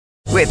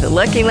With the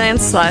Lucky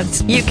Land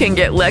Slots, you can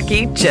get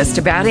lucky just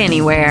about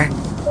anywhere.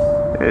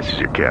 This is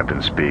your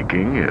captain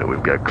speaking.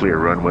 We've got clear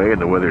runway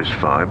and the weather's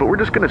fine, but we're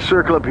just going to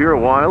circle up here a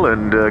while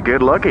and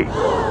get lucky.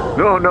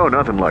 No,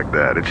 nothing like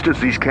that. It's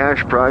just these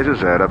cash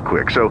prizes add up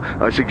quick. So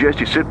I suggest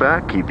you sit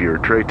back, keep your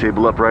tray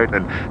table upright,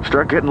 and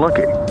start getting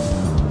lucky.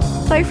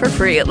 Play for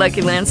free at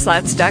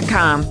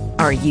LuckyLandSlots.com.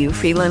 Are you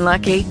feeling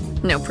lucky?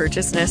 No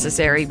purchase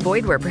necessary.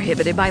 Void where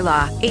prohibited by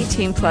law.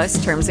 18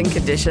 plus terms and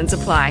conditions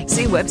apply.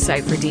 See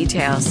website for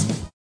details.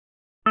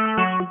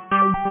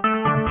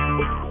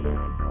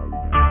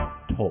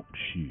 Talk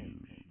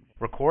shoes.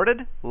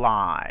 Recorded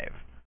live.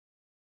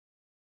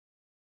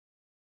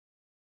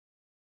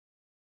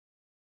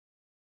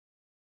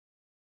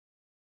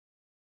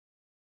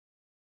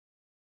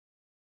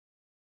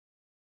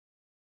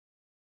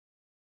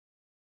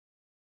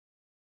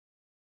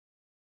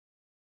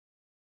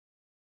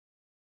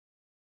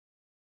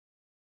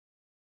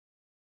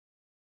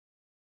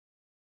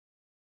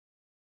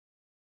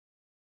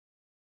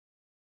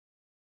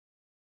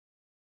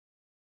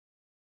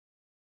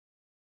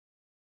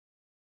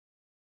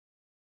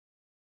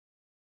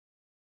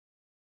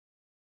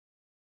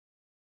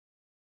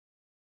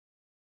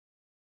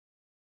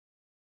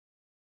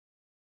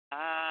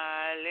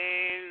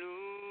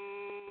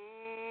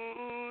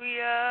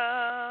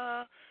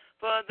 Hallelujah.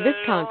 For the This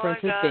conference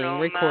is Lord being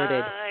God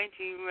recorded.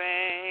 Almighty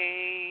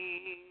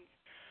reigns.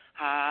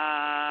 Hallelujah.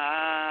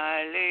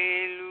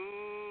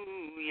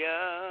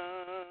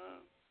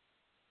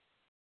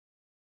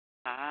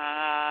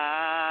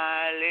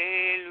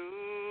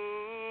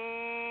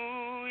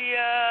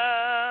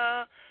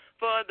 Hallelujah.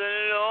 For the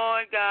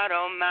Lord God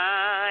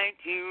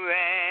Almighty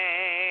reigns.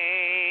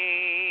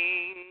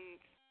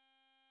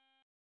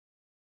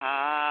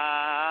 Hallelujah.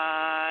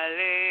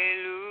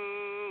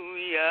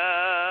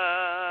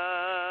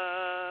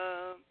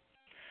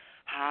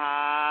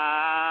 Hallelujah.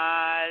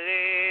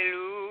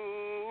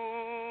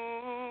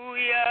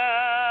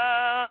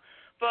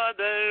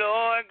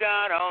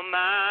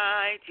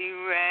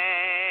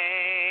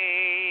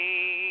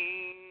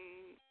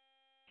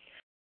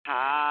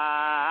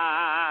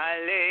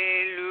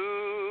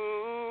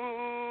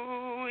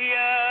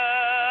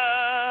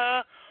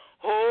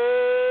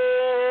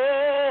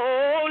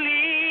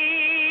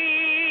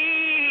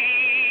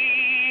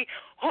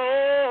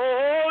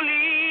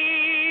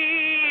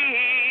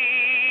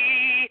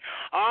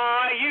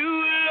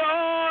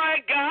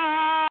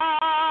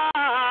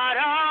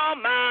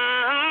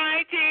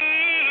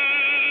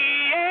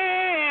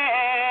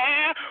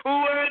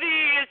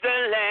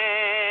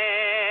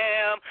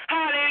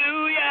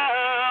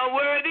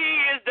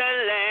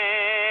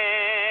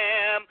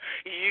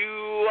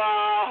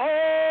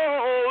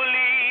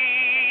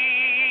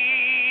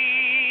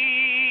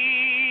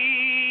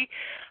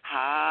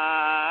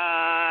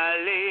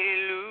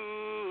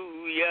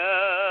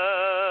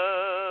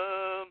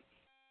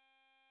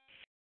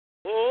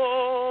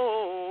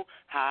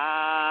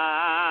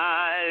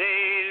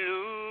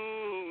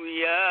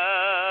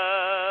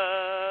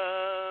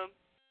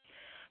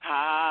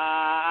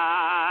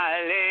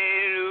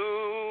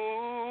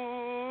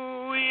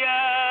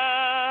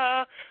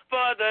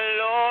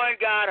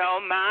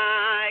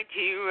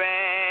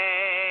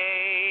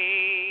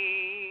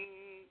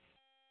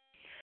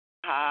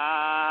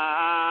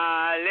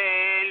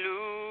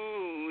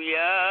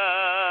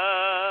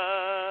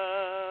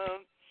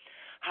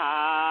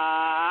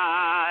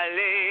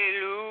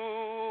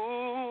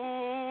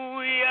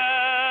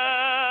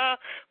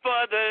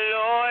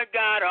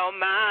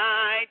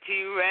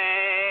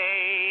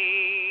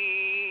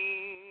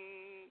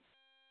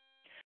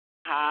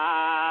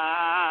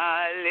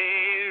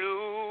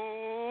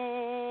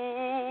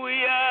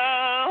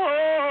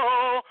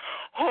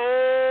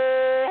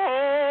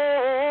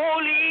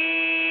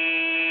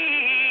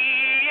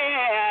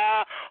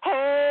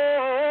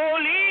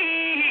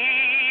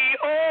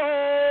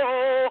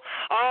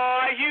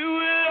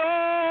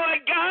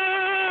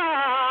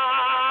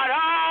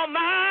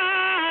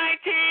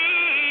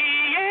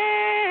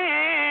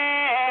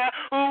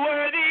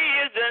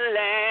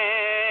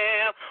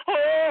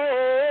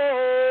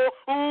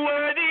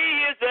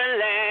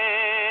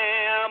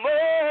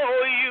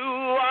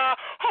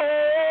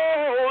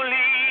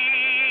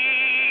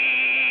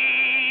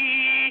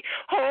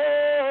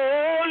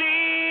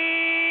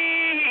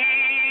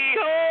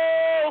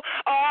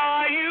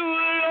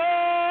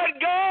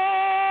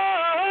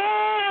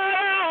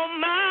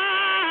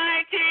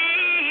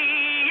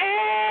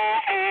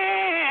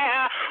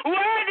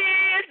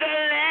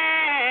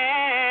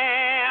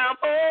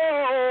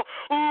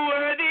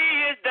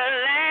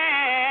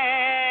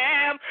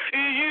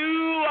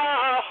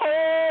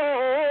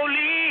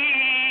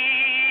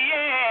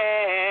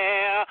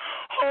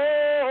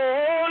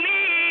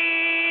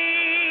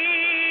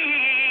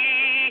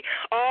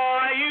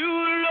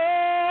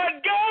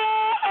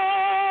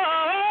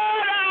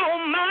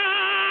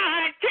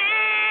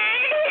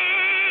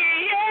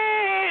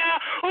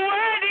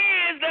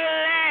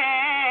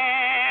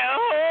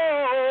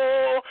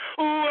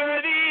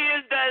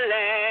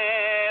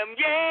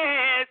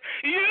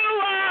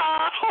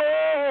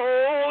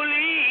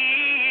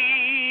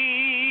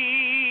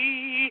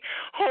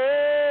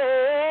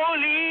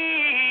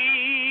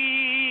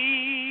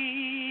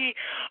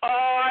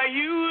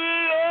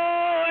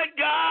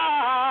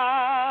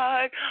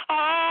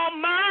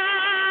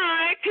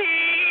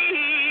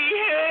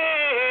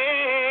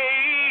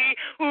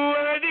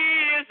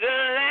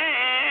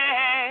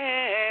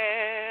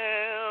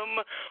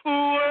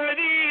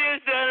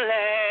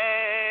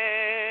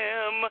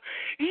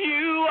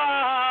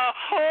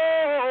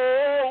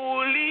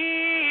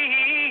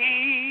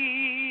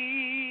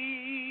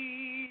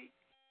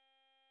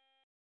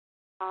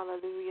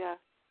 Hallelujah.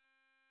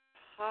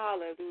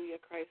 Hallelujah,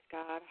 Christ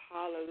God.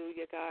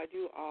 Hallelujah, God.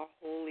 You are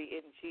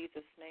holy in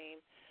Jesus' name.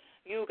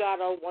 You,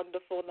 God, are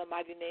wonderful in the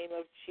mighty name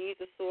of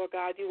Jesus, Lord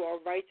God. You are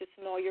righteous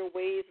in all your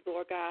ways,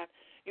 Lord God.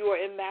 You are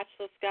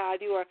matchless, God.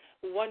 You are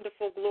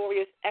wonderful,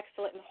 glorious,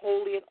 excellent, and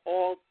holy in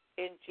all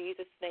in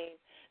Jesus' name.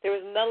 There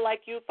is none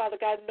like you, Father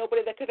God,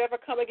 nobody that could ever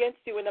come against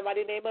you in the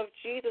mighty name of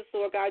Jesus,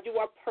 Lord God. You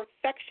are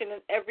perfection in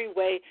every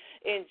way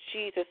in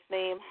Jesus'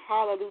 name.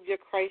 Hallelujah,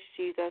 Christ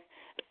Jesus.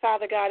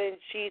 Father God, in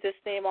Jesus'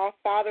 name, our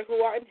Father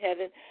who art in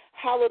heaven,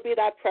 hallowed be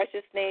thy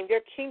precious name.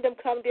 Your kingdom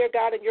come, dear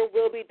God, and your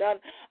will be done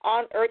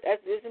on earth as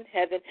it is in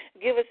heaven.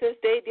 Give us this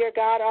day, dear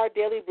God, our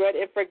daily bread,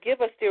 and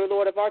forgive us, dear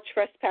Lord, of our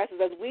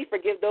trespasses as we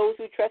forgive those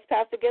who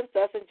trespass against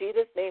us in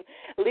Jesus' name.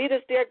 Lead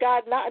us, dear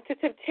God, not into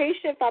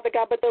temptation, Father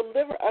God, but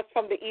deliver us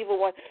from the evil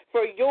one.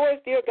 For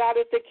yours, dear God,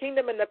 is the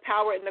kingdom and the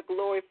power and the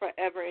glory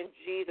forever in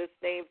Jesus'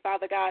 name.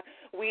 Father God,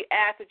 we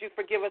ask that you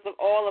forgive us of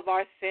all of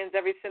our sins,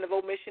 every sin of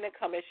omission and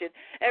commission,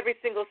 every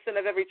single sin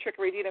of every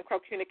trickery, deed, and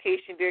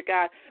communication, dear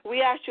God.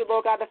 We ask you,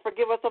 Lord God, to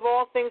forgive us of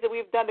all things that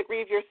we've done to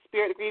grieve your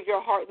spirit, to grieve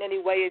your heart in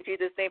any way in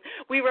Jesus' name.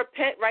 We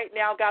repent right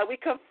now, God. We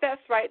confess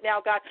right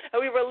now, God,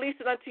 and we release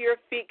it unto your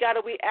feet, God,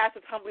 and we ask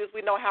as humbly as we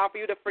know how for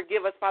you to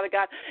forgive us, Father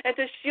God, and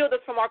to shield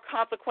us from our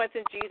consequence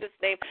in Jesus'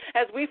 name.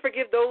 As we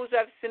forgive those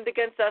who have sinned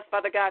against us,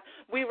 Father God,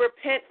 we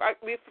repent,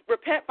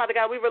 Father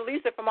God. We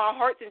release it from our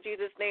hearts in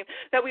Jesus' name,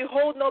 that we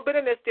hold no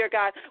bitterness, dear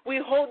God.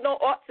 We hold no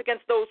oughts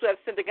against those who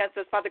have sinned against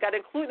us, Father God,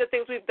 including the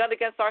things we've done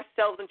against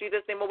ourselves in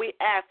Jesus' name. And we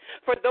ask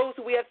for those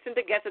who we have sinned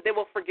against that they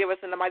will forgive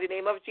us in the mighty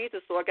name of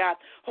Jesus, Lord God.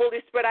 Holy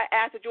Spirit, I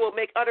ask that you will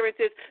make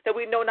utterances that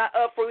we know not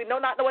of, for we know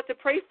not what to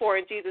pray for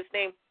in Jesus'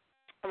 name.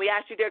 And we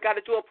ask you, dear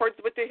God, that you will purge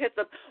with your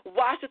hyssop,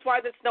 wash us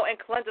whiter than snow, and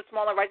cleanse us from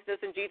all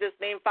unrighteousness in Jesus'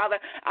 name. Father,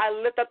 I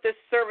lift up this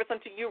service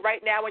unto you right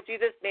now in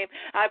Jesus' name.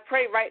 I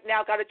pray right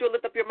now, God, that you will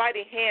lift up your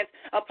mighty hands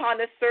upon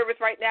this service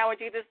right now in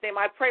Jesus'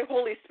 name. I pray,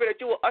 Holy Spirit,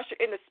 that you will usher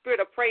in the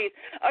spirit of praise,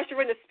 usher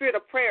in the spirit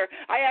of prayer.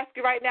 I ask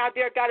you right now,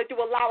 dear God, that you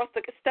will allow us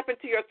to step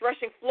into your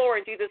threshing floor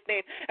in Jesus'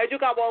 name, as you,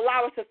 God, will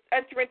allow us to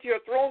enter into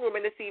your throne room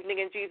in this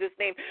evening in Jesus'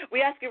 name.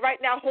 We ask you right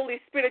now, Holy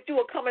Spirit, that you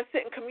will come and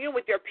sit and commune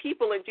with your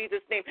people in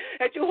Jesus' name,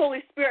 that you, Holy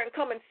Spirit, and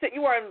come and sit.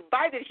 You are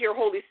invited here,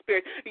 Holy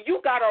Spirit.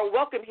 You, God, are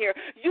welcome here.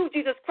 You,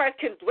 Jesus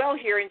Christ, can dwell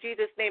here in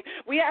Jesus' name.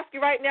 We ask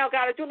you right now,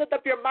 God, that you lift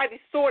up your mighty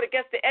sword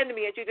against the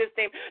enemy in Jesus'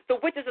 name.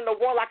 The witches and the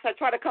warlocks that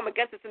try to come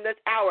against us in this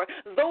hour,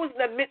 those in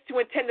the midst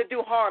who intend to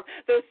do harm,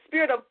 the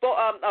spirit of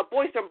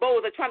boys and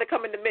bows are trying to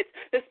come in the midst,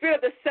 the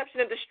spirit of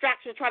deception and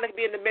distraction trying to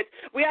be in the midst.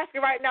 We ask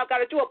you right now, God,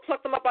 that you will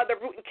pluck them up by the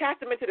root and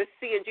cast them into the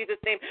sea in Jesus'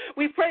 name.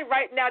 We pray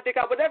right now, dear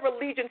God, whatever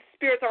legion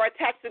spirits are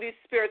attached to these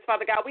spirits,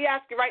 Father God, we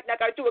ask you right now,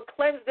 God, that you will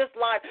cleanse this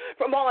line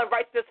from all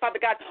unrighteousness, Father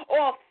God,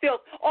 all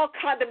filth, all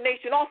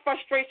condemnation, all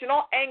frustration,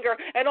 all anger,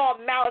 and all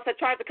malice that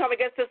tries to come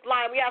against this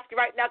line. We ask you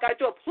right now, God,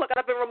 to pluck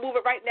it up and remove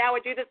it right now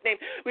in Jesus' name.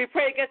 We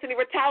pray against any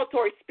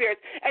retaliatory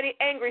spirits, any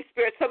angry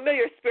spirits,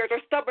 familiar spirits,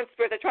 or stubborn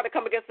spirits that try to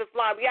come against this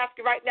line. We ask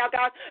you right now,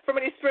 God, from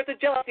any spirits of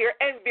jealousy or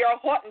envy or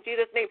haunt in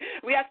Jesus' name.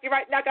 We ask you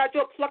right now, God,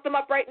 to pluck them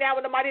up right now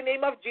in the mighty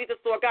name of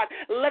Jesus, Lord God.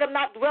 Let them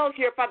not dwell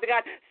here, Father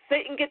God.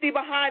 Satan, get thee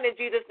behind in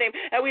Jesus' name.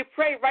 And we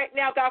pray right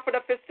now, God, for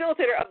the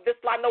facilitator of this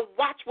line, the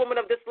watchwoman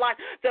of this line,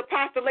 the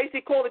Pastor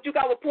Lacey Cole, that you,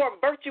 God, will pour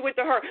virtue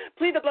into her.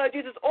 Plead the blood of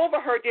Jesus over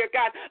her, dear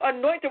God.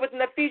 Anoint her with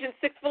an Ephesians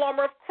 6 full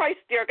armor of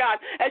Christ, dear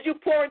God, as you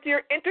pour into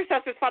your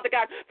intercessors, Father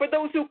God, for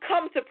those who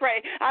come to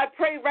pray. I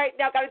pray right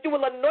now, God, that you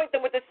will anoint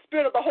them with the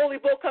spirit of the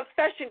Holy Bull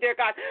confession, dear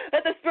God.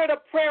 Let the spirit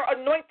of prayer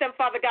anoint them,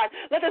 Father God.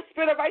 Let the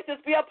spirit of righteousness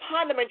be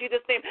upon them in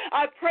Jesus' name.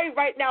 I pray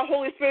right now,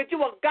 Holy Spirit, you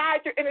will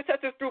guide your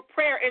intercessors through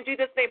prayer in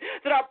Jesus' name,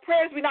 that our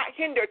prayers be not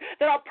hindered,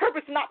 that our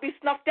purpose not be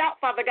snuffed out,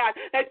 Father God,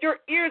 that your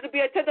ears will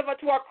be attentive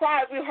unto our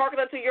cry as we hearken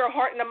unto your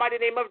heart in the mighty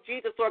name of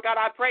Jesus, Lord God.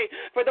 I pray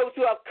for those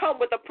who have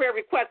come with a prayer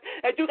request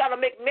that you got to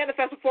make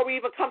manifest before we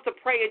even come to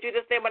pray in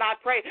Jesus' name. And I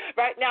pray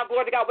right now,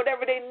 glory to God,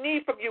 whatever they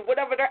need from you,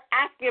 whatever they're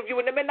asking of you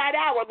in the midnight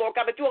hour, Lord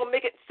God, that you will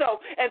make it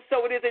so, and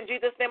so it is in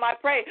Jesus' name. I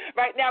pray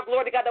right now,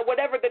 glory to God, that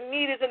whatever the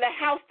need is in the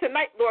house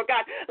tonight, Lord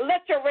God,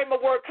 let your rhema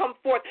word come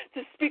forth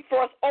to speak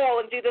for us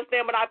all in Jesus'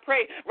 name. And I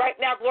pray right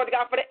now, glory to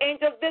God, for the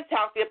angel of this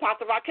house, the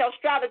Apostle Raquel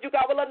Stroud, that you,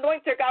 God, will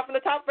anoint her, God, from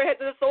the top of her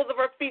head to the soles of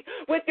her feet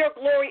with your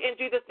glory in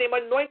Jesus' name.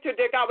 Anoint her,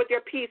 dear God, with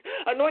your peace.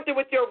 Anoint her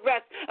with your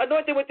rest.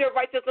 Anoint her with your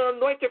righteousness. And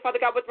anoint her, Father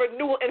God, with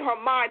renewal in her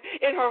mind,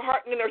 in her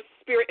heart, and in her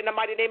spirit in the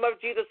mighty name of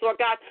Jesus, Lord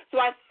God.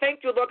 So I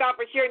thank you, Lord God,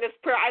 for hearing this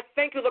prayer. I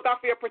thank you, Lord God,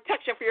 for your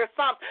protection, for your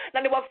Psalms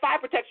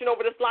 91:5 protection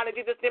over this line in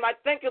Jesus' name. I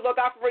thank you, Lord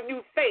God, for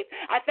renewed faith.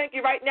 I thank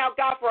you right now,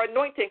 God, for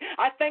anointing.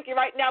 I thank you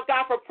right now,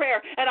 God, for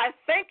prayer. And I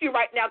thank you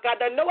right now, God,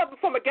 that no weapon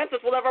formed against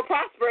us will ever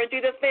prosper in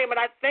Jesus' name. And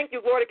I thank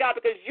you, glory to God,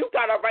 because you,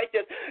 God, are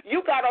righteous.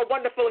 You, God, are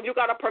wonderful, and you,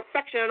 God, are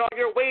perfection in all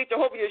your ways.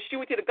 Jehovah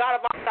Yeshua, the God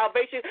of our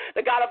salvation,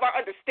 the God of our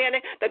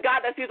understanding, the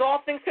God that sees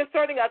all things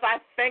concerning us. I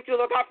thank you,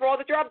 Lord God, for all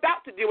that you're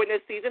about to do in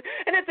this season.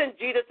 And it's in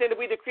Jesus' name that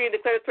we decree and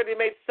declare it's to be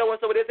made so, and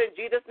so it is. In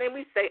Jesus' name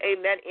we say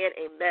amen and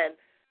amen.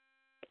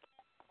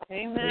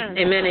 Amen.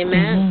 Amen,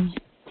 amen.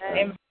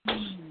 Amen.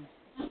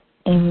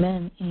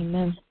 Amen,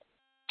 amen.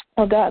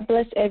 Well, God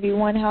bless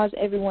everyone. How's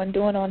everyone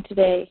doing on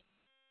today?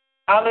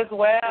 All is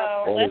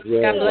well. God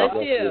bless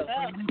you.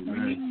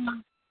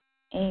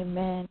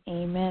 Amen.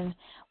 Amen.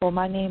 Well,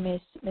 my name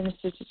is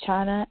Minister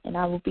Tachana, and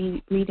I will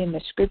be reading the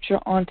scripture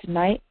on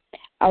tonight.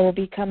 I will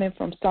be coming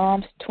from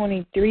Psalms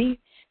 23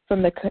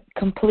 from the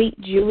Complete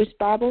Jewish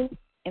Bible,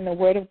 and the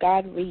Word of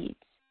God reads,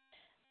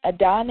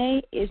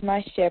 Adonai is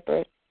my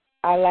shepherd.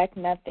 I lack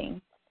nothing.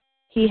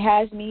 He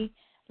has me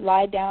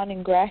lie down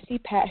in grassy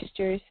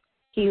pastures.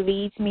 He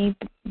leads me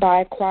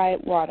by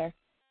quiet water.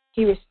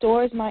 He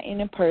restores my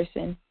inner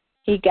person.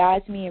 He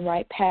guides me in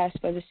right paths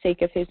for the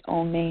sake of his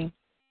own name.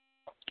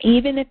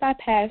 Even if I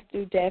pass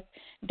through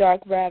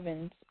dark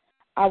ravines,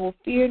 I will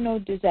fear no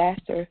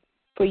disaster,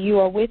 for you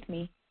are with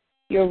me.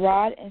 Your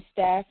rod and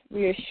staff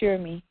reassure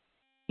me.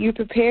 You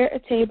prepare a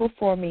table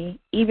for me,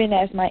 even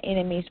as my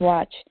enemies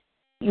watch.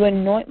 You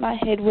anoint my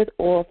head with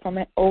oil from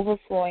an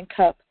overflowing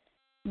cup.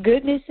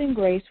 Goodness and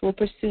grace will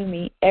pursue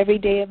me every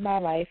day of my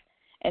life,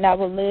 and I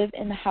will live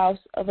in the house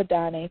of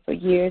Adonai for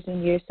years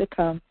and years to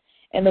come.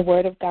 And the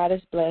word of God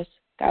is blessed.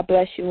 God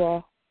bless you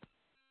all.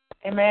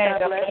 Amen.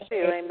 God bless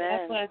you. Amen.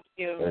 God bless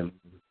you.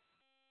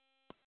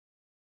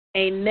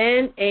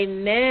 Amen,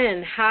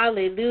 amen.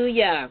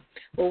 Hallelujah.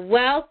 Well,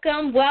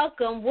 welcome,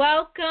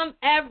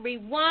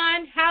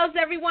 everyone. How's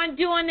everyone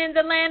doing in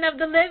the land of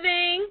the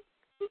living?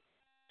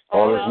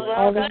 All is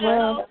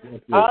well.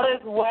 All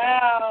is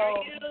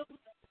well.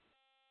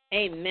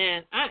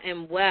 Amen. I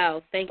am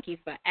well. Thank you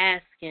for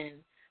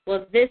asking.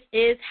 Well, this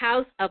is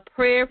House of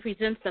Prayer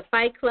presents the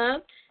Fight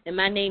Club, and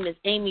my name is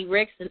Amy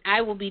Ricks, and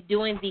I will be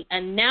doing the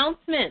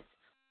announcements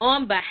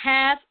on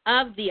behalf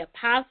of the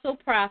Apostle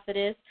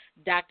Prophetess,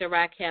 Dr.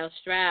 Raquel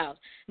Stroud.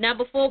 Now,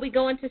 before we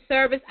go into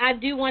service, I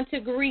do want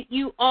to greet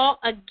you all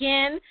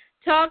again.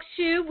 Talk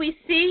Shoe, we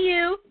see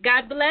you.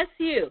 God bless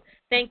you.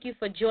 Thank you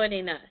for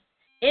joining us.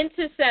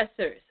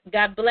 Intercessors,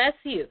 God bless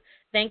you.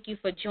 Thank you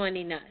for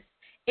joining us.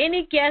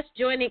 Any guests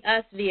joining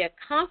us via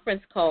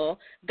conference call,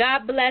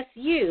 God bless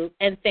you,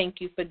 and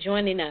thank you for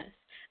joining us.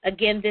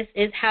 Again, this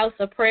is House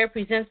of Prayer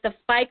presents the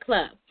Fight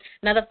Club.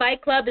 Now, the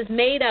Fight Club is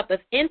made up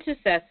of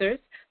intercessors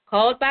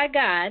called by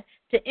God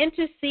to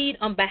intercede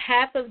on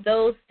behalf of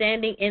those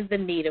standing in the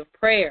need of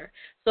prayer.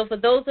 So for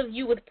those of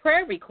you with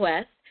prayer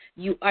requests,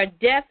 you are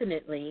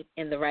definitely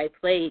in the right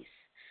place.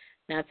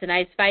 Now,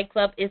 tonight's Fight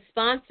Club is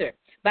sponsored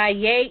by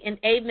Yea and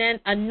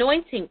Amen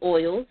Anointing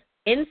Oils,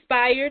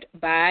 inspired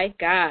by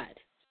God.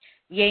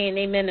 Yea and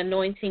Amen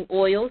Anointing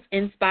Oils,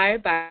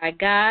 inspired by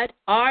God,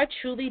 are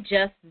truly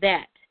just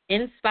that,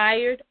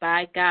 inspired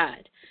by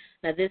God.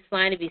 Now, this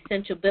line of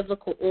essential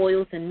biblical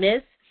oils and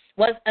mists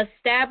was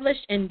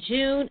established in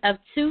June of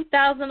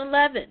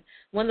 2011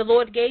 when the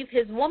Lord gave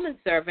his woman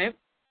servant,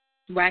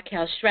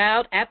 Raquel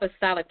Stroud,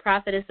 apostolic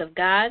prophetess of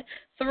God,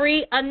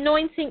 3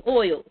 anointing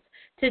oils.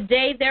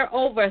 Today, there are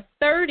over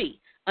 30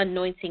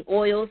 anointing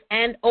oils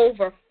and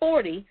over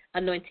 40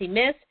 anointing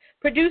mists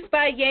produced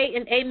by Yea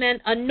and Amen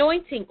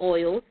Anointing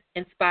Oils,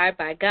 inspired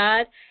by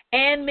God,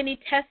 and many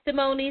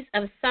testimonies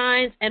of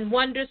signs and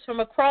wonders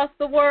from across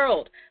the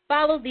world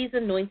follow these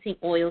anointing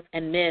oils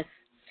and mists.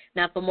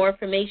 Now, for more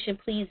information,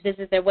 please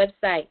visit their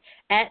website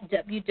at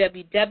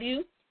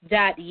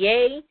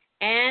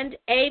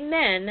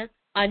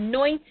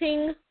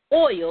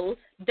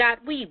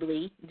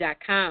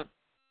www.yeaandamenanointingoils.weebly.com.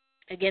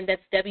 Again,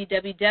 that's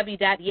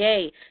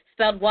www.yea,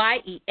 spelled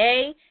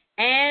Y-E-A,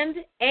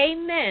 and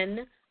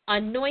amen,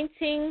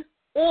 anointing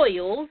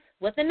oils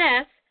with an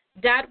S,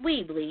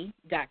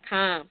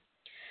 .weebly.com.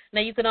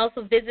 Now, you can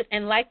also visit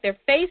and like their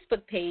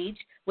Facebook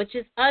page, which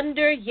is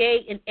under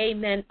Yea and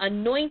Amen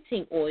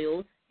Anointing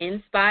Oils,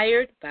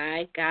 inspired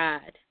by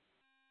God.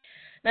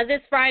 Now,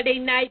 this Friday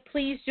night,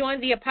 please join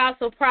the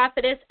Apostle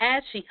Prophetess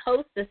as she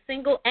hosts the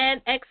Single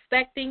and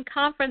Expecting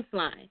Conference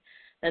Line.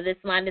 Now,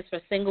 this line is for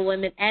single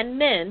women and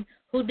men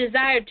who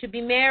desire to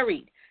be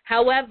married.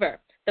 However,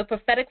 the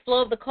prophetic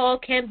flow of the call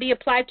can be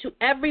applied to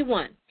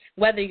everyone,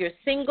 whether you're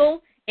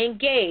single,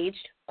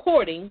 engaged,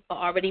 courting, or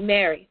already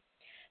married.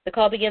 The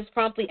call begins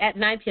promptly at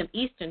 9 p.m.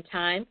 Eastern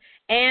Time,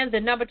 and the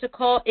number to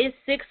call is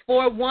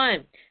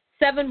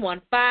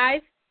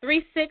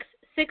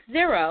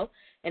 641-715-3660,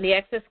 and the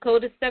access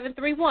code is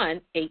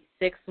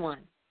 731861.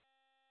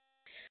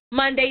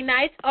 Monday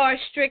nights are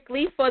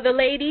strictly for the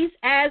ladies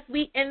as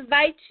we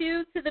invite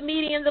you to the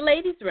meeting in the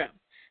ladies' room.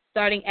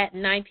 Starting at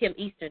 9 p.m.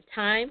 Eastern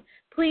Time,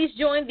 please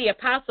join the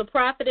Apostle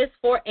Prophetess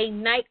for a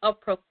night of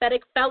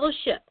prophetic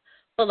fellowship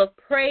full of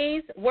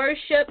praise,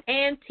 worship,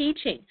 and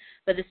teaching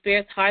for the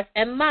spirits, hearts,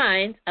 and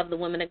minds of the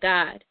women of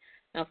God.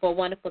 Now, for a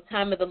wonderful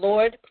time of the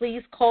Lord,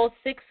 please call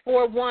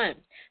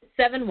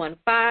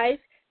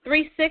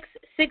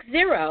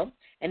 641-715-3660,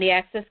 and the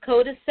access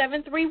code is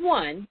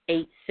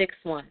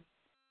 731861.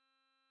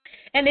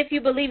 And if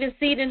you believe in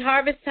seed and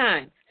harvest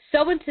time,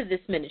 sow into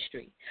this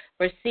ministry.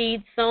 For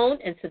seeds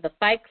sown into the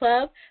Fight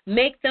Club,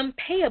 make them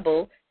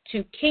payable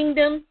to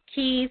Kingdom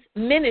Keys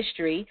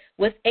Ministry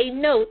with a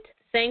note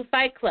saying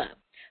Fight Club.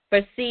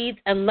 For seeds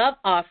and love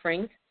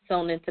offerings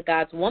sown into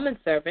God's woman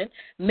servant,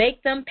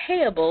 make them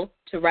payable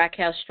to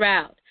Raquel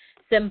Stroud.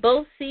 Send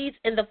both seeds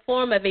in the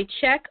form of a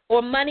check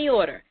or money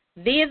order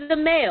via the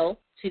mail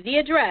to the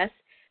address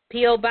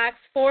P.O. Box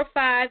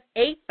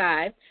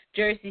 4585,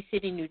 Jersey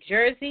City, New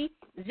Jersey,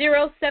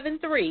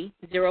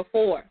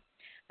 07304.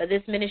 For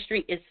this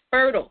ministry is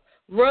fertile,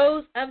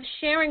 rows of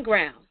sharing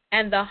ground,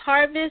 and the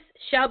harvest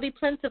shall be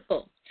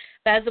plentiful.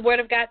 As the Word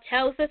of God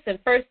tells us in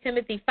 1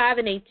 Timothy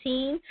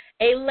 5:18,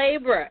 a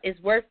laborer is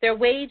worth their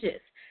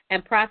wages,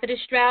 and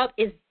Prophetess Stroud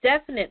is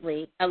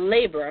definitely a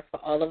laborer for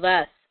all of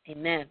us.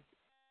 Amen.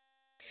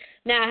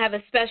 Now I have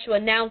a special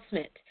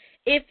announcement.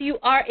 If you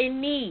are in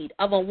need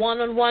of a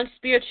one-on-one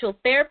spiritual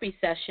therapy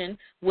session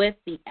with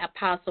the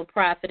Apostle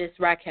Prophetess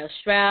Raquel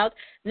Stroud,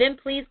 then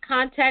please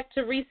contact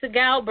Teresa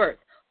Galbert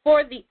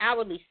for the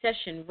hourly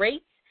session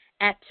rates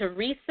at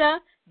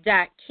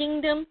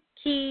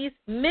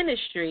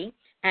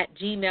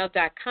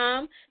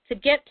teresa.kingdomkeysministry@gmail.com to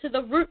get to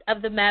the root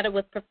of the matter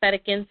with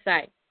prophetic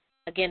insight.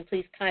 Again,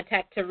 please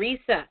contact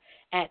Teresa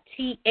at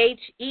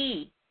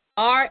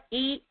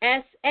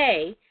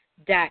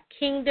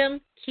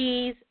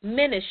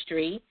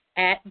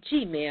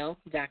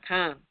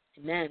teresa.kingdomkeysministry@gmail.com.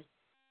 Amen.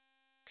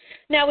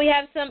 Now we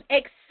have some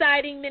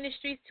exciting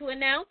ministries to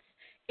announce.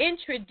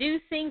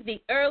 Introducing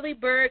the Early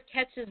Bird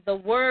Catches the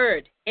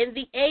Word in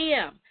the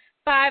AM,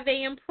 5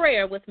 a.m.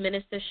 prayer with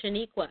Minister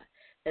Shaniqua.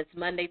 That's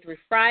Monday through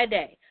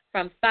Friday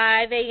from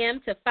 5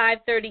 a.m. to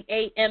 5:30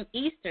 a.m.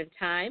 Eastern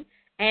Time,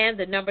 and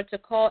the number to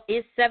call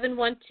is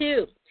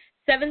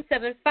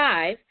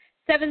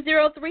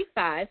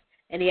 712-775-7035,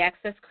 and the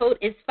access code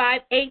is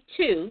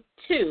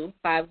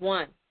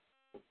 582251.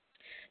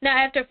 Now,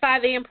 after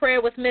 5 a.m.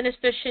 prayer with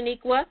Minister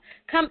Shaniqua,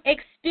 come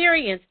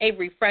experience a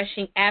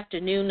refreshing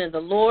afternoon in the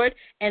Lord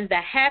and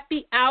the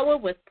happy hour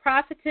with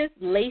Prophetess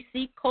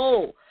Lacey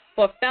Cole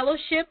for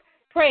fellowship,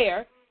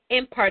 prayer,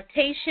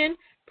 impartation,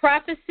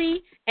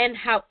 prophecy, and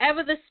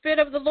however the Spirit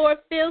of the Lord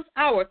fills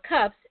our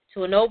cups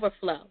to an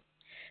overflow.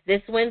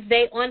 This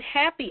Wednesday on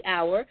Happy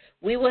Hour,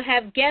 we will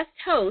have guest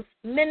host,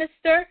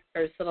 Minister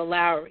Ursula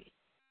Lowry.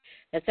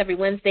 That's every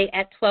Wednesday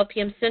at 12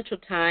 p.m. Central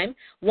Time,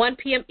 1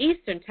 p.m.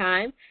 Eastern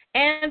Time,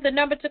 and the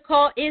number to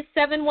call is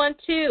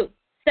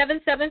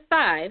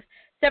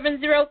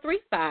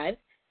 712-775-7035,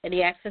 and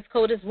the access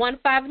code is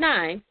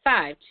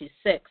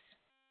 159526.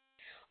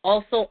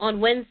 Also on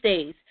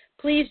Wednesdays,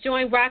 please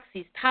join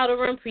Roxy's Powder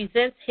Room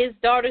Presents His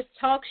Daughter's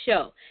Talk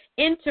Show,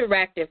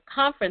 interactive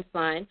conference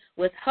line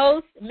with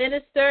host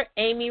Minister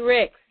Amy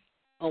Ricks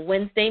on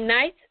Wednesday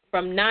nights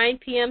from 9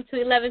 p.m. to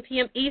 11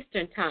 p.m.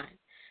 Eastern Time.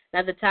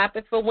 Now, the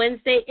topic for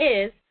Wednesday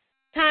is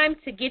Time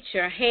to Get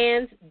Your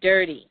Hands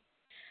Dirty.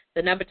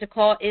 The number to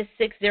call is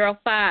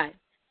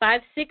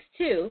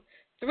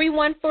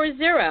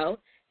 605-562-3140,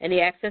 and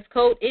the access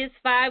code is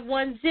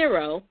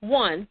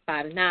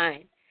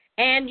 510159.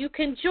 And you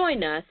can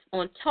join us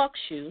on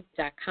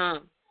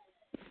TalkShoe.com.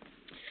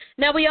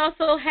 Now, we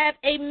also have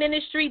a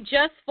ministry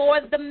just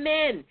for the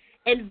men.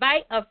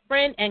 Invite a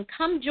friend and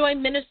come join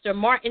Minister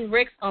Martin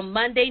Ricks on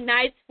Monday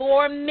nights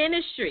for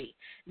ministry.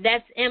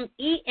 That's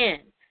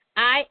MENISTRY.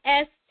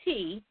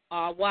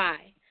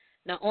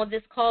 Now, on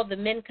this call, the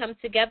men come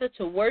together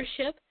to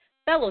worship,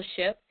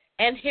 fellowship,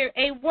 and hear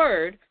a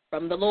word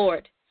from the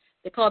Lord.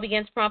 The call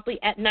begins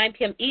promptly at 9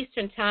 p.m.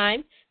 Eastern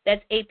Time.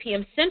 That's 8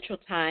 p.m. Central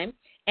Time.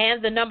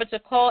 And the number to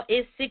call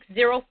is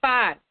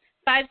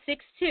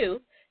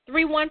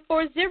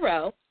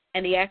 605-562-3140,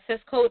 and the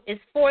access code is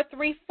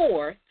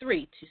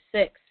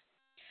 434326.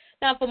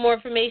 Now, for more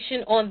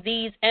information on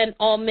these and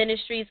all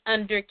ministries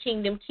under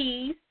Kingdom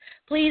Keys,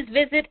 please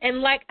visit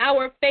and like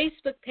our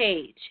Facebook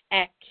page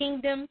at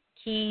Kingdom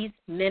Keys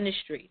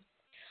Ministry.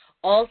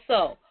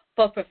 Also,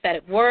 for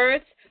prophetic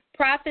words,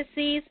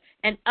 prophecies,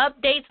 and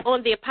updates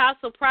on the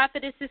Apostle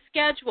Prophetess's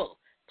schedule,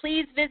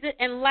 please visit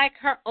and like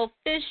her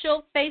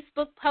official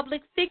Facebook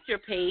public figure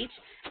page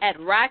at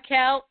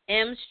Raquel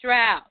M.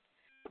 Stroud.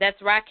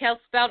 That's Raquel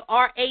spelled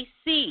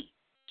RACQUEL,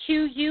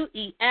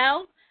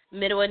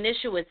 middle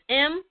initial is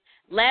M,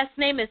 last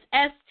name is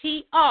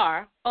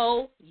STROUD.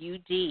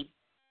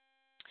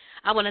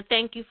 I want to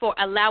thank you for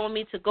allowing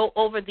me to go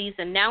over these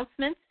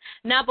announcements.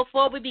 Now,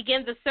 before we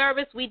begin the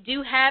service, we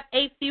do have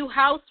a few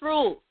house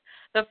rules.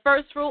 The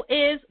first rule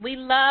is we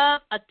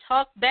love a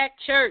talk-back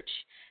church.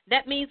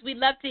 That means we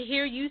love to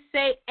hear you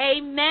say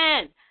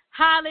amen.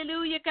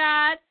 Hallelujah,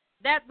 God.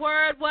 That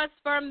word was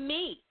for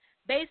me.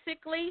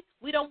 Basically,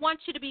 we don't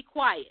want you to be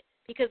quiet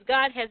because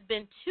God has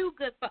been too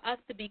good for us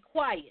to be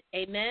quiet.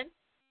 Amen?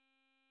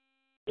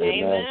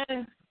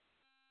 Amen.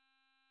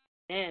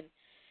 Amen.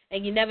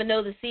 And you never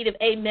know, the seed of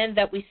amen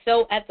that we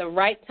sow at the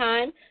right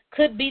time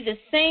could be the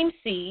same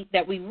seed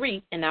that we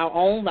reap in our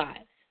own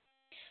lives.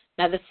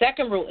 Now, the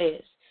second rule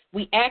is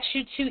we ask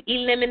you to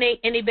eliminate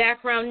any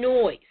background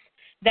noise.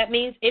 That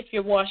means if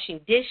you're washing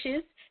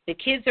dishes, the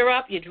kids are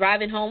up, you're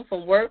driving home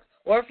from work,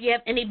 or if you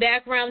have any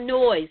background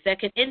noise that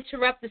can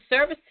interrupt the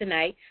service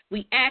tonight,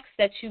 we ask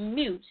that you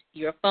mute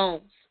your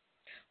phones.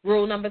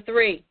 Rule number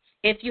 3,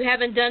 if you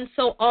haven't done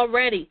so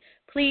already,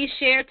 please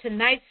share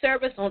tonight's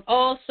service on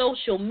all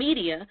social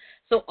media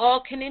so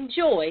all can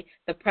enjoy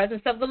the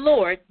presence of the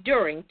Lord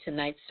during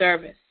tonight's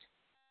service.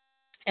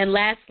 And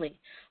lastly,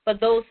 for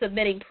those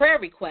submitting prayer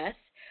requests.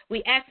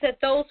 We ask that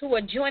those who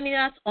are joining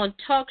us on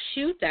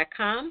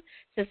TalkShoe.com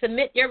to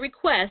submit your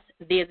requests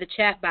via the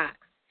chat box.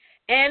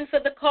 And for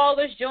the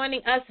callers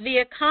joining us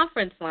via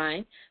conference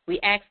line, we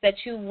ask that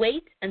you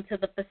wait until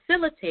the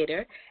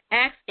facilitator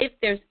asks if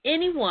there's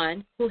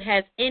anyone who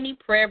has any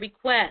prayer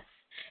requests.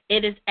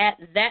 It is at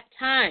that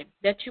time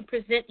that you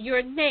present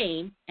your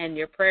name and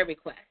your prayer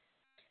request.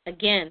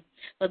 Again,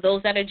 for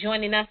those that are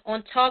joining us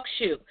on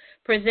TalkShoe,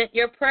 present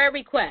your prayer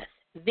requests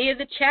via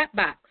the chat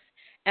box.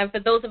 And for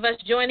those of us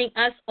joining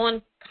us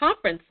on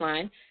conference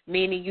line,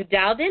 meaning you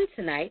dialed in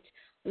tonight,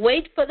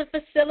 wait for the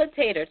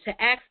facilitator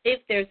to ask if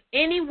there's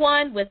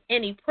anyone with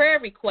any prayer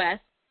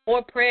requests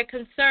or prayer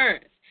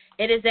concerns.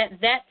 It is at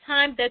that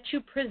time that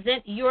you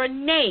present your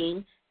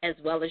name as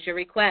well as your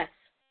request.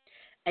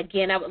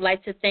 Again, I would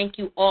like to thank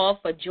you all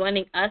for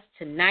joining us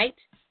tonight.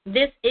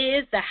 This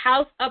is the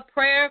House of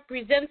Prayer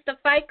presents the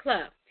Fight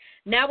Club.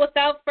 Now,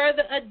 without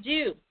further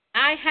ado,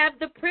 I have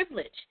the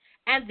privilege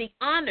and the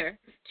honor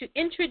to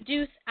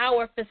introduce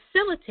our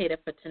facilitator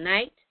for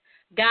tonight,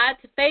 God's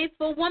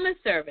faithful woman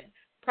servant,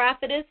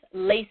 Prophetess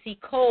Lacey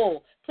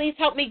Cole. Please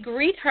help me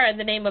greet her in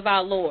the name of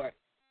our Lord.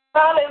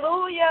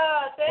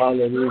 Hallelujah.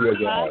 Hallelujah,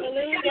 God.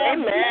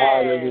 Amen.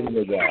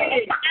 Hallelujah, God.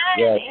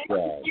 Yes,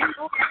 God.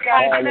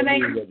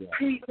 Hallelujah,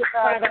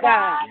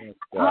 God.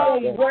 Oh,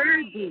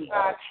 worthy.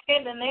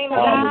 In the name of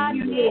God,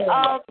 Hallelujah. you be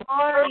all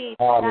glory.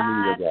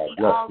 Hallelujah, God, God. be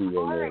Bless all you,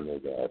 your glory.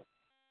 name, oh God.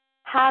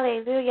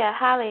 Hallelujah,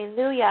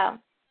 hallelujah.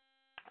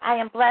 I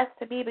am blessed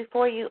to be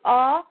before you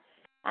all.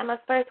 I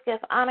must first give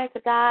honor to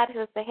God,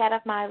 who is the head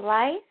of my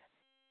life.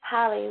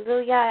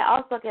 Hallelujah. I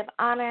also give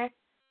honor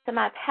to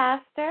my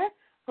pastor,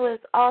 who is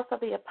also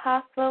the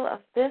apostle of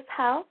this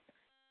house.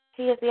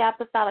 She is the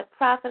apostolic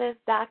prophetess,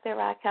 Dr.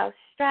 Raquel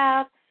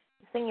Stroud,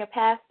 senior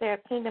pastor of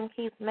Kingdom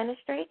Keys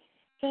Ministry.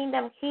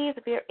 Kingdom Keys,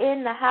 if you're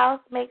in the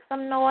house, make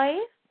some noise.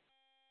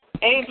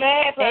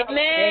 Amen.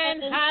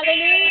 Amen.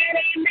 Hallelujah.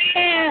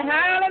 Amen.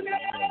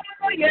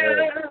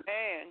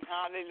 Amen.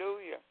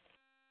 Hallelujah.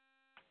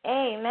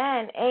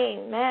 Amen.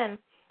 Amen.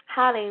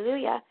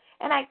 Hallelujah.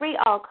 And I greet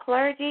all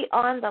clergy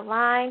on the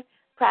line.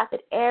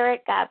 Prophet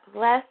Eric, God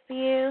bless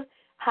you.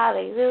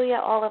 Hallelujah.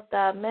 All of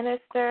the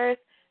ministers,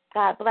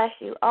 God bless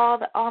you. All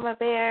the armor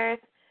bearers,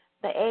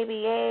 the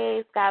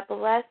ABAs, God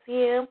bless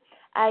you.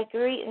 I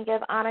greet and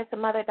give honor to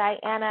Mother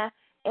Diana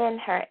in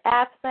her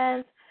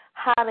absence.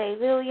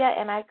 Hallelujah.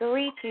 And I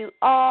greet you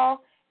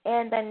all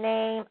in the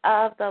name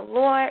of the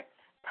Lord.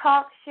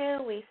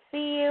 TalkShoe, we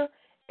see you.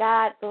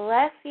 God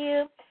bless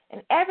you.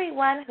 And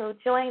everyone who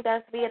joined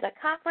us via the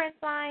conference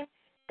line,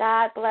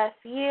 God bless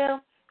you.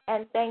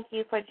 And thank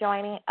you for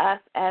joining us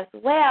as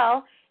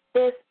well.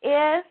 This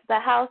is the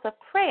House of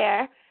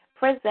Prayer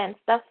presents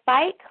the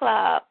Fight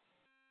Club.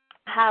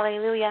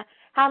 Hallelujah.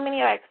 How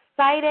many are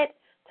excited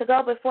to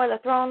go before the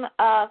throne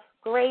of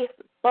grace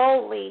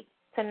boldly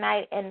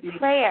tonight in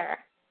prayer?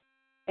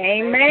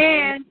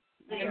 Amen.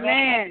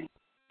 Amen.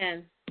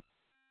 Amen.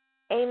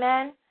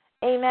 Amen.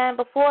 Amen.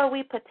 Before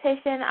we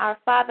petition our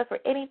Father for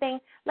anything,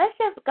 let's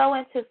just go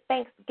into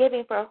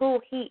thanksgiving for who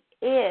He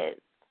is.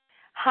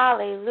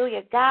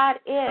 Hallelujah. God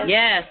is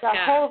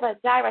Jehovah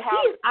Jireh.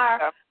 He's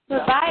our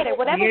provider.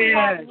 Whatever we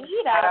have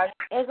need of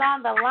is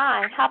on the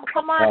line.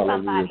 Come on,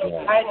 somebody.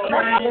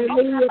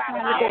 Hallelujah.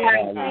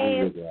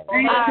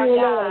 Thank you,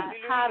 Lord.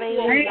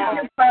 Hallelujah. Thank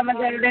you, Father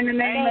God, in the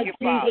name of Jesus.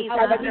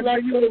 Father God, for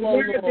you are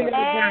worthy,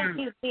 Thank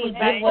you, Jesus.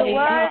 Thank You're you,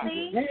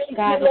 worthy.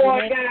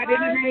 Lord God, in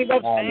the name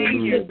of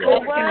Jesus.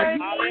 You're worthy.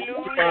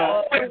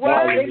 You're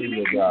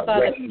worthy.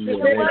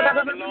 You're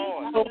worthy.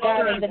 Oh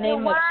God, in the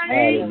name of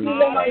Thank you,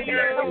 Lord God.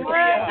 You're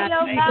worthy,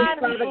 oh God.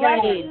 We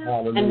bless you.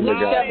 and we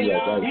shall be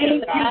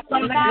Thank you,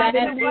 Father God.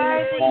 You're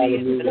worthy.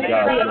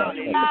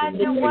 Hallelujah, God.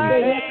 You're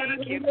worthy.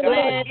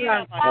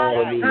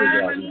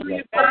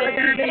 Hallelujah, Father God,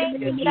 in the name of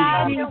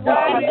Jesus.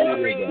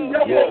 Glory to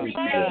your holy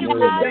name, oh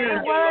God.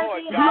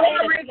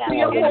 Glory to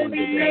your holy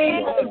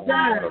name, oh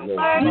God. You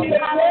are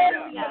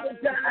worthy, oh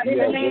God, in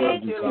the name of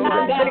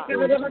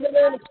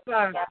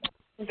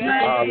Jesus.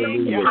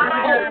 Hallelujah.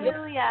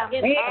 Hallelujah.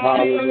 Thank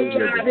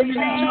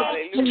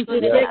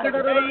you, God, in the name of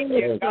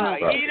Jesus.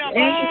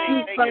 Thank you,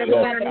 Father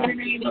God, in the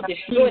name of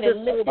Jesus.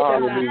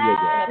 Hallelujah,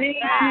 God. Thank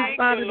you,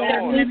 Father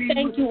God, in the name of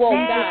thank you, oh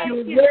God. you.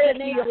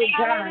 Worthy, oh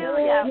God. You are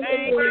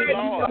worthy, oh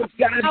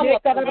God.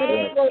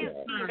 Hallelujah, God.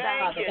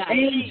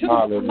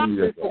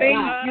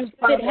 Thank you,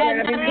 Father God,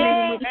 in the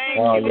name of Jesus.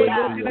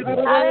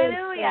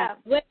 Hallelujah.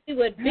 Where we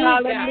would be,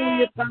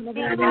 Hallelujah, Father God,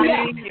 in the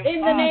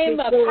name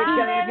of Jesus.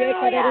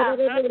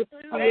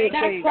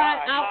 That cry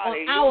out on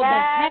our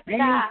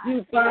behalf. Thank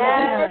you,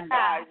 Father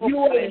God. You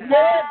are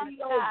worthy,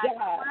 oh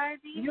God.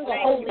 You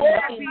are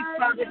worthy,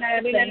 Father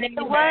God, in the name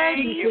of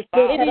Jesus.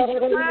 It is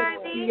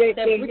worthy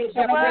that we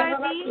shall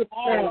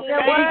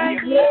You're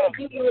worthy, oh God.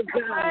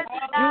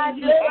 You're worthy,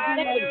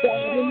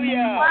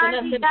 oh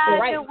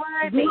God. You're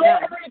worthy.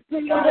 Glory to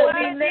your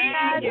holy name, oh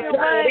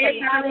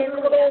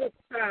God.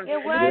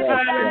 You're worthy,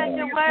 God.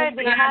 You're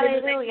worthy.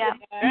 Hallelujah.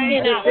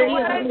 You're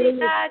worthy,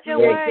 God. You're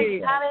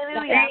worthy.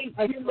 Hallelujah.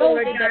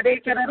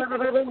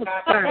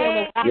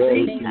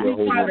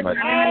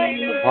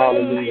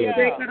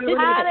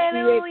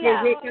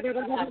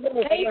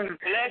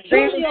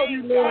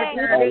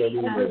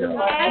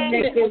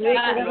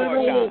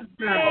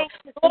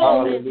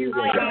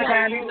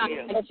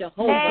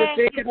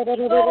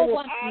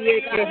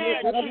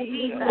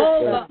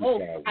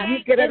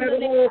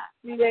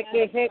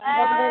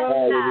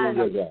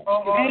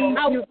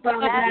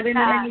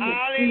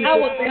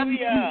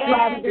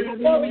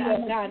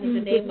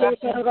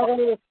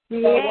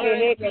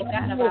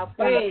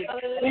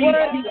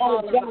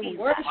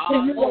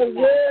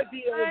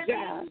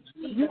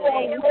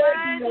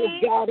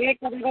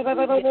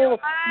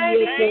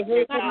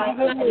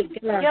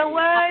 You're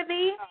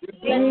worthy.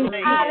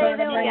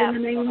 Hallelujah.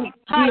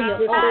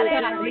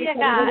 Hallelujah,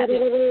 God.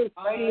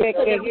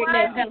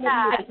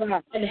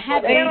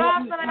 You're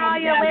awesome in all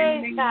your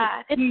ways,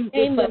 God.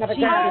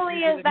 Holy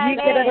is thy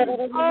name.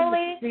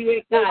 Holy,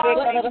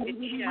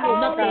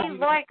 holy,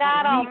 Lord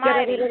God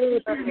Almighty.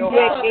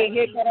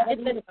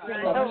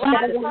 The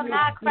rocks will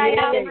not cry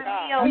out for me,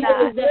 oh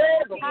God.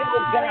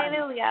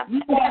 Hallelujah.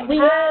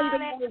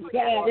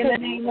 In the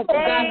name of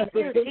God,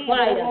 every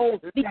one of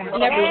us.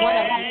 Thank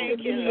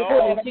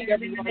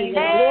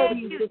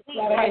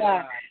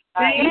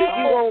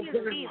you,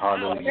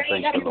 Hallelujah.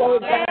 Thank you,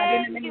 Lord. Thank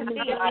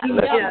you,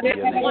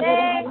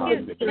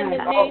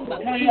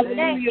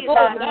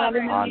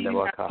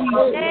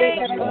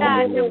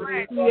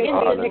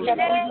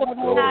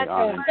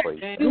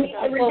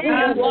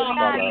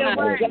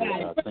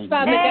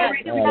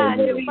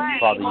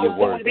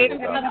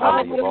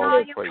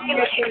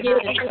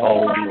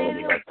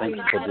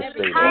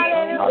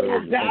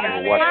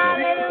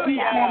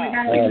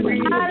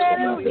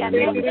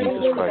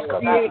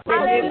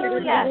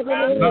 Hallelujah.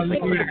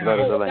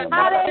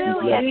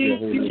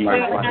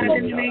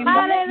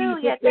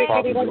 Hallelujah.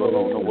 Father, you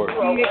alone the word.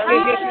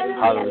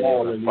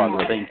 Hallelujah.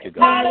 Father, thank you,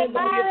 God.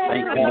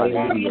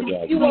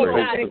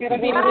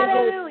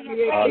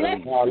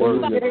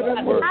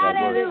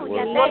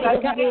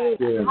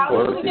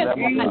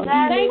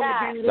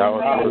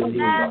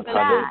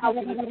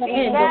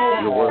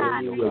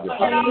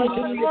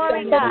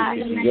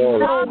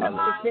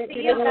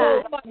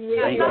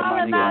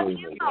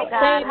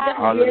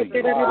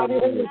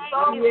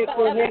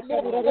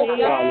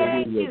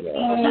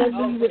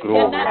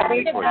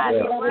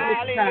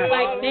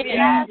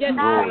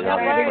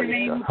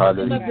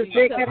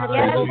 Thank you,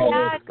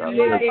 hallelujah, God.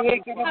 You are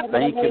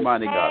thank you,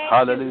 mighty God.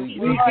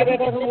 Hallelujah.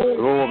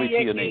 Glory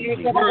to your name,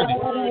 Jesus.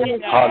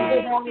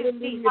 Hallelujah.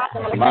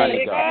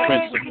 Mighty God,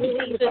 Prince of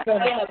Peace.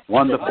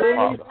 Wonderful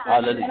Father.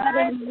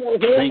 Hallelujah.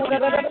 Thank you,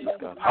 Jesus,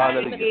 God.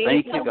 Hallelujah.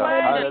 Thank you,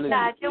 God.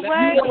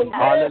 Hallelujah.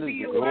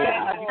 Hallelujah. Glory.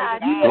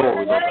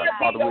 Glory, Lord God.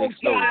 Father, we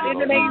extol you,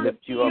 Lord. We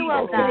lift you up,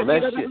 Lord. We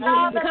bless you.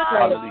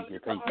 Hallelujah.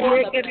 Thank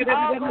you.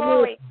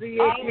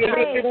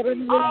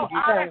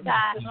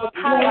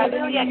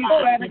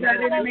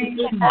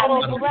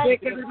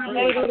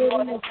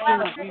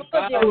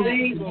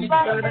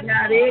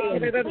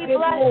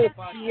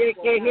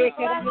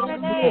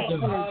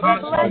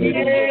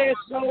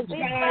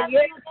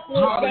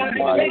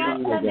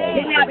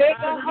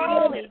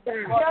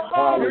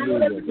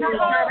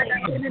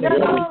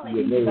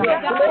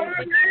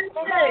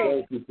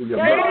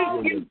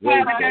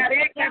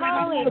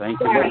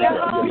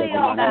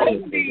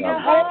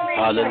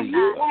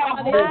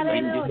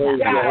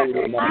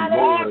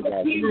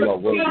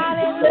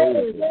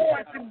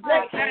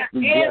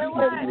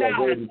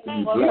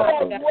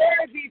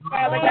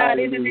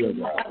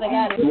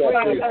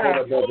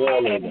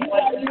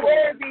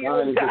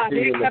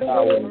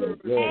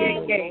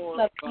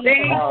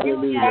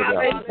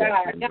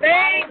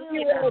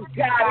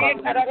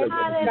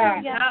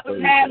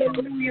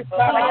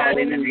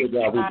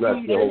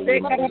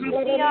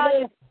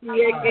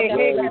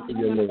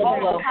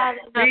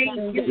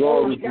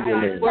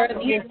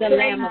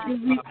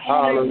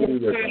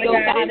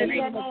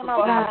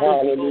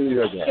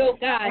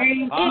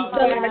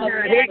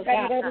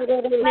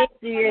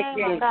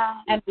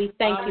 And we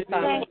thank you,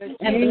 Father,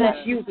 and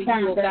bless you,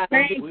 Father.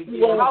 Thank you,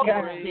 oh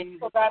God.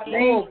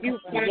 Thank you,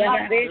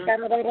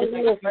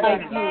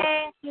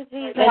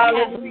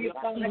 hallelujah,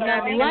 Father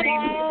God.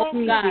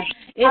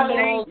 In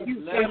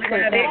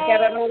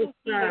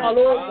all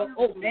over,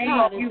 oh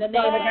God, in the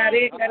name of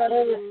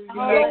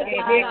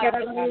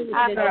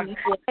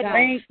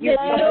thank you,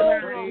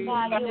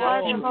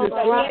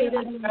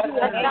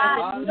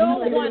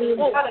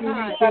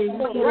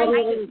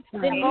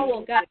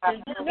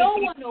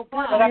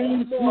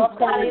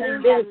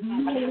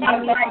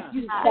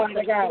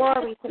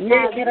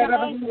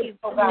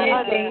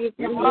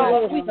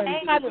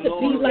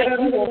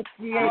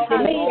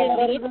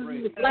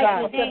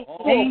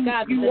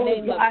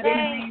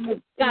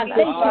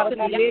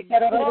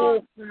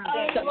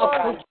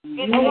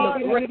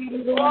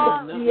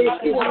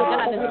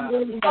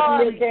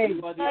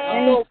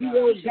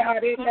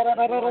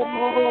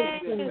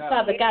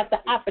 Father God, the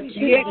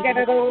opportunity.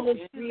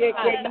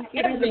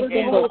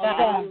 Everything, oh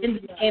God, in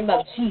the name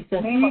of Jesus. In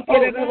the name of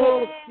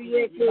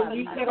Jesus.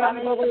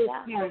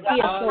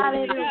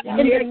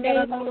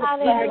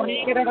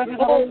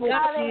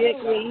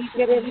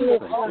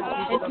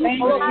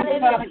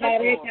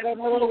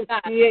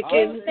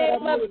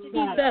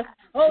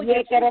 Oh,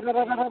 yes.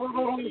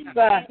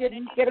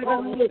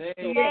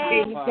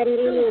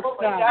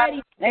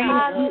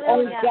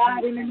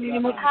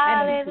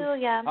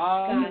 Hallelujah.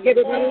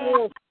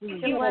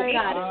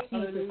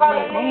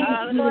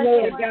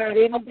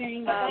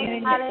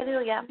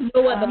 Hallelujah.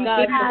 No other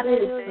God.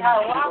 Hallelujah.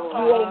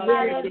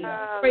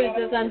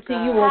 Praises unto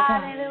you, O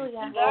God.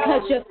 Hallelujah.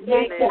 Touch us,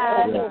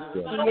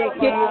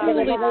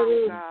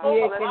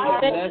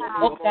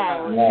 oh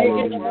God.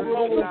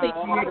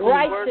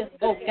 Righteous,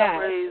 oh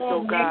God.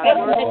 Oh God.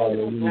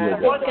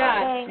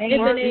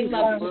 In the name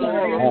of Jesus.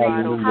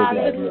 How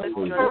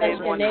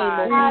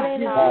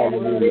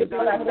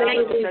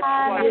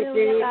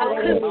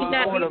could we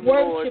not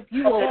worship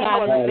you, oh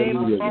God?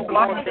 Hallelujah,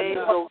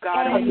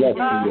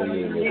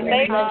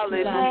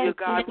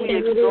 God. We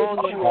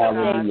exalt you, God.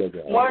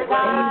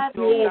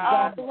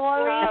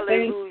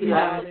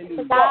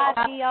 To God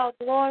be all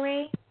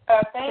glory.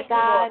 To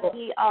God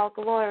be all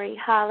glory.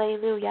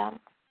 Hallelujah.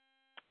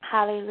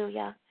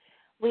 Hallelujah.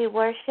 We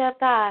worship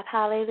God.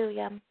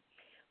 Hallelujah.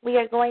 We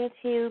are going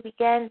to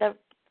begin the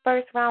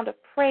first round of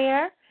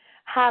prayer.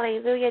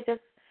 Hallelujah.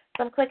 Just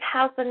some quick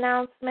house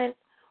announcements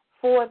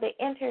for the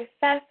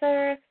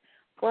intercessors.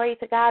 Glory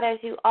to God, as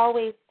you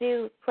always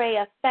do. Pray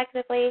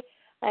effectively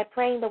by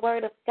praying the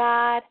word of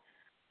God.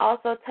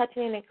 Also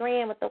touching and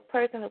agreeing with the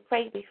person who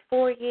prayed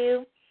before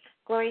you.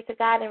 Glory to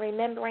God, and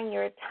remembering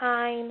your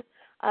time.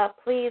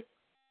 Please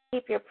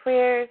keep your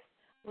prayers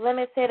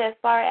limited as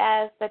far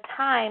as the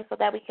time so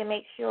that we can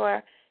make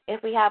sure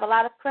if we have a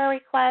lot of prayer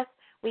requests,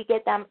 we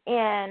get them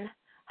in.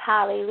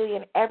 Hallelujah.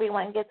 And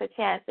everyone gets a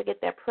chance to get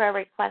their prayer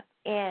requests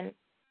in.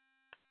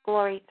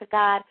 Glory to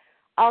God.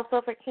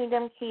 Also for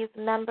Kingdom Keys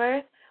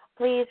members,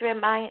 please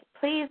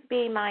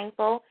be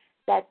mindful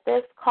that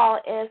this call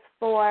is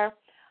for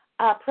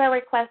prayer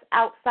requests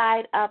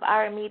outside of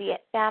our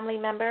immediate family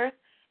members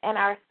and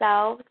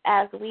ourselves,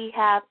 as we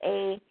have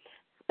a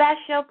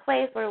special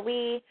place where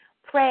we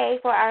pray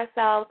for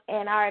ourselves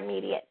and our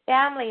immediate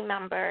family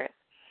members.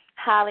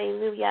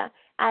 Hallelujah.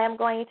 I am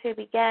going to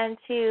begin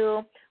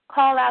to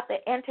call out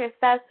the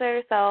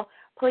intercessors, so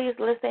please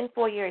listen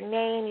for your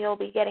name. You'll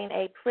be getting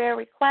a prayer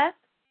request.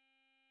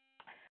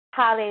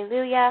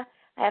 Hallelujah.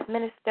 I have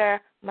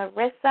Minister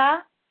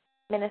Marissa,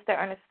 Minister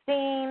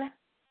Ernestine,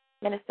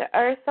 Minister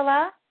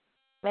Ursula,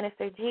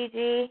 Minister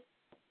Gigi,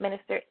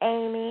 Minister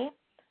Amy,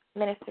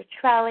 Minister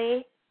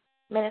Trelly,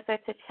 Minister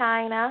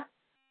Tachina,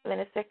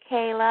 Minister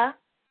Kayla,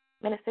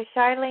 Minister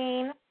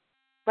Charlene,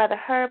 Brother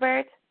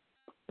Herbert,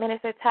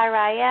 Minister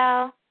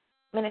Tyrael,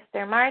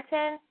 Minister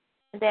Martin,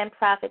 and then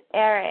Prophet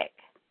Eric.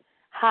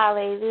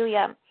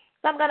 Hallelujah.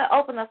 So I'm going to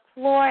open the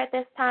floor at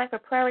this time for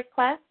prayer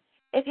requests.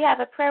 If you have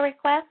a prayer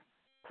request,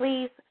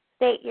 please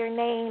state your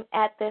name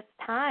at this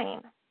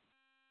time.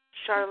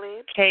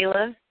 Charlene.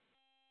 Kayla.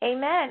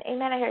 Amen.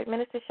 Amen. I heard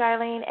Minister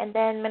Charlene and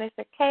then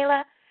Minister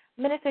Kayla,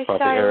 Minister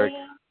Prophet Charlene, Eric.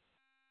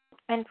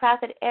 and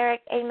Prophet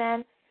Eric.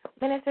 Amen.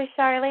 Minister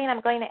Charlene,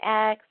 I'm going to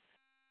ask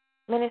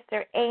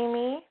Minister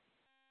Amy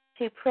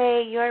to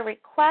pray your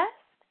request.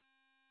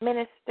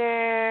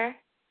 Minister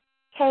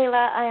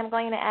Kayla, I am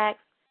going to ask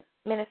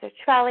Minister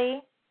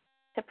Trelly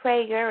to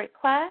pray your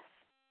request.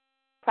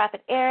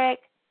 Prophet Eric,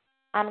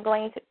 I'm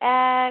going to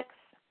ask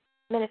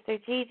Minister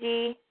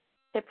Gigi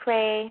to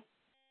pray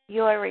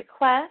your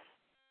request.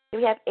 Do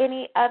we have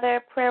any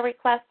other prayer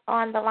requests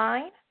on the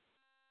line?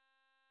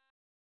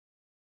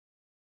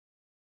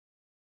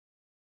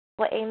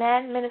 Well,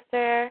 amen.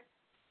 Minister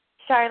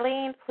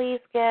Charlene, please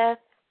give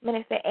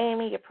Minister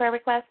Amy your prayer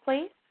request,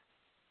 please.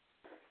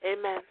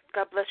 Amen.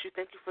 God bless you.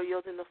 Thank you for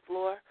yielding the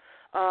floor.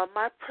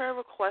 My prayer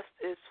request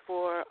is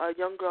for a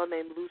young girl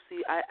named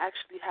Lucy. I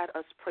actually had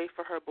us pray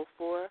for her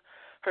before.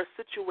 Her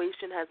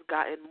situation has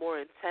gotten more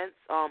intense.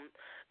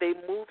 They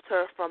moved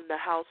her from the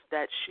house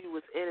that she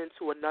was in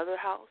into another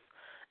house.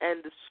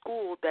 And the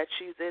school that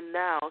she's in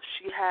now,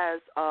 she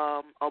has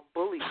a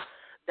bully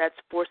that's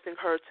forcing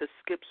her to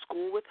skip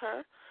school with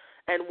her.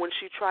 And when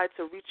she tried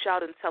to reach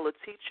out and tell a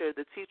teacher,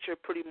 the teacher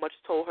pretty much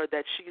told her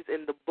that she's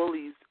in the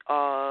bully's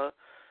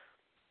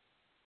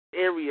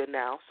area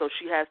now, so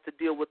she has to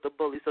deal with the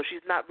bully. So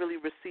she's not really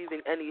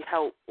receiving any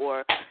help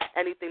or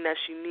anything that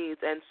she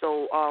needs. And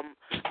so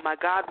my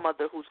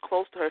godmother, who's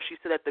close to her, she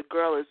said that the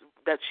girl is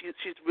that she's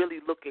really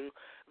looking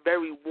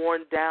very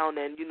worn down,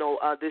 and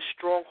this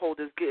stronghold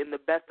is getting the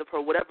best of her.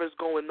 Whatever's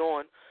going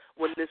on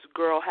when this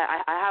girl,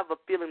 I have a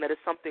feeling that it's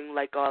something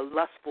like a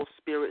lustful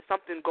spirit,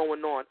 something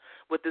going on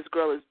what this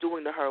girl is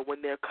doing to her when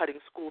they're cutting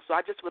school. So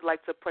I just would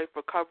like to pray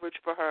for coverage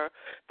for her,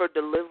 for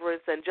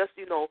deliverance, and just,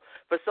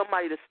 for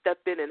somebody to step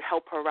in and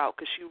help her out,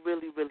 because she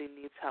really, really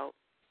needs help.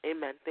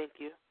 Amen. Thank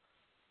you.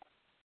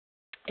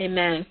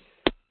 Amen.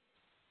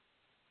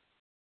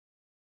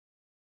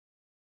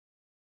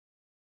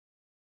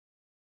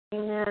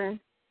 Amen.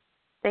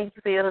 Thank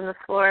you for yielding the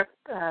floor.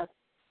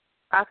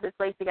 Prophetess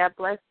Lacey, God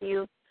bless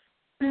you.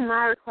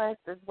 My request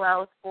as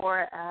well is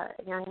for a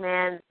young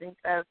man.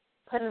 I've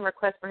put in a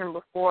request for him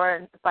before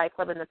in the Fight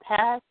Club in the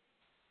past.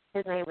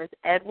 His name is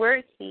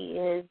Edward. He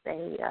is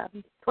a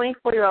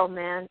 24-year-old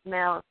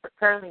male,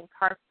 currently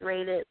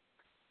incarcerated.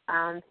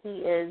 He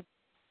is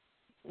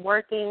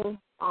working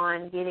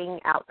on getting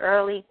out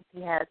early.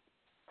 He has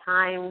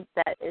time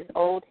that is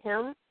owed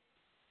him.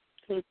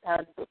 He's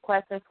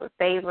requesting for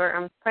favor.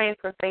 I'm praying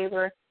for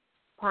favor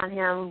upon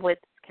him with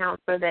his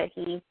counselor that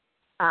he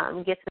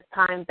gets his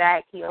time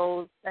back. He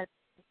owes,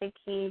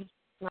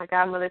 my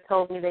godmother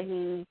told me that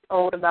he's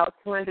owed about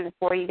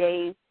 240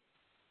 days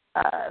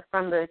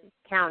from the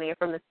county or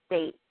from the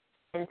state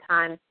in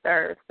time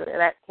served. So in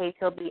that case,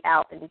 he'll be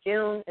out in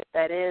June if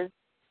that is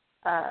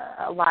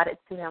allotted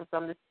to him. So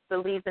I'm just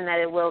believing that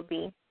it will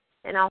be.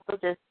 And also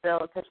just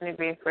still touch and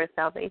agree for his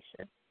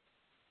salvation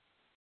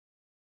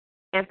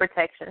and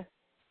protection.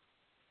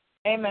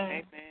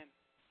 Amen.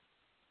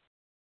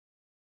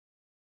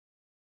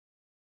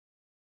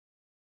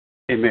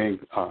 Amen. Amen.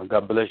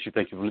 God bless you.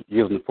 Thank you for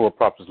yielding the floor,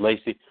 Prophet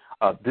Lacey.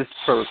 This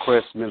prayer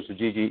request, Minister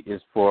Gigi,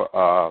 is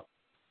for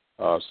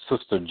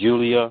Sister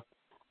Julia.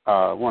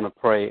 I want to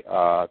pray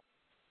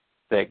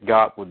that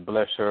God would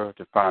bless her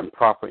to find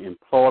proper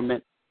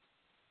employment.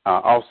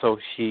 Also,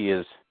 she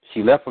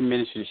left a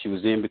ministry she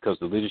was in because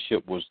the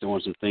leadership was doing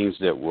some things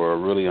that were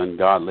really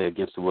ungodly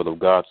against the will of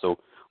God. So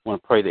I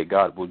want to pray that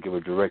God will give her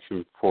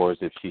direction for us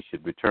if she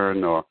should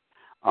return or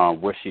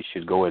where she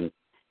should go and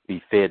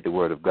be fed the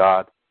word of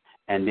God.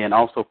 And then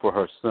also for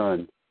her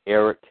son,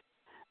 Eric.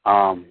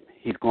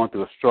 He's going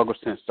through a struggle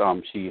since her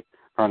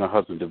and her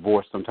husband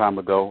divorced some time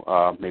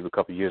ago, maybe a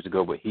couple of years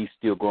ago, but he's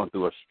still going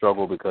through a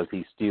struggle because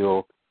he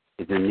still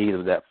is in need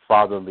of that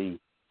fatherly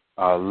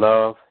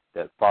love,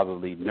 that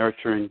fatherly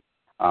nurturing.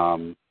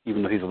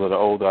 Even though he's a little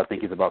older, I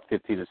think he's about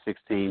 15 or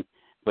 16,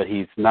 but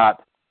he's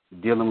not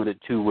dealing with it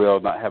too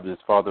well, not having his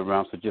father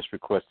around. So just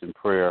requesting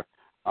prayer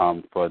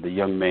for the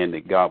young man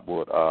that God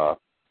would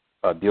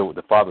deal with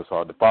the father's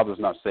heart. The father's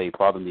not saved.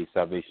 Father needs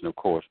salvation, of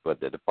course, but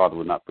that the father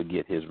would not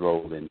forget his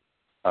role in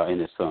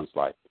his son's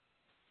life.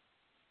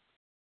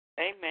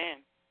 Amen.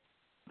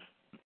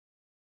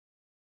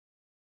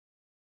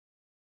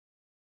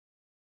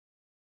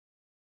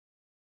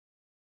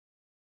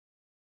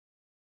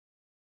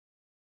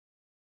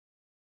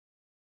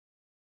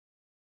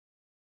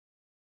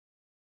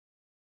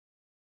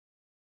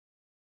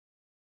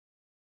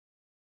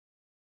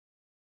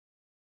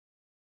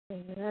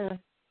 Amen.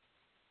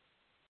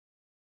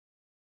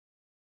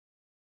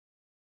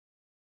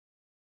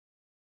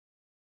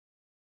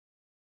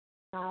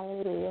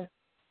 Hallelujah.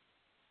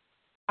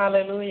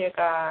 Hallelujah,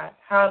 God.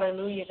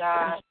 Hallelujah,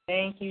 God.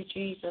 Thank you,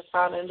 Jesus.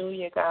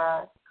 Hallelujah,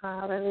 God.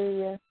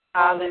 Hallelujah.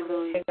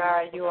 Hallelujah,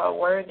 God. You are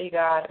worthy,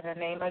 God. In the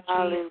name of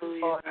Jesus,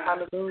 Lord.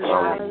 Hallelujah.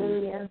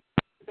 Hallelujah.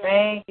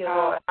 Thank you,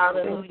 Lord.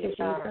 Hallelujah,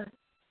 God.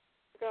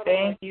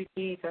 Thank you,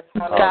 Jesus.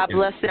 Hallelujah. God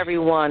bless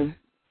everyone.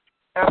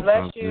 God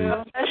bless you.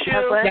 God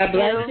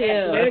bless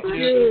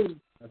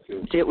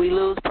you. Did we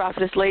lose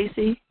Prophetess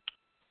Lacey?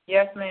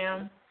 Yes,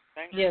 ma'am.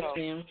 Yes,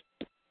 ma'am.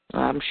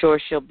 I'm sure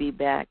she'll be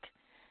back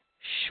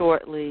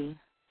shortly.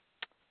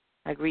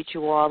 I greet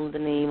you all in the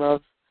name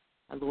of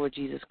our Lord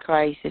Jesus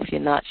Christ. If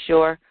you're not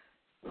sure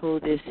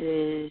who this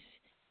is,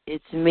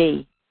 it's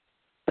me.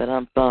 But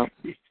I'm bumped.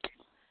 Amen.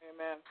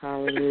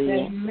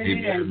 Hallelujah.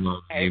 Amen.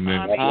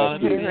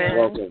 Amen.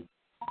 Welcome.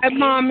 Hi,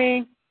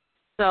 Mommy.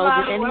 So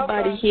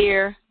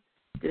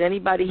did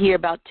anybody hear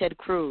about Ted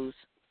Cruz?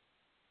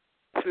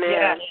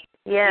 Yes.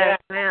 Yes,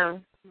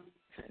 ma'am.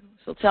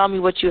 So tell me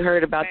what you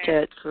heard about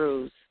Ted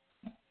Cruz.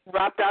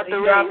 Dropped out the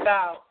race.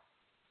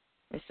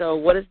 And so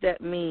what does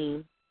that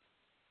mean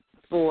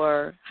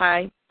for,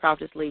 hi,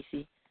 Prophetess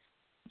Lacey.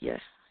 Yes,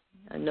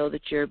 I know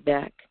that you're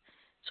back.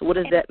 So what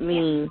does that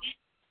mean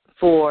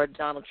for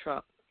Donald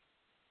Trump?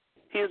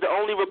 He's the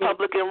only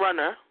Republican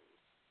runner.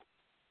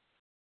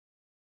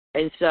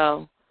 And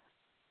so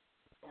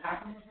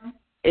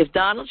if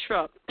Donald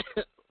Trump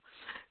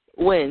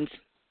wins,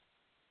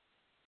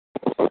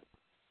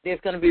 there's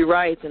going to be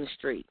riots in the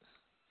street.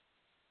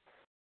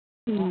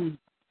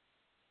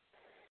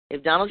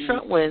 If Donald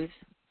Trump wins,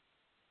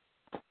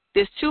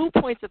 there's 2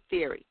 points of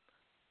theory.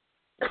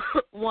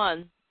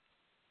 One,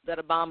 that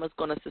Obama is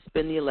going to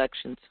suspend the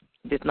elections.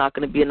 There's not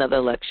going to be another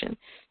election,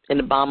 and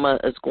Obama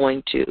is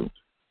going to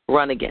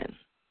run again.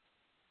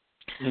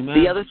 Amen.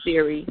 The other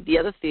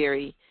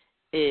theory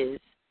is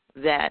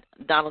that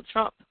Donald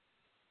Trump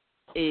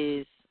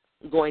is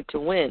going to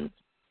win,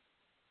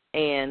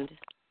 and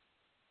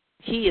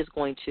he is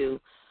going to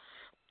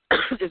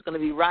there's going to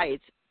be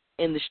riots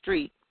in the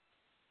street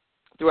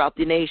throughout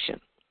the nation.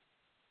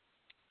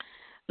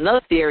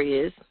 Another theory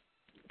is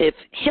if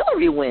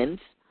Hillary wins,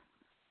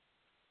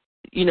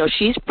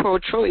 she's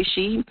pro-choice.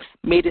 She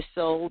made it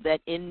so that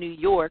in New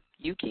York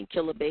you can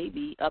kill a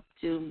baby up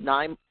to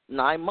nine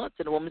months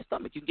in a woman's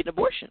stomach. You can get an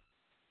abortion.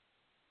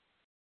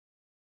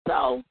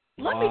 So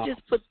let me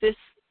just put this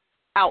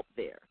out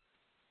there.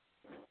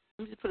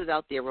 Let me just put it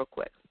out there real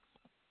quick.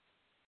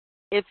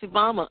 if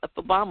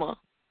Obama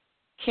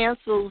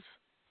cancels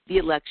the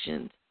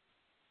elections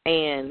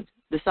and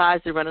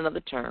decides to run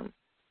another term,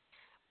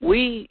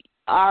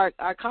 our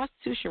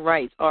Constitution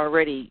rights are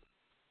already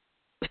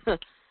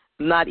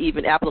not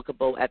even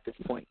applicable at this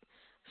point.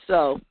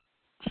 So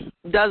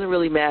it doesn't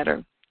really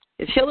matter.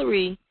 If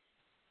Hillary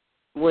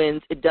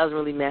wins, it doesn't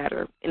really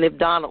matter. And if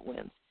Donald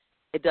wins,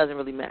 it doesn't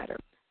really matter.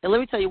 And let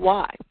me tell you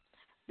why.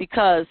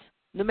 Because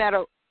no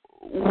matter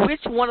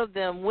which one of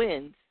them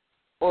wins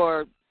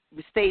or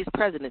stays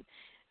president,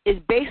 is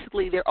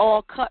basically they're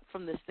all cut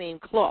from the same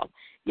cloth.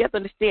 You have to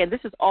understand, this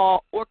is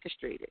all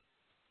orchestrated.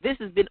 This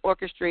has been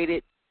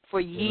orchestrated for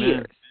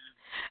years.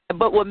 Amen.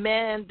 But what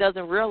man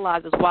doesn't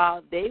realize is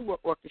while they were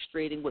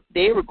orchestrating what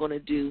they were going to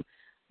do,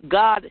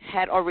 God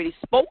had already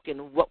spoken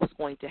what was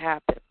going to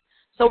happen.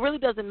 So it really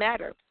doesn't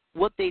matter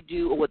what they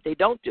do or what they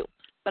don't do.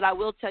 But I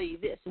will tell you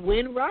this.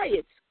 When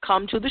riots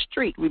come to the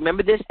street,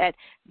 remember this at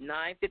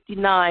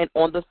 9:59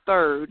 on the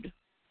 3rd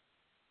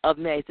of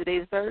May. Today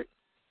is the 3rd?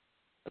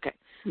 Okay.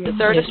 The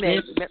 3rd of May,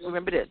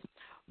 remember this.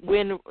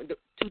 When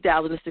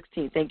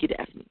 2016, thank you,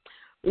 Daphne.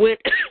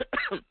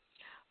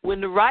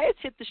 When the riots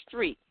hit the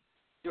street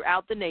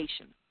throughout the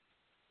nation,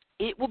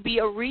 it will be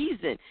a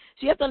reason.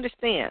 So you have to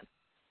understand,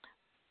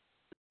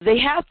 they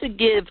have to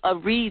give a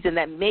reason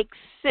that makes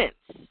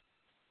sense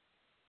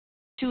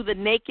to the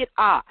naked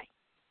eye,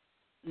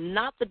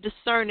 not the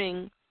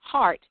discerning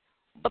heart,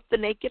 but the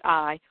naked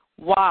eye,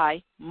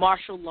 why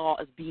martial law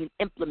is being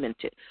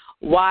implemented,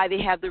 why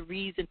they have the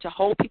reason to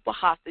hold people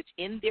hostage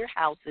in their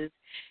houses,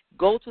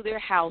 go to their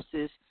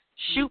houses,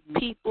 shoot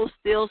people,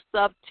 steal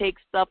stuff, take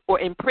stuff, or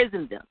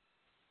imprison them.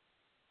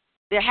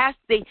 There has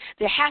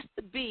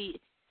to be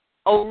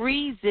a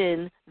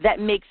reason that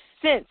makes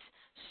sense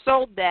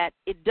so that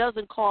it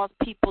doesn't cause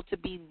people to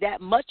be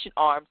that much in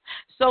arms,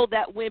 so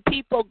that when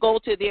people go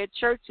to their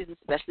churches,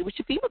 especially with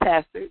your female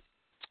pastors,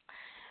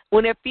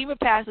 when their female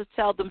pastors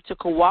tell them to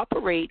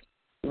cooperate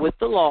with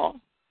the law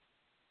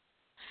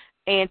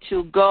and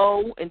to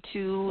go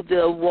into the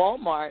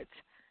Walmarts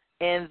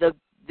and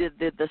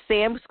the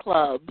Sam's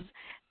Clubs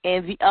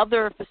and the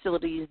other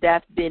facilities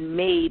that's been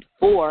made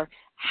for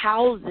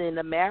housing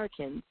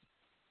Americans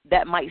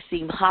that might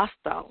seem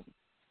hostile,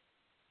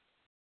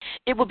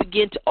 it will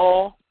begin to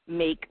all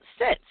make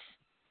sense.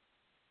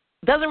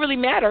 Doesn't really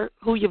matter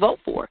who you vote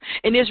for.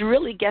 And there's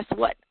really, guess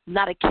what,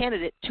 not a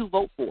candidate to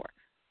vote for.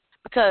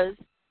 Because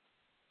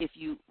if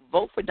you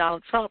vote for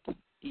Donald Trump,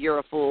 you're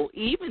a fool,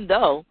 even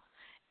though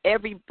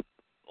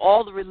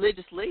all the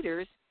religious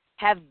leaders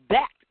have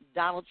backed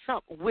Donald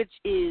Trump, which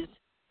is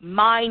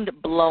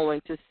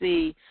mind-blowing to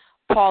see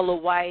Paula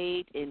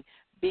White and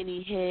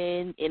Benny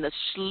Hinn and a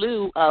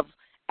slew of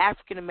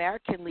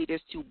African-American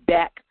leaders to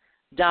back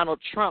Donald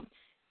Trump.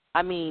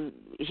 I mean,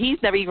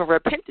 he's never even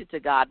repented to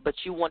God, but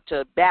you want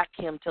to back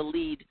him to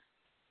lead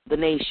the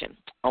nation,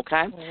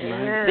 okay?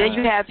 Yeah. Then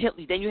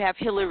you have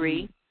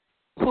Hillary,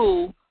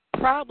 who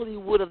probably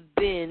would have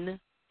been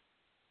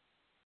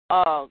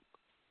an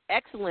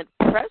excellent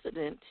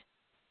president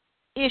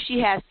if she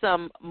had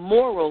some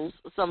morals,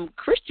 some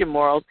Christian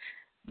morals,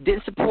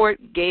 didn't support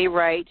gay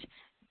rights,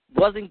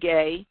 wasn't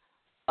gay,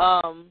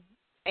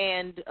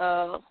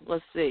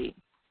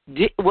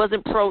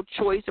 wasn't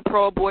pro-choice or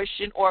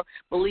pro-abortion, or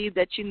believed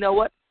that, you know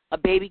what, a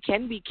baby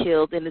can be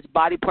killed and his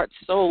body parts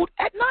sold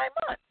at 9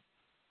 months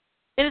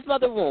in his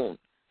mother's womb.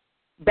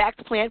 Back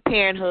to Planned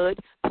Parenthood.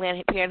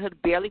 Planned Parenthood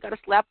barely got a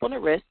slap on the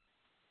wrist.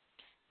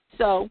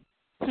 So,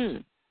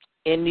 in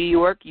New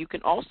York, you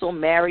can also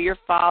marry your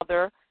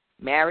father,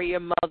 marry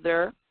your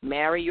mother,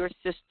 marry your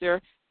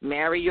sister,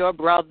 marry your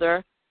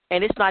brother,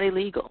 and it's not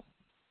illegal.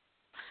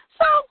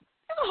 So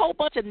there's a whole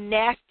bunch of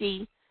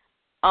nasty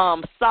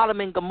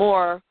Sodom and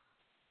Gomorrah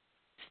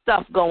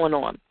stuff going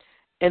on.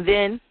 And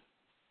then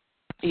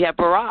you have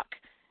Barack,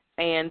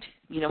 and,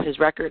 you know, his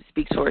record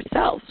speaks for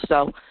itself.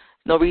 So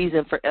no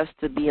reason for us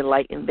to be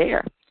enlightened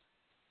there.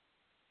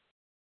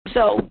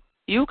 So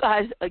you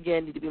guys,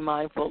 again, need to be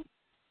mindful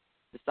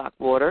to stock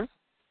water,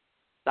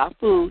 stock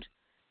food,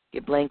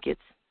 get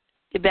blankets,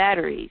 get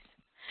batteries,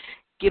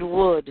 get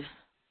wood,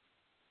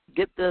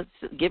 get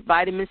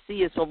vitamin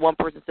C, as one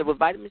person said. With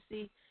vitamin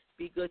C,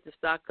 be good to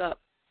stock up.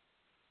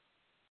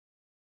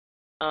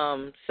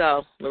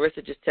 So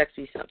Marissa just texted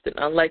me something.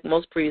 Unlike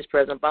most previous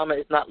presidents, Obama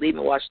is not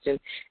leaving Washington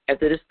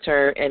after this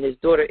term, and his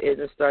daughter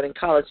isn't starting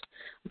college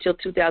until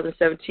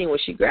 2017 when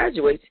she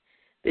graduates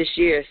this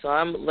year. So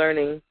I'm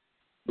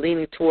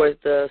leaning towards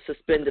the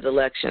suspended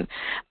election.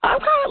 I'm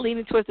kind of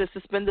leaning towards the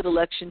suspended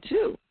election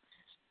too.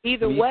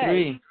 Either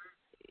way,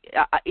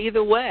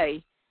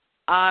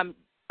 I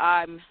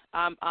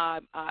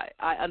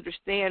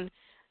understand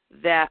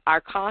that our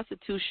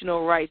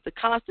constitutional rights, the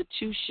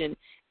Constitution,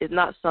 is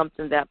not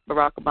something that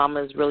Barack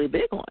Obama is really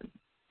big on.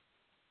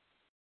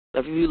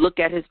 If you look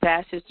at his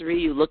past history,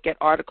 you look at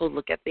articles,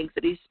 look at things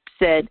that he's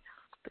said,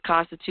 the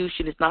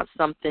Constitution is not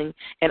something,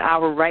 and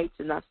our rights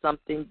are not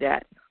something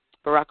that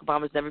Barack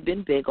Obama has never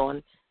been big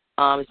on.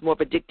 It's more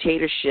of a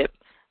dictatorship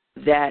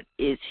that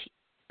is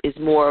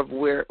more of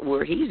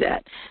where he's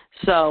at.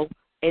 So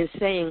in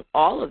saying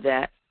all of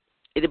that,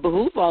 it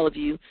behooves all of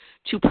you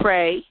to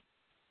pray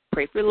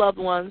for your loved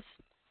ones,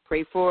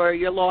 pray for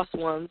your lost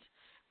ones,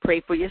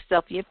 pray for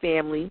yourself and your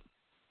family,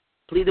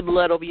 plead the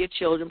blood over your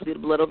children, plead the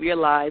blood over your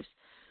lives,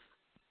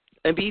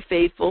 and be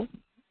faithful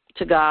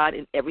to God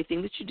in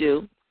everything that you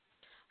do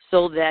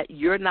so that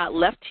you're not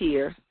left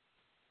here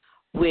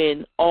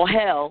when all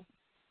hell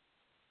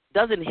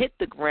doesn't hit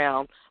the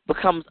ground but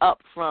comes up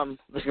from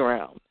the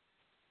ground.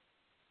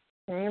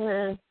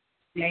 Amen.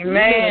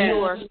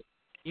 Amen.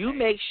 You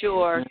make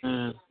sure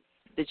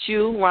that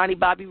you, Ronnie,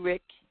 Bobby,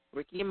 Rick,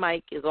 Ricky, and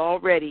Mike is all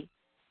ready.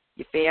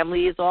 Your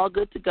family is all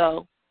good to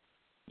go.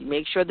 You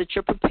make sure that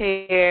you're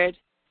prepared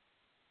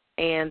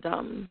and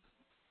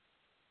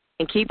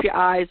keep your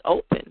eyes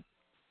open.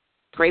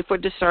 Pray for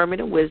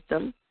discernment and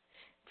wisdom.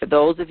 For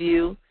those of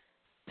you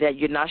that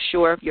you're not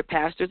sure if your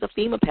pastor is a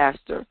FEMA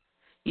pastor,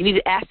 you need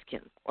to ask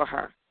him or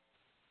her,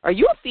 are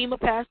you a FEMA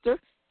pastor?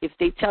 If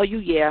they tell you,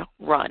 yeah,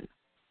 run.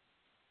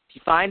 If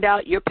you find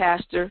out your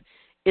pastor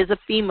is a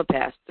FEMA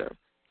pastor,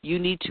 you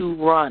need to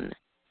run.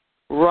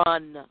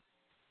 Run.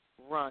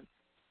 Run.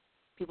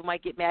 People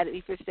might get mad at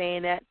me for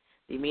saying that.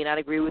 They may not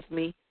agree with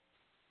me.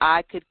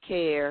 I could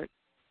care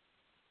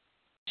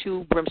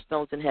two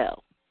brimstones in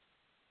hell.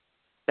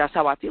 That's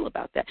how I feel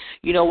about that.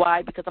 You know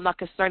why? Because I'm not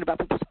concerned about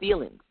people's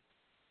feelings.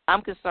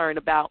 I'm concerned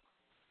about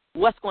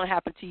what's going to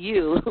happen to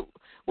you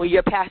when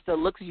your pastor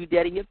looks you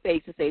dead in your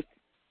face and says,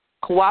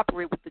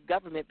 cooperate with the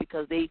government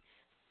because they've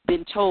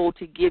been told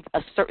to give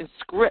a certain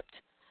script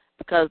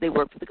because they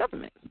work for the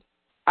government.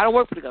 I don't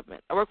work for the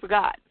government. I work for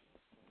God.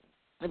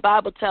 The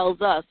Bible tells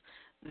us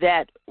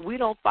that we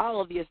don't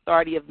follow the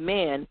authority of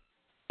man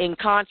in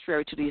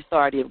contrary to the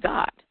authority of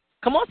God.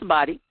 Come on,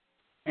 somebody.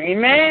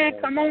 Amen.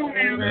 Come on.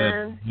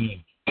 Amen.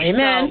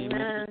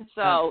 Amen.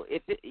 So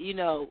if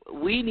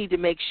we need to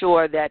make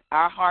sure that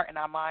our heart and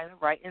our mind are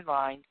right in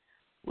line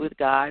with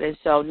God. And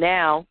so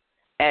now,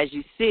 as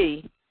you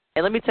see,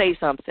 and let me tell you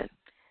something.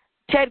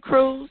 Ted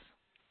Cruz,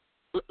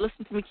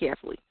 listen to me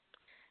carefully.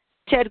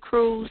 Ted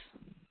Cruz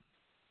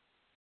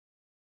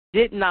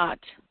did not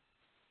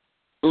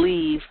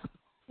leave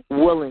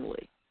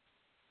willingly.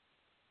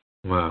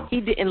 Wow.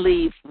 He didn't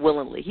leave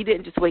willingly. He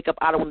didn't just wake up,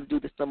 I don't want to do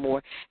this no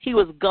more. He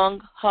was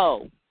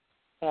gung-ho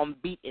on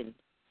beating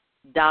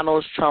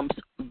Donald Trump's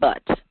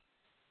butt.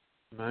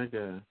 My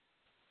God.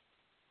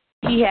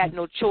 He had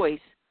no choice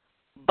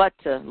but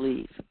to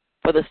leave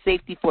for the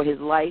safety for his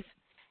life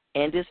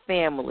and his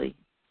family.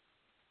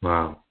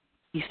 Wow.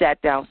 He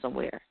sat down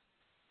somewhere.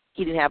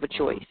 He didn't have a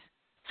choice.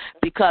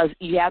 Because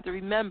you have to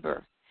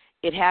remember,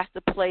 it has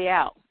to play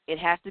out. It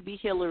has to be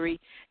Hillary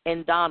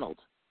and Donald.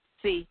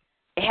 See,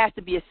 it has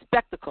to be a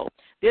spectacle.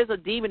 There's a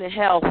demon in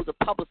hell who's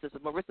a publicist.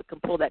 Marissa can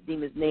pull that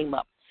demon's name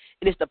up.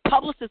 It is the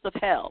publicist of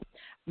hell,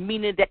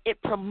 meaning that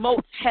it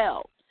promotes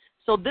hell.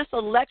 So this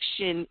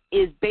election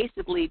is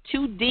basically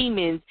two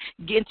demons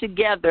getting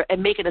together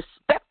and making a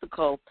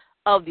spectacle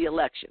of the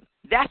election.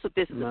 That's what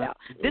this is about.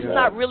 This is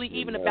not really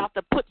even about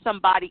to put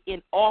somebody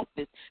in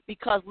office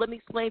because let me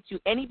explain to you,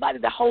 anybody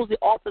that holds the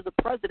office of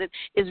president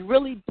is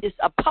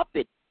a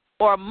puppet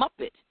or a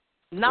muppet,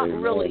 not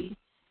really.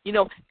 You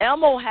know,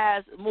 Elmo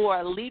has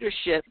more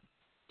leadership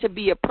to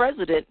be a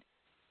president,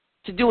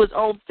 to do his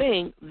own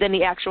thing, than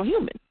the actual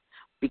human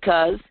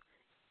because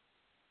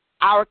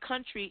our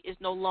country is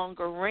no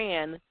longer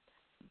ran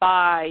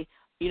by,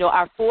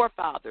 our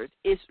forefathers.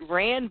 It's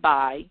ran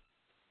by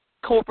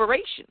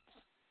corporations.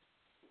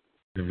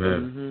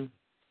 Amen.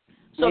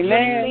 So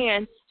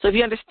if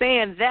you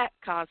understand that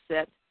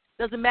concept,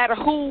 doesn't matter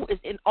who is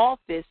in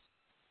office,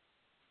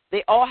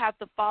 they all have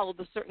to follow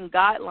the certain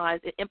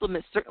guidelines and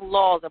implement certain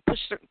laws and push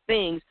certain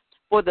things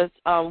for the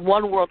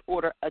one world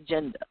order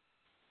agenda.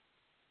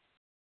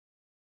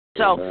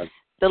 So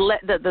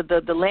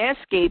the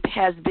landscape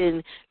has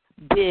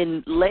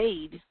been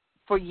laid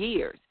for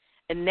years.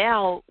 And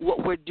now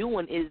what we're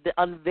doing is the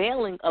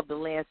unveiling of the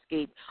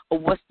landscape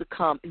of what's to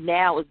come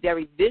now is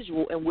very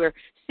visual, and we're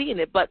seeing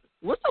it. But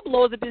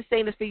whistleblowers have been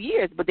saying this for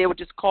years, but they were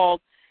just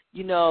called,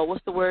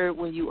 what's the word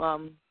when you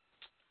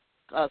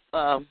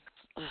I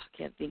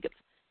can't think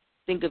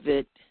of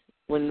it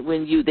when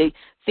they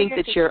think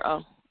that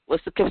you're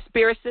what's the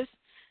conspiracists?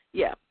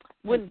 Yeah,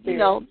 when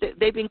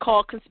they've been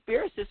called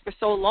conspiracists for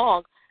so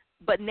long.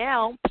 But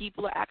now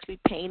people are actually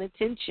paying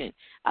attention.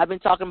 I've been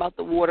talking about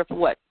the water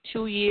for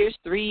 2 years,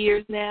 3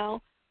 years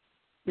now.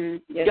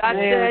 Yes, God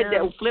said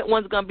that Flint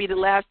one's going to be the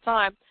last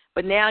time,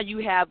 but now you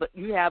have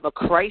a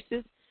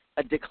crisis,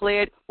 a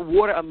declared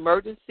water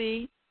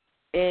emergency,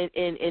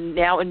 in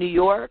now in New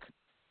York.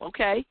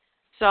 Okay,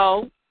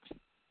 so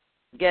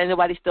again,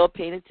 nobody's still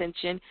paying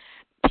attention.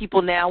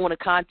 People now want to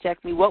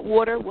contact me. What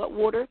water? What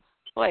water?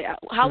 Boy,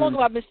 how long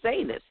have I been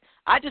saying this?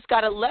 I just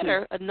got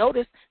a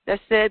notice that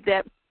said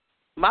that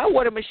my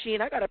water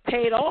machine, I got to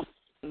pay it off,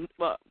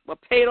 a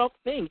paid off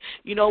thing.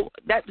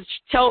 That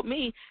told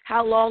me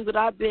how long that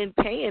I've been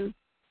paying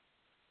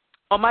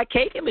on my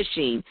caking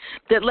machine.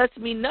 That lets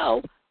me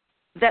know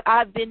that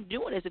I've been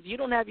doing this. If you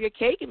don't have your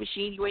caking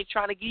machine, you ain't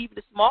trying to give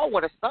the small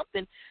one or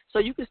something so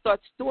you can start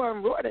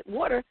storing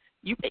water.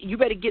 You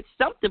better get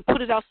something,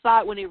 put it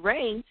outside when it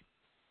rains.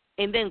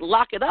 and then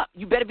lock it up.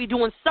 You better be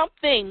doing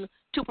something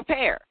to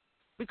prepare,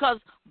 because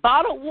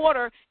bottled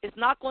water is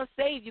not going to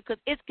save you because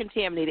it's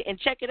contaminated. And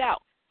check it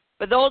out.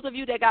 For those of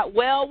you that got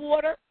well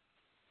water,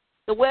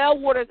 the well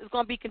water is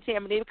going to be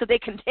contaminated because they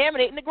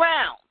contaminate in the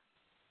ground.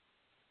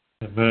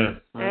 Amen.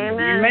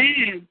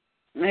 Amen.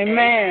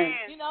 Amen.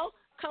 You know,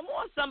 come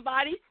on,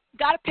 somebody.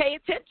 Got to pay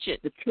attention.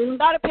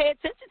 Got to pay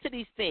attention to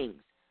these things.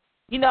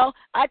 You know,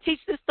 I teach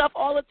this stuff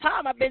all the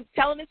time. I've been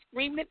telling it,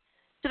 screaming it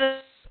to the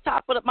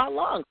top of my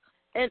lungs.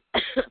 And,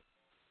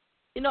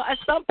 you know, at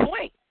some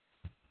point,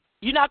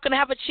 you're not going to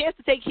have a chance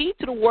to take heed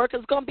to the word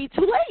because it's going to be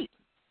too late.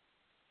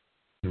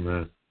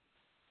 Amen.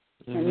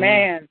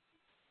 Amen.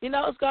 You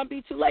know, it's going to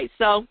be too late.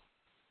 So,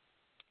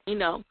 you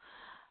know,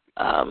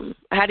 I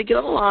had to get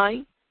on the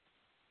line.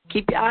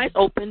 Keep your eyes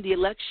open. The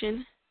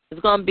election is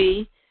going to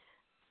be,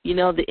 you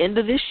know, the end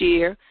of this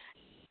year.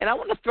 And I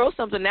want to throw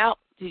something out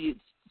to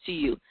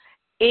you.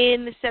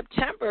 In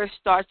September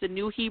starts the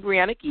new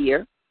Hebraic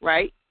year,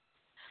 right,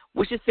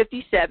 which is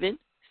 77.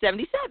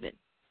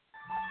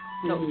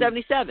 No,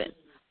 77,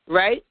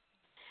 right?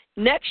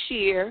 Next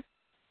year,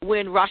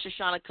 when Rosh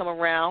Hashanah come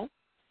around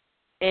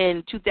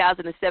in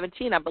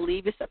 2017, I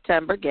believe it's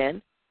September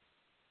again,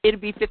 it'll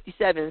be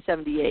 57 and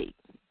 78.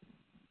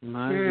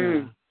 My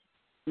God.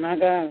 My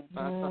God.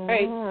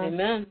 Right.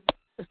 Amen.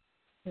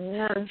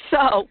 Yeah.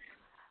 So,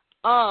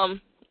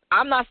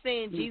 I'm not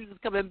saying Jesus is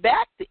coming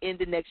back the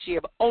end of next year,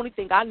 but only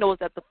thing I know is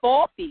that the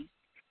fall feast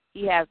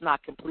he has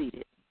not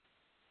completed.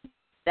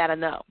 That I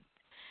know.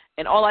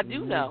 And all I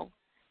do know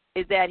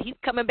is that he's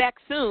coming back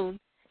soon,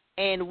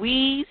 and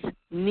we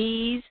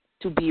needs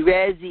to be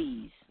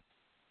ready.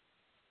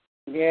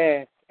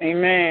 Yes.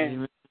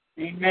 Amen.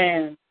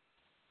 Amen.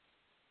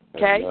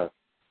 Okay?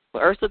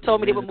 When Ursula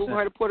told me they were moving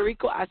her to Puerto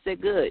Rico, I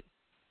said, good.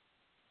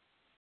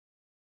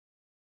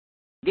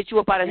 Get you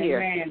up out of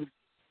here.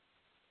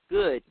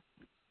 Good.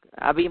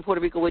 I'll be in Puerto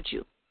Rico with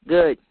you.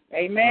 Good.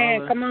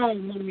 Amen. Come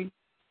on, mommy.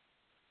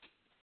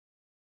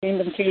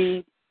 Kingdom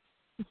Keys.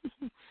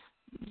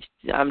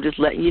 I'm just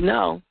letting you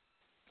know.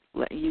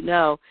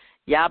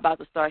 Y'all about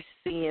to start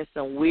seeing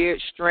some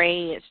weird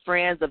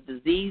strands of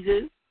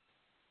diseases.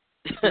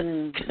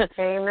 Amen.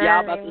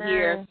 Y'all about to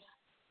hear.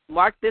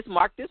 Mark this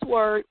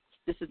word.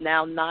 This is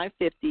now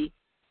 9:50,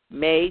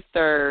 May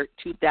 3rd,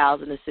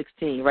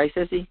 2016. Right,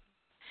 Sissy?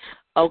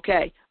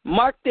 Okay.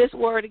 Mark this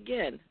word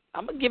again.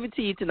 I'm going to give it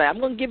to you tonight. I'm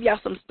going to give y'all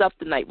some stuff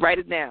tonight. Write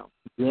it down.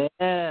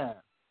 Yeah.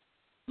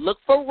 Look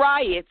for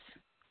riots.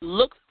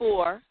 Look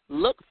for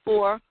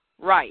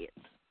riots.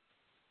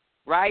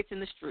 Riots in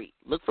the street.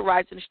 Look for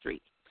riots in the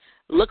street.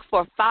 Look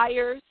for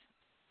fires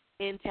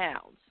in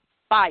towns.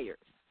 Fires.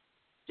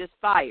 Just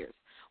fires.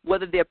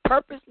 Whether they're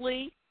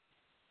purposely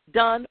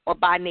done or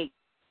by nature.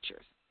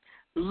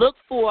 Look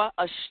for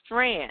a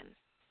strand.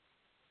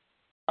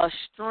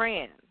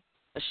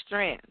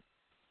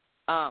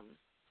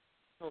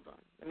 Hold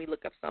on. Let me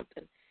look up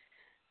something.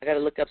 I got to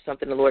look up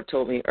something the Lord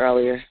told me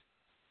earlier.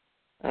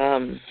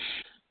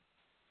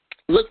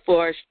 Look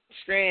for a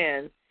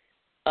strand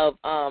of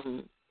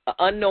an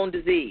unknown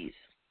disease.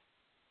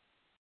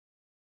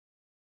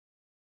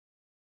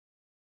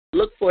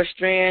 Look for a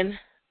strand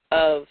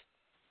of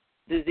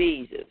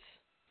diseases.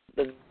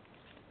 The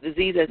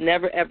disease has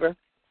never, ever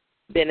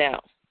been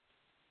out.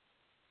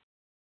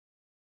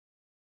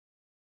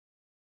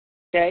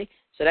 Okay?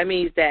 So that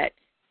means that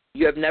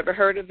you have never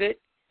heard of it.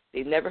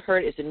 They've never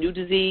heard it. It's a new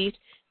disease.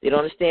 They don't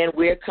understand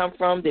where it come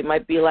from. They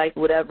might be like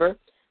whatever.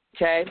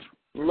 Okay?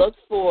 Look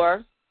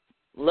for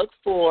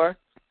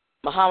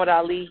Muhammad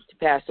Ali to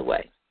pass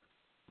away.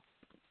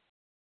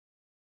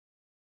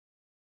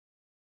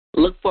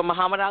 Look for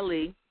Muhammad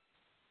Ali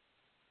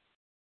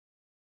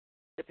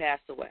to pass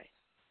away.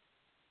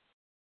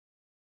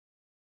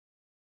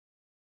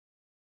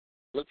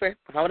 Look for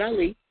Muhammad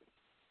Ali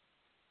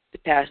to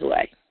pass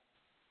away.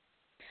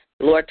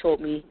 The Lord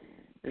told me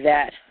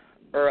that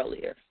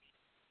earlier.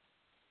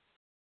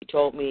 He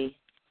told me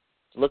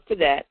to look for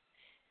that,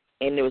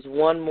 and there was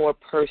one more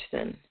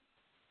person.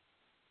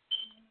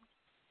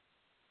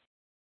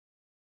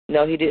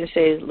 No, he didn't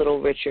say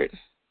little Richard.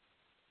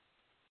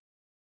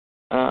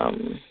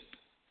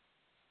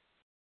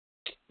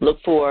 Look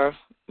for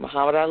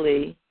Muhammad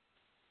Ali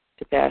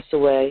to pass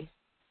away.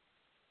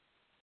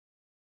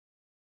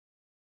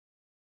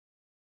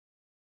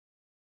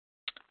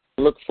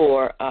 Look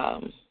for,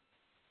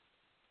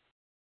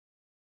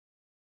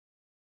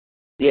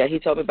 he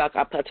told me about,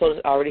 I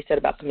already said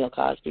about Camille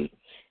Cosby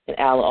and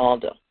Al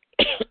Aldo.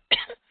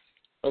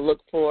 But look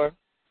for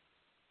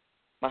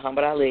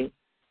Muhammad Ali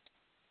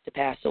to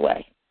pass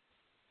away.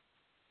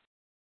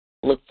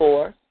 Look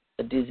for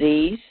a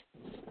disease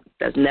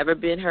that's never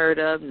been heard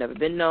of, never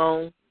been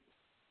known.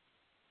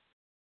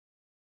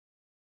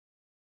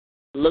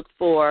 Look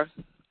for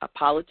a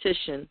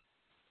politician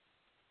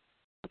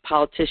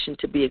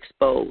to be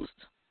exposed.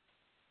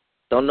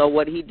 Don't know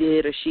what he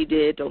did or she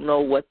did, don't know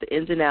what the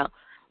ins and outs,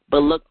 but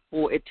look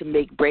for it to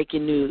make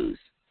breaking news.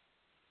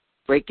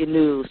 Breaking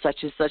news, such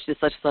and such and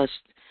such and such,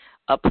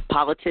 a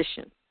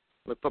politician.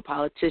 Look for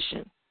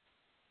politician.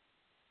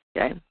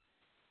 Okay?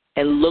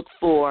 And look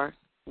for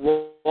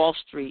Wall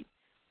Street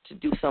to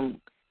do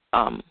some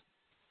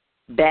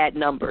bad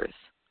numbers,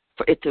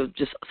 for it to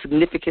just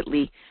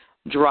significantly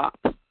drop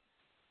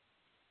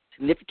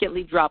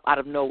out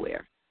of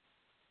nowhere.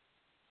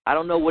 I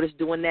don't know what it's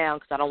doing now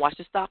because I don't watch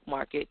the stock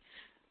market,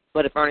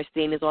 but if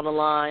Ernestine is on the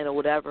line or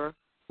whatever,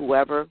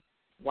 whoever,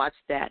 watch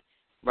that.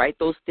 Write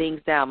those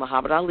things down.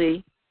 Muhammad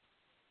Ali,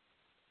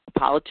 a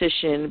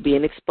politician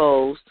being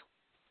exposed,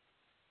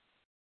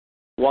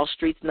 Wall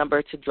Street's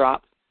number to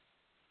drop,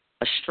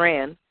 a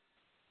strand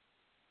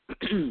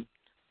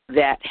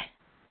that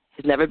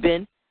has never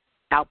been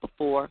out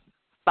before,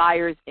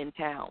 fires in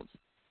towns,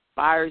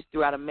 fires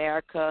throughout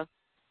America,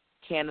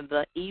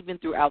 Canada, even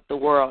throughout the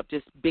world,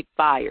 just big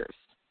fires.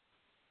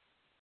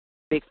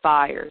 Big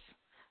fires.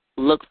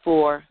 Look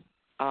for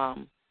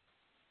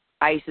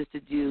ISIS to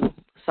do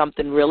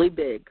something really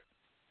big,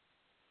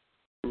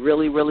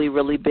 really, really,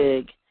 really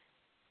big,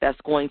 that's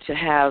going to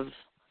have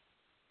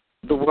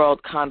the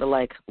world kind of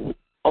like,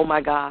 oh,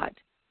 my God,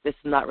 this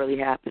is not really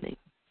happening.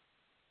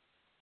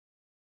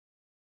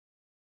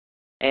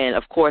 And,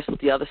 of course,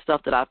 with the other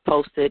stuff that I've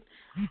posted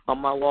on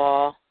my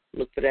wall,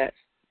 look for that.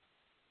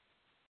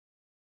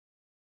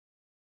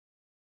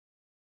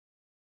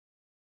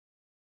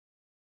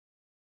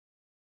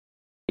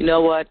 You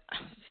know what?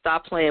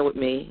 Stop playing with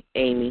me,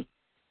 Amy.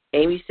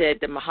 Amy said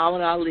that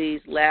Muhammad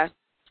Ali's last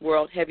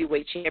world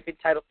heavyweight champion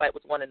title fight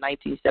was won in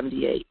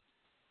 1978.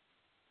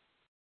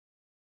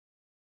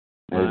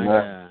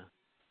 Amen.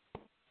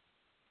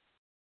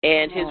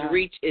 And his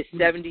reach is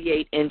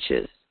 78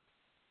 inches.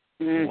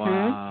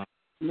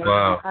 Mm-hmm.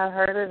 Wow. I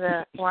heard of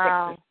that.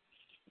 Wow.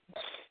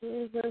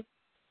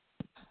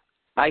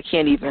 I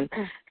can't even.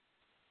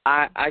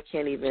 I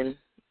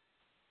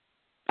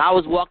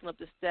was walking up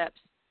the steps,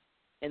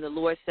 and the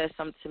Lord said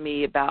something to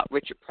me about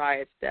Richard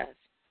Pryor's death.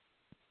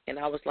 And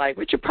I was like,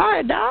 Richard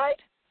Pryor died?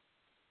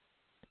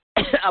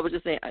 I was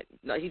just saying,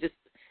 no, he just,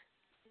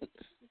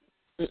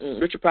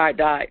 Richard Pryor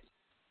died.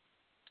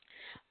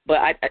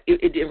 But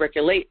it didn't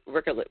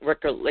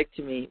recollect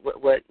to me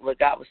what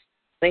God was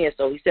saying.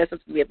 So he said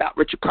something to me about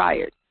Richard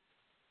Pryor.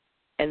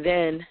 And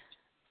then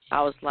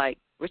I was like,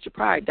 Richard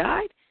Pryor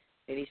died?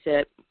 And he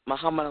said,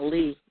 Muhammad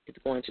Ali is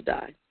going to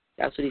die.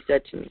 That's what he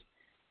said to me.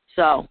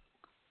 So,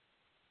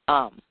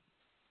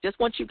 just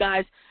want you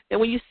guys, and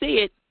when you see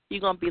it, you're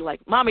going to be like,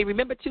 Mommy,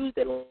 remember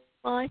Tuesday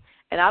line?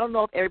 And I don't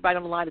know if everybody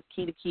on the line is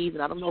key to keys,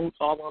 and I don't know who's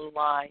all on the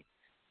line,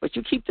 but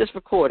you keep this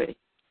recorded.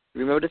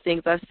 Remember the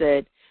things I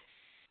said.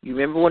 You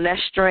remember when that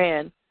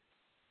strand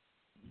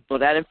or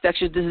that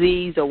infectious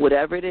disease or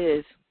whatever it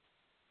is,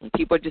 and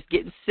people are just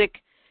getting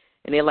sick,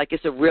 and they're like,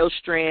 it's a real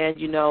strand,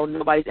 you know,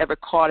 nobody's ever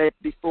caught it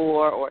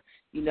before, or,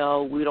 you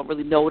know, we don't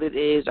really know what it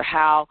is or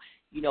how,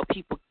 you know,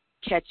 people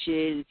catch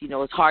it, you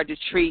know, it's hard to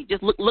treat.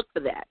 Just look for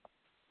that.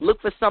 Look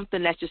for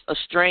something that's just a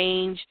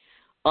strange,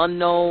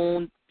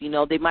 unknown, you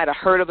know, they might have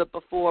heard of it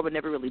before but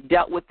never really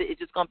dealt with it. It's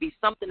just going to be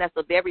something that's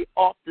a very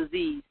off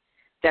disease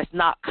that's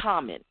not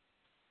common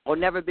or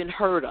never been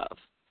heard of.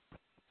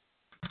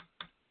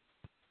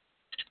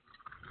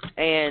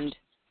 And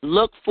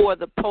look for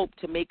the Pope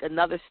to make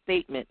another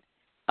statement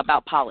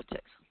about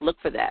politics. Look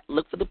for that.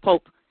 Look for the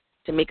Pope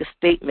to make a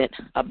statement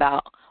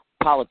about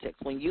politics.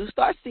 When you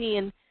start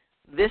seeing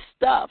this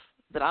stuff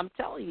that I'm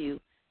telling you,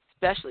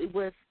 especially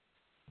with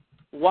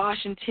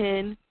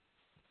Washington,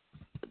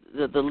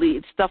 the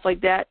lead, stuff like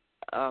that,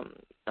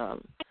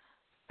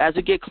 as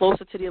we get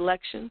closer to the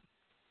election,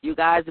 you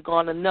guys are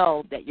going to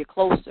know that you're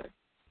closer.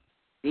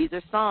 These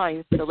are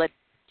signs to let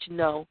you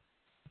know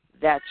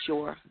that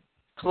you're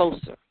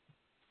closer.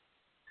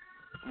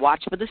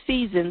 Watch for the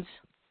seasons.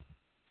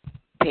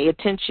 Pay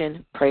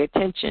attention, pray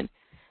attention,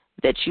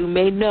 that you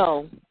may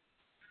know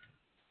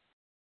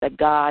that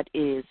God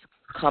is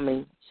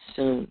coming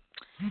soon.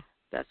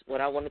 That's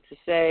what I wanted to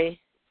say.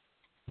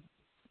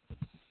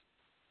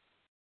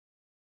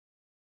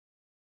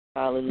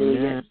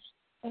 Hallelujah.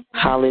 Amen.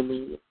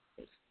 Hallelujah.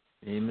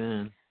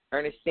 Amen.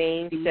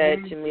 Ernestine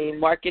said to me,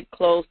 market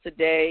closed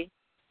today.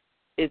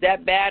 Is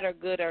that bad or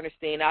good,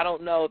 Ernestine? I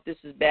don't know if this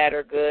is bad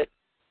or good.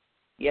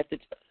 You have to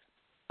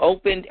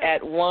opened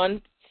at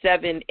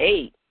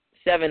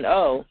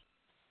 178.70.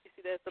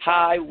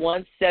 High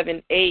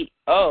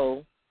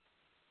 178.0.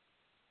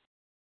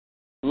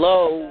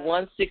 Low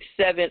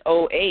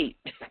 167.08.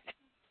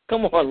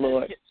 Come on,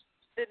 Lord.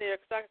 The New York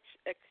Stock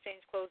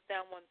Exchange closed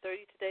down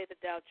 130 today. The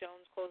Dow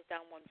Jones closed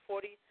down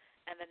 140,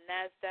 and the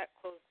Nasdaq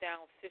closed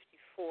down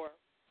 54.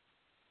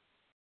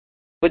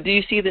 But do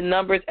you see the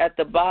numbers at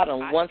the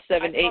bottom?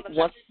 178.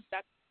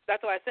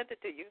 That's why I sent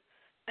it to you.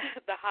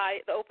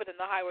 The open and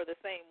the high were the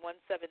same.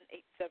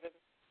 1787.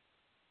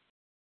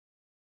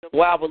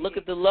 Wow, but look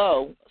at the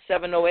low,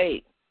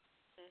 708.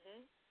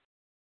 Mhm.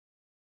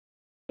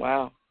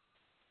 Wow.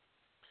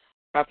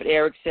 Prophet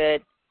Eric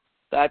said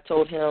God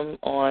told him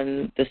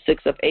on the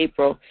 6th of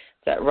April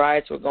that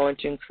riots were going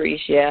to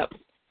increase. Yeah.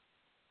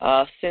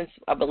 Since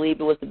I believe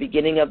it was the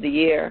beginning of the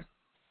year,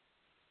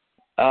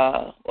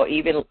 or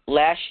even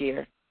last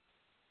year,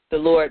 the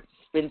Lord's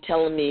been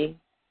telling me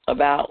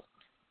about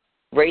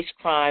race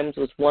crimes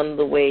was one of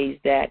the ways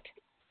that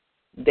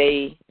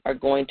they are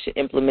going to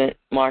implement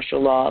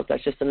martial laws.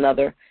 That's just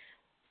another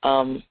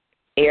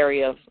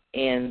area,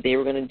 and they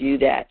were going to do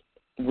that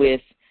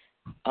with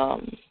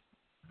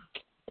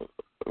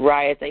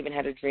riots. I even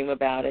had a dream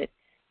about it.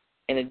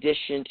 In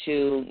addition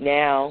to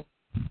now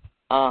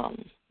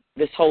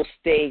this whole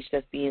stage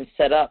that's being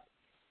set up.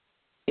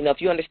 You know,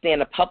 if you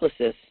understand a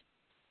publicist,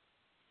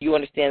 you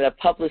understand that a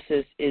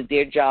publicist is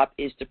their job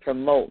is to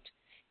promote.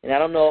 And I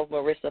don't know if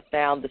Marissa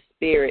found the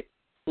spirit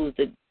who's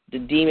the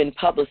demon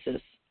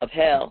publicist of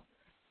hell,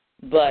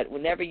 but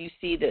whenever you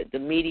see the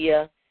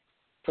media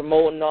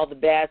promoting all the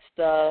bad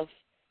stuff,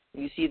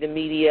 you see the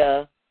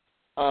media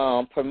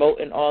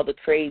promoting all the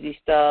crazy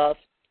stuff,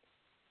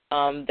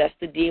 that's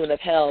the demon of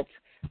hell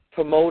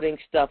promoting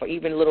stuff, or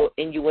even little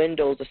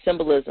innuendos or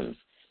symbolisms.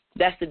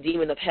 That's the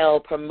demon of hell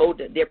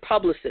promoting. They're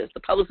publicists, the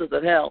publicists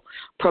of hell,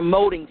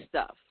 promoting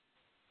stuff.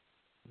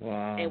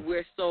 Wow. And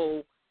we're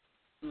so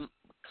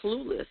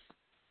clueless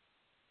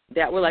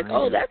that we're like,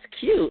 oh, that's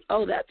cute.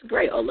 Oh, that's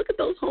great. Oh, look at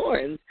those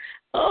horns.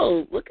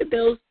 Oh, look at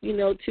those, you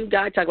know, two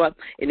guys talking about,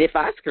 and if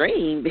I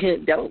scream,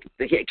 don't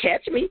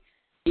catch me.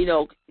 You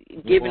know,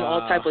 giving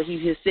all type of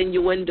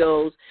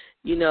innuendos.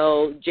 You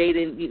know,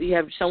 Jaden, you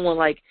have someone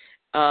like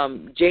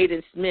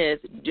Jaden Smith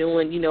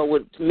doing, you know,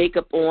 with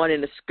makeup on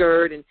and a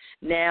skirt, and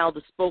now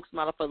the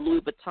spokesmodel for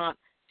Louis Vuitton.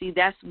 See,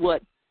 that's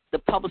what the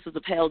publicist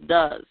of hell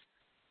does.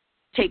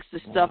 Takes the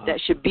stuff that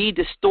should be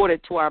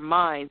distorted to our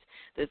minds,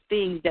 the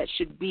things that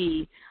should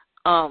be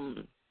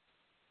wrong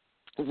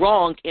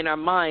in our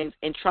minds,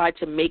 and try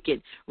to make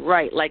it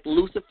right. Like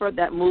Lucifer,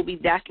 that movie,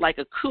 that's like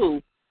a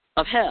coup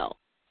of hell.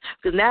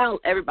 Because now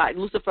everybody,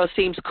 Lucifer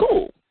seems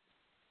cool.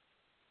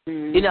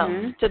 Mm-hmm. You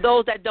know, to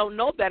those that don't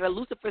know better,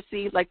 Lucifer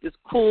seems like this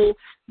cool,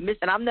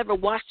 and I've never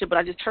watched it, but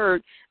I just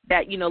heard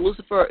that, you know,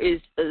 Lucifer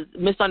is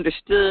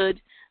misunderstood,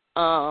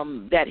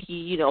 that he,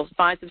 you know,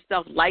 finds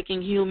himself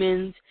liking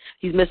humans.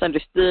 He's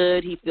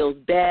misunderstood. He feels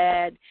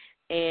bad,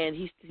 and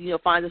he, you know,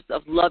 finds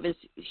himself loving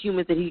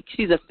humans, and he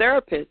sees a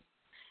therapist.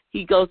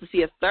 He goes to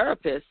see a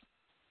therapist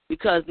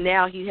because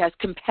now he has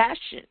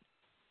compassion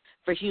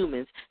for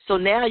humans. So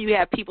now you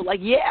have people like,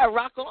 yeah,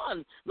 rock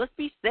on. Let's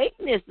be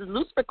Satanists.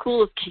 Lucifer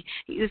cool.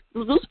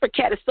 Lucifer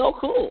cat is so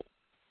cool.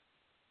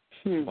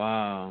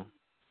 Wow.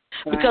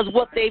 Because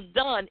what they've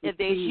done is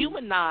they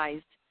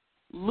humanized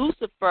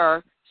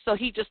Lucifer, so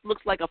he just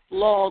looks like a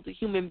flawed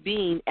human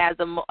being as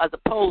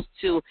opposed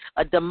to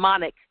a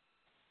demonic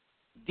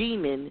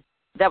demon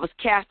that was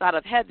cast out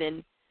of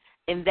heaven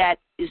and that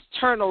is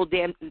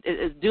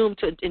doomed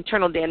to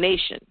eternal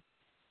damnation.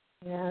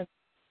 Yeah.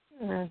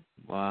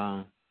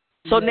 Wow.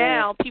 So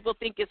now people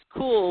think it's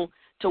cool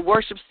to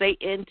worship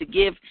Satan, to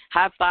give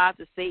high fives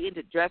to Satan,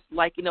 to dress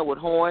like, you know, with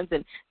horns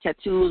and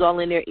tattoos all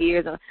in their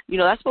ears. You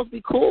know, that's supposed to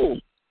be cool.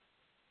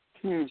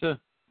 Sure.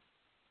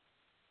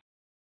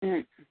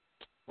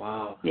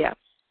 Wow. Yeah.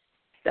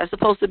 That's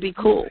supposed to be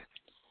cool.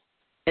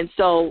 And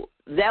so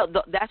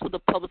that's what the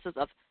publicist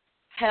of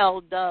hell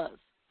does.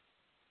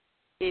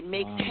 It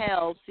makes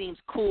hell seems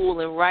cool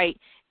and right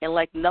and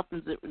like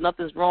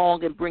nothing's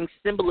wrong, and brings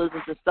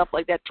symbolisms and stuff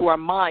like that to our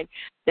mind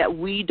that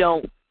we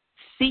don't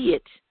see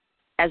it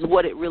as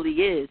what it really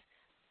is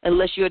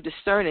unless you're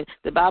discerning.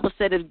 The Bible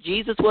said if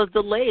Jesus was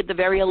delayed, the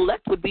very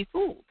elect would be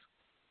fooled.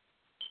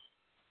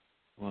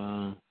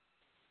 Wow.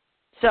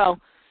 So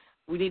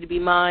we need to be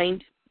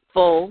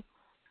mindful,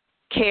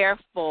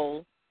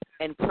 careful,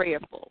 and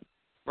prayerful.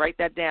 Write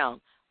that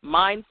down.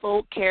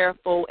 Mindful,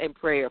 careful, and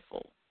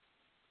prayerful.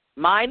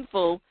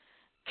 Mindful,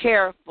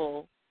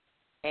 careful,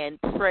 and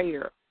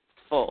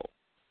prayerful.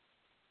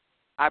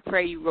 I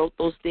pray you wrote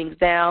those things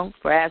down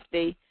for as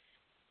they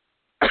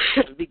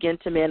begin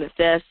to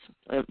manifest,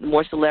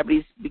 more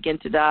celebrities begin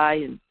to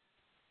die, and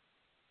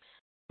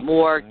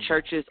more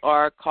churches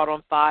are caught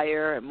on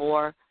fire, and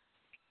more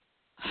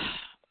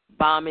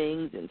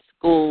bombings and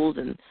schools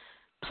and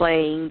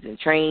planes and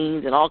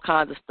trains and all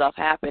kinds of stuff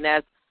happen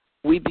as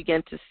we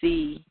begin to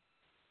see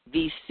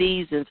these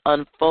seasons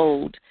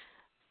unfold.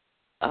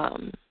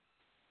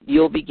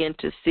 You'll begin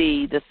to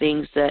see the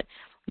things that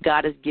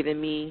God has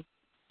given me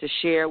to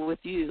share with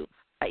you.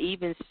 I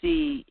even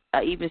see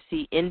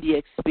India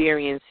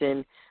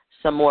experiencing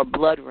some more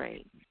blood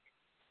rain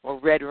or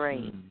red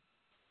rain.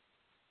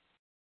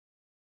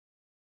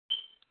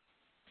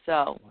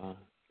 So,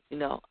 you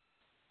know,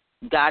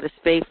 God is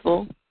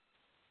faithful.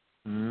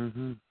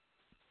 Mm-hmm.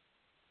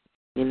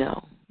 You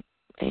know,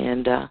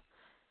 and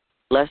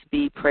let's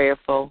be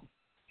prayerful.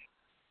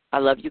 I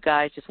love you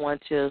guys. Just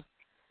want to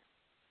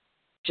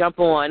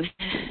jump on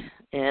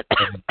and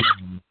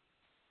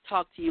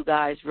talk to you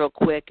guys real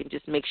quick and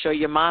just make sure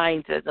your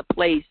mind's in a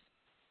place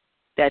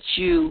that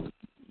you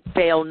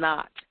fail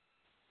not,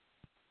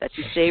 that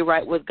you stay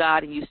right with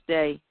God and you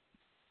stay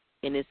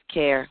in His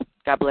care.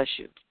 God bless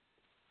you.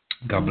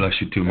 God bless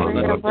you too,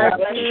 Mother. God bless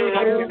you.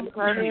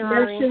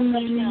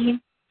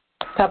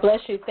 God bless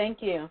you.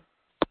 Thank you.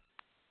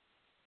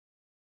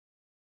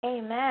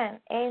 Amen.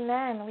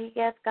 Amen. We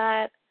give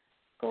God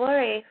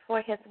glory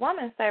for His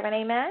woman servant.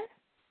 Amen.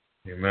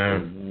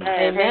 Amen.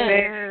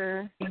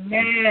 Amen.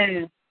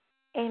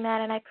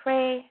 Amen. And I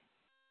pray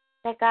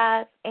that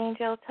God's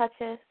angel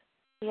touches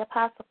the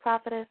apostle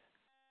prophetess,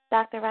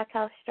 Dr.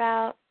 Raquel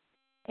Stroud,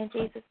 in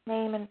Jesus'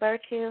 name and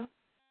virtue,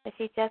 that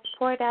she just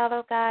poured out,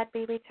 oh God,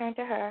 be returned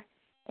to her.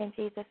 In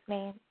Jesus'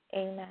 name,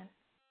 amen.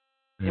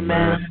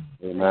 Amen.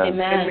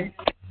 Amen.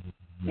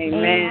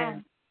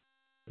 Amen.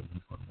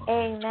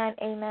 Amen.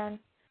 Amen.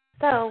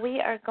 So we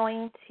are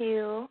going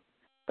to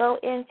go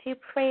into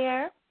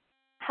prayer.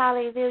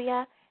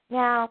 Hallelujah.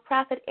 Now,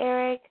 Prophet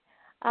Eric,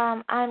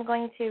 I'm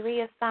going to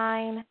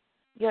reassign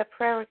your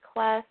prayer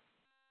request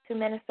to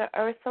Minister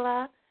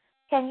Ursula.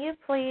 Can you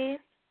please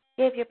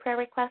give your prayer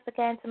request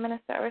again to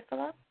Minister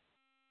Ursula?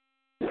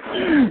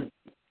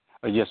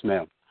 Yes,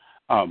 ma'am.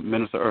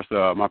 Minister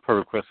Ursula, my prayer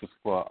request is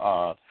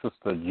for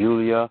Sister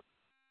Julia.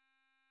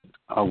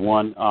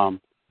 One,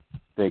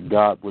 that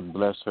God would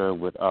bless her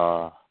with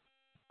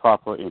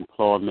proper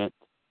employment,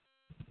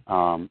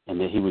 and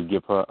that He would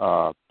give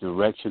her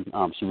direction.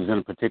 She was in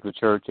a particular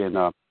church,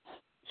 and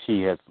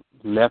she has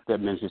left that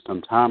ministry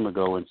some time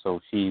ago, and so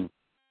she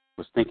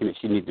was thinking that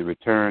she needed to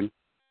return.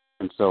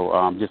 And so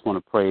just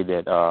want to pray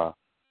that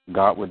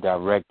God would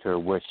direct her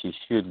where she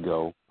should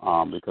go,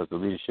 because the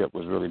leadership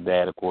was really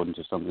bad according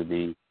to some of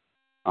the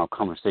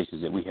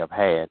conversations that we have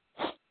had.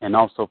 And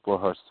also for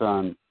her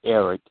son,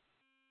 Eric.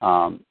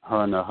 Her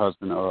and her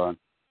husband are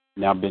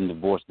now been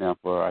divorced now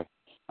for,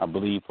 I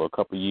believe, for a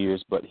couple of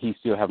years, but he's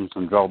still having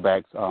some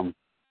drawbacks,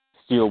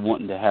 still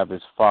wanting to have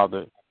his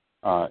father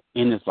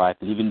in his life.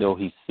 And even though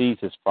he sees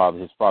his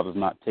father's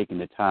not taking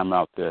the time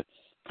out to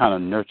kind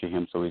of nurture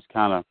him. So he's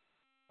kind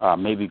of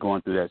maybe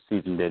going through that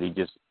season that he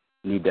just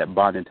need that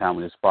bonding time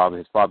with his father.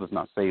 His father's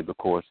not saved, of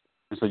course.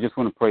 And so just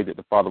want to pray that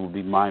the father will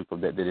be mindful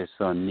that his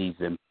son needs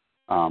him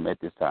at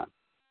this time.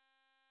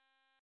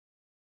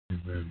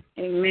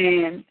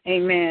 Amen.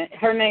 Amen.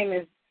 Her name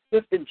is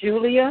Sister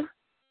Julia?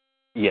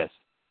 Yes.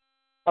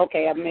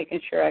 Okay, I'm making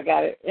sure I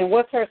got it. And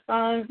what's her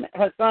son's?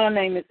 Her son's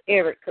name is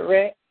Eric,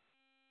 correct?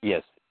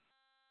 Yes.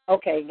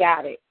 Okay,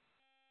 got it.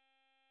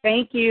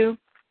 Thank you.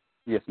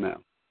 Yes,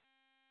 ma'am.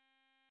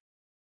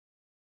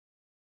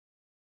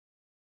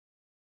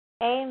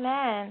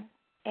 Amen.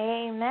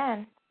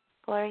 Amen.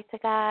 Glory to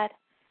God.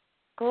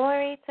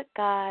 Glory to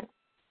God.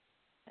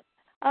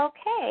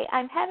 Okay,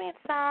 I'm having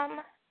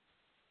some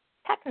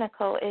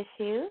technical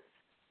issues,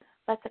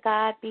 but to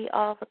God be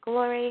all the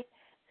glory.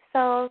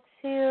 So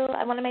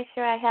I want to make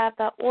sure I have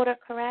the order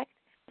correct.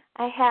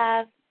 I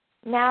have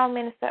now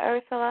Minister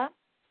Ursula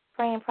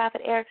praying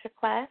Prophet Eric's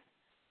request.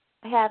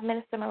 I have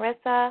Minister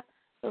Marissa,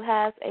 who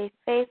has a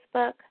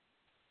Facebook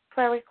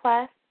prayer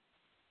request.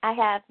 I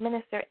have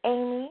Minister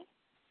Amy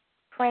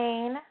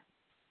praying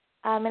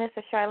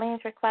Minister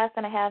Charlene's request,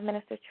 and I have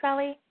Minister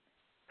Trelly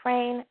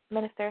praying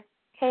Minister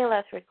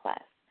Kayla's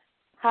request.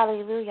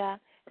 Hallelujah.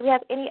 If we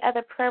have any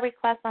other prayer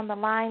requests on the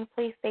line,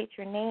 please state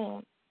your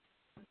name.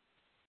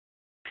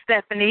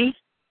 Stephanie.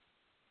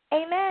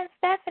 Amen,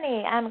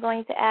 Stephanie. I'm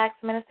going to ask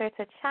Minister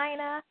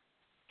Tachina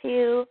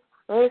to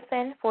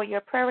listen for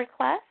your prayer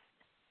request.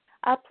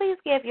 Please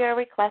give your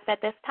request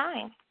at this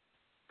time.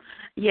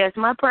 Yes,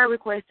 my prayer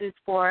request is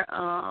for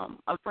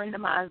a friend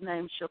of mine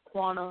named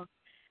Shaquana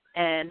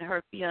and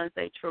her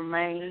fiancé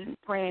Tremaine,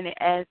 praying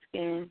and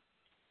asking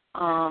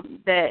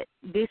that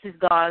this is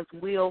God's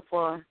will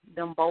for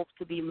them both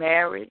to be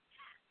married.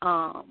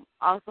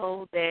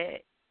 Also that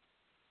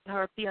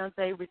her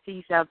fiancé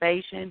receive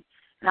salvation.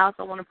 And I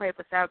also want to pray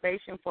for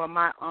salvation for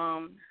my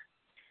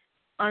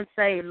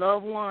unsaved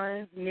loved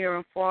ones near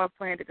and far,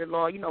 praying that the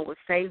Lord, will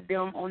save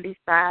them on this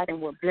side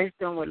and will bless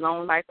them with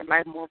long life and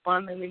life more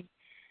abundantly.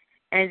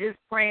 And just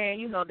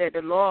praying, that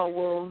the Lord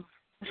will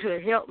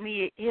help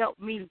me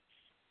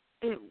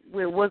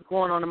with what's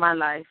going on in my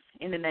life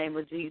in the name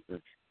of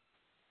Jesus.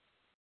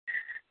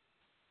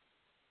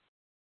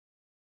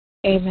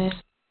 Amen.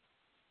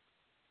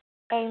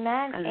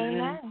 Amen.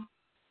 Amen.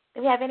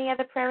 Do we have any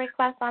other prayer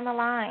requests on the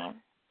line?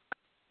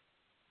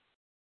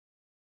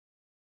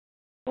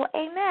 Well,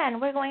 amen.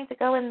 We're going to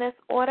go in this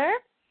order.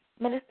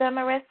 Minister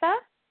Marissa,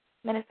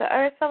 Minister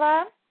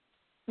Ursula,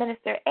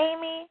 Minister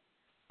Amy,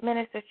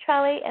 Minister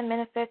Trelly, and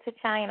Minister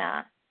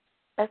Tachina.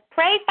 Let's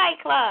pray,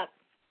 Fight Club.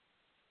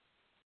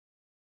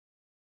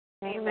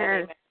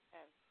 Amen.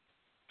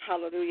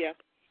 Hallelujah.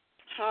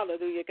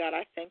 Hallelujah, God.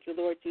 I thank you,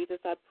 Lord Jesus.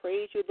 I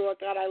praise you, Lord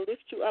God. I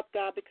lift you up,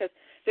 God, because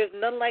there's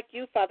none like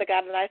you, Father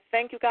God. And I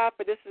thank you, God,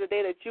 for this is the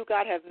day that you,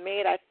 God, have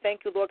made. I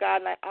thank you, Lord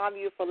God, and I honor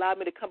you for allowing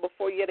me to come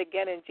before you yet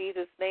again in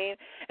Jesus' name.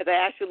 As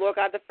I ask you, Lord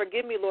God, to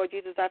forgive me, Lord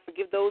Jesus. I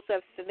forgive those who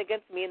have sinned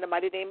against me in the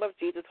mighty name of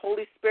Jesus.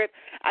 Holy Spirit,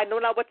 I know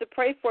not what to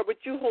pray for, but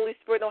you, Holy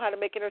Spirit, know how to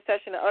make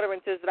intercession and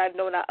utterances that I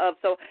know not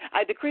of. So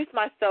I decrease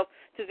myself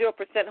to 0%,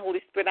 Holy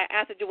Spirit. And I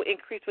ask that you will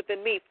increase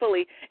within me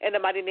fully in the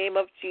mighty name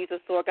of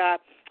Jesus, Lord God.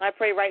 I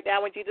pray right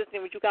now in Jesus'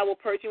 name that you, God, will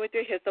purge me with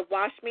your hyssop.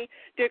 Wash me,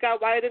 dear God,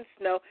 whiter than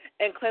snow,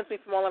 and cleanse me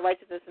from all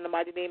unrighteousness in the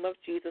mighty name of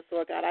Jesus,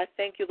 Lord God. I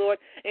thank you, Lord,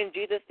 in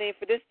Jesus' name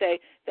for this day,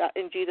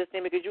 in Jesus'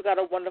 name, because you, God,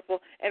 are wonderful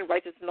and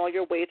righteous in all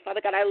your ways.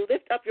 Father God, I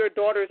lift up your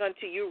daughters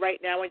unto you right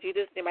now in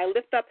Jesus' name. I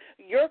lift up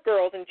your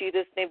girls in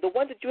Jesus' name, the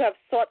ones that you have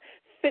sought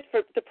fit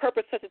for the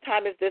purpose such a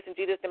time as this in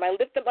Jesus' name. I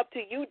lift them up to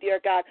you, dear dear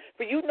God,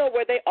 for you know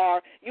where they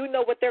are. You know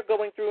what they're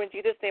going through in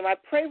Jesus' name. I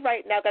pray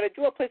right now, God, that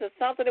you will place a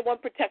Psalm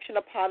 31 protection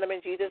upon them in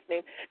Jesus'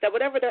 name, that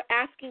whatever they're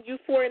asking you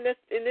for in this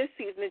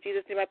season in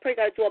Jesus' name, I pray,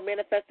 God, that you will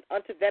manifest it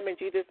unto them in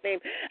Jesus' name.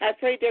 I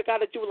pray, dear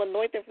God, that you will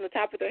anoint them from the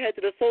top of their head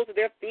to the soles of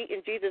their feet in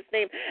Jesus'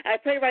 name. I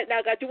pray right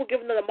now, God, you will give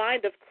them the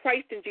mind of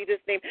Christ in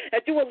Jesus' name,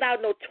 that you will allow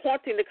no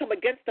taunting to come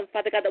against them,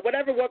 Father God, that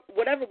whatever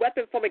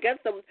weapon formed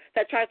against them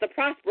that tries to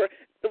prosper,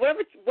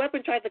 whatever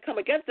weapon tries to come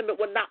against them, it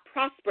will not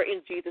prosper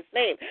in Jesus'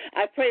 name.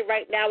 I pray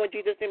right now in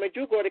Jesus' name that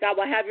you, glory to God,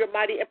 will have your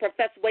mighty and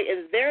professed way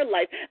in their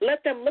life.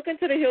 Let them look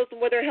into the hills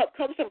and where their help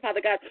comes from,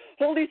 Father God.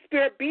 Holy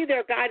Spirit, be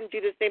their guide in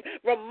Jesus' name.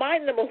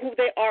 Remind them of who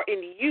they are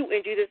in you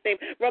in Jesus' name.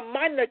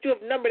 Remind them that you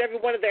have numbered every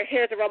one of their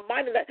hairs, and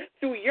remind them that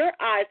through your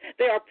eyes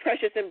they are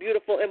precious and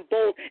beautiful and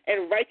bold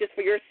and righteous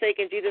for your sake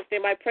in Jesus'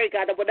 name. I pray,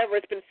 God, that whatever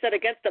has been said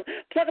against them,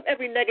 plug up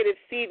every negative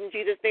seed in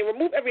Jesus' name.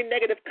 Remove every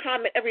negative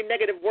comment, every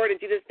negative word in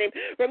Jesus' name.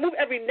 Remove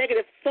every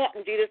negative thought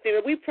in Jesus' name.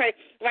 And we pray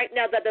right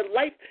now that the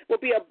life will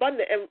be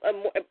abundant and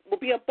will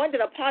be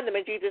abundant upon them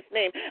in Jesus'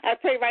 name. I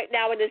pray right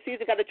now in this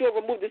season, God, that you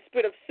will remove the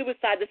spirit of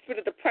suicide, the spirit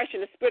of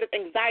depression, the spirit of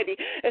anxiety,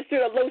 the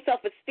spirit of low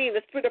self-esteem,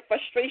 the spirit of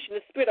frustration,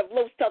 the spirit of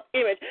low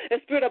self-image, the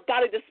spirit of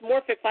body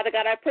dysmorphic, Father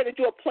God. I pray that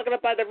you will plug it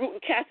up by the root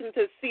and cast it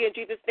into the sea in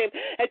Jesus' name.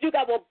 As you,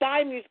 God, will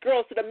bind these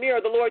girls to the mirror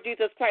of the Lord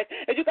Jesus Christ.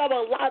 As you, God,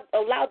 will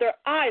allow their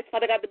eyes,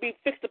 Father God, to be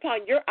fixed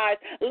upon your eyes.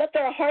 Let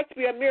their hearts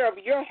be a mirror of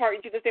your heart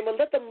in Jesus' name. And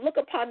let them look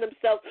upon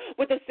themselves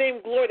with the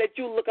same glory that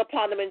you look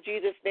upon them in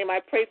Jesus' name. I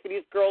pray for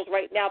these girls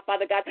right now,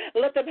 Father God.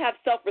 Let them have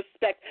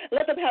self-respect.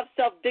 Let them have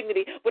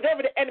self-dignity.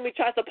 Whatever the enemy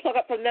tries to plug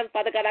up from them,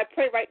 Father God, I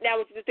pray right now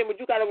in Jesus' name,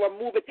 you got to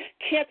remove it,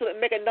 cancel it,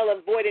 make it null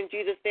and void in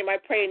Jesus' name. I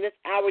pray in this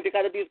hour, dear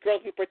God, that these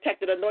girls be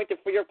protected, anointed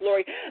for your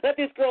glory. Let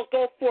these girls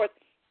go forth,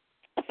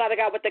 Father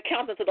God, with the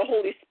countenance of the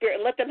Holy Spirit,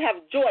 and let them have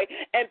joy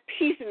and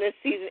peace in this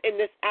season, in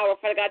this hour,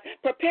 Father God.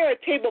 Prepare a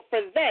table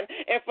for them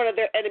in front of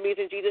their enemies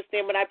in Jesus'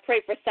 name. And I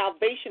pray for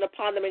salvation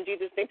upon them in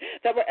Jesus' name,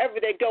 that wherever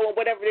they go and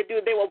whatever they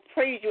do, they will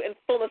praise you in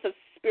fullness of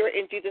Spirit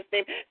in Jesus'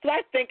 name. So I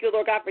thank you,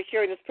 Lord God, for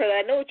hearing this prayer.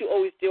 I know what you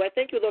always do. I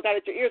thank you, Lord God,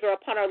 that your ears are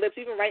upon our lips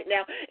even right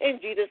now in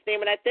Jesus'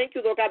 name. And I thank you,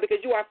 Lord God, because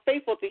you are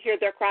faithful to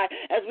hear their cry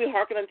as we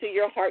hearken unto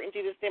your heart in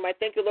Jesus' name. I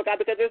thank you, Lord God,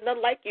 because there's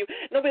none like you.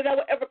 Nobody that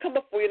will ever come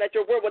before you, and that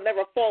your word will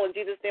never fall in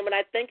Jesus' name. And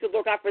I thank you,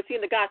 Lord God, for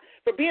being the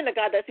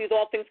God that sees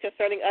all things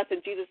concerning us in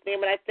Jesus'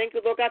 name. And I thank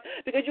you, Lord God,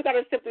 because you, God,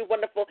 are simply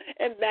wonderful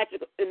and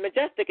magical and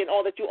majestic in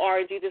all that you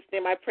are in Jesus'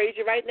 name. I praise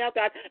you right now,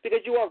 God,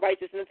 because you are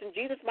righteous. And it's in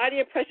Jesus' mighty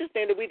and precious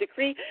name that we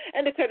decree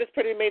and declare this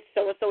prayer to be made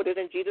so, and so it is.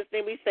 In Jesus'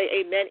 name we say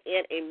amen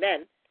and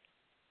amen.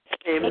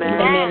 Amen.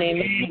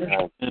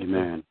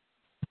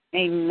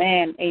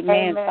 Amen.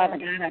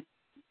 Amen.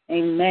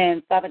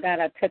 Amen. Father God,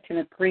 I touch and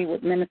agree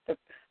with Minister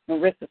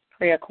Marissa's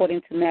prayer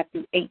according to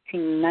Matthew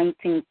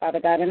 18:19, Father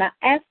God. And I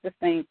ask the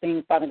same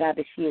thing, Father God,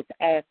 that she has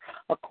asked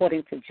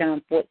according to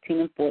John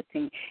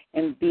 14:14.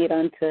 And be it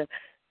unto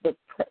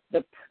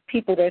the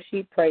people that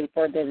she prayed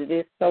for, that it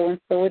is so, and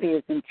so it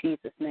is in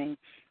Jesus' name.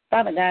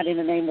 Father God, in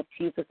the name of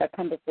Jesus, I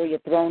come before your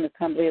throne as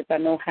humbly as I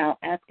know how,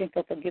 asking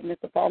for forgiveness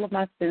of all of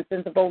my sins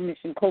of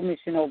omission,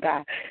 commission, oh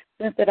God,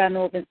 sins that I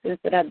know of and sins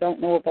that I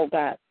don't know of, oh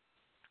God.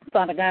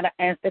 Father God, I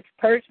ask that you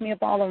purge me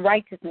of all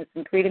unrighteousness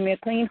and create in me a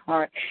clean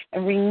heart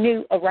and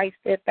renew a right,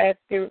 steadfast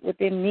spirit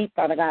within me,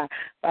 Father God.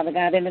 Father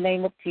God, in the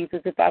name of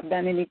Jesus, if I've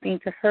done anything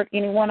to hurt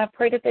anyone, I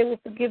pray that they will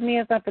forgive me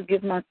as I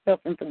forgive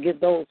myself and forgive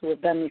those who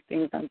have done these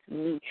things unto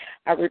me.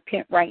 I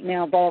repent right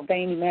now of all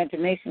vain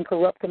imagination,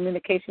 corrupt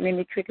communication,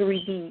 any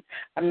trickery deeds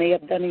I may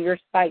have done in your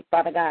sight,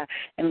 Father God.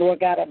 And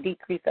Lord God, I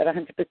decrease at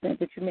 100%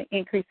 that you may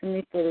increase in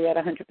me fully at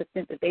 100%,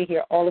 that they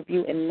hear all of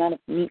you and none of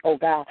me, oh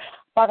God.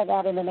 Father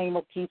God, in the name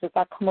of Jesus,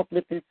 I come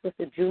uplifting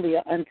Sister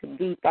Julia unto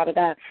thee, Father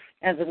God,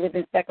 as a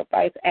living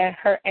sacrifice at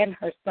her and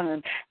her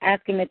son,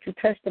 asking that you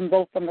touch them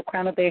both from the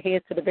crown of their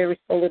heads to the very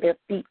sole of their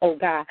feet, oh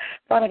God.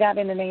 Father God,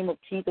 in the name of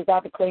Jesus, I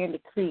declare and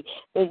decree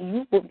that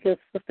you will give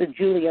Sister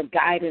Julia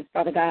guidance,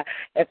 Father God,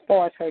 as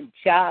far as her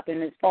job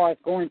and as far as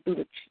going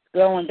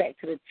back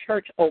to the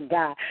church, oh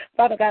God.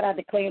 Father God, I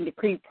declare and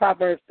decree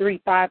Proverbs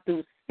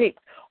 3:5-6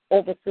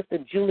 over Sister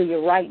Julia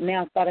right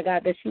now, Father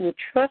God, that she will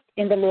trust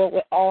in the Lord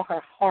with all her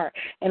heart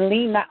and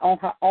lean not on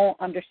her own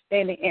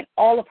understanding. In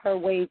all of her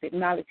ways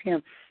acknowledge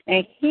him,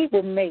 and he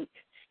will make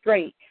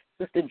straight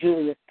Sister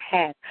Julia's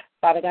path.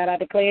 Father God, I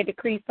declare and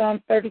decree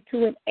Psalms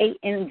 32:8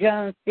 and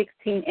John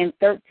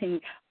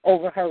 16:13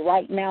 over her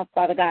right now,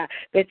 Father God,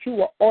 that you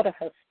will order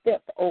her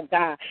steps, oh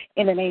God,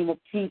 in the name of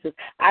Jesus.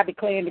 I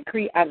declare and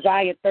decree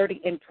Isaiah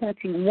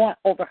 30:21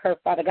 over her,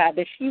 Father God,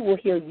 that she will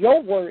hear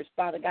your words,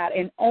 Father God,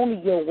 and only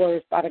your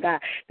words, Father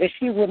God, that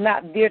she will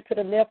not veer to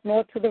the left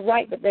nor to the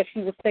right, but that she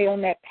will stay on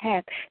that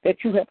path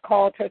that you have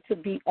called her to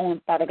be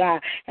on, Father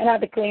God. And I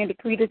declare and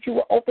decree that you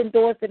will open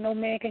doors that no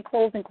man can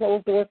close and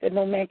close doors that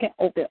no man can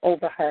open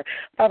over her.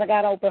 Father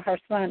God, over her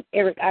son,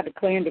 Eric, I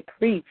declare and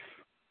decree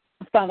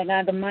Father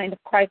God, the mind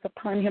of Christ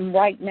upon him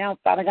right now,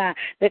 Father God,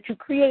 that you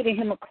created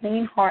him a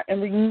clean heart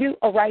and renew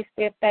a right,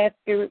 steadfast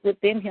spirit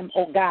within him,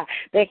 oh God,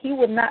 that he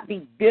will not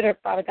be bitter,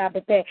 Father God,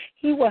 but that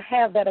he will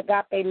have that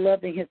agape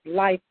love in his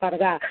life, Father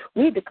God.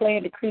 We declare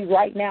and decree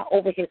right now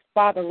over his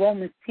father,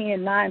 Romans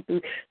 10:9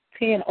 through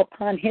 10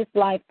 upon his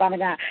life, Father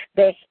God,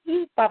 that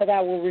he, Father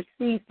God, will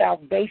receive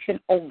salvation,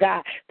 oh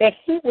God, that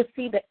he will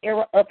see the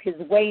error of his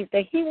ways,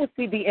 that he will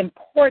see the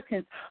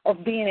importance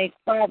of being a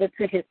father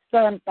to his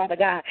son, Father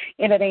God,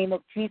 in the name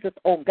of Jesus,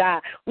 oh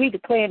God. We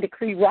declare and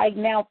decree right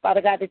now,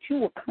 Father God, that you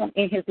will come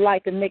in his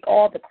life and make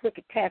all the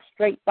crooked paths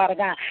straight, Father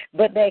God,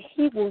 but that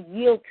he will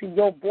yield to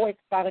your voice,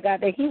 Father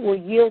God, that he will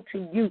yield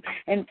to you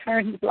and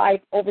turn his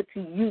life over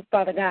to you,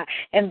 Father God,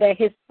 and that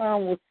his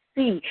son will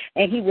see,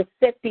 and he will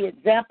set the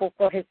example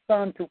for his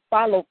son to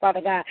follow,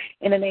 Father God,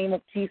 in the name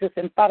of Jesus.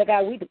 And Father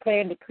God, we declare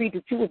and decree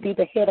that you will be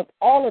the head of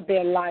all of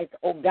their lives,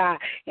 oh God,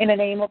 in the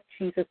name of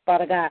Jesus,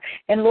 Father God.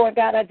 And Lord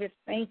God, I just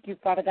thank you,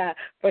 Father God,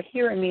 for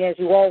hearing me as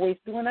you always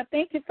do, and I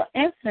thank you for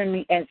answering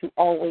me as you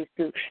always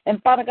do.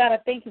 And Father God, I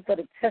thank you for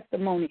the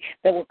testimony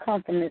that will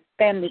come from this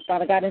family,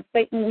 Father God. And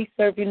Satan, we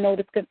serve you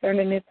notice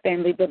concerning this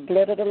family. The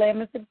blood of the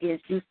Lamb is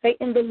against you.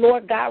 Satan, the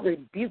Lord God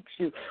rebukes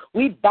you.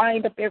 We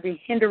bind up every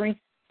hindering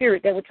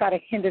spirit that will try to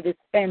hinder this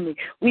family.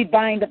 We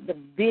bind up the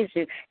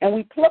vision, and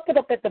we pluck it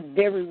up at the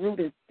very root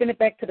and send it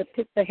back to the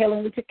pits of hell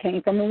in which it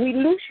came from, and we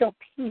loose your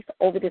peace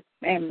over this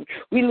family.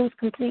 We lose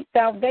complete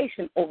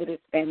salvation over this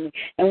family,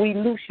 and we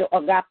loose your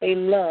agape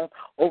love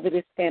over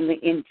this family.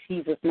 In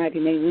Jesus' mighty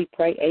name we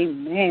pray.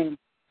 Amen.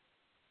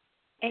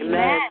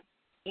 Amen.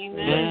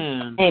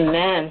 Amen.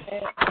 Amen.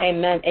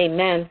 Amen.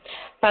 Amen.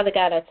 Father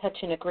God, I touch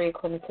and agree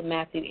according to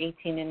Matthew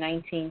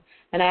 18:19,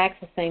 and I ask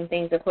the same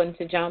things according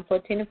to John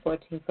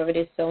 14:14. For it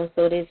is so, and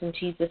so it is in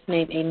Jesus'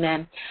 name.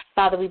 Amen.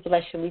 Father, we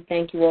bless you. We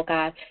thank you, O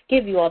God.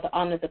 Give you all the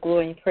honor, the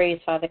glory, and praise,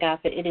 Father God,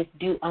 for it is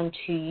due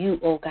unto you,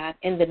 O God.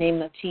 In the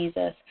name of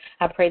Jesus,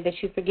 I pray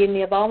that you forgive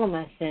me of all of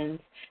my sins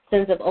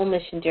of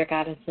omission, dear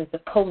God, and sins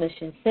of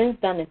commission, sins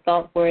done in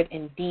thought, word,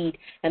 and deed.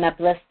 And I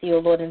bless thee, O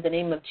Lord, in the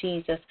name of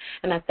Jesus.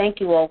 And I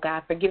thank you, O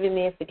God, for giving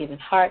me a forgiving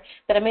heart,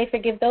 that I may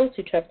forgive those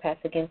who trespass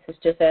against us,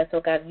 just as,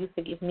 O God, you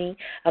forgive me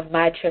of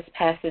my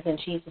trespasses in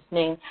Jesus'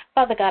 name.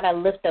 Father God, I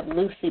lift up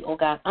Lucy, O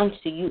God,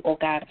 unto you, O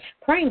God,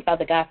 praying,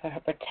 Father God, for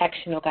her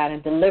protection, O God,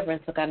 and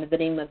deliverance, O God, in the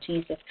name of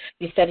Jesus.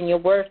 You said in your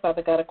word,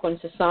 Father God, according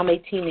to Psalm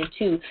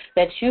 18:2,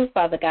 that you,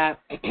 Father God,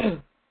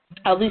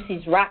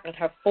 Lucy's rock and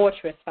her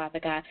fortress, Father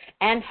God,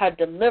 and her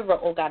deliverer,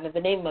 O God, in the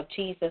name of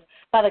Jesus.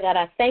 Father God,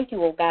 I thank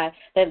you, O God,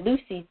 that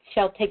Lucy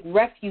shall take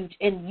refuge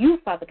in you,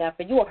 Father God,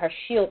 for you are her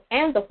shield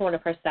and the horn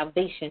of her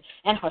salvation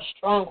and her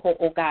stronghold,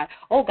 O God.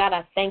 Oh God,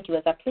 I thank you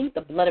as I plead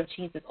the blood of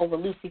Jesus over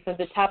Lucy from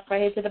the top of her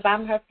head to the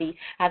bottom of her feet.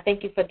 I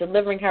thank you for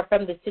delivering her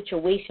from the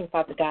situation,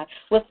 Father God,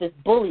 with this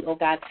bully, O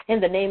God, in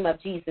the name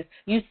of Jesus.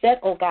 You said,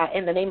 O God,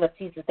 in the name of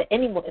Jesus, that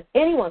if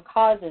anyone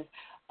causes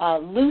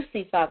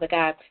Lucy, Father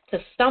God, to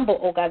stumble,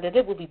 oh God, that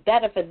it would be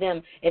better for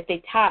them if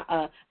they tie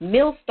a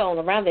millstone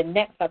around their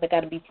neck, Father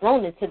God, and be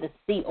thrown into the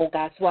sea, oh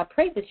God. So I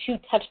pray that you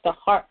touch the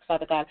heart,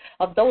 Father God,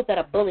 of those that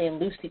are bullying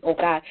Lucy, oh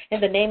God,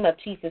 in the name of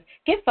Jesus.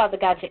 Give, Father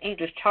God, your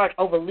angels charge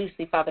over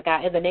Lucy, Father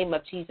God, in the name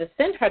of Jesus.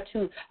 Send her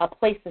to a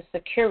place of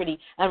security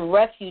and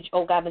refuge,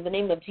 oh God, in the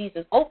name of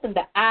Jesus. Open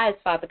the eyes,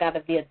 Father God,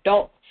 of the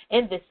adults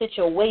in this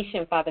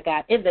situation, Father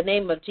God, in the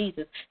name of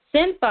Jesus.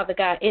 Send, Father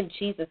God, in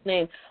Jesus'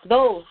 name,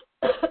 those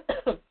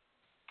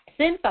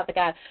send, Father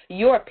God,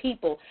 your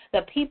people,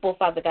 the people,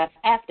 Father God,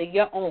 after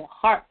your own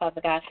heart, Father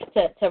God,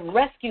 to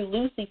rescue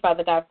Lucy,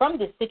 Father God, from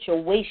this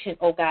situation,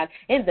 oh God,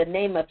 in the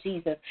name of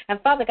Jesus.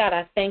 And Father God,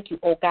 I thank you,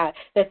 oh God,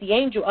 that the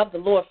angel of the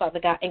Lord, Father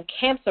God,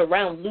 encamps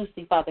around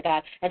Lucy, Father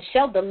God, and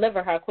shall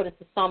deliver her according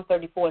to Psalm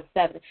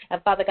 34:7.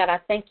 And Father God, I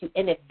thank you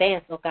in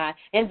advance, oh God,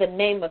 in the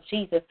name of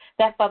Jesus,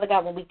 that, Father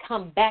God, when we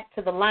come back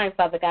to the line,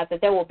 Father God,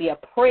 that there will be a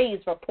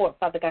praise report,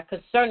 Father God,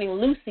 concerning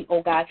Lucy,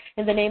 oh God,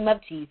 in the name of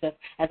Jesus.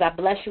 As I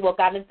bless you, oh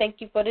God, and thank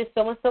you for this,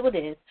 so and so it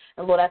is.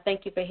 And Lord, I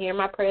thank you for hearing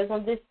my prayers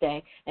on this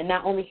day, and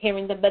not only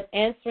hearing them, but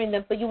answering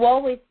them, for you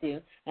always do.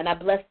 And I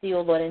bless thee,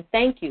 O Lord, and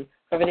thank you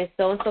for it is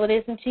so and so it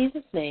is in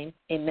Jesus' name.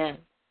 Amen.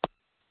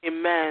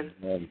 Amen.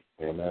 Amen.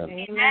 Amen.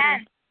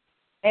 Amen.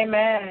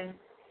 Amen.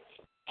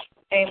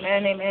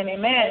 Amen. Amen.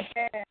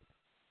 Amen.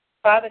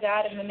 Father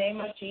God, in the name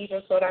of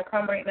Jesus, Lord, I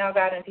come right now,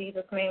 God, in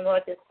Jesus' name,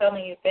 Lord, just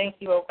telling you, thank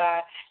you, oh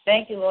God.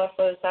 Thank you, Lord,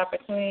 for this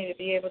opportunity to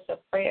be able to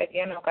pray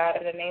again, oh God,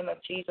 in the name of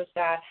Jesus,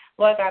 God.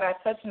 Lord God, I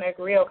touch and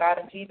agree, oh God,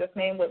 in Jesus'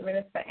 name with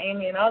Minister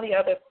Amy and all the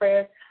other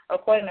prayers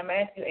according to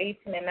Matthew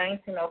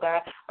 18:19, oh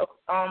God.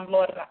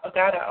 Lord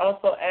God, I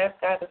also ask,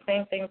 God, the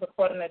same things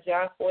according to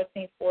John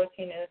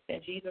 14:14, and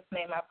in Jesus'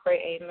 name I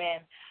pray,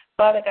 amen.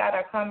 Father God,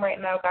 I come right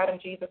now, God, in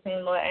Jesus'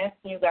 name, Lord,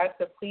 asking you, God,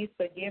 to please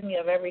forgive me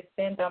of every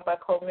sin done by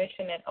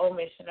commission and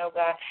omission, oh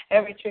God,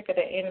 every trick of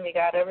the enemy,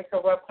 God, every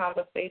corrupt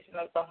conversation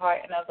of the heart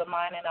and of the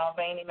mind and our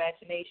vain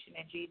imagination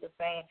in Jesus'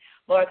 name.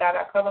 Lord God,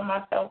 I cover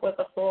myself with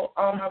the full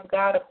armor of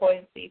God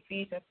according to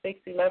Ephesians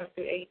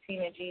 6:11-18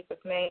 in Jesus'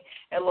 name.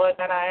 And Lord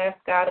God, I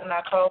ask God and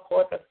I call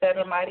forth the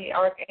 7 mighty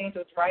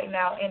archangels right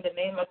now in the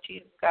name of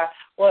Jesus, God,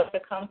 Lord, to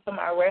come to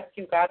my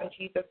rescue, God, in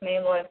Jesus'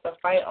 name, Lord, and to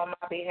fight on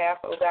my behalf,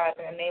 oh God,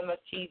 in the name of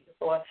Jesus,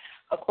 Lord,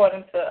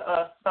 according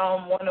to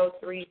Psalm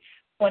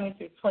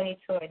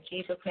 103:20-22. In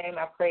Jesus' name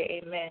I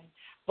pray, amen.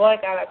 Lord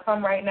God, I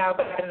come right now,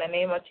 God, in the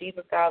name of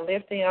Jesus, God,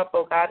 lifting up,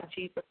 oh God, in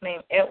Jesus'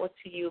 name, Edward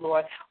to you,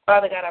 Lord.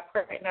 Father God, I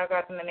pray right now,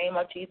 God, in the name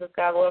of Jesus,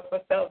 God, Lord,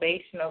 for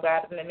salvation, oh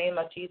God, in the name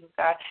of Jesus,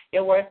 God.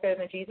 Your word says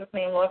in Jesus'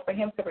 name, Lord, for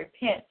him to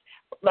repent.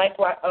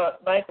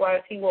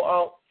 Likewise, he will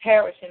all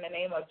perish in the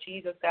name of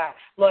Jesus, God.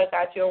 Lord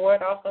God, your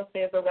word also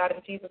says, oh God,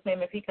 in Jesus'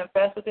 name, if he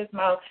confess with his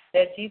mouth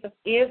that Jesus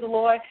is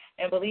Lord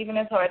and believe in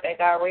his heart that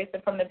God raised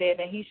him from the dead,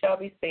 then he shall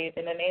be saved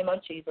in the name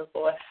of Jesus,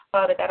 Lord.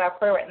 Father God, I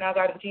pray right now,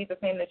 God, in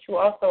Jesus' name, that you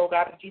also, oh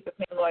God, in Jesus'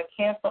 name, Lord,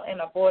 cancel and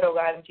abort, oh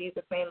God, in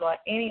Jesus' name, Lord,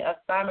 any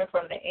assignment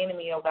from the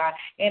enemy, oh God,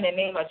 in the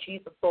name of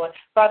Jesus, Lord.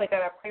 Father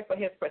God, I pray for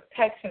his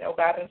protection, oh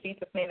God, in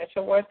Jesus' name, that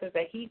your word says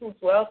that he who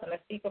dwells in the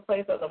secret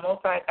place of the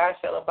Most High God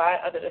shall abide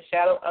under the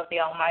shadow of the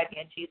Almighty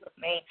in Jesus'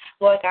 name.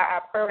 Lord God, I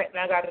pray right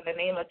now, God, in the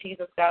name of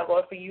Jesus, God,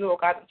 Lord, for you, oh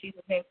God, in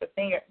Jesus' name, to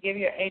give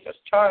your angels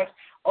charge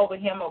over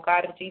him, oh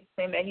God, in Jesus'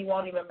 name, that he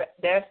won't even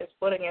dash his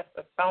foot against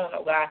the stone,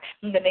 oh God,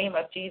 in the name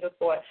of Jesus,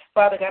 Lord.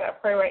 Father God, I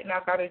pray right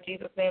now, God, in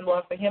Jesus' name,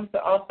 Lord, for him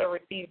to also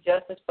receive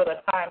justice for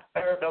the time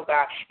served, oh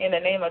God. In the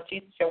name of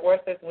Jesus, your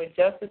word says when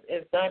justice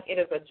is done, it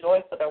is a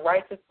joy for the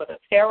righteous, for the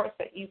terrorists,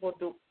 the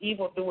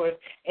evildoers,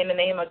 in the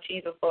name of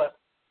Jesus, Lord.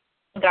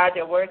 God,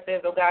 your word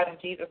says, oh God, in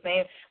Jesus'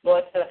 name,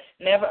 Lord, to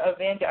never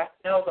avenge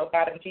ourselves, oh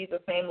God, in Jesus'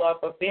 name, Lord,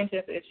 for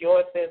vengeance is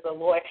yours, says the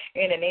Lord,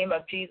 in the name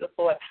of Jesus,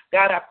 Lord.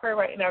 God, I pray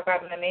right now,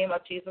 God, in the name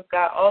of Jesus,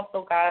 God,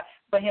 also, God,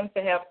 for him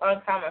to have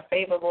uncommon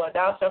favor, Lord.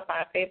 Thou shalt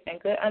find favor and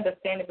good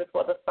understanding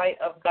before the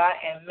sight of God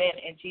and men,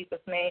 in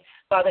Jesus' name.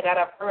 Father God,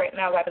 I pray right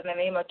now, God, in the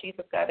name of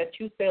Jesus, God, that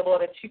you say,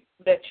 Lord,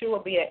 that you will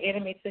be an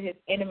enemy to his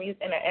enemies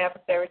and an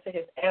adversary to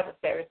his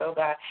adversaries, oh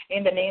God,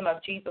 in the name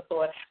of Jesus,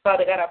 Lord.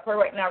 Father God, I pray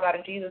right now, God,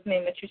 in Jesus'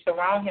 name, that you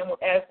surround him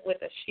as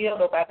with a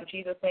shield, oh God, in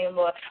Jesus' name,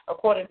 Lord,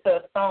 according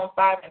to Psalm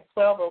 5:12,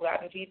 oh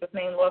God, in Jesus'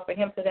 name, Lord, for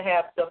him to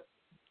have the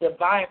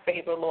divine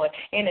favor, Lord,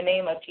 in the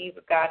name of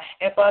Jesus, God.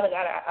 And Father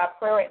God, I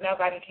pray right now,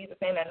 God, in Jesus'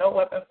 name, that no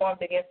weapon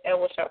formed against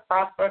Edward shall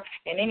prosper,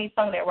 and any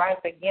tongue that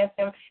rises against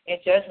him in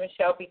judgment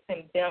shall be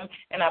condemned.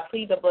 And I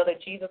plead the blood of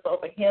Jesus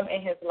over him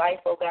and his life,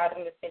 oh God,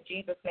 and in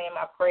Jesus' name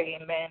I pray,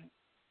 amen.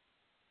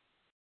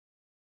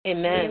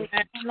 Amen.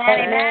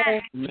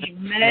 Amen.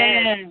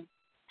 Amen.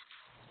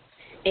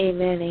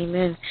 Amen,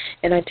 amen.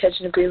 And I touch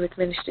and agree with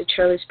Minister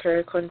Charlie's prayer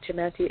according to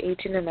Matthew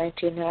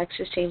 18:19. And I ask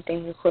the same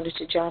thing according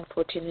to John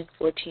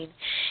 14:14.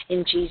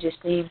 In Jesus'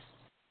 name.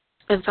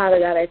 And Father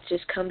God, I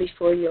just come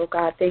before you, oh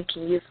God,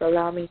 thanking you for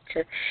allowing me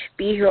to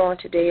be here on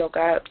today, oh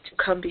God, to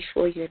come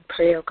before you and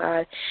pray, oh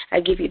God. I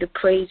give you the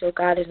praise, oh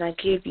God, and I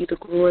give you the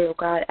glory, oh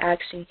God,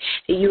 asking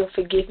that you will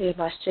forgive me of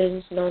my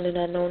sins, known and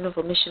unknown, of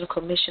omission or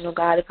commission, oh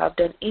God. If I've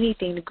done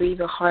anything to grieve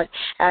your heart,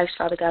 I ask,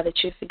 Father God,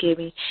 that you forgive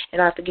me,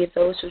 and I forgive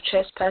those who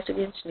trespass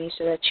against me,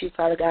 so that you,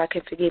 Father God,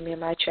 can forgive me of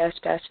my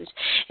trespasses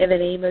in the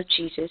name of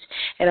Jesus.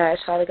 And I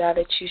ask, Father God,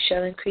 that you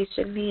shall increase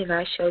in me and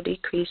I shall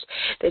decrease,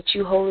 that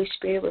you, Holy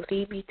Spirit, will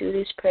lead me through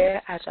this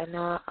prayer, as I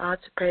know I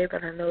ought to pray,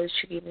 but I know that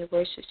you give me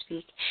words to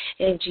speak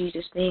in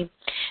Jesus' name.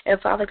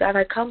 And Father God,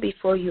 I come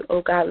before you,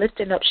 oh God,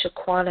 lifting up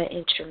Shaquana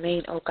and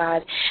Tremaine, oh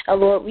God. And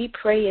Lord, we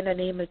pray in the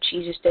name of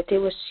Jesus that they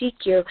will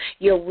seek your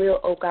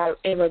will, oh God,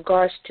 in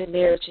regards to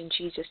marriage in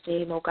Jesus'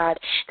 name, oh God.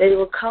 That they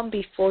will come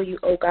before you,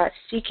 oh God,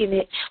 seeking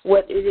it,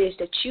 what it is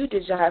that you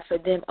desire for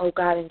them, oh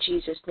God, in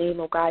Jesus' name,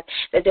 oh God.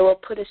 That they will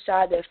put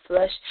aside their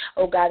flesh,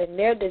 oh God, and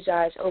their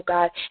desires, oh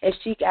God, and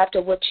seek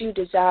after what you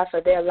desire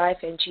for their life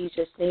in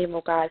Jesus' name,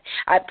 oh God.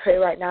 I pray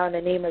right now in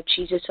the name of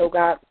Jesus, oh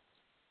God,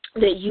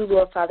 that you,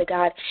 Lord Father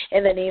God,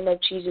 in the name of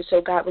Jesus,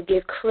 oh God, will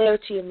give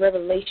clarity and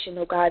revelation,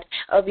 oh God,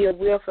 of your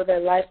will for their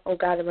life, oh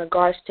God, in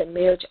regards to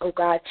marriage, oh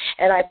God.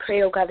 And I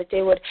pray, oh God, that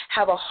they would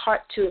have a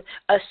heart to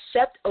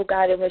accept, oh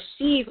God, and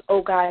receive,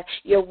 oh God,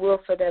 your will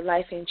for their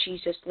life in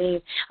Jesus'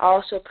 name. I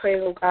also pray,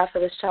 oh God, for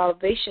the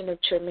salvation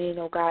of Tremaine,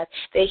 oh God,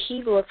 that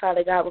he, Lord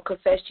Father God, will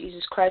confess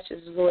Jesus Christ as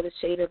the Lord and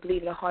Savior,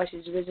 believe in the heart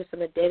is risen from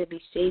the dead and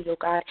be saved, oh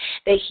God.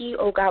 That he,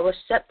 oh God, will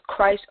accept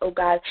Christ, oh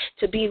God,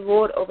 to be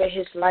Lord over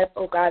his life,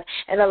 oh God,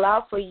 and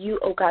allow for you,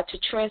 oh God, to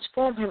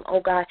transform him, oh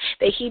God,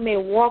 that he may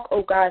walk,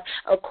 oh God,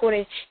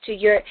 according to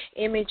your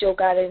image, oh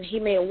God, and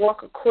he may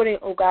walk according,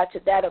 oh God, to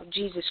that of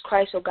Jesus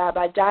Christ, oh God,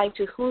 by dying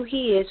to who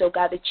he is, oh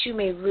God, that you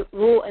may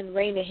rule and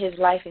reign in his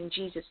life in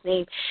Jesus'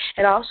 name.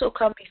 And I also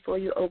come before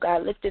you, oh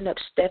God, lifting up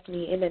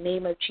Stephanie in the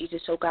name of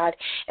Jesus, oh God,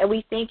 and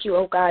we thank you,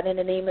 oh God, in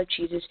the name of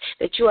Jesus,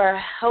 that you are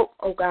a help,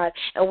 oh God,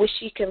 and which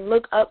she can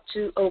look up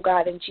to, oh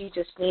God, in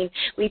Jesus' name.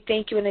 We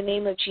thank you in the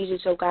name of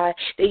Jesus, oh God,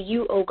 that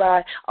you, oh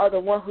God, are the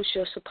one who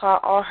shall support supply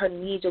all her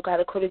needs, oh God,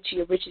 according to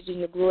your riches and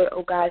your glory,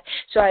 oh God.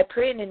 So I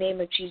pray in the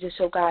name of Jesus,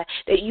 oh God,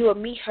 that you will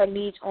meet her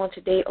needs on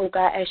today, oh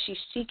God, as she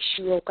seeks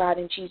you, oh God,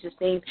 in Jesus'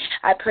 name.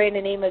 I pray in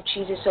the name of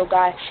Jesus, oh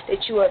God, that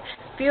you will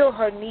feel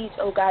her needs,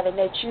 oh God, and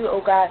that you,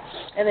 oh God,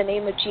 in the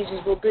name of Jesus,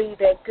 will be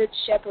that good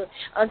shepherd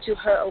unto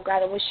her, oh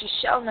God, and when she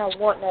shall not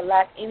want nor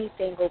lack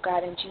anything, oh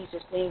God, in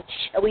Jesus' name.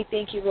 And we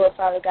thank you, Lord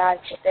Father God,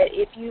 that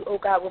if you, oh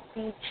God, will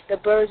feed the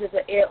birds of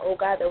the air, oh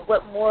God, that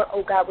what more,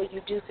 oh God, will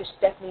you do for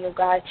Stephanie, oh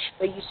God?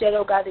 But you said,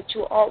 oh God, that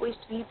you will always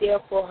be there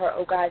for her,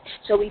 oh God.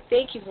 So we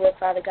thank you, Lord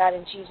Father God,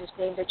 in Jesus'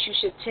 name, that you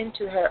should tend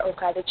to her, oh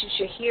God, that you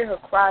should hear her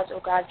cries,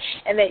 oh God,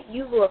 and that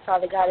you, Lord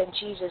Father God, in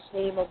Jesus'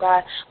 name, oh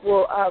God,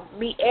 will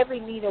meet every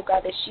need, oh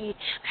God, that she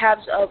has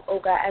of, oh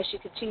God, as she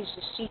continues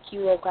to seek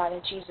you, oh God,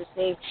 in Jesus'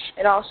 name.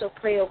 And also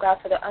pray, oh God,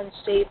 for the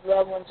unsaved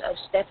loved ones of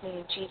Stephanie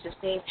in Jesus'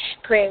 name.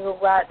 Praying, oh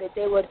God, that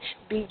they would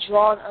be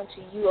drawn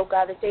unto you, oh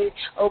God, that they,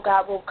 oh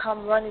God, will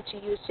come running to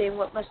you saying,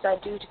 what must I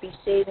do to be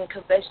saved, and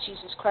confess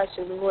Jesus Christ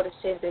as the Lord and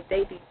Savior, that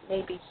they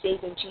may be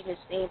saved in Jesus'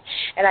 name.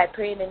 And I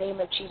pray in the name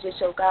of Jesus,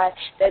 oh God,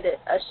 that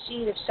a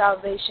seed of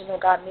salvation, oh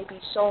God, may be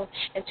sown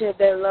into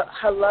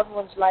her loved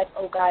one's life,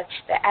 oh God,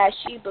 that as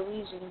she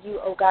believes in you,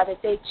 oh God,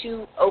 that they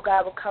too, oh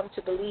God, will come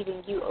to believe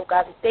in you, oh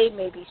God, that they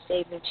may be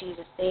saved in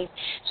Jesus' name.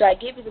 So I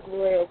give you the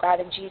glory, oh God,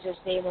 in Jesus'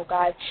 name, oh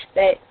God,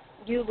 that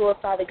you, Lord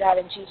Father God,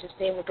 in Jesus'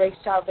 name, will bring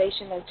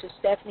salvation unto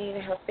Stephanie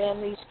and her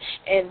families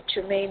and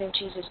Tremaine in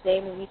Jesus'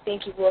 name. And we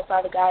thank you, Lord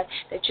Father God,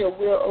 that your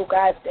will, oh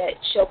God, that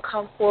shall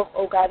come forth,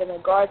 oh God, in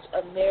regards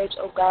of marriage,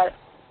 oh God,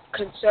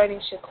 concerning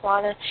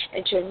Shaquana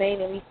and Tremaine.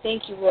 And we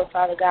thank you, Lord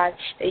Father God,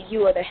 that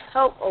you are the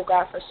help, oh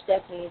God, for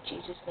Stephanie in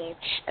Jesus' name.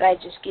 And I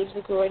just give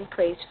you glory and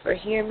praise for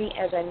hearing me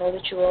as I know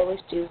that you always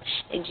do.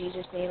 In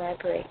Jesus' name I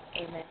pray.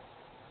 Amen.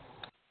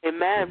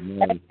 Amen.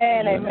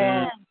 Amen.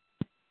 Amen.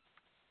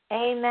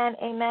 Amen,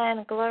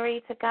 amen.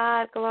 Glory to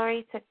God,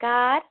 glory to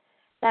God.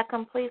 That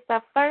completes the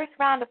first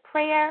round of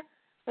prayer.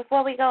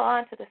 Before we go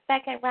on to the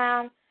second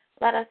round,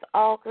 let us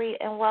all greet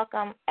and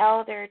welcome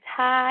Elder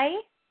Ty.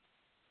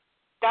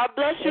 God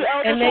bless you,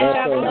 Elder Amen.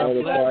 Ty. God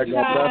bless you.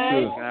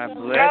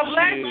 God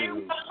bless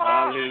you.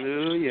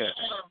 Hallelujah.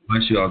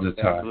 Bless you all the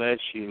time. God bless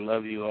you.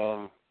 Love you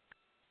all.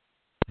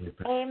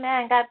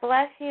 Amen. God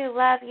bless you.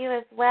 Love you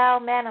as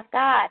well, man of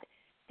God.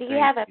 Do you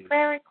have a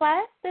prayer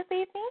request this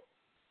evening?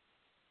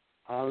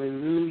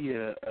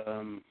 Hallelujah.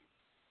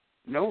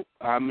 Nope.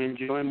 I'm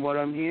enjoying what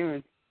I'm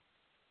hearing.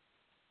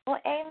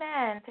 Well,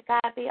 amen. To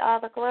God be all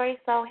the glory.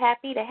 So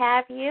happy to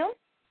have you.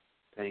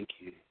 Thank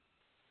you.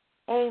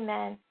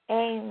 Amen.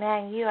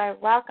 Amen. You are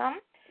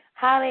welcome.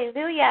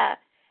 Hallelujah.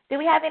 Do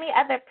we have any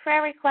other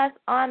prayer requests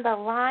on the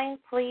line?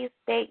 Please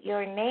state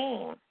your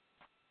name.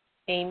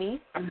 Amy.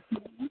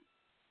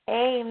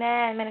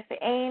 Amen. Minister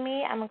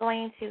Amy, I'm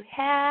going to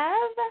have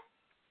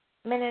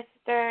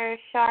Minister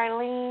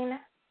Charlene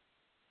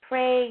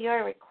pray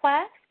your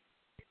request.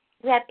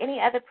 Do you have any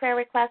other prayer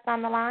requests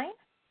on the line?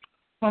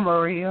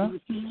 Maria.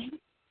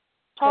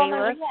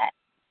 Maria.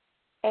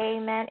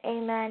 Amen.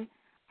 Amen.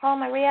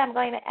 Maria, I'm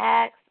going to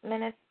ask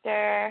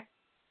Minister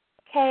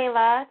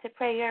Kayla to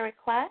pray your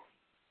request.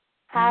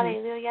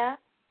 Hallelujah.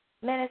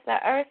 Minister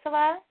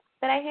Ursula,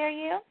 did I hear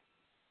you?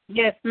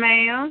 Yes,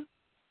 ma'am.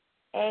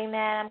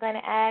 Amen. I'm going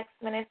to ask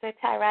Minister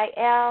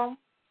Tyrael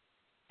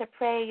to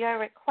pray your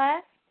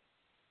request.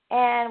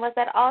 And was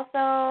that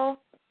also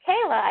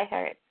Kayla, I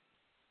heard?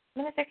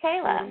 Minister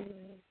Kayla.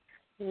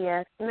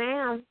 Yes,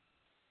 ma'am.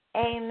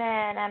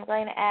 Amen. I'm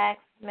going to ask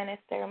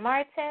Minister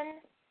Martin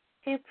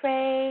to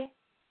pray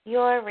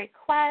your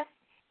request.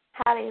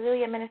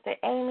 Hallelujah. Minister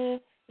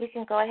Amy, you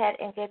can go ahead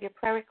and give your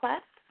prayer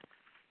request.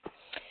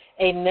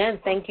 Amen.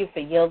 Thank you for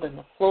yielding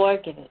the floor,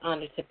 giving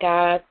honor to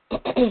God.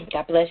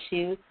 God bless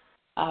you.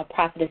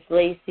 Prophetess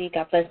Lacey,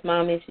 God bless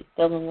Mommy. She's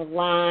still on the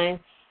line.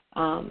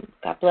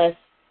 God bless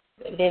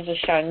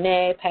Evangelist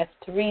Charnay, Pastor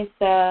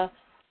Teresa,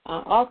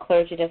 all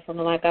clergy that's on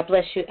the line. God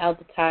bless you,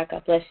 Elder Ty.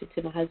 God bless you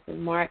to my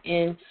husband,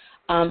 Martin.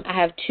 I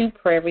have two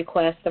prayer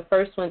requests. The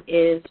first one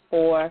is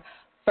for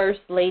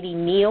First Lady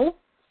Neal.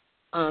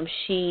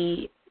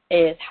 She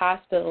is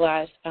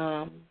hospitalized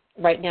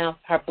right now.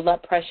 Her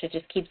blood pressure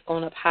just keeps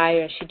going up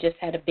higher. She just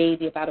had a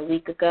baby about a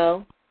week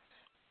ago.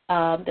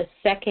 The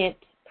second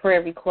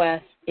prayer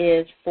request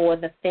is for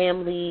the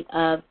family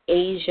of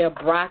Asia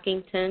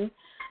Brockington.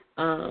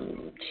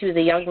 She was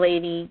a young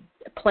lady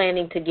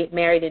planning to get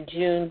married in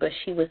June, but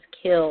she was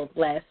killed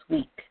last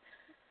week.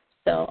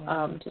 So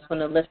just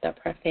want to lift up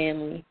her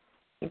family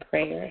in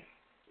prayer.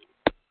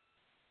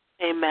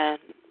 Amen.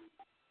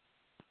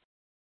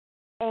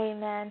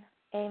 Amen.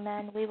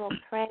 Amen. We will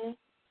pray.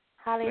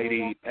 Hallelujah.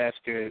 Lady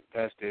Pastor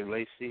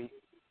Lacey.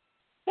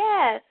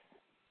 Yes.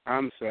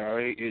 I'm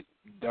sorry. It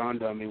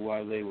dawned on me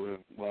while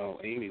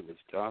Amy was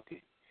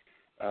talking.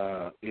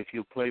 If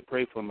you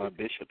pray for my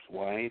bishop's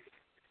wife.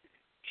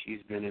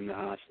 She's been in the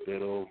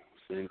hospital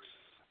since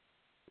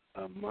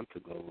a month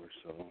ago or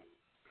so.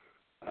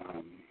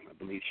 I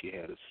believe she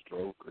had a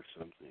stroke or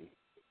something.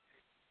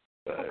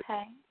 But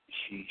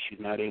she's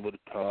not able to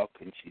talk,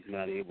 and she's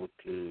not able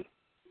to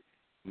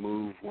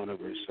move one of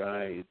her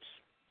sides.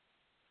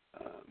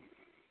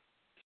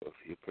 If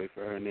you pray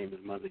for her name is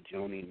Mother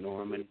Joni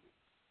Norman.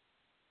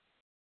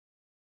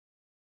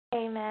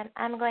 Amen.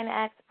 I'm going to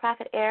ask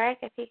Prophet Eric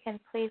if he can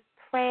please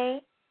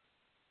pray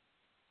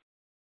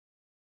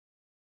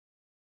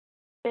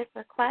this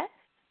request.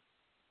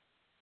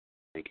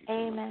 Thank you.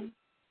 Amen.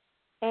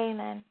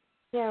 Amen.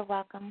 You're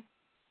welcome.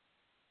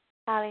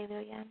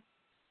 Hallelujah.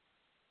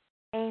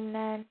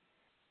 Amen.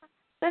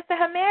 Sister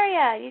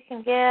Hamaria, you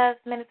can give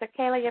Minister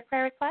Kayla your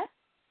prayer request.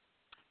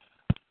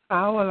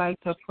 I would like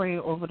to pray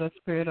over the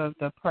spirit of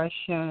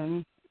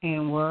depression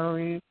and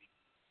worry,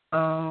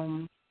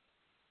 and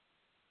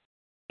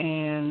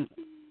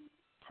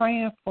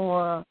praying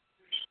for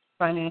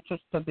financial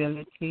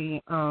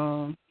stability,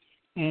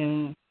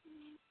 and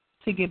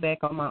to get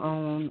back on my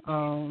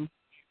own,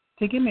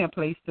 to give me a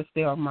place to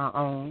stay on my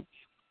own.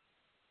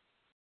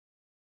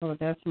 So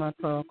that's my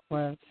prayer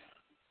request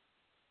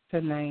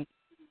tonight.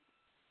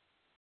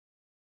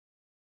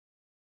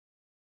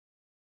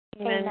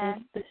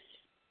 Amen.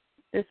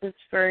 This is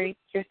for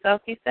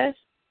yourself, you said?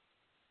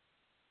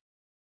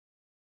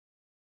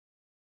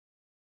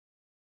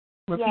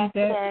 Repeat yes,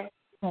 that? It is.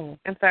 Oh.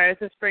 I'm sorry,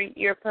 this is for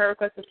your prayer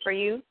request is for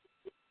you?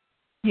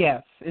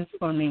 Yes, it's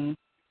for me.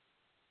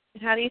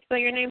 How do you spell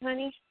your name,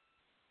 honey?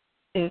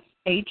 It's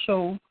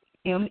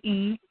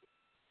Homeria.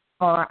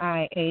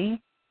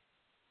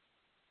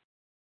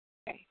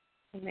 Okay,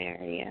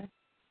 Maria.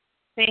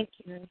 Thank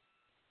you.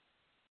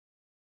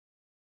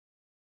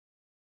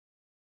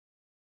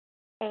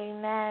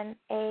 Amen.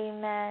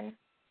 Amen.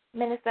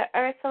 Minister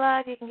Ursula,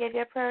 if you can give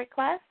your prayer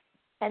request.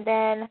 And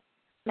then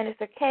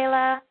Minister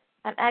Kayla,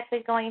 I'm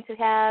actually going to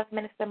have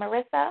Minister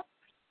Marissa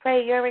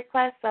pray your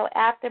request. So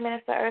after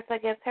Minister Ursula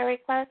gives her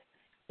request,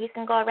 you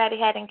can go right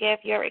ahead and give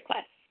your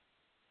request.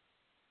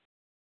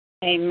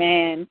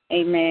 Amen.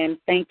 Amen.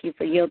 Thank you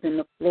for yielding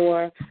the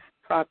floor.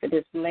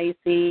 Prophetess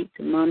Lacey,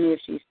 to Mommy, if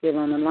she's still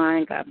on the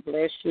line, God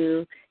bless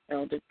you.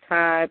 Elder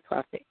Ty,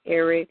 Prophet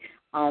Eric,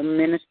 all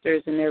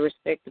ministers in their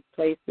respective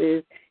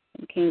places,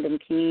 and Kingdom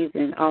Keys,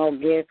 and all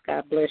guests,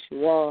 God bless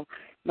you all.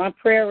 My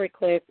prayer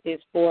request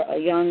is for a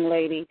young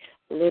lady,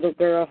 a little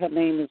girl. Her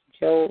name is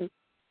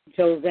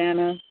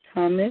Josanna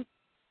Thomas,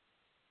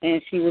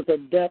 and she was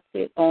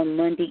abducted on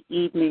Monday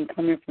evening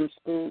coming from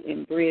school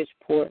in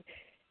Bridgeport.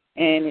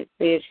 And it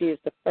says she is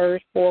the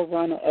first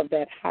forerunner of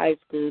that high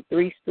school.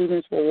 3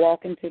 students were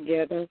walking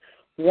together.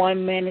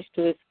 One managed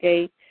to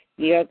escape.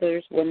 The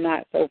others were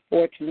not so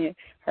fortunate.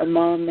 Her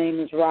mom's name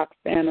is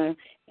Roxana,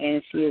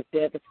 and she is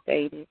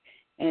devastated.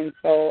 And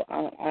so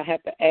I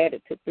have to add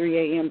it to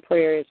 3 a.m.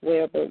 prayer as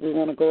well, but we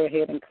want to go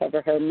ahead and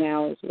cover her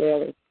now as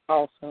well as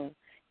also.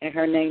 And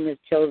her name is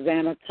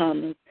Josanna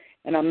Thomas,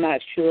 and I'm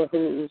not sure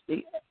who is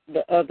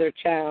the other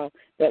child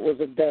that was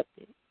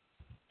abducted.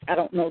 I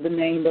don't know the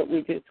name, but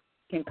we just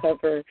can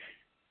cover,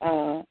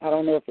 I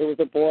don't know if it was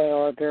a boy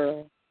or a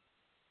girl.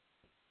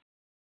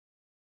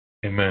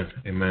 Amen.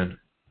 Amen.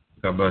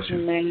 God bless you.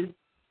 Amen.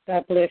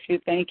 God bless you.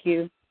 Thank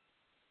you.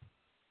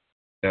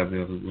 God be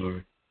all the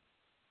glory.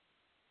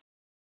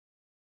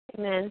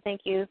 Amen.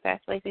 Thank you,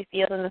 Pastor Lacey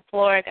Field on the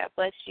floor. God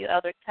bless you,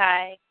 Elder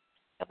Ty.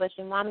 God bless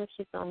you, Mom, if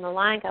she's on the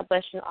line. God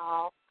bless you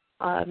all,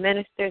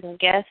 ministers and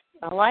guests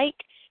alike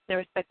in their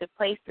respective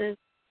places.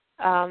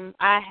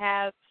 I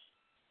have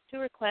 2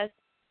 requests.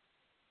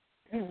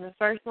 The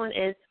first one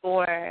is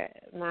for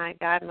my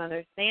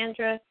godmother,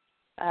 Sandra.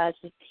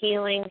 She's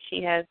healing.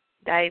 She has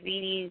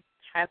diabetes,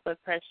 high blood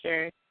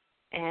pressure,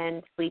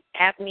 and sleep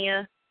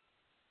apnea.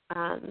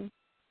 And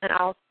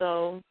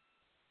also,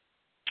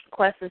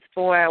 request is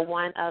for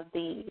one of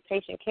the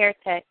patient care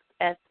techs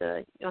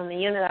on the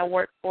unit I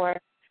work for.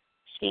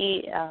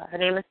 Her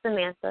name is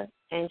Samantha,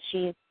 and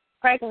she's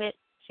pregnant.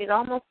 She's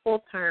almost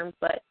full term,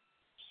 but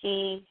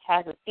she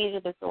has a seizure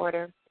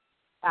disorder.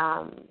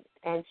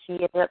 And she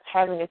ended up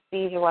having a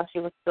seizure while she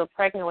was still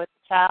pregnant with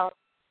the child.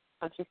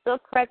 She's still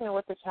pregnant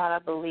with the child, I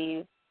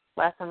believe,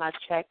 last time I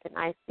checked in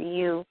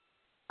ICU,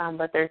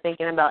 but they're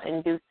thinking about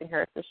inducing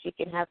her so she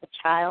can have a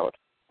child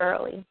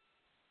early.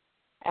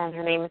 And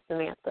her name is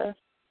Samantha.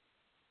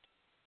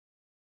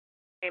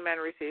 Amen.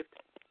 Received.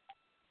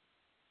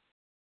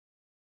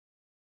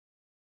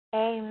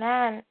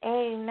 Amen.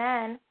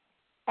 Amen.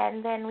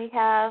 And then we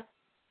have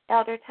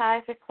Elder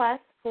Ty's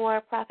request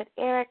for Prophet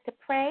Eric to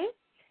pray.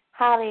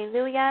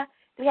 Hallelujah.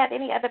 Do we have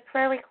any other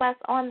prayer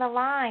requests on the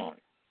line?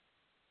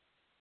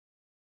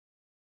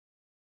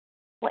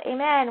 Well,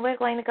 amen. We're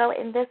going to go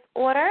in this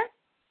order.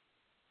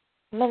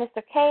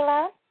 Minister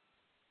Kayla,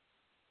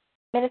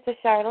 Minister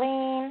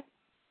Charlene,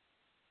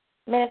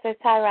 Minister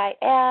Tyrai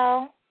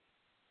L.,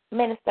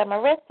 Minister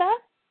Marissa,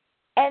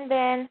 and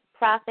then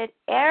Prophet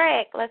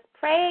Eric. Let's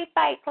pray,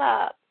 Fight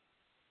Club.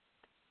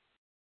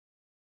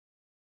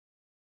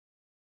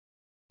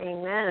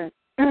 Amen.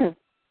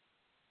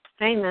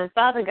 Amen.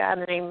 Father God, in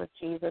the name of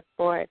Jesus,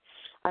 Lord,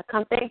 I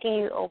come thanking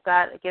you, oh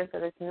God, again for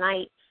this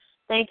night.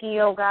 Thanking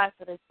you, oh God,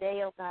 for this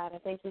day, oh God. I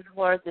thank you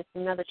for just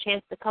another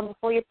chance to come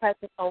before your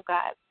presence, oh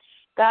God.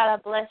 God, I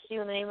bless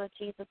you in the name of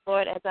Jesus,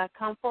 Lord, as I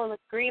come full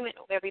agreement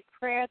with every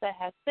prayer that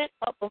has sent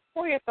up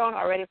before your throne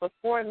already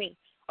before me,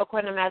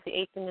 according to Matthew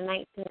 18 and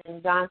 19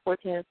 and John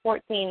 14 and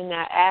 14. And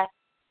I ask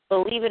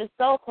believe it is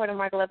so, according to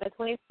Mark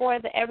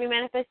 11:24, that every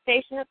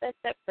manifestation of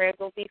that prayer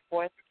will be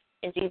forth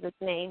in Jesus'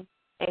 name.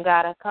 And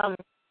God, I come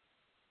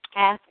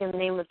ask in the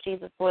name of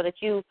Jesus, Lord,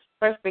 that you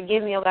first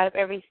forgive me, oh God, of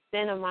every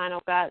sin of mine,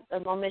 oh God,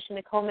 of omission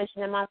and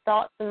commission in my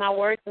thoughts and my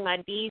words and my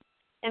deeds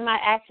and my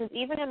actions,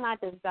 even in my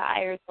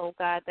desires, oh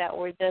God, that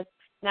were just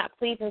not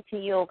pleasing to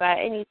you, oh God.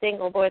 Anything,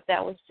 oh Lord,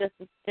 that was just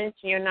a stench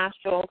in your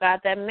nostril, oh God,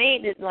 that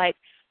made it like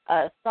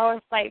a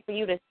sore sight for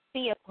you to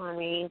see upon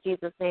me. In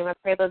Jesus' name, I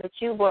pray, Lord, that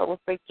you, Lord, will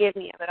forgive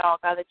me of it all,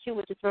 God, that you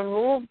would just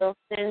remove those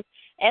sins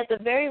at the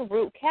very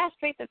root,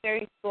 castrate the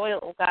very soil,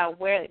 oh God,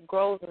 where it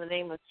grows in the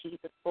name of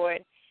Jesus,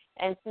 Lord,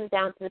 and send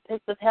down to the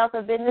pits of health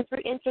or business for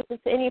interest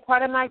into any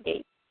part of my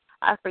gate.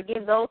 I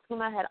forgive those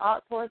whom I had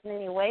ought towards in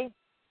any way.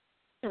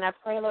 And I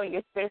pray, Lord,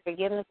 your spirit of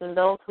forgiveness in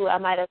those who I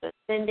might have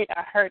offended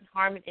or hurt,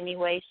 harmed in any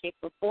way, shape,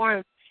 or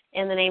form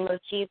in the name of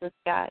Jesus,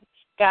 God.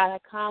 God, I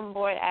come,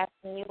 Lord,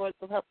 asking you, Lord,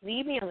 to help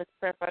lead me on this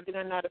prayer, for I do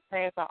not know the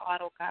prayers I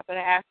ought, oh God, but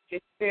I ask your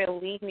spirit to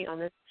lead me on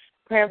this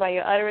prayer by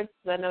your utterances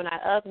I know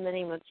not of, in the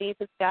name of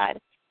Jesus, God.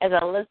 As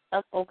I lift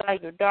up, oh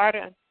God, your daughter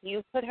unto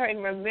you, put her in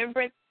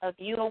remembrance of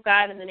you, oh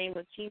God, in the name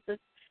of Jesus,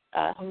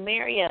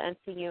 Maria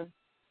unto you,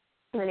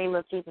 in the name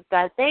of Jesus,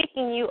 God.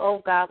 Thanking you,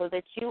 oh God, Lord,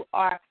 that you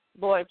are,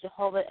 Lord,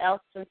 Jehovah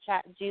Elson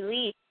Chat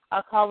Julie.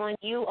 I call on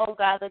you, oh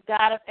God, the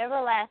God of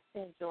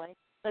everlasting joy,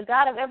 the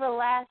God of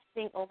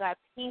everlasting, oh God,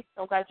 peace,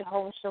 oh God,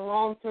 Jehovah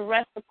Shalom, to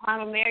rest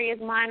upon Maria's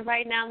mind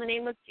right now in the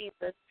name of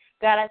Jesus.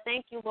 God, I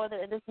thank you, Lord,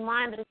 that this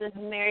mind that is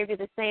in Mary be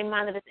the same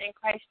mind that is in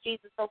Christ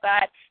Jesus, oh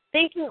God,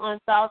 thinking on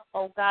thoughts,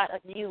 oh God, of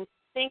you,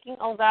 thinking,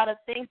 oh God, of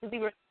things to be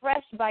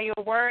refreshed by your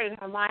word in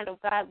her mind, oh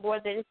God,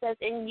 Lord, that it says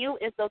in you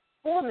is the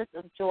fullness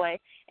of joy,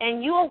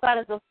 and you, oh God,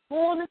 is the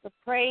fullness of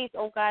praise,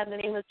 oh God, in the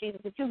name of Jesus,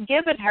 that you've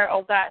given her,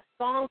 oh God,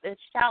 songs and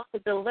shouts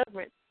of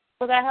deliverance.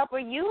 So God, help her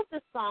use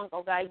this song,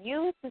 oh God,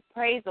 use this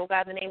praise, oh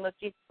God, in the name of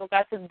Jesus, oh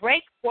God, to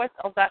break forth,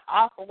 oh God,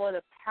 off, oh Lord,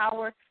 the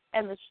power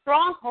and the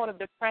stronghold of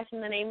depression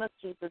in the name of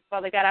Jesus.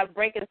 Father God, I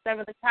break and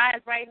sever the ties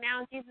right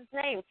now in Jesus'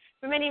 name.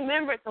 For many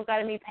members, oh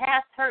God, any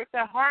past hurts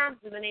or harms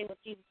in the name of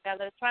Jesus, God,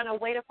 that are trying to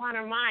wait upon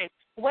her mind,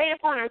 wait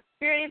upon her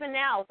spirit even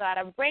now, oh God.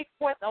 I break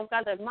forth, oh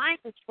God, the mind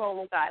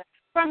control, oh God,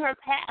 from her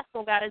past,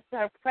 oh God, into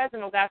her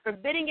present, oh God,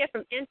 forbidding it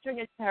from entering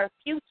into her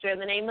future in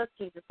the name of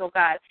Jesus, oh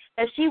God,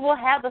 that she will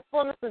have the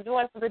fullness of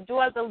joy, for the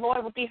joy of the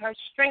Lord will be her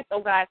strength,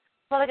 oh God.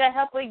 Father God,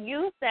 help her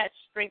use that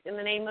strength in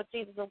the name of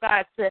Jesus, oh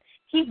God, to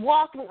keep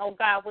walking, oh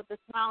God, with a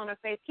smile on her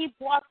face. Keep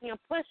walking and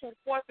pushing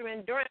forth her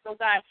endurance, oh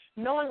God,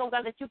 knowing, oh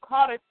God, that you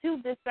called her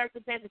to this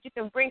circumstance, that you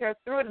can bring her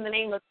through it in the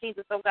name of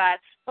Jesus, oh God.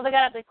 Father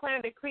God, I declare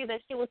and decree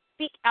that she will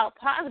speak out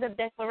positive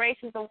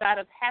declarations, oh God,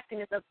 of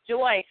happiness, of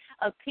joy,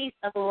 of peace,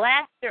 of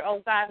laughter,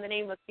 oh God, in the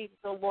name of Jesus,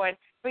 oh Lord.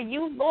 For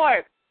you,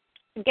 Lord,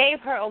 gave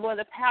her, oh Lord,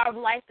 the power of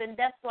life and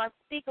death, so I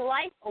speak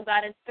life, oh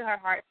God, into her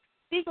heart.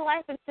 Speak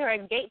life into her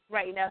gates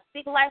right now.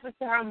 Speak life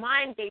into her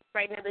mind gates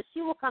right now, that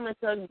she will come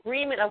into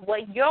agreement of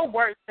what your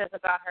word says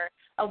about her,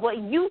 of what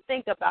you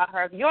think about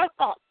her, of your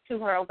thoughts to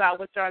her, oh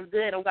God, which are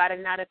good, oh God,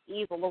 and not of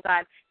evil, oh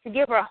God, to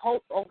give her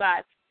hope, oh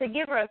God, to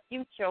give her a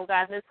future, oh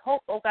God. And this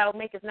hope, oh God, will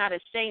make us not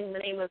ashamed in the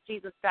name of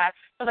Jesus, God.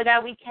 Father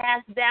God, we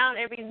cast down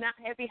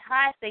every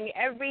high thing,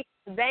 every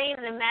vain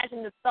and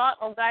imaginative thought,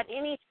 oh God,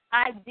 any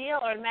ideal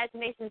or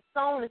imagination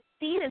sown a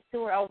seed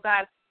into her, oh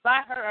God,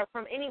 by her or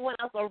from anyone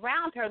else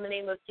around her in the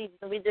name of Jesus.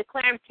 And we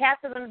declare and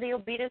cast them the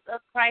obedience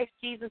of Christ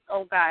Jesus,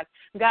 oh God.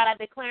 God, I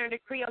declare and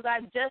decree, oh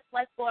God, just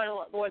like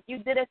Lord, you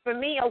did it for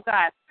me, oh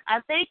God.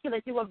 I thank you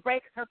that you will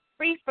break her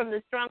free from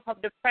the stronghold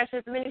of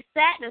depression, many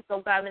sadness,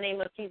 oh God, in the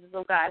name of Jesus,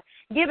 oh God.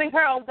 Giving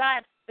her, oh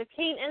God, the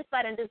keen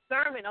insight and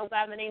discernment, oh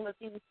God, in the name of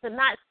Jesus, to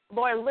not,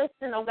 Lord,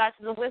 listen, oh God,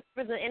 to the whispers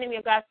of the enemy,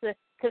 oh God, to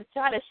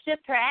try to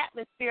shift her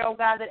atmosphere, oh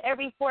God, that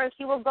every where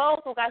she will go,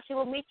 oh God, she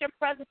will meet your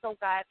presence, oh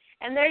God,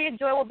 and there your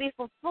joy will be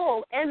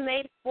fulfilled and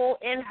made full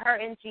in her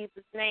in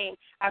Jesus' name.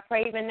 I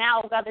pray even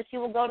now, oh God, that she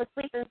will go to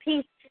sleep in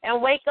peace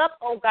and wake up,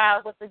 oh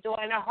God, with the joy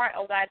in her heart,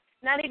 oh God,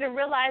 not even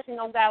realizing,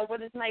 oh God, where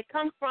this might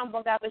come from,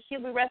 oh God, but she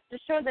will rest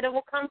assured that it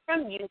will come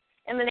from you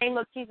in the name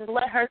of Jesus.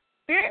 Let her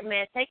spirit,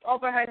 man, take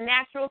over her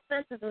natural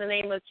senses in the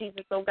name of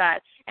Jesus, oh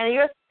God. And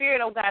your spirit,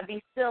 oh God,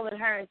 be still in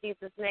her in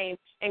Jesus' name.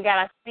 And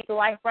God, I speak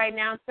life right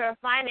now into her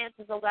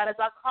finances, oh God, as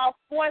I call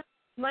forth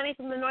money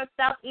from the north,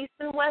 south, east,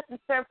 and west and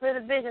serve for the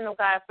vision, oh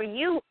God. For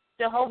you,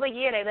 Jehovah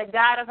Jireh, the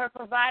God of her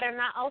provider,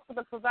 not also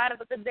the provider,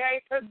 but the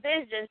very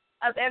provision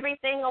of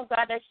everything, oh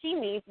God, that she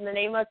needs in the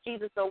name of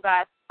Jesus, oh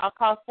God. I'll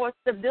call forth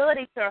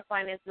stability to her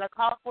finances. I'll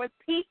call forth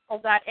peace, oh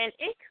God, and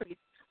increase,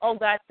 oh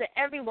God, to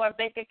every Lord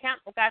bank account,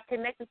 oh God,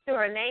 connected to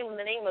her name in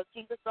the name of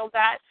Jesus, oh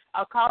God.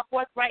 I'll call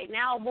forth right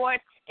now, Lord,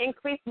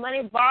 increased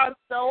money borrowed,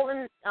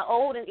 stolen,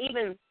 owed, and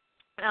even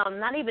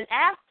not even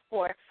asked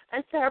for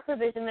unto her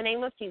provision in the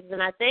name of Jesus.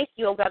 And I thank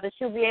you, oh God, that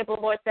she'll be able,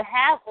 Lord, to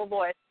have, oh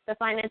Lord, the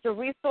financial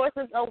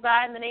resources, oh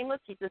God, in the name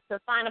of Jesus, to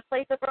find a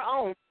place of her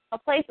own, a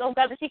place, oh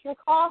God, that she can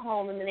call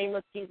home in the name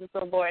of Jesus,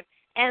 oh Lord,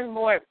 and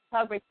Lord,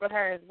 coverage for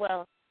her as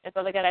well. And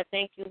Father God, I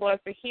thank you, Lord,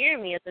 for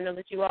hearing me, as I know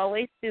that you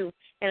always do.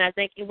 And I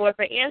thank you, Lord,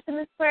 for answering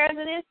this prayer as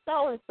it is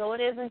so, and so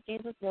it is in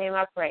Jesus' name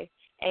I pray.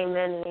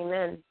 Amen and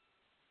amen.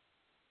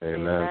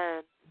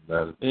 Amen.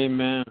 Amen.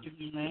 Amen.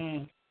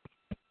 Amen.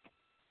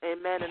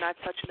 Amen. And I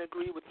touch and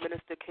agree with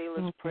Minister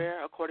Kayla's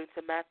prayer according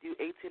to Matthew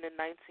 18 and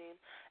 19,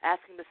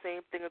 asking the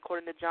same thing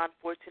according to John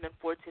 14 and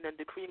 14, and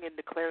decreeing and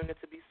declaring it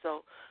to be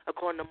so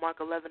according to Mark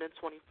 11 and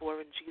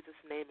 24. In Jesus'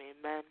 name,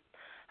 amen.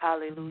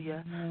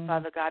 Hallelujah.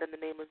 Father God, in the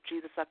name of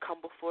Jesus, I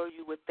come before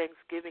you with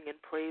thanksgiving and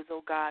praise,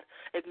 O God,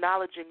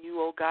 acknowledging you,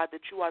 O God,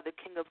 that you are the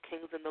King of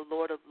kings and the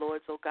Lord of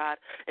lords, O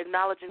God,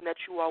 acknowledging that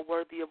you are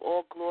worthy of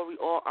all glory,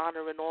 all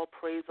honor, and all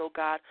praise, O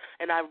God,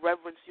 and I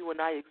reverence you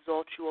and I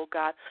exalt you, O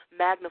God,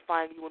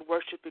 magnifying you and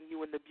worshiping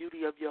you in the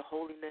beauty of your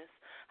holiness.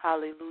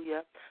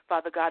 Hallelujah.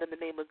 Father God, in the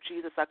name of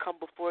Jesus, I come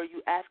before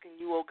you asking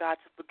you, O God,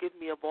 to forgive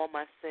me of all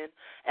my sin,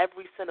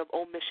 every sin of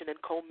omission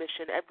and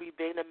commission, every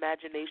vain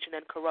imagination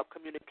and corrupt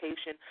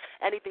communication,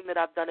 anything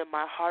that I've done in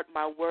my heart,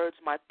 my words,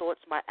 my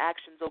thoughts, my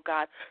actions, O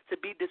God, to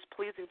be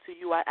displeasing to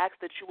you. I ask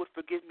that you would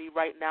forgive me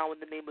right now in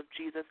the name of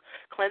Jesus.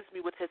 Cleanse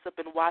me with hyssop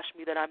and wash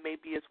me that I may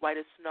be as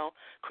white as snow.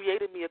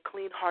 Create in me a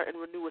clean heart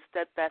and renew a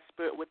steadfast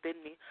spirit within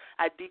me.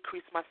 I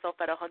decrease myself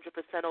at 100%,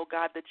 O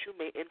God, that you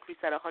may increase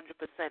at 100%,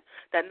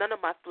 that none of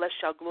my flesh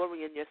shall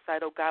glory in your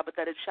sight, O God, but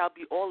that it shall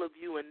be all of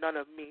you and none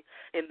of me,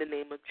 in the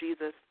name of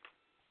Jesus.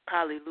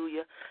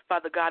 Hallelujah.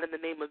 Father God, in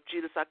the name of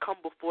Jesus, I come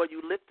before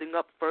you lifting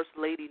up First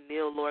Lady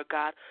Neal, Lord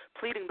God,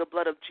 pleading the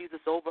blood of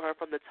Jesus over her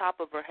from the top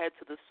of her head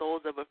to the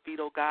soles of her feet,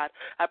 oh God.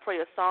 I pray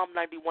a Psalm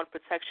 91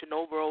 protection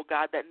over, oh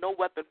God, that no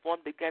weapon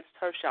formed against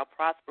her shall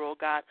prosper, oh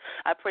God.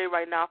 I pray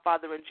right now,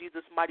 Father, in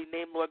Jesus' mighty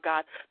name, Lord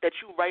God, that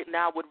you right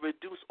now would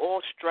reduce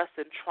all stress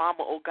and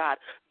trauma, oh God,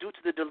 due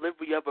to the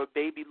delivery of her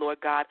baby,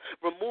 Lord God.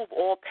 Remove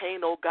all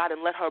pain, oh God,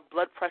 and let her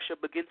blood pressure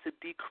begin to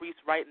decrease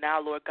right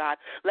now, Lord God.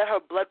 Let her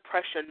blood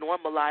pressure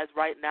normalize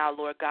right now,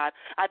 Lord God.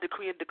 I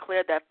decree and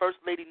declare that First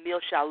Lady Neal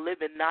shall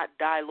live and not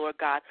die, Lord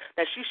God,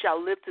 that she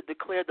shall live to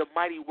declare the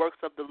mighty works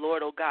of the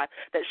Lord, oh God,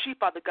 that she,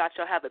 Father God,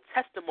 shall have a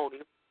testimony.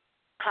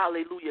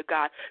 Hallelujah,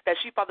 God, that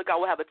she, Father God,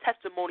 will have a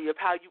testimony of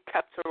how you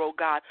kept her, oh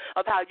God,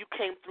 of how you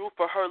came through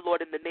for her,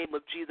 Lord, in the name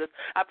of Jesus.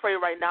 I pray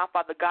right now,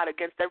 Father God,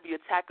 against every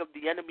attack of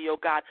the enemy, oh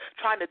God,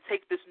 trying to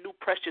take this new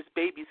precious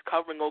baby's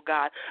covering, oh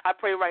God. I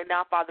pray right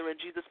now, Father, in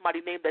Jesus'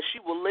 mighty name, that she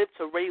will live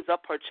to raise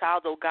up her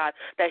child, oh God,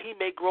 that he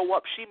may grow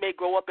up, she may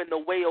grow up in the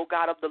way, oh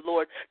God, of the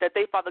Lord, that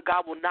they, Father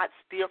God, will not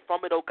steer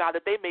from it, oh God,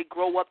 that they may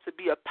grow up to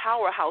be a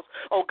powerhouse,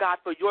 oh God,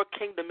 for your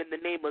kingdom in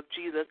the name of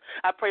Jesus.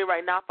 I pray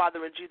right now,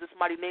 Father, in Jesus'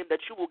 mighty name,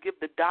 that you will give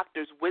the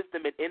doctors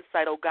wisdom and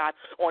insight, oh God,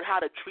 on how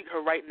to treat her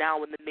right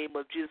now in the name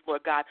of Jesus,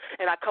 Lord God.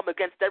 And I come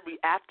against every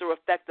after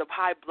effect of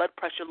high blood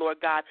pressure,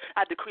 Lord God.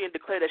 I decree and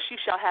declare that she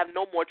shall have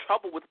no more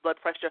trouble with blood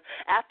pressure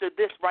after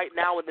this right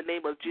now in the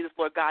name of Jesus,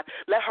 Lord God.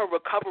 Let her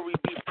recovery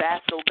be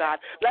fast, oh God.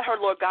 Let her,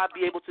 Lord God,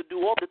 be able to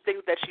do all the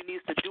things that she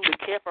needs to do to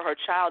care for her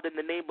child in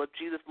the name of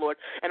Jesus, Lord.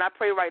 And I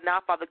pray right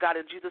now, Father God,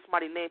 in Jesus'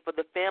 mighty name, for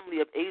the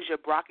family of Asia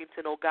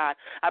Brockington, oh God.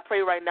 I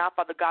pray right now,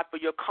 Father God, for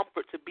your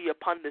comfort to be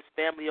upon this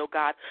family, oh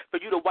God, for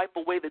you to wipe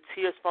away the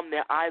tears from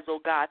their eyes, oh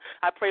God.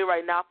 I pray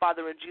right now,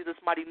 Father, in Jesus'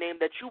 mighty name,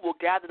 that you will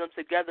gather them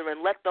together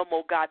and let them,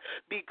 oh God,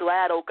 be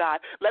glad, oh God.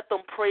 Let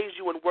them praise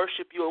you and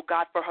worship you, oh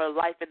God, for her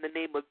life in the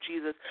name of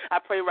Jesus. I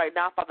pray right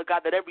now, Father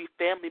God, that every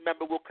family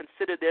member will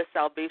consider their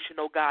salvation,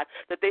 oh God,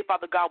 that they,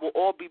 Father God, will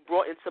all be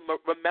brought into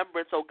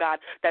remembrance, oh God,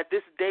 that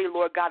this day,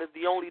 Lord God, is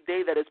the only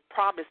day that is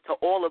promised to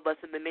all of us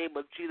in the name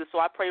of Jesus. So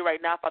I pray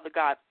right now, Father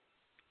God,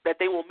 that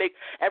they will make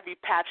every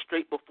path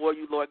straight before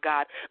you, Lord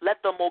God.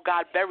 Let them, oh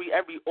God, bury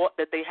every ought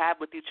that they have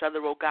with each other,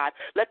 oh God.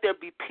 Let there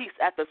be peace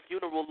at the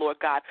funeral, Lord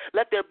God.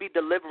 Let there be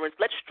deliverance.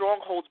 Let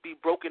strongholds be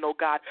broken, oh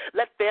God.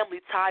 Let family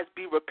ties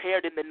be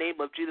repaired in the name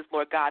of Jesus,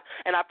 Lord God.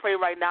 And I pray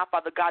right now,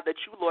 Father God, that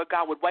you, Lord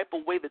God, would wipe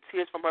away the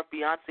tears from her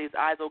fiance's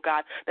eyes, oh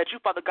God. That you,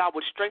 Father God,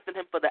 would strengthen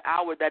him for the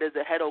hour that is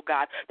ahead, oh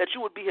God. That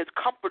you would be his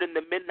comfort in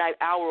the midnight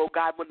hour, oh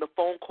God, when the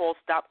phone calls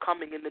stop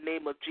coming in the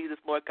name of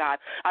Jesus, Lord God.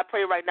 I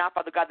pray right now,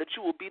 Father God, that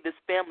you will be this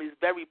family's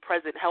very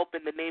present help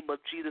in the name of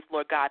Jesus,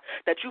 Lord God.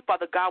 That you,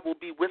 Father God, will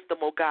be with them,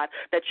 oh God.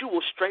 That you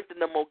will strengthen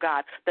them, oh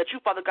God. That you,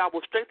 Father God,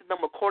 will strengthen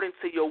them according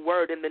to your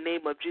word in the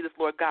name of Jesus,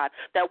 Lord God.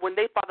 That when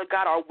they, Father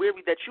God, are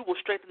weary, that you will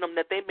strengthen them,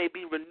 that they may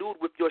be renewed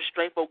with your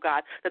strength, oh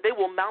God. That they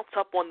will mount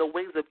up on the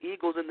wings of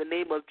eagles in the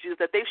name of Jesus.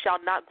 That they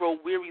shall not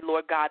grow weary,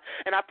 Lord God.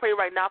 And I pray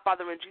right now,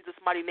 Father, in Jesus'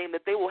 mighty name,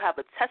 that they will have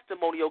a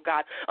testimony, oh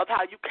God, of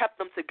how you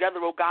kept them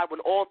together, oh God, when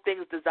all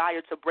things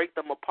desire to break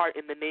them apart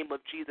in the name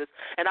of Jesus.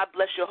 And I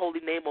bless your holy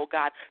name, oh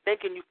God.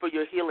 Thanking you for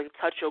your healing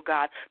touch, oh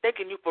God.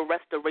 Thanking you for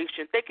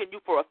restoration. Thanking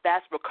you for a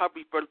fast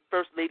recovery for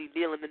First Lady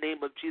Neal in the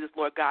name of Jesus,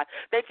 Lord God.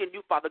 Thanking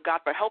you, Father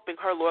God, for helping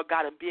her, Lord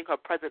God, and being her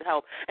present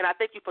help. And I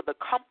thank you for the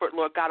comfort,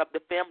 Lord God, of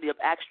the family of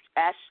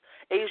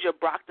Asia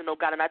Brockton, oh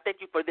God. And I thank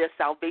you for their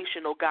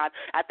salvation, oh God.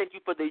 I thank you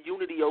for the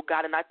unity, oh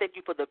God. And I thank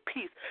you for the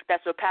peace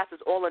that surpasses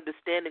all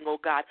understanding, oh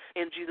God,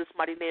 in Jesus'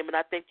 mighty name. And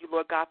I thank you,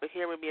 Lord God, for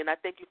hearing me. And I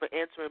thank you for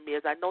answering me,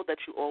 as I know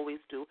that you always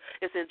do.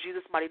 It's in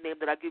Jesus' mighty name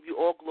that I give you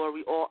all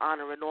glory, all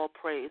honor, and all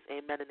praise.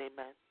 Amen and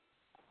amen.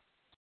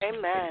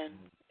 Amen.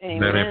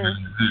 Amen.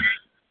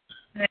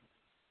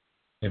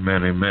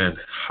 Amen. Amen.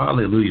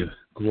 Hallelujah.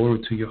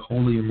 Glory to your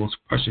holy and most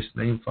precious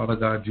name, Father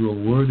God. You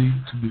are worthy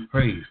to be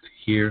praised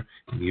here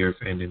in the earth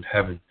and in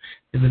heaven.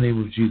 In the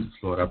name of Jesus,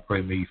 Lord, I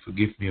pray, may you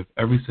forgive me of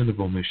every sin of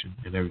omission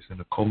and every sin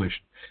of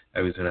commission,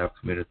 every sin I've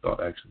committed,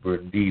 thought, action,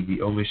 word, and deed,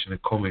 the omission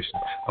and commission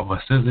of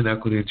my sins,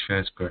 inequity, and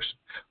transgression.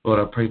 Lord,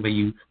 I pray, may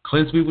you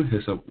cleanse me with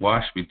hyssop,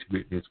 wash me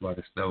to be as white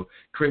as snow,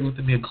 create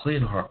within me a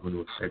clean heart,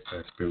 renew a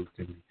steadfast spirit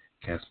within me.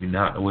 Cast me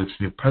not away from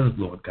your presence,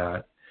 Lord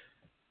God.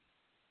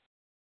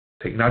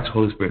 Take not your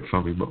Holy Spirit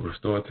from me, but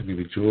restore to me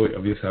the joy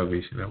of your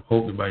salvation. I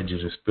hope in my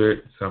generous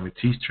spirit, some may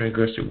teach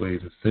transgressor ways,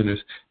 and sinners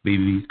may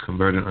be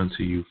converted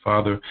unto you.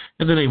 Father,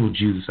 in the name of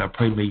Jesus, I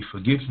pray, may you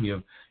forgive me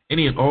of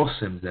any and all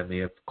sins that may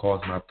have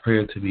caused my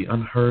prayer to be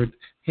unheard,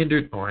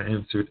 hindered, or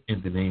unanswered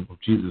in the name of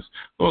Jesus.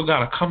 Lord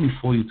God, I come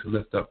before you to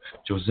lift up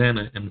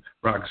Josanna and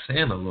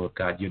Roxana, Lord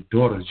God, your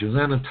daughters.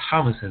 Josanna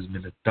Thomas has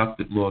been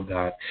abducted, Lord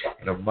God,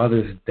 and her mother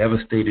is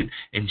devastated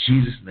in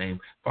Jesus' name.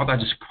 Father, I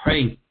just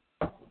pray,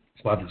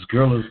 while this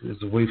girl is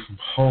away from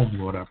home,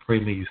 Lord, I pray,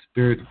 may your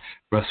spirit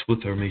rest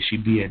with her. May she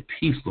be at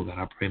peace, Lord God.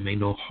 I pray, may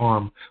no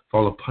harm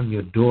fall upon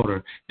your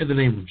daughter. In the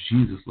name of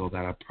Jesus, Lord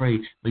God, I pray,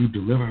 may you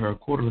deliver her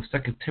according to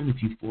 2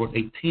 Timothy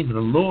 4:18. And the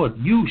Lord,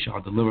 you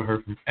shall deliver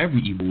her from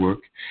every evil work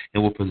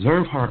and will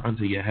preserve her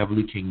unto your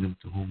heavenly kingdom,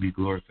 to whom be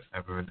glory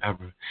forever and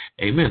ever.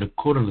 Amen.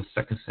 According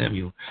to 2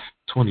 Samuel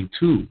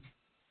 22.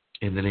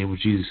 In the name of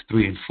Jesus,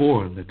 3 and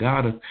 4. And the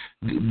God of,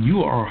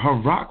 you are her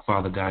rock,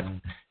 Father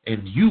God,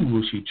 and you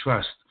will she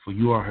trust. For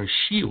you are her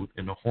shield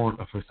and the horn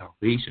of her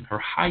salvation, her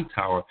high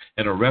tower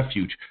and her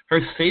refuge,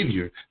 her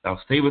Savior. Thou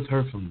savest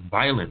her from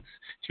violence.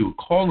 She will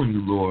call on you,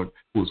 Lord,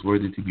 who is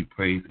worthy to be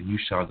praised, and you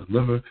shall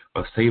deliver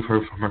or save her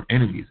from her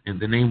enemies. In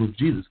the name of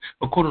Jesus,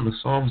 according to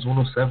Psalms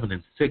 107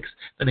 and 6,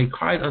 then they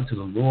cried unto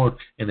the Lord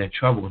in their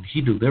trouble, and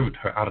he delivered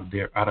her out of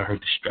her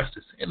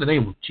distresses. In the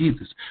name of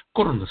Jesus,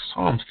 according to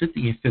Psalms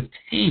 50 and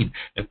 15,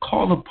 and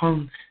call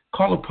upon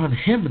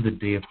him in the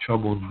day of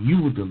trouble, and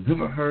you will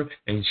deliver her,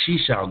 and she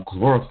shall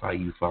glorify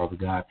you, Father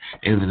God.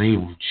 In the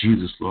name of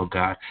Jesus, Lord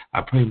God,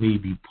 I pray, may you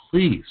be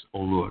pleased, O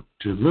Lord,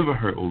 to deliver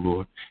her, O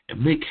Lord,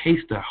 and make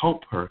haste to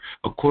help her,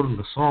 according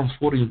to Psalms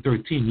 40 and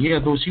 13. Yea,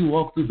 though she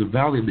walk through the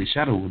valley of the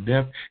shadow of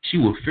death, she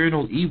will fear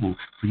no evil,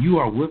 for you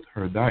are with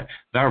her. Thy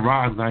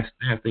rod and thy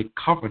staff, they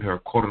comfort her,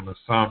 according to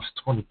Psalms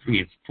 23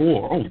 and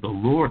 4. Oh, the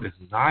Lord is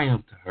nigh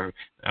unto her,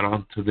 and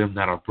unto them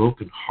that are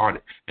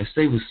brokenhearted, and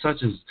saveth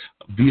such as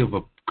be of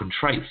a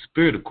contrite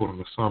spirit, according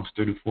to Psalms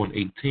 34 and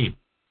 18.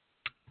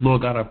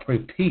 Lord God, I pray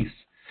peace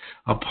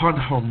upon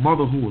her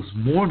mother who was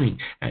mourning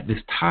at this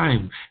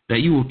time, that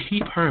you will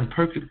keep her in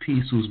perfect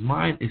peace, whose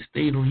mind is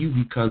stayed on you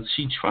because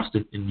she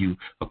trusted in you,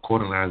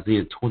 according to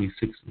Isaiah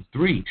 26 and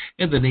 3.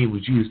 In the name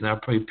of Jesus, and I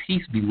pray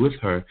peace be with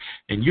her,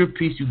 and your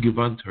peace you give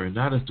unto her,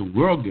 not as the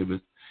world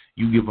giveth,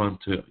 you give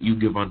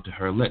unto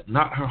her. Let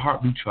not her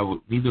heart be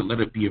troubled, neither let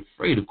it be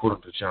afraid,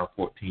 according to John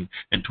 14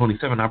 and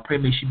 27. I pray,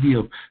 may she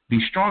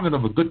be strong and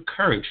of a good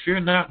courage.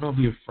 Fear not, nor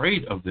be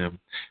afraid of them.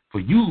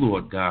 For you,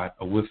 Lord God,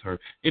 are with her.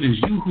 It is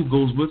you who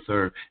goes with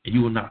her, and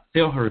you will not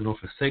fail her nor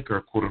forsake her,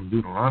 according to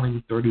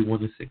Deuteronomy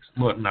 31 and 6.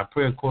 Lord, and I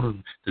pray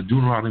according to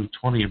Deuteronomy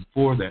 20 and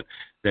 4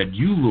 that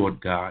you,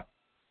 Lord God,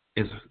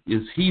 is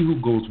he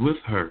who goes with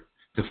her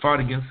to fight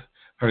against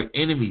her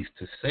enemies,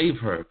 to save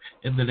her,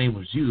 in the name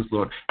of Jesus,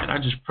 Lord. And I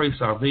just pray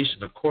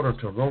salvation according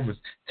to Romans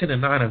 10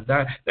 and 9 of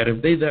that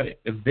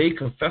if they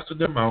confess with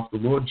their mouth the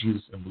Lord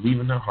Jesus and believe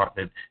in their heart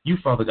that you,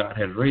 Father God,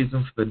 had raised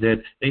them from the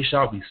dead, they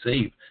shall be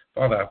saved.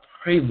 Father, I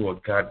pray,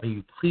 Lord God, may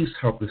you please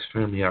help this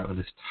family out in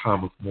this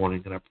time of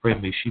mourning, and I pray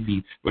may she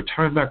be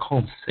returned back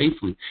home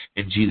safely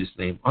in Jesus'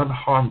 name,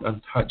 unharmed,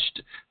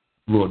 untouched,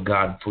 Lord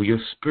God, for your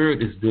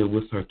spirit is there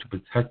with her to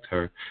protect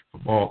her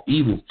from all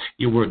evil.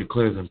 Your word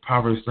declares in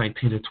Proverbs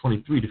 19 and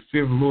 23, the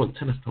fear of the Lord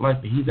tendeth to life,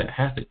 and he that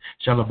hath it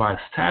shall abide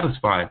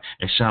satisfied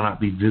and shall not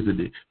be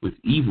visited with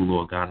evil,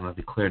 Lord God. And I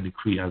declare and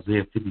decree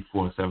Isaiah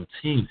 54 and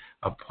 17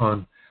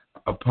 upon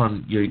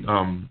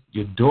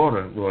your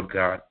daughter, Lord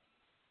God,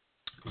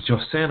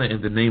 Josanna,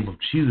 in the name of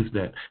Jesus,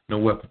 that no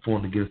weapon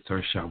formed against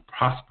her shall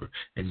prosper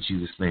in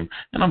Jesus' name.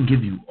 And I'm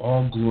giving you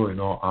all glory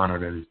and all honor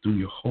that is due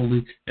your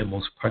holy and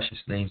most precious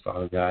name,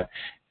 Father God.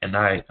 And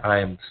I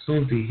am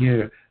soon to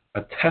hear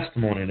a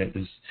testimony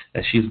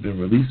that she has been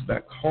released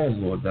back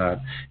home, Lord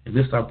God. And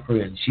this I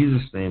pray in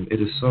Jesus' name,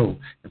 it is so,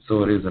 and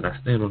so it is. And I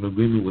stand on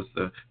agreement with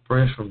the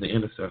prayers from the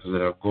intercessors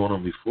that have gone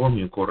on before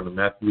me, according to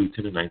Matthew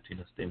 10 and 19.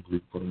 I stand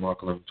believe according to Mark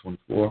 11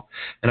 24.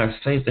 And I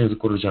say things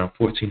according to John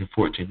 14 and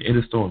 14. It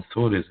is so, and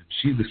so it is.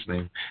 In Jesus'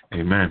 name,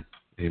 amen.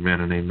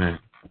 Amen and amen.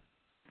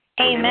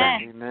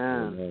 Amen.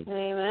 Amen.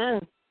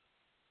 Amen.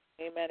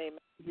 Amen.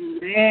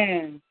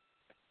 Amen.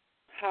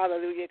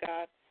 Hallelujah,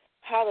 God.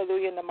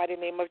 Hallelujah, in the mighty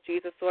name of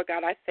Jesus, Lord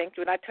God, I thank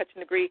you, and I touch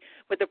and agree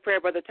with the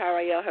prayer Brother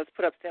Tyrell has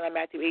put up today on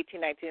Matthew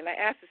 18:19, and I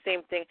ask the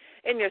same thing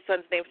in your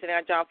son's name today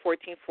on John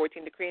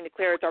 14:14, decree and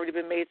declare it's already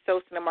been made so,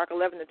 in Mark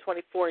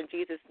 11:24, in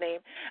Jesus' name.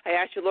 I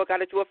ask you, Lord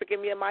God, that you will forgive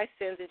me of my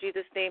sins in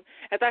Jesus' name,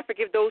 as I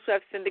forgive those who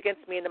have sinned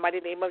against me in the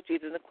mighty name of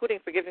Jesus, including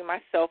forgiving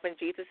myself in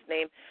Jesus'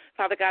 name.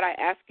 Father God, I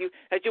ask you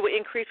that you will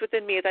increase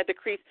within me as I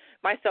decrease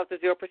myself to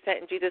 0%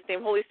 in Jesus'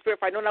 name. Holy Spirit,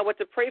 if I know not what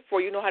to pray for,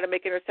 you know how to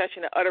make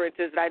intercession and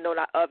utterances that I know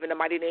not of in the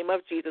mighty name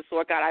of Jesus,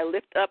 Lord God. I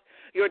lift up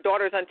your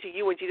daughters unto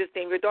you in Jesus'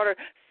 name, your daughter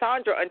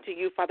Sandra unto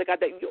you, Father God,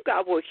 that you,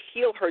 God, will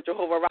heal her,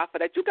 Jehovah Rapha,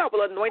 that you, God,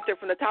 will anoint her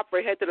from the top of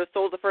her head to the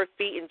soles of her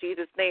feet in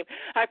Jesus' name.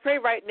 I pray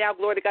right now,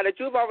 glory to God, that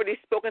you have already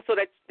spoken so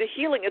that the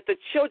healing is the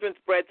children's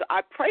bread. So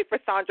I pray for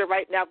Sandra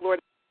right now, glory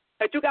to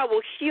God, that you, God,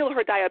 will heal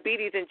her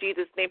diabetes in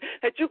Jesus' name,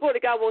 that you, glory to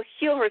God, will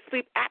heal her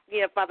sleep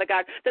apnea, Father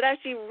God, that as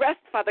she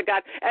rests, Father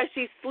God, as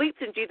she sleeps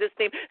in Jesus'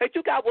 name, that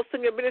you, God, will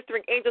send your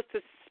ministering angels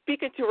to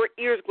speak into her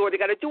ears, glory to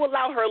God, that you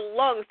allow her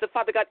lungs to,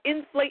 Father God,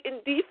 inflate and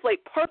deflate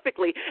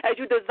perfectly as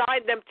you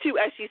designed them to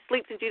as she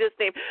sleeps in Jesus'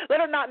 name. Let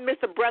her not miss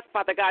a breath,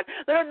 Father God.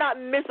 Let her not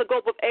miss a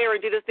gulp of air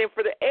in Jesus' name,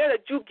 for the air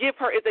that you give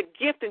her is a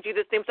gift in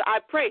Jesus' name. So I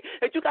pray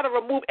that you, got to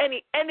remove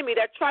any enemy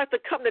that tries to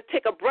come to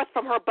take a breath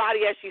from her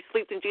body as she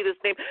sleeps in Jesus'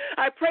 name.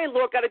 I pray,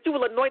 Lord God, that you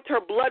will anoint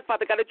her blood,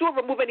 Father God, that you will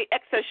remove any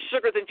excess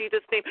sugars in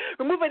Jesus' name.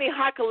 Remove any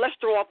high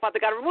cholesterol,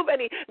 Father God. Remove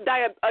any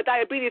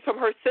diabetes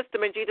from her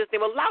system in Jesus'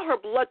 name. Allow her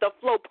blood to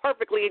flow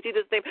perfectly in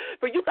Jesus' name.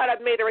 For you, God,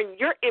 have made her in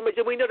your image,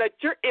 and we know that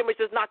your image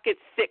does not get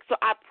sick. So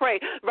I pray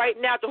right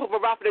now, Jehovah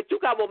Rapha, that you,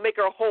 God, will make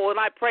her whole. And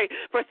I pray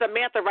for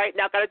Samantha right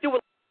now, God, that you will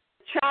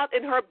child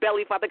in her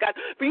belly, Father God,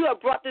 for you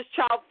have brought this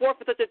child forth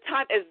for such a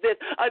time as this.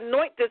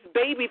 Anoint this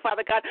baby,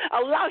 Father God.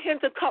 Allow him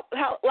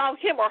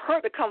or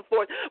her to come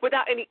forth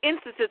without any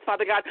instances,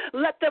 Father God.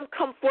 Let them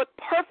come forth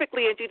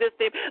perfectly in Jesus'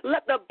 name.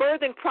 Let the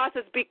birthing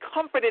process be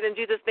comforted in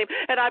Jesus' name.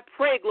 And I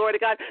pray, glory to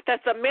God, that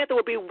Samantha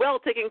will be well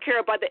taken care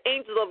of by the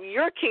angels of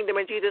your kingdom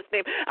in Jesus'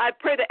 name. I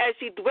pray that as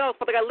she dwells,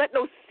 Father God, let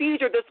no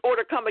seizure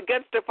disorder come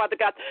against her, Father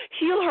God.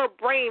 Heal her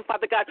brain,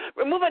 Father God.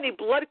 Remove any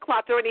blood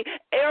clots or any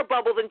air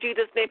bubbles in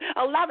Jesus' name.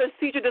 Allow the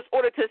seizure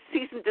disorder to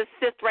cease and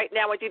desist right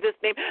now in Jesus'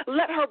 name.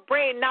 Let her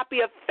brain not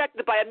be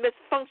affected by a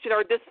misfunction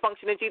or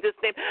dysfunction in Jesus'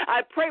 name.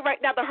 I pray right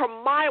now that her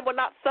mind will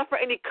not suffer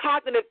any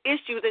cognitive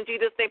issues in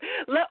Jesus' name.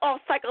 Let all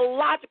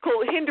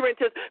psychological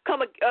hindrances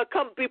come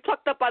be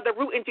plucked up by the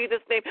root in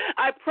Jesus' name.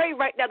 I pray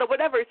right now that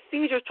whatever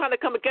seizure is trying to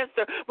come against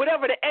her,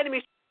 whatever the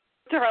enemy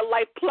to her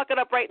life, pluck it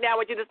up right now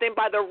in Jesus' name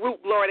by the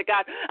root, glory to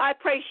God. I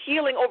pray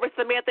healing over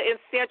Samantha and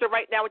Sandra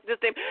right now in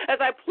Jesus' name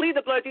as I plead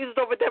the blood of Jesus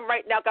over them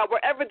right now, God,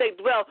 wherever they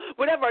dwell,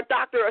 whatever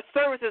doctor or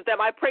services them,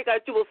 I pray,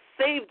 God, that you will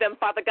save them,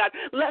 Father God.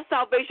 Let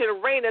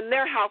salvation reign in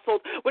their household,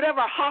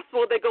 whatever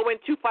hospital they go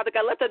into, Father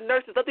God. Let the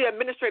nurses, let the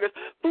administrators,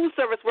 food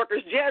service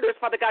workers, janitors,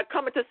 Father God,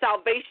 come into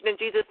salvation in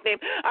Jesus'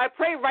 name. I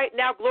pray right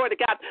now, glory to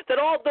God,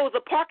 that all those,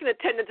 the parking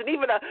attendants and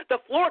even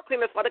the floor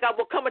cleaners, Father God,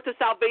 will come into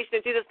salvation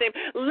in Jesus' name.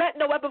 Let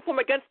no weapon form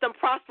against them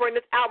prosper in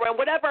this hour, and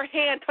whatever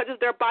hand touches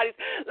their bodies,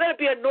 let it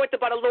be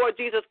anointed by the Lord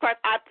Jesus Christ.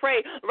 I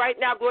pray right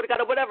now, glory to God,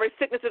 that whatever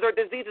sicknesses or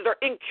diseases or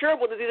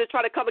incurable diseases try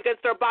to come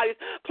against their bodies,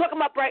 pluck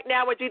them up right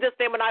now in Jesus'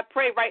 name. And I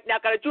pray right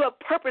now, God, that you have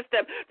purposed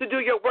them to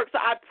do your work. So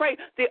I pray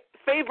the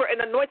favor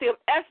and anointing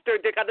of Esther,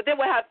 dear God, that they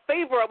will have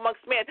favor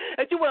amongst men,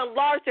 that you will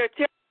enlarge their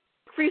territory,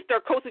 increase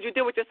their coast as you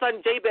did with your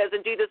son Jabez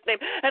in Jesus'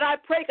 name. And I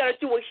pray, God, that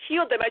you will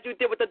heal them as you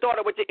did with the daughter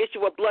with your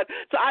issue of blood.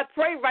 So I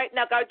pray right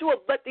now, God, that you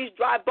will let these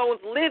dry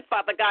bones live,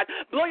 Father God.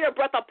 Blow your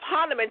breath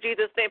upon them in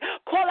Jesus' name.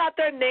 Call out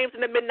their names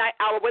in the midnight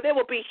hour where they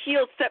will be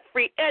healed, set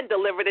free, and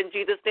delivered in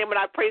Jesus' name. And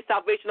I pray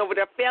salvation over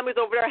their families,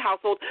 over their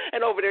households,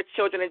 and over their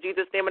children in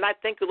Jesus' name. And I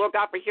thank you, Lord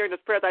God, for hearing this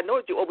prayer. I know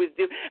that you always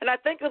do. And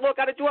I thank you, Lord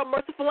God, that you are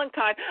merciful and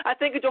kind. I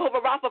thank you, Jehovah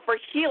Rapha, for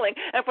healing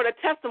and for the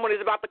testimonies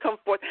about to come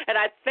forth. And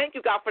I thank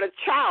you, God, for the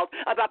child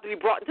about to be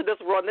brought into this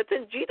world. And it's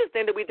in Jesus'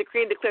 name that we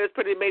decree and declare it's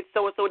pretty made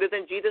so, and so it is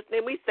in Jesus'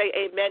 name we say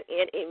amen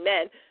and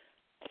amen.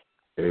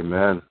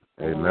 Amen.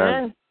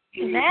 Amen.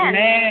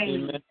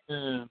 Amen.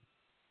 Amen.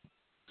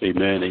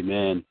 Amen.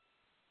 Amen.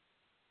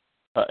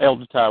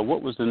 Elder Ty,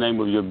 what was the name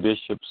of your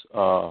bishop's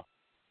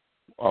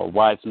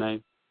wife's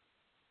name?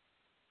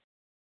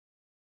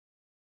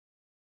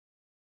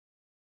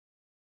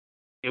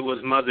 It was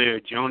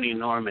Mother Joni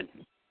Norman.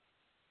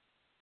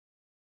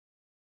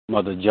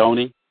 Mother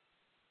Joni?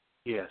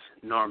 Yes,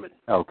 Norman.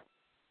 Okay.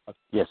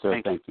 Yes, sir.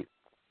 Thank you.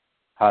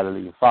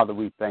 Hallelujah. Father,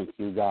 we thank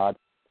you, God,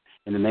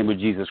 in the name of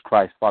Jesus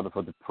Christ, Father,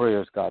 for the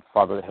prayers, God,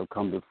 Father, that have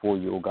come before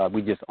you, oh God.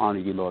 We just honor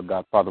you, Lord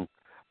God. Father,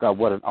 God,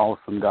 what an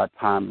awesome, God,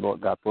 time,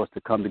 Lord God, for us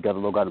to come together,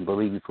 Lord God, and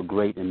believe you for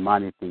great and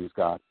mighty things,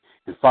 God.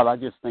 And, Father, I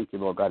just thank you,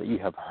 Lord God, that you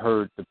have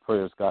heard the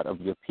prayers, God,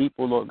 of your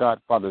people, Lord God.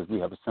 Father, as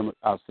we have assembled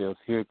ourselves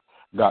here,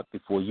 God,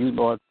 before you,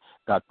 Lord.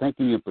 God,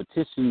 thanking you and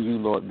petitioning you,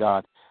 Lord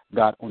God,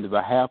 God, on the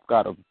behalf,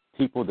 God, of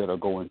people that are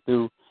going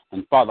through.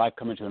 And, Father, I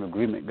come into an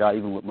agreement, God,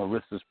 even with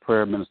Marissa's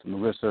prayer, Minister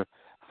Marissa,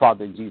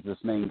 Father, in Jesus'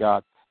 name,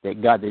 God,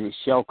 that it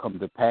shall come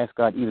to pass,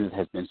 God, even as it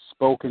has been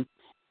spoken.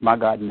 My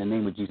God, in the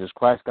name of Jesus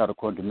Christ, God,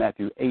 according to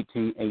Matthew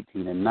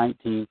 18:18 and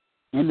 19,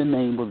 in the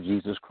name of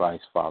Jesus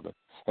Christ, Father.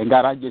 And,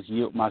 God, I just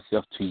yield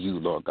myself to you,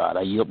 Lord God.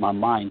 I yield my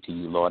mind to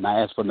you, Lord. And I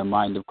ask for the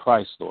mind of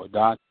Christ, Lord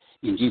God,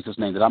 in Jesus'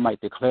 name, that I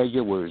might declare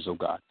your words, oh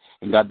God.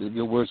 And, God, that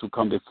your words would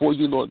come before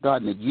you, Lord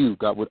God, and that you,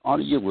 God, would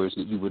honor your words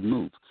and that you would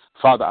move.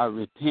 Father, I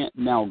repent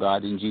now,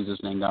 God, in Jesus'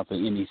 name, God, for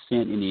any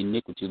sin, any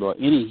iniquity, Lord,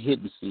 any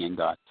hidden sin,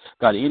 God.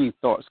 God, any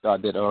thoughts,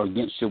 God, that are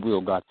against your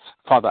will, God.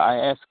 Father, I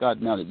ask,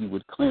 God, now that you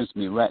would cleanse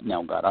me right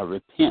now, God. I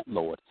repent,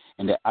 Lord,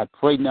 and that I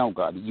pray now,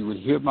 God, that you would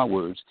hear my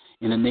words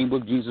in the name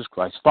of Jesus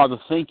Christ. Father,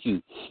 thank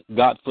you,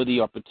 God, for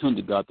the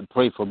opportunity, God, to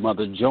pray for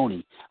Mother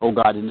Joni, oh,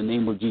 God, in the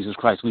name of Jesus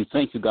Christ. We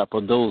thank you, God,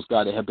 for those,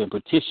 God, that have been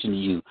petitioning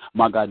you,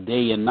 my God,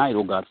 day and night,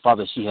 oh, God.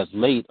 Father, she has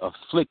laid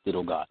afflicted,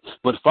 oh, God.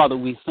 But, Father,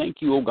 we thank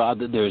you, oh, God,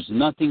 that there is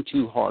nothing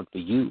too hard for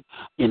you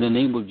in the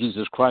name of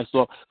Jesus Christ,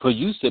 Lord. For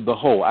you said,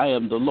 behold, I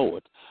am the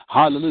Lord.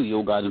 Hallelujah,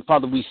 oh God. And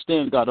Father, we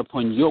stand, God,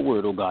 upon your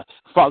word, oh God.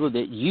 Father,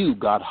 that you,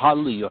 God,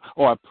 hallelujah,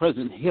 are our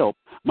present help,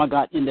 my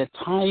God, in that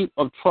time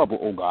of trouble,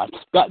 oh God.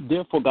 God,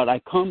 therefore, God,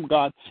 I come,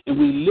 God, and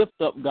we lift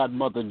up, God,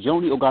 Mother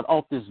Joni, oh God,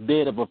 off this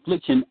bed of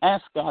affliction.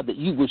 Ask, God, that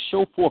you would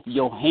show forth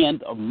your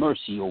hand of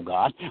mercy, oh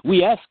God.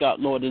 We ask, God,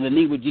 Lord, in the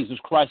name of Jesus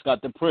Christ, God,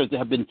 the prayers that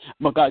have been,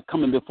 my God,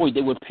 coming before you,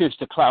 they would pierce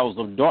the clouds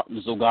of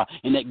darkness, oh God,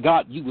 and that,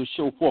 God, you would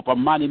show forth a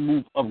mighty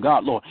move of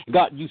God, Lord.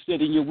 God, you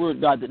said in your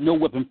word, God, that no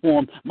weapon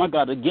formed, my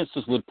God, against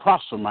us would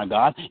prosper, my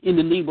God, in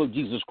the name of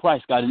Jesus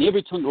Christ, God. And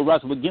every tongue will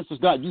rise up against us,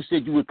 God, you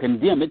said you would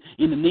condemn it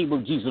in the name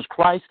of Jesus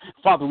Christ.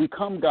 Father, we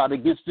come, God,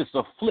 against this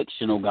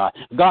affliction, oh God,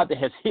 God, that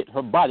has hit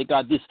her body,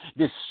 God,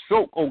 this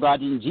stroke, oh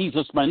God, in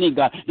Jesus' my name,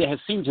 God, that has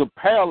seemed to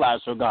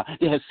paralyze her, God,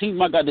 that has seemed,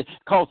 my God, that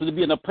caused her to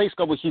be in a place,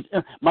 God, where she's,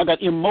 my God,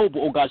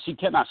 immobile, oh God, she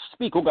cannot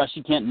speak, oh God,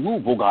 she can't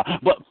move, oh God,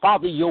 but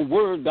Father, your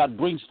word, God,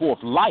 brings forth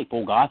life,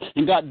 oh God,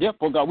 and God,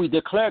 therefore, God, we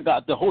declare,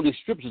 God, the holy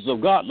scriptures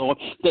of God, Lord,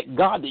 that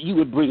God, that you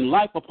would bring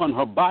life upon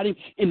her body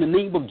in the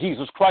name of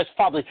Jesus Christ.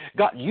 Father,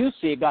 God, you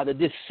said, God, that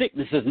this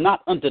sickness is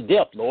not unto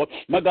death, Lord.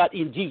 My God,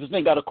 in Jesus'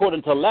 name, God,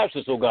 according to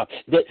Lazarus, oh God,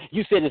 that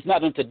you said it's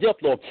not unto death,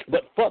 Lord,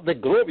 but for the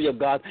glory of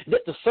God,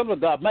 that the Son of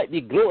God might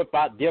be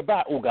glorified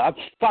thereby, oh God.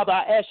 Father,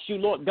 I ask you,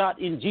 Lord God,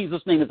 in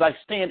Jesus' name, as I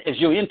stand as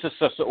your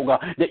intercessor, oh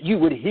God, that you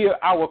would hear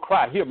our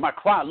cry, hear my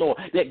cry, Lord,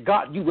 that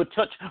God, you would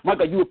touch, my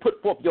God, you would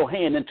put forth your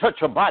hand and touch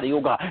her body,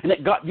 oh God, and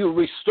that God, you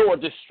would restore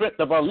the strength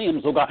of her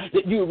limbs, oh God,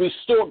 that you would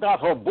restore, God,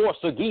 her voice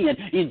again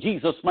in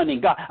Jesus'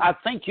 name. God, I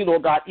thank you,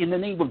 Lord God, in the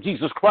name of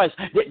Jesus Christ,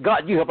 that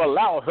God, you have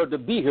allowed her to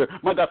be here,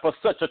 my God, for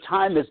such a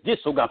time as this,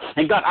 oh God.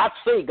 And God, I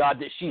say, God,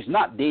 that she's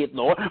not dead,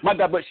 Lord, my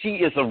God, but she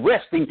is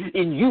resting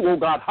in you, oh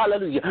God,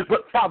 hallelujah.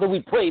 But Father,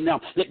 we pray now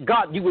that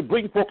God, you would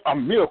bring forth a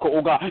miracle,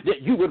 oh God,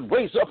 that you would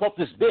raise up off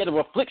this bed of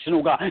affliction,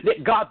 oh God,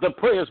 that God, the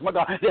prayers, my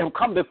God, that have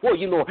come before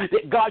you, Lord,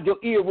 that God, your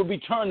ear will be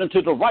turned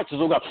unto the righteous,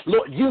 oh God.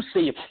 Lord, you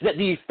say that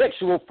the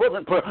effectual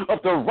fervent prayer of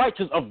the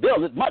righteous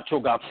availeth much, oh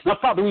God. Now,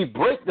 Father, we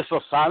break this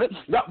assignment,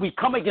 God, we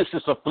come against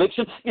this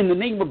affliction in the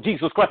name of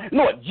Jesus Christ.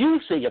 Lord, you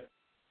say it.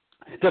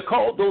 To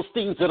call those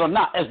things that are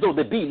not as though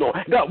they be, Lord.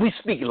 God, we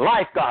speak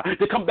life, God,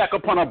 to come back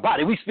upon our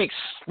body. We speak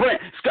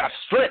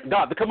strength,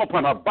 God, to come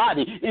upon our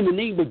body in the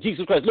name of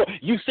Jesus Christ. Lord,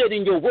 you said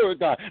in your word,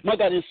 God, my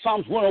God, in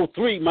Psalms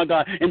 103, my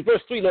God, in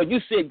verse 3, Lord, you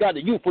said, God,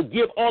 that you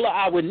forgive all of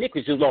our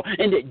iniquities, Lord,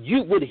 and that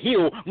you would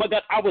heal, my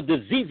God, our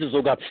diseases,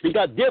 oh God. And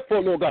God,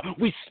 therefore, Lord God,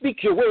 we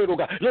speak your word, oh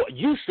God. Lord,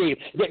 you said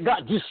that,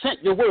 God, you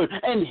sent your word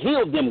and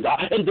healed them, God,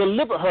 and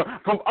deliver them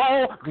from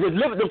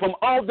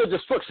all the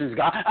destructions,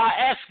 God. I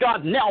ask,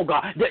 God, now,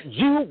 God, that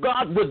you,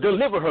 God, will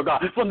deliver her,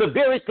 God, from the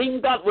very thing,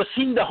 God, will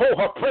seem to hold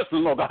her prisoner,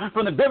 Lord God,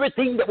 from the very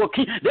thing that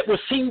will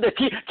seem to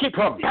keep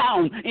her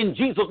bound in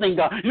Jesus' name,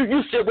 God.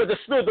 You said where the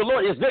Spirit of the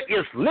Lord is, there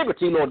is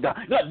liberty, Lord God.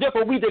 God,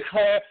 therefore we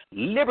declare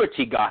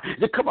liberty, God,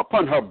 to come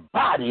upon her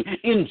body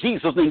in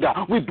Jesus' name,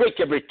 God. We break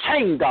every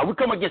chain, God. We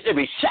come against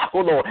every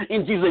shackle, Lord,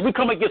 in Jesus' name. We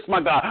come against,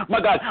 my God,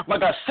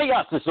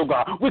 seances, oh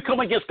God. We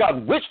come against,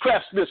 God,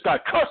 witchcraft spirits,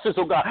 God, curses,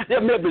 oh God,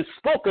 that may have been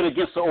spoken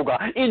against her, oh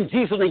God. In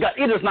Jesus' name, God,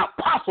 it is not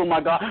possible,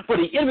 my God, for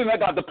the enemy, my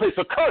God, to place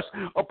a curse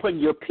upon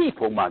your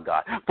people, my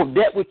God. For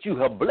that which you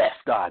have blessed,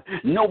 God,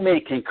 no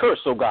man can curse,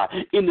 oh God.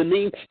 In the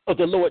name of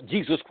the Lord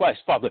Jesus Christ,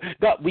 Father,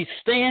 God, we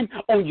stand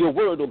on your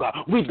word, oh God.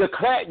 We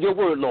declare your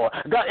word, Lord.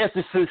 God, as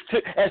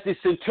the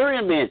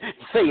centurion man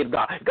said,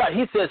 God,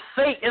 he says,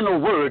 say in a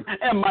word,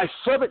 and my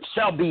servant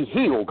shall be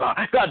healed, God.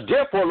 God,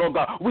 therefore, Lord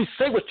God, we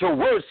say what your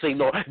word say,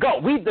 Lord.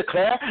 God, we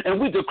declare and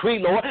we decree,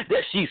 Lord,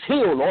 that she's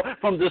healed, Lord,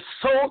 from the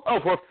sole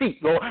of her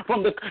feet, Lord,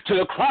 to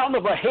the crown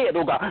of her head,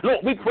 oh God. Lord,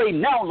 we pray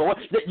now, Lord,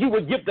 that you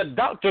would give the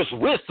doctors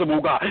wisdom,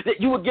 oh God, that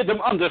you would give them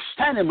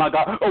understanding, my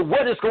God, of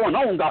what is going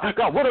on, God.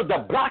 God, what are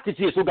the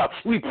blockages, oh God?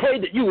 We pray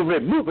that you would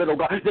remove it, oh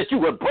God, that you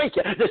would break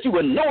it, that you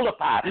would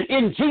nullify.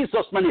 In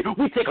Jesus' name,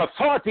 we take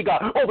authority,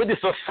 God, over this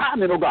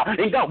assignment, oh God.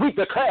 And God, we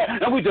declare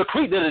and we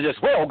decree that it is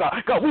well, God.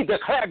 God, we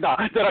declare,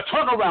 God, that a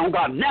turnaround,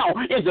 God, now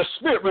in the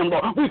spirit realm,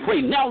 Lord. We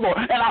pray now, Lord,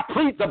 and I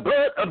plead the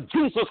blood of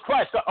Jesus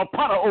Christ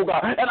upon her, oh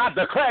God. And I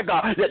declare,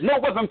 God, that no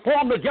weapon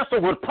formed against her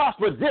would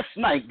prosper this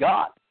night,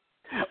 God.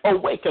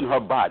 Awaken her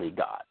body,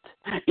 God.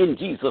 in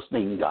Jesus'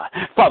 name, God.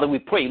 Father, we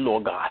pray,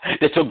 Lord God,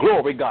 that your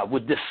glory, God,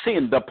 would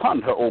descend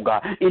upon her, oh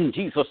God, in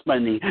Jesus'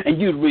 name, and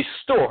you'd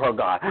restore her,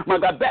 God, my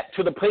God, back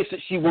to the place that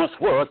she once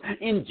was,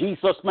 in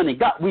Jesus' name.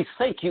 God, we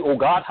thank you, oh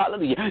God,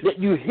 hallelujah, that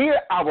you hear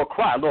our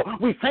cry, Lord.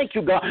 We thank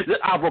you, God, that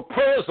our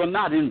prayers are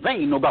not in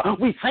vain, oh God.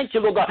 We thank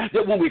you, Lord God,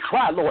 that when we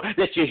cry, Lord,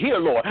 that you hear,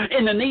 Lord,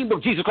 in the name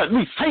of Jesus Christ.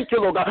 We thank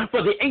you, Lord God,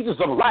 for the angels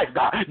of life,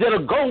 God, that are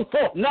going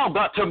forth now,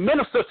 God, to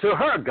minister to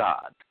her,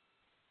 God,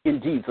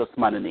 in Jesus'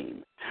 mighty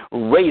name.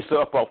 Raise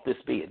her up off this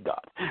bed, God.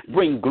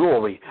 Bring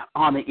glory,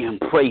 honor, and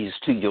praise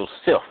to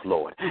yourself,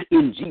 Lord.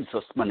 In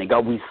Jesus' name,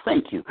 God, we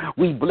thank you.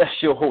 We bless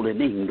your holy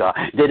name, God,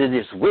 that it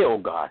is well,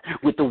 God,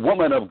 with the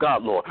woman of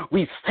God, Lord.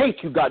 We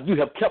thank you, God, you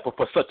have kept her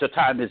for such a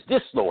time as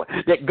this, Lord,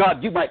 that,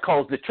 God, you might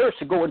cause the church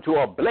to go into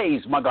a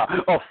blaze, my God,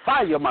 a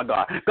fire, my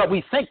God. God,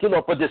 we thank you,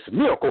 Lord, for this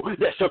miracle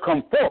that shall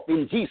come forth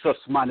in Jesus'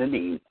 mighty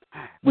name.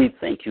 We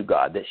thank you,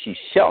 God, that she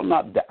shall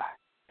not die,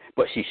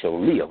 but she shall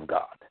live,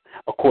 God,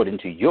 according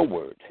to your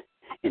word.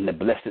 In the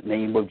blessed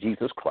name of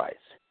Jesus Christ,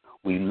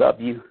 we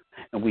love you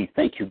and we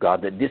thank you,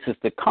 God, that this is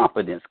the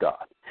confidence,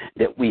 God,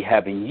 that we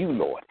have in you,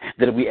 Lord,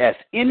 that if we ask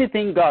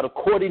anything, God,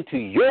 according to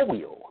your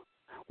will,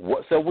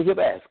 whatsoever we have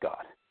asked,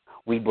 God,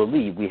 we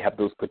believe we have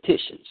those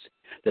petitions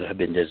that have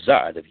been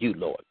desired of you,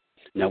 Lord.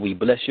 Now we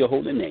bless your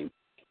holy name.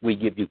 We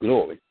give you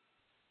glory.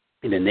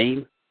 In the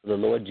name of the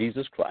Lord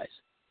Jesus Christ,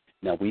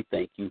 now we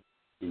thank you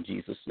in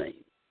Jesus'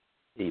 name.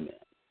 Amen.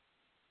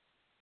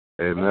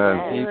 Amen.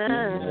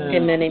 Amen.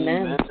 Amen.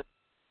 Amen.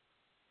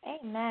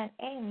 Amen.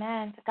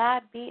 Amen. To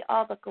God be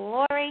all the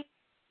glory.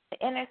 The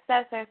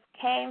intercessors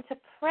came to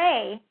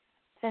pray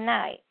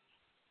tonight.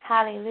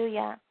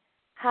 Hallelujah.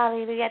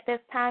 Hallelujah. At this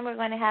time, we're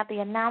going to have the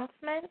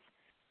announcements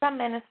from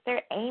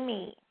Minister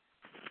Amy.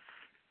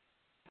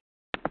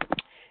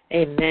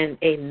 Amen.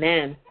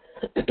 Amen.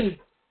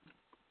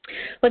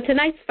 Well,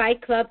 tonight's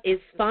Fight Club is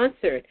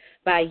sponsored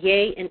by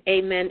Yea and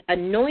Amen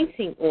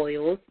Anointing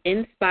Oils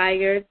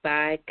inspired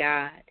by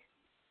God.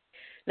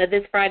 Now,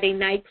 this Friday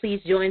night,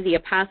 please join the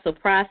Apostle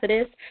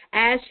Prophetess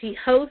as she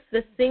hosts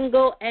the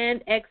Single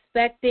and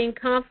Expecting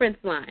Conference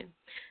Line.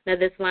 Now,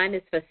 this line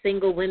is for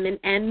single women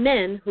and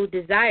men who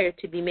desire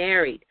to be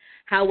married.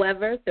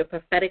 However, the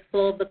prophetic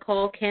flow of the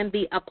call can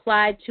be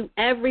applied to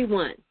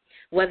everyone,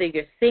 whether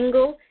you're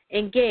single,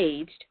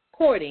 engaged,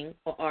 courting,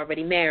 or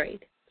already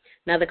married.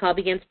 Now, the call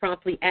begins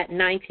promptly at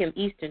 9 p.m.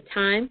 Eastern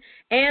Time,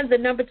 and the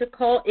number to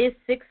call is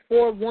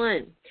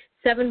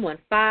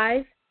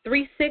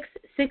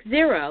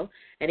 641-715-3660,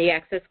 and the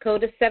access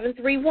code is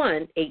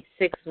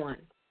 731861.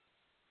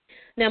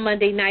 Now,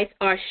 Monday nights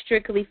are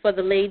strictly for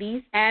the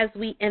ladies as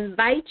we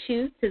invite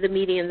you to the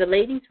meeting in the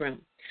ladies'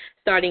 room.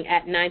 Starting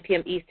at 9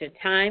 p.m. Eastern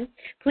Time,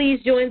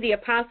 please join the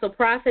Apostle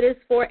Prophetess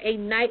for a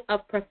night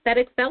of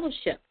prophetic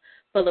fellowship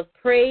full of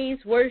praise,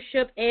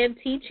 worship, and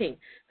teaching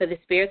for the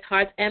spirits,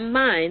 hearts, and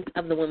minds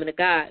of the women of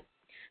God.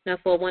 Now,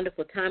 for a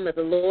wonderful time of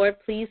the Lord,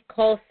 please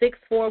call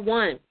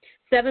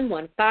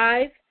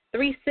 641-715-3660,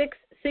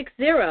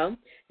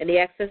 and the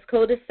access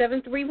code is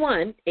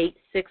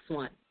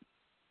 731861.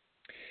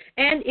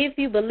 And if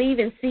you believe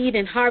in seed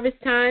and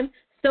harvest time,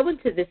 sow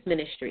into this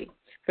ministry.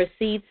 For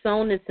seeds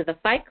sown into the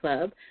Fight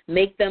Club,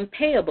 make them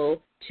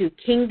payable to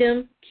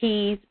Kingdom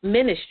Keys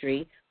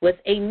Ministry with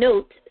a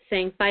note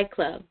saying Fight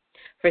Club.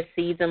 For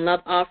seeds and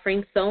love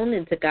offerings sown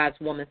into God's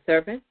woman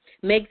servant,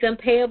 make them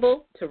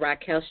payable to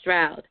Raquel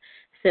Stroud.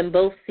 Send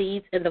both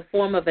seeds in the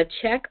form of a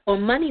check or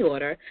money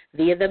order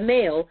via the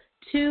mail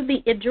to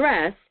the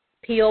address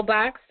P.O.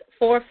 Box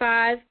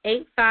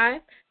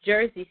 4585,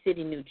 Jersey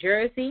City, New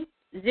Jersey,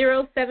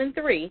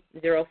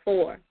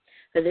 07304.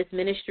 For this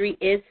ministry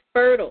is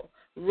fertile,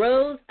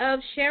 rows of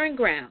sharing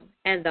ground,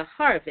 and the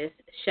harvest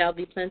shall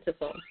be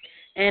plentiful.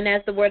 And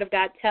as the Word of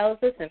God tells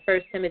us in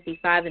 1 Timothy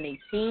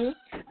 5:18,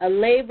 a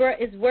laborer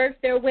is worth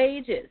their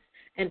wages,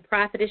 and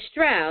Prophetess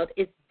Stroud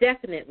is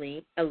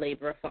definitely a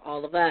laborer for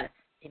all of us.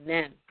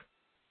 Amen.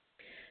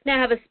 Now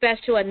I have a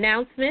special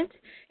announcement.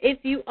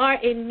 If you are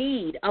in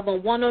need of a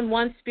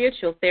one-on-one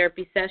spiritual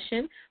therapy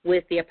session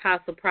with the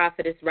Apostle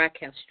Prophetess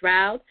Raquel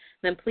Stroud,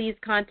 then please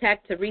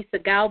contact Teresa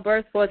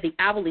Galbert for the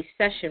hourly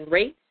session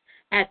rates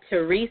at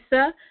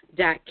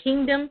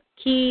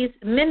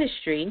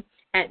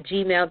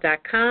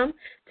teresa.kingdomkeysministry@gmail.com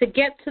to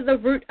get to the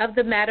root of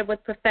the matter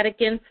with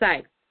prophetic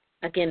insight.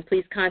 Again,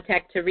 please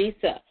contact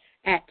Teresa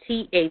at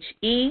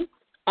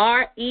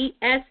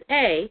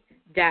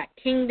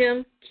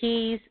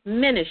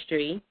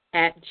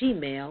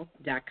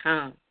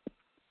teresa.kingdomkeysministry@gmail.com.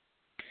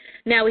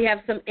 Now we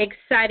have some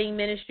exciting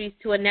ministries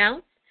to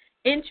announce.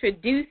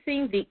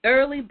 Introducing the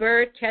Early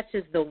Bird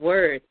Catches the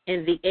Word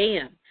in the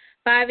AM.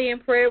 5 a.m.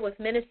 prayer with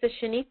Minister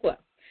Shaniqua.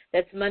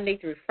 That's Monday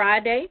through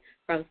Friday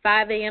from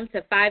 5 a.m.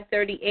 to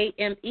 5:30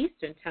 a.m.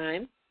 Eastern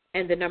Time.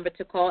 And the number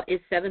to call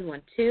is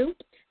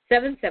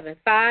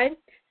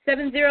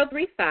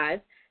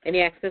 712-775-7035. And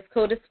the access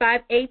code is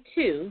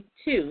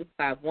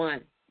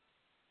 582251.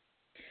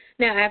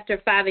 Now, after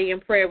 5 a.m.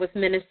 prayer with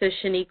Minister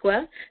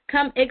Shaniqua,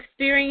 come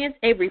experience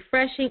a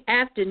refreshing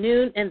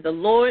afternoon in the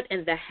Lord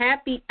and the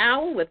happy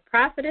hour with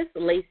Prophetess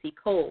Lacey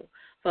Cole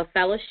for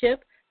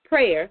fellowship,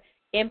 prayer,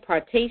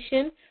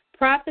 impartation,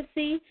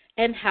 prophecy,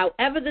 and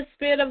however the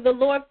Spirit of the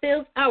Lord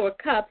fills our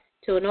cups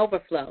to an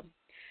overflow.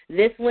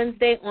 This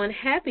Wednesday on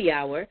Happy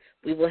Hour,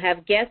 we will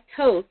have guest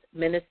host,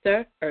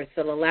 Minister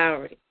Ursula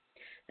Lowry.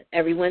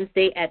 Every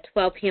Wednesday at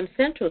 12 p.m.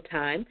 Central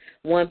Time,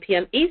 1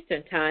 p.m.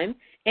 Eastern Time,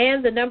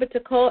 and the number to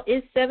call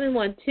is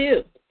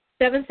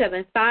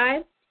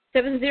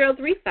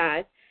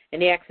 712-775-7035,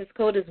 and the access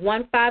code is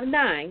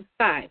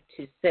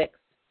 159526.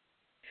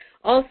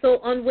 Also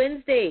on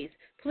Wednesdays,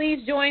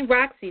 please join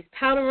Roxy's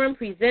Powder Room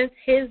presents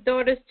His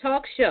Daughter's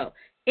Talk Show,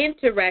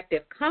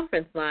 interactive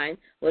conference line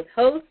with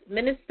host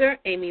Minister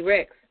Amy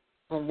Ricks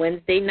on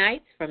Wednesday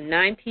nights from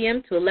 9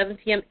 p.m. to 11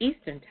 p.m.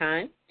 Eastern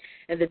Time.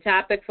 And the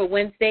topic for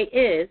Wednesday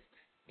is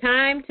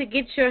Time to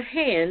Get Your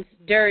Hands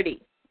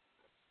Dirty.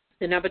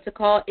 The number to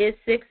call is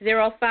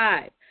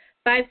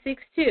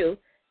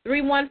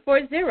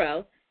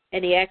 605-562-3140,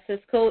 and the access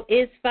code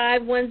is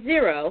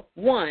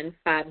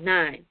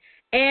 510159.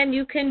 And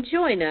you can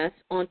join us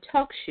on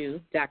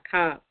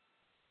TalkShoe.com.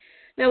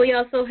 Now, we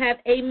also have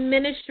a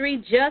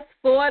ministry just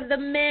for the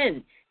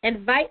men.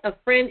 Invite a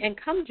friend and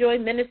come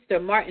join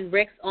Minister Martin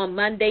Ricks on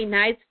Monday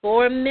nights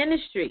for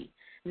ministry.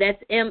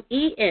 That's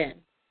MENISTRY.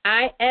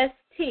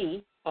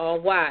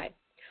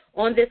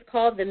 On this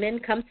call, the men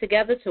come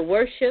together to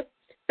worship,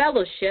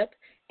 fellowship,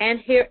 and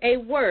hear a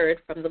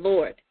word from the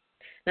Lord.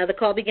 Now, the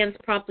call begins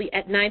promptly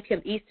at 9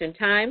 p.m. Eastern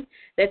Time.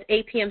 That's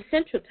 8 p.m.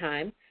 Central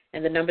Time.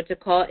 And the number to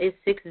call is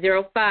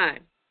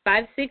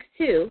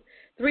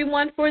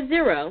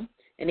 605-562-3140,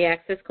 and the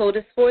access code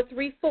is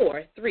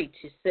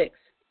 434326.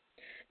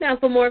 Now,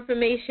 for more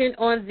information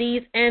on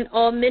these and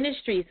all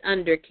ministries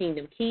under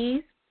Kingdom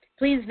Keys,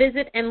 please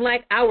visit and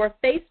like our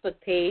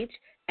Facebook page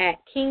at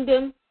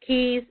Kingdom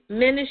Keys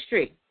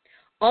Ministry.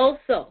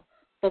 Also,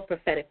 for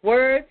prophetic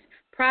words,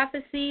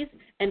 prophecies,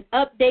 and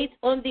updates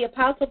on the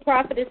Apostle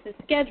Prophetess's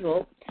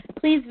schedule,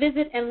 please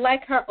visit and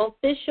like her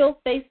official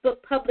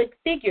Facebook public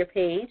figure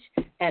page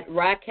at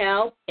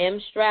Raquel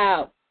M.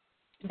 Stroud.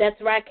 That's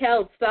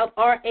Raquel, spelled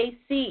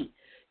R-A-C-Q-U-E-L,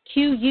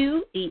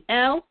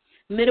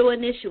 middle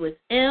initial is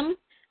M,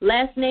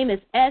 last name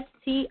is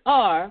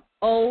S-T-R-O-U-D.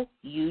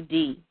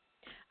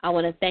 I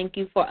want to thank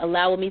you for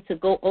allowing me to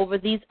go over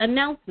these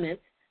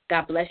announcements.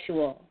 God bless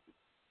you all.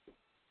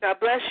 God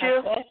bless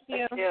you. God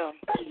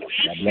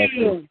bless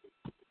you.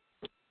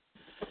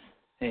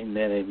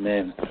 Amen,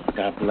 amen.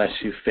 God bless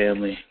you,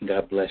 family.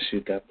 God bless you.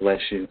 God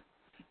bless you.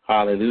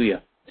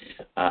 Hallelujah.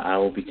 I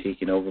will be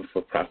taking over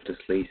for Prophetess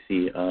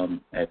Lacey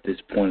at this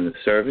point of the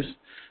service.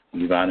 I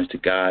give honor to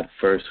God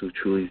first, who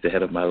truly is the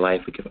head of my life.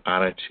 I give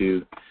honor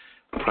to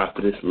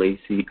Prophetess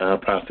Lacey,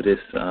 Prophetess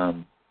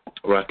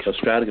Raquel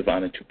Stroud. I give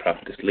honor to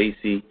Prophetess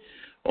Lacey,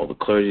 all the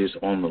clergy is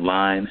on the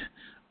line,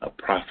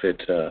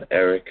 Prophet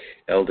Eric,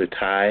 Elder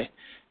Ty,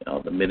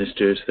 all the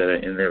ministers that are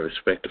in their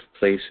respective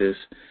places,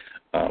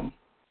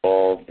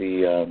 all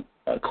the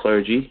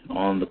clergy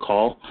on the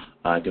call.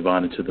 I give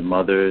honor to the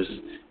mothers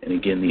and,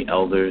 again, the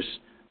elders.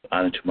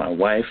 Honor to my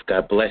wife.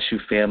 God bless you,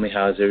 family.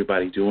 How's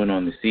everybody doing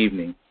on this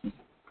evening?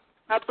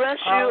 God bless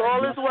you.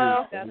 All is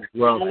well.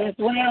 All is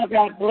well.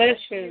 God bless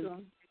you.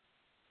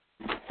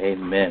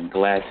 Amen.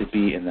 Glad to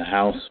be in the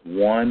house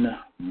one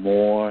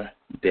more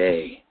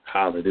day.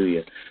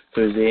 Hallelujah.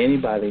 So is there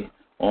anybody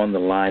on the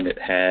line that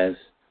has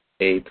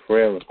a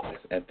prayer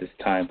request at this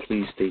time?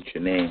 Please state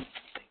your name.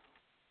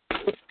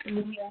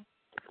 Mia.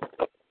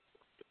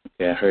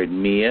 Okay, I heard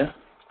Mia.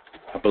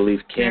 I believe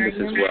Candace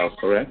as well,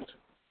 correct?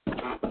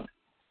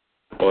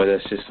 Or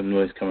that's just some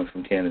noise coming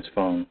from Candace's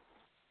phone?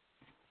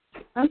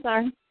 I'm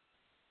sorry.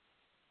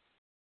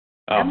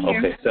 Oh,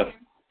 okay. So,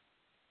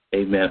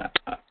 amen.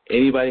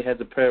 Anybody has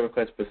a prayer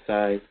request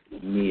besides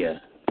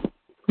Mia?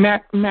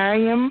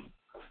 Miriam.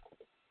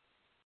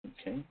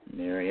 Okay,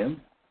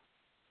 Miriam.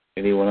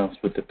 Anyone else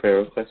with a prayer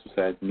request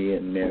besides Mia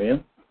and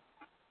Miriam?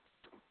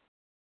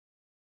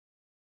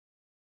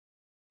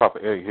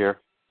 Prophet Eric here.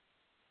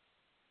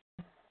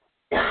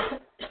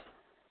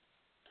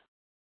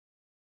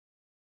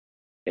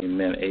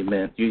 Amen,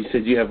 amen. You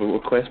said you have a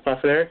request,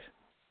 Prophet Eric?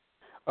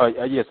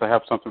 Yes, I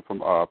have something from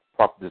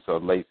Prophetess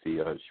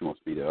Lacey. She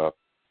wants me to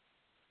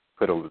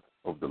put over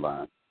the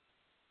line.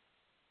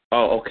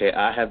 Oh, okay.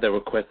 I have that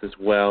request as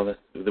well.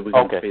 We're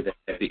going to say that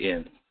at the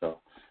end. So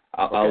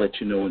I'll let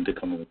you know when to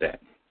come in with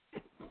that.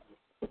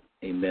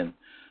 Amen.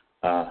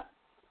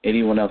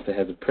 Anyone else that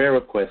has a prayer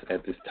request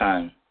at this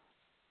time?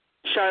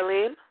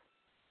 Charlene.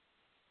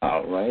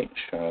 All right,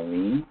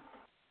 Charlene.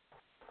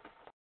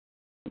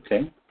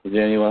 Okay. Is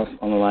there anyone else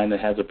on the line that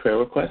has a prayer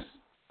request?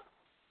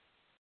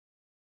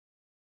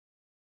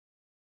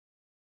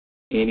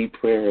 Any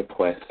prayer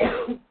requests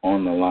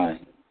on the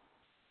line?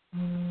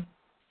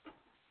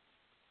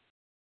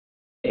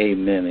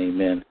 Amen,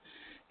 amen,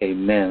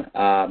 amen.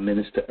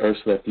 Minister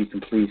Ursula, if you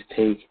can please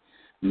take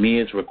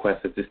Mia's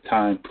request at this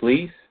time,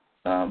 please.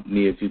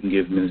 Mia, if you can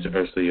give Minister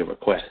Ursula your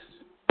request.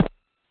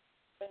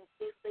 Thank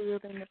you for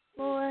yielding the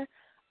floor.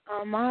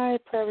 My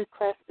prayer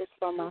request is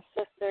for my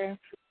sister.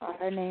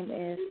 Her name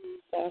is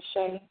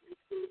Sashay,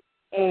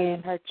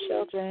 and her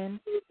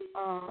children.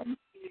 I'm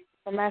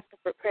asking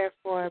for prayer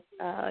for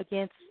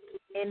against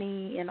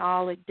any and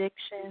all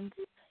addictions,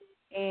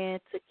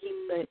 and to keep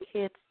the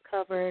kids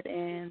covered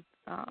and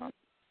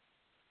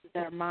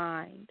their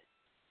mind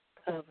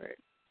covered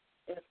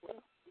as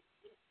well.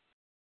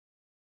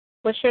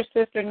 What's your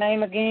sister's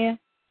name again?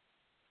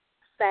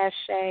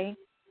 Sashay.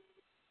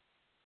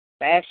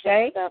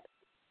 Sashay?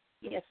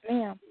 Yes,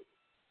 ma'am.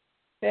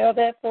 Spell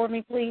that for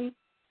me, please.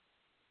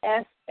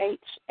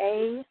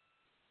 SHADET.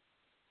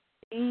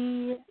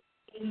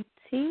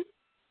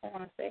 I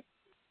want to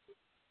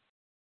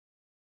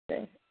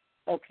say.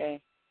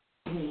 Okay.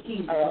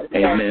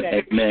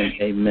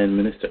 Amen.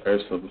 Minister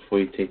Ursula, before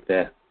you take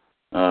that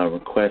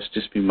request,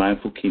 just be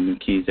mindful, Kingdom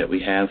Keys, that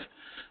we have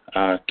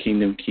our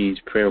Kingdom Keys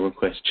prayer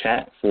request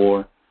chat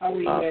for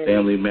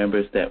family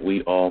members that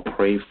we all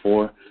pray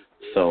for.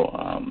 So,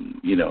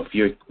 if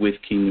you're with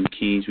Kingdom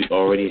Keys, we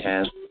already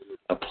have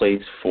a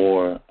place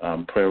for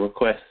prayer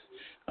requests.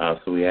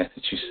 So we ask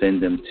that you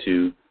send them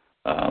to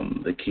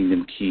the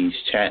Kingdom Keys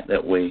chat.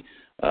 That way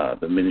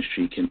the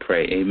ministry can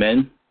pray.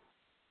 Amen?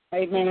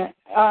 Amen.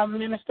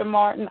 Minister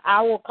Martin,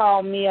 I will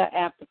call Mia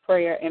after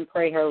prayer and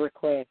pray her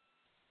request.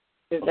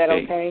 Is that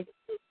okay?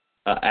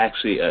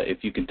 Actually,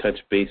 if you can touch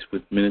base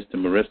with Minister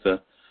Marissa,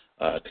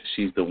 because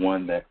she's the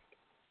one that...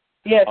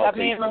 Yes,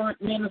 me and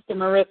Minister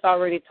Marissa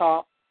already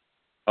talked.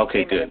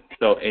 Okay, good.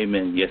 So,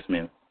 amen. Yes,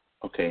 ma'am.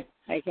 Okay.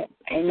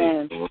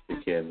 Amen. So we'll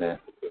take care of that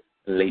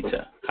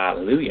later.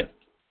 Hallelujah.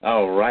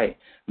 All right.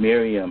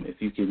 Miriam,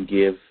 if you can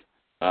give...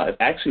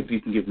 if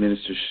you can give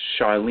Minister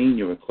Charlene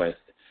your request.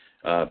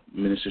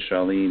 Minister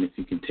Charlene, if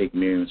you can take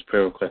Miriam's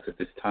prayer request at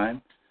this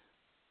time.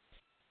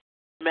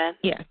 Amen.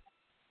 Yes.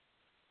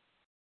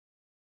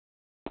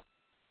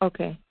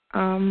 Okay.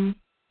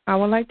 I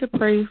would like to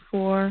pray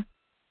for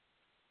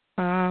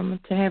to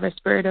have a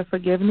spirit of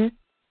forgiveness.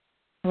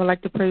 I would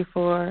like to pray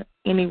for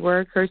any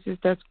word curses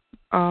that's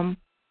on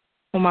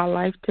my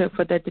life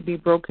for that to be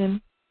broken.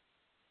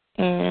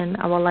 And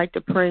I would like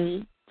to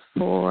pray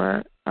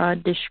for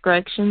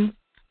distractions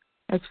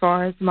as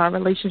far as my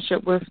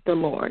relationship with the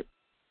Lord.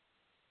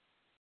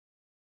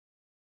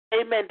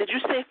 Amen. Did you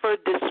say for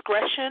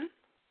discretion?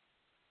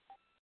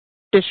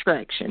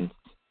 Distraction.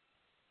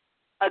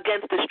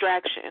 Against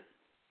distraction.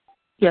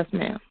 Yes,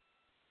 ma'am.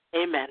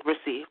 Amen.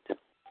 Received.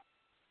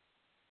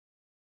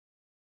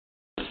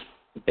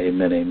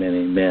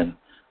 Amen.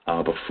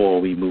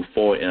 Before we move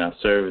forward in our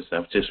service,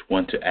 I just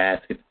want to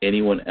ask if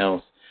anyone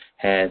else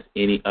has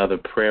any other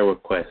prayer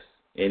requests.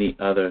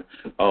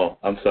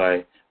 I'm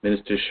sorry,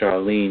 Minister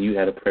Charlene, you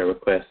had a prayer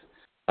request.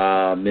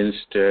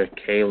 Minister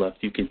Kayla,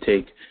 if you can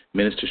take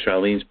Minister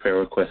Charlene's prayer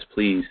request,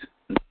 please.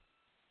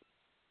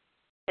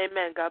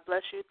 Amen. God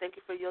bless you. Thank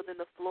you for yielding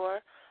the floor.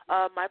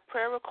 My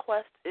prayer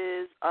request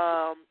is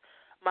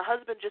my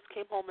husband just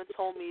came home and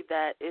told me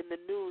that in the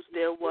news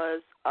there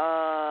was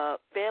a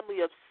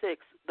family of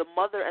 6. The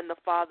mother and the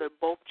father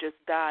both just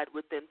died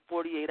within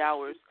 48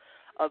 hours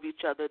of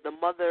each other. The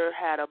mother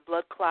had a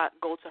blood clot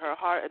go to her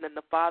heart, and then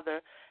the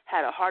father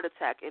had a heart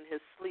attack in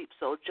his sleep.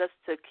 So just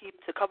to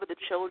cover the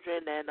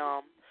children and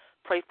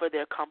pray for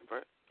their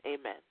comfort.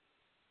 Amen.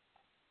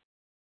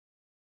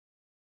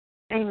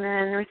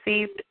 Amen.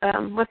 Received.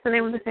 What's the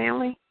name of the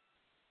family?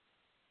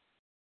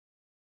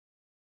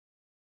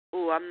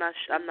 Ooh, I'm not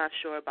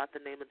sure about the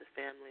name of the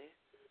family.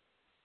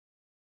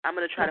 I'm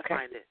going to try to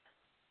find it.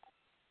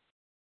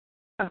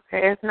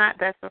 Okay, if not,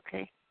 that's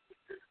okay.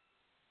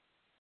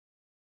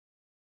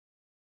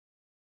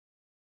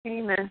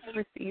 Amen.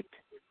 Received.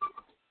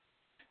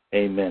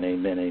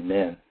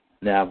 Amen.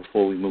 Now,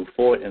 before we move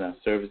forward in our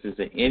services, is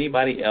there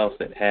anybody else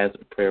that has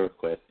a prayer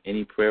request?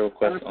 Any prayer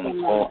requests on the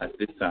call at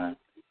this time?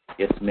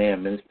 Yes,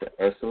 ma'am. Minister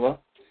Ursula,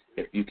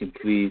 if you can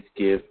please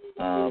give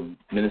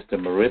Minister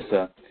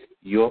Marissa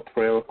your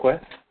prayer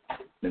request.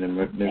 And then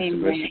Minister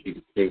Marissa, you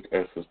can take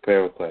Ursula's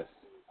prayer request.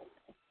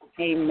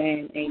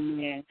 Amen.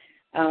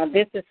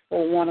 This is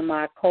for one of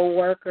my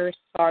co-workers,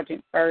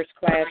 Sergeant First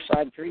Class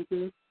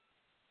Rodriguez.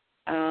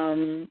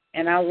 And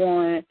I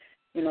want,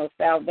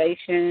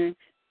 salvation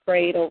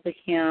prayed over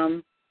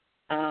him,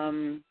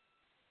 and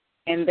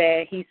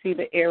that he see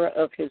the error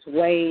of his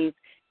ways,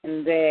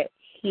 and that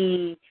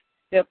he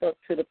step up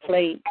to the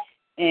plate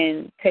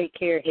and take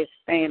care of his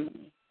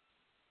family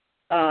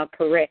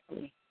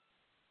correctly.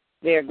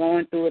 They're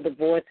going through a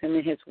divorce, him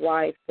and his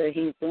wife, but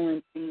he's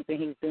doing things and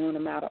he's doing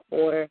them out of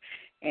order,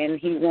 and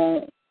he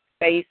won't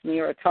face me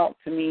or talk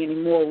to me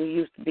anymore. We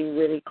used to be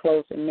really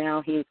close, and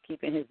now he's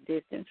keeping his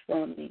distance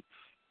from me.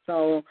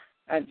 So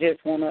I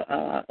just want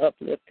to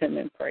uplift him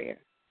in prayer.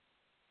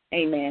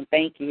 Amen.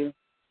 Thank you.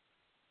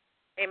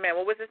 Amen.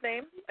 What was his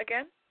name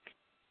again?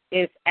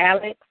 It's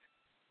Alex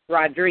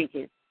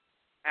Rodriguez.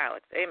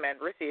 Alex. Amen.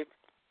 Received.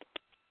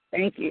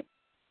 Thank you.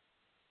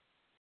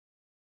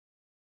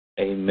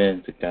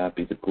 Amen. To God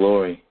be the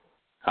glory.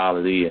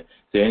 Hallelujah. Is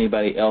there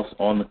anybody else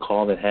on the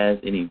call that has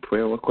any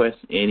prayer requests?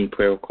 Any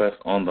prayer requests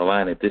on the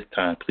line at this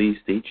time? Please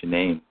state your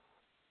name.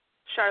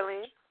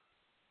 Charlene.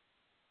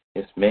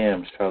 Yes,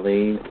 ma'am.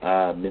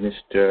 Charlene,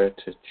 Minister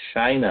to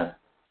China.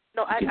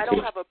 No, I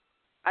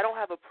don't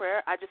have a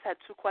prayer. I just had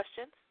 2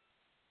 questions.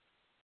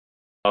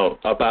 Oh,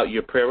 about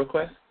your prayer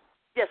request?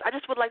 Yes, I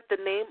just would like the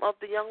name of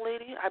the young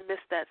lady. I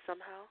missed that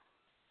somehow.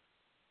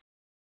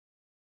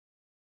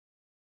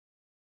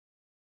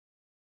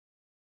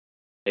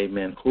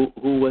 Amen. Who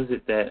was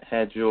it that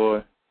had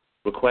your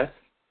request?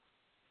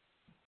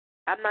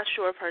 I'm not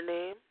sure of her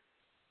name.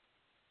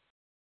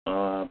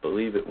 I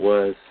believe it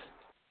was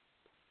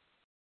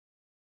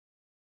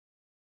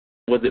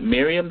it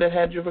Miriam that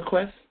had your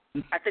request?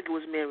 I think it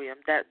was Miriam.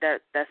 That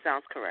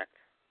sounds correct.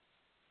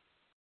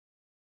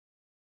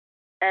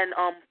 And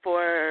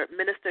for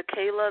Minister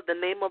Kayla, the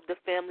name of the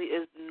family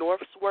is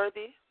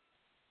Northsworthy.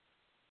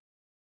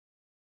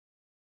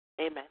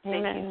 Amen. Thank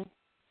Amen.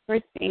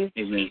 Received.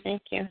 Amen.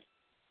 Thank you.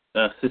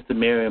 Sister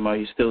Miriam, are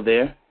you still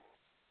there?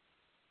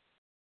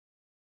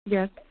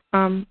 Yes,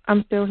 I'm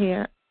still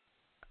here.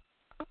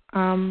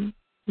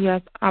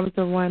 Yes, I was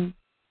the one.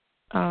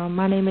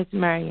 My name is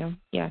Miriam.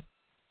 Yes.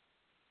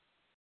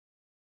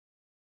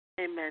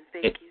 Amen.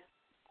 Thank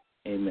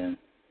you. Amen.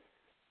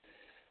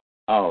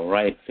 All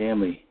right,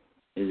 family.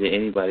 Is there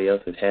anybody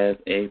else that has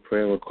a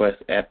prayer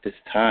request at this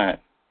time?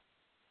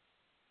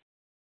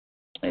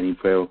 Any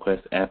prayer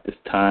requests at this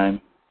time?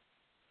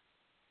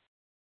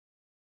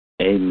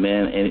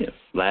 Amen. Any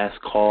last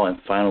call and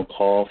final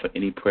call for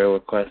any prayer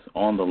requests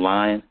on the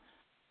line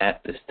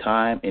at this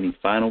time? Any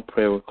final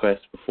prayer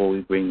requests before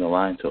we bring the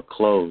line to a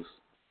close?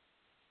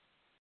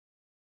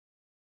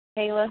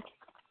 Kayla.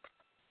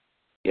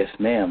 Yes,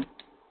 ma'am.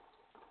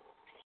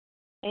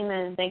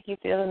 Amen. Thank you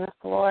for yielding the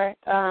floor.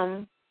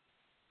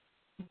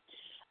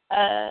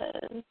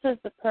 This is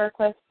the prayer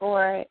request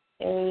for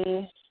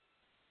a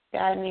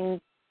guy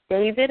named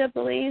David, I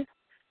believe.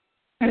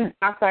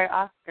 I'm sorry,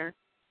 Oscar.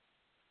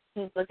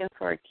 He's looking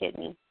for a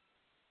kidney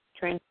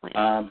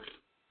transplant.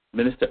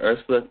 Minister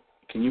Ursula,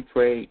 can you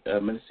pray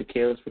Minister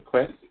Kayla's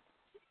request?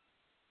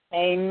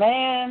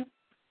 Amen.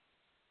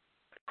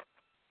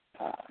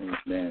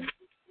 Amen.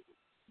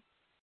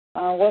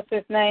 What's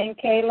his name,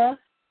 Kayla?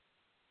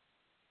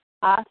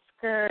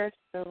 Oscar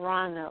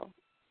Serrano.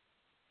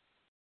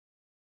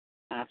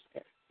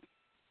 Oscar.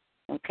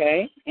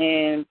 Okay.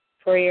 And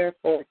prayer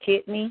for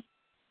kidney?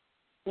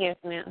 Yes,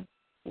 ma'am.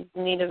 He's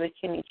in need of a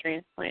kidney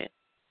transplant,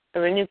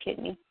 or a new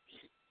kidney.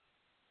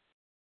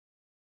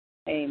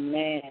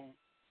 Amen.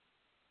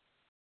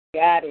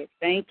 Got it.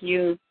 Thank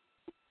you.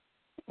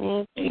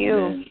 Thank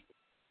you.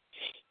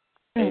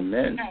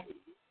 Amen.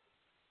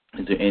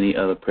 Is there any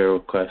other prayer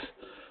requests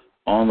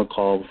on the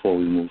call before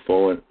we move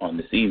forward on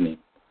this evening?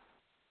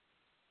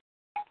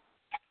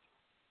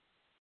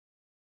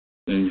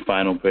 Any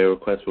final prayer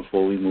requests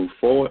before we move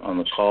forward on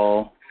the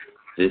call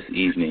this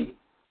evening?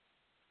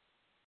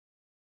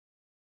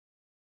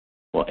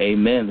 Well,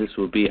 amen. This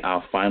will be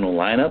our final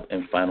lineup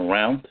and final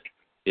round.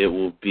 It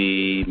will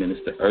be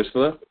Minister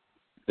Ursula,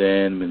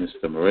 then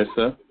Minister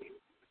Marissa,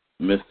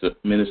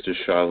 Minister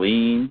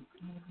Charlene,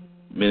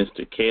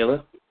 Minister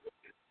Kayla,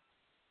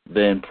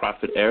 then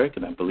Prophet Eric,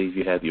 and I believe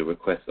you have your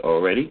request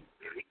already,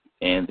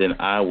 and then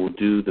I will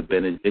do the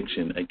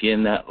benediction.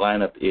 Again, that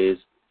lineup is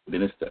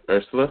Minister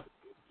Ursula,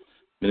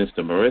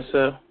 Minister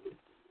Marissa,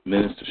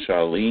 Minister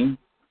Charlene,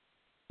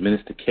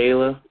 Minister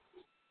Kayla,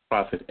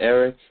 Prophet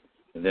Eric,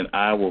 and then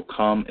I will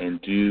come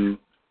and do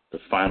the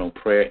final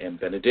prayer and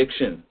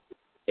benediction.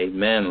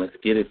 Amen. Let's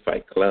get it,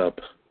 Fight Club.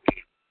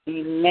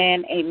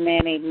 Amen,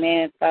 amen,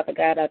 amen. Father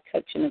God, I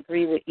touch and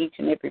agree with each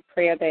and every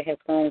prayer that has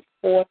gone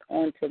forth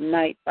on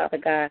tonight, Father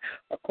God,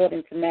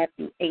 according to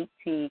Matthew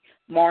 18,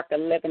 Mark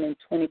 11, and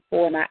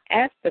 24. And I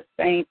ask the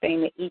same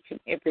thing that each and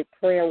every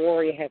prayer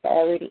warrior has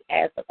already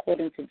asked,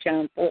 according to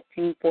John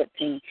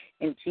 14:14.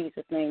 In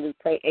Jesus' name we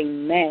pray,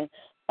 amen.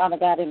 Father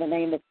God, in the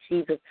name of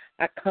Jesus,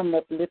 I come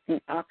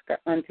uplifting Oscar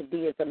unto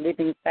thee as a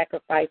living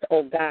sacrifice,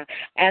 oh God,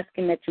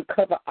 asking that you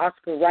cover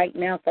Oscar right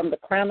now from the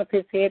crown of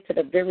his head to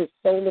the very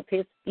sole of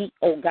his feet,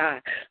 oh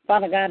God.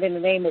 Father God, in the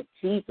name of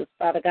Jesus,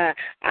 Father God,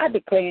 I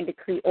declare and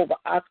decree over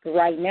Oscar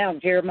right now,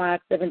 Jeremiah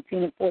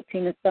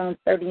 17:14 and Psalms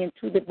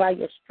 30:2, that by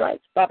your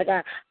stripes, Father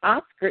God,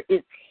 Oscar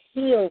is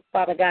healed,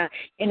 Father God,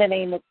 in the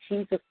name of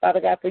Jesus, Father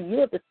God, for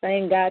you are the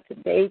same God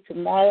today,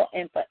 tomorrow,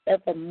 and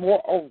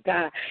forevermore, oh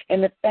God.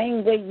 And the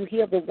same way you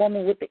healed the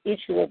woman with the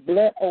issue of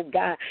blood, oh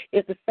God,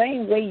 is the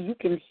same way you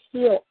can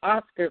heal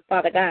Oscar,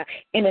 Father God,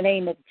 in the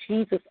name of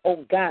Jesus,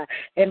 oh God.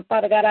 And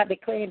Father God, I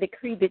declare and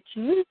decree that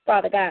you,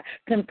 Father God,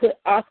 can put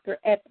Oscar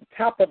at the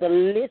top of the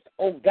list,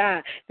 oh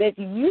God, that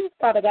you,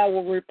 Father God,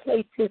 will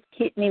replace his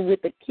kidney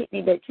with the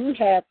kidney that you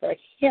have for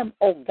him,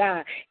 oh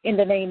God, in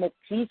the name of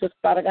Jesus,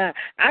 Father God.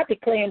 I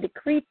declare and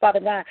decree,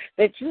 Father God,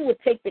 that you would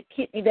take the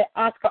kidney that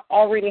Oscar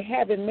already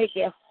has and make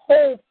it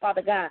whole,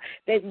 Father God,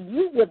 that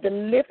you would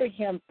deliver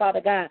him, Father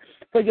God.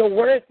 For your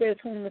word says,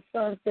 whom the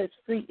Son sets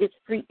free is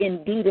free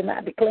indeed. And I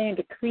declare and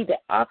decree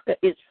that Oscar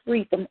is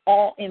free from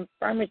all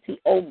infirmity,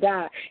 oh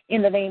God,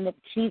 in the name of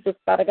Jesus,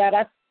 Father God.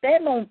 I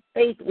stand on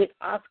faith with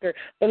Oscar,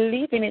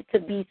 believing it to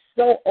be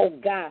so, oh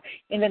God,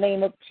 in the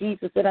name of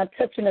Jesus. And I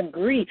touch and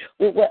agree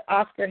with what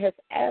Oscar has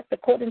asked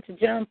according to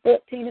John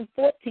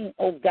 14:14,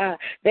 oh God,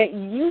 that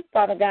you,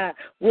 Father God,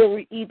 will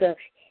either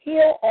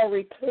heal or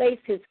replace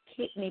his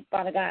kidney,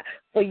 Father God.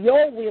 For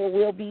your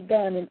will be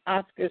done in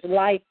Oscar's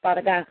life,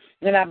 Father God.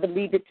 And I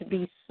believe it to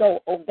be so,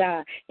 oh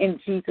God, in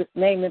Jesus'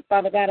 name. And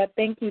Father God, I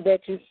thank you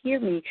that you hear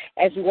me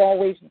as you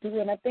always do.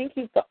 And I thank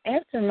you for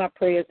answering my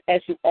prayers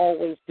as you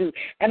always do.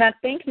 And I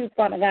thank you,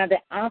 Father God,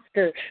 that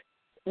Oscar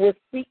was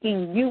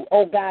seeking you,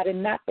 oh God,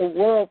 and not the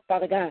world,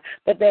 Father God,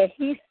 but that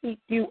he seek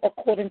you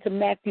according to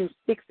Matthew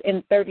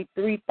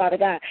 6:33, Father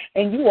God.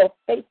 And you are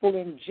faithful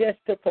and just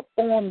to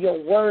perform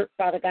your word,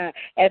 Father God,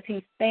 as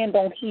he stand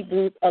on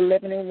Hebrews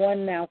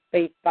 11:1 now,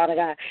 faith, Father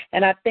God.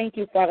 And I thank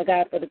you, Father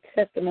God, for the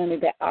testimony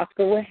that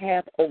Oscar will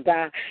have, oh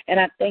God. And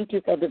I thank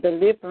you for the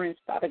deliverance,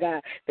 Father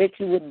God, that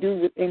you would do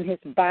within his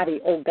body,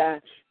 oh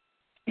God.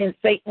 And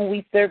Satan,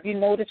 we serve you.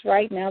 Notice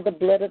right now the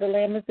blood of the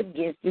Lamb is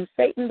against you.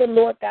 Satan, the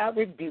Lord God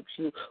rebukes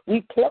you.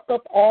 We pluck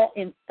up all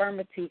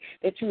infirmity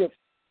that you have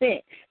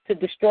sent to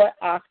destroy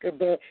Oscar,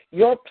 but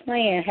your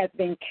plan has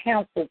been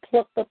canceled,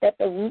 plucked up at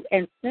the root,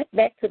 and sent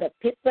back to the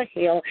pits of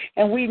hell.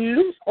 And we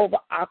loose over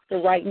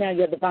Oscar right now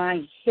your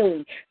divine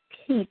healing,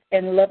 peace,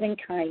 and loving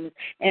kindness.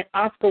 And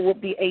Oscar will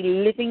be a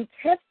living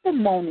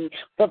testimony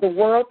for the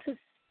world to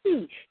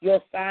see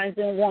your signs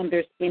and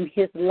wonders in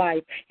his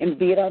life, and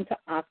be it unto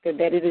Oscar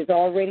that it is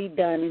already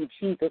done. In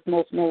Jesus'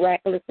 most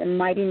miraculous and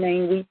mighty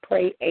name we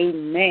pray,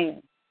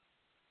 amen.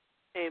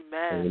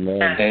 Amen.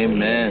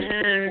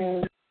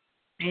 Amen.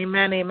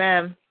 Amen,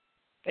 amen.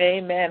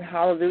 Amen.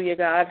 Hallelujah,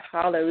 God.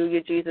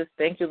 Hallelujah, Jesus.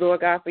 Thank you, Lord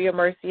God, for your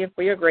mercy and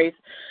for your grace.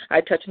 I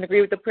touch and agree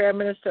with the prayer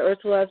Minister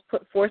Ursula has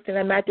put forth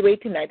in Matthew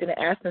 18:19 and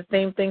ask the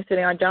same things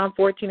today on John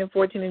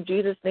 14:14 in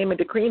Jesus' name, and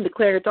decree and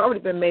declare it's already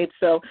been made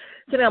so.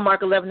 Today on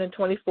Mark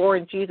 11:24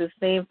 in Jesus'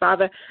 name,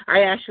 Father, I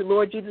ask you,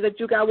 Lord Jesus, that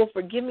you, God, will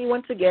forgive me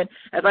once again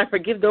as I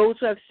forgive those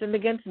who have sinned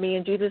against me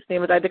in Jesus'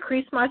 name. As I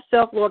decrease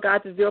myself, Lord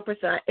God, to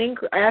 0%,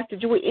 I ask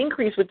that you would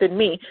increase within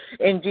me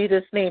in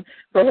Jesus' name.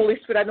 For Holy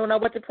Spirit, I know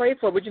not what to pray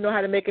for, but you know how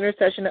to make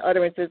intercession and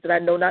utterances that I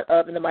know not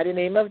of. In the mighty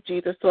name of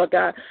Jesus, Lord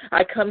God,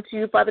 I come to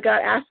you, Father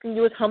God, asking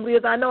you as humbly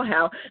as I know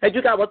how, that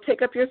you, God, will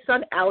take up your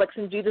son Alex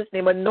in Jesus'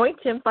 name.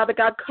 Anoint him, Father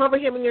God, cover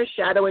him in your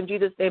shadow in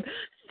Jesus' name.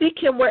 Seek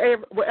him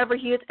wherever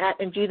he is at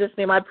in Jesus'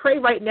 name. I pray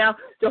right now,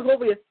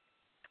 Jehovah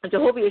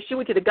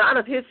Yeshua, to the God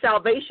of his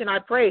salvation, I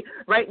pray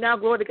right now,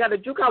 glory to God,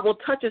 that you, God, will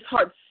touch his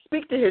heart.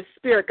 Speak to his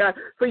spirit, God,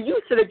 for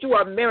you said that you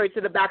are married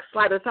to the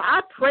backslider. So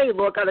I pray,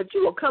 Lord God, that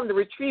you will come to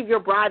retrieve your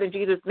bride in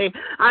Jesus' name.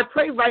 I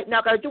pray right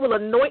now, God, that you will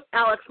anoint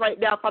Alex right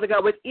now, Father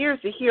God, with ears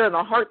to hear and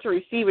a heart to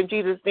receive in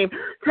Jesus' name.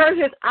 Turn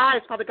his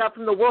eyes, Father God,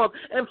 from the world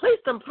and place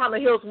them upon the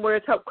hills from where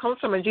his help comes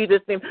from in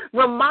Jesus' name.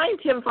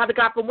 Remind him, Father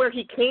God, from where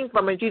he came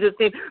from in Jesus'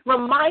 name.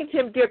 Remind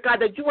him, dear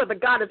God, that you are the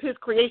God of his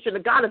creation, the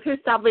God of his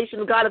salvation,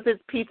 the God of his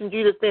peace in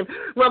Jesus' name.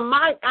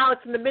 Remind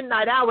Alex in the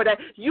midnight hour that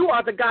you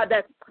are the God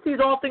that sees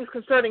all things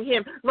concerning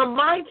him.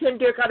 Remind him,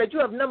 dear God, that you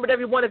have numbered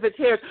every one of his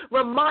hairs.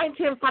 Remind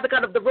him, Father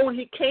God, of the road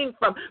he came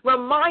from.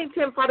 Remind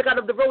him, Father God,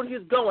 of the road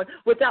he's going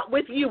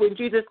with you in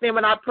Jesus' name.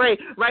 And I pray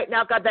right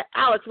now, God, that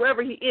Alex,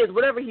 wherever he is,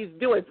 whatever he's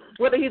doing,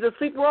 whether he's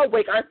asleep or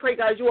awake, I pray,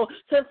 God, you will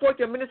send forth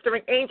your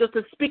ministering angels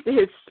to speak to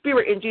his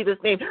spirit in Jesus'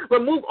 name.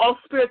 Remove all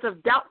spirits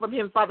of doubt from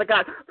him, Father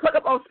God. Plug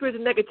up all spirits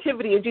of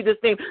negativity in Jesus'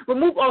 name.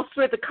 Remove all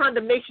spirits of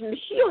condemnation and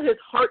heal his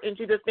heart in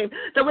Jesus' name.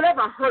 That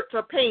whatever hurts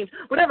or pains,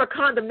 whatever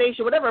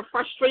condemnation, whatever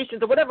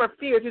frustrations or whatever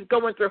fears he's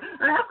going through,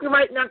 I ask you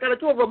right now, God,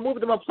 that you will remove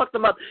them and pluck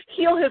them up.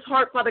 Heal his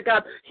heart, Father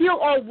God. Heal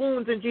all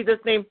wounds in Jesus'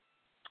 name.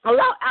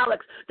 Allow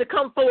Alex to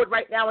come forward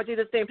right now in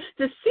Jesus' name,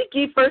 to seek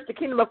ye first the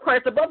kingdom of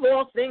Christ above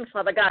all things,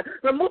 Father God.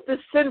 Remove the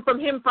sin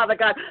from him, Father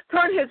God.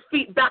 Turn his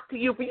feet back to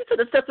you, for you to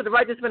the steps of the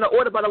righteous men are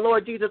ordered by the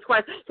Lord Jesus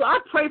Christ. So I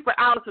pray for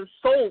Alex's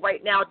soul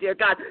right now, dear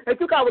God, that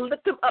you, God, will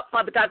lift him up,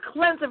 Father God.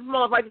 Cleanse him from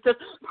all righteousness.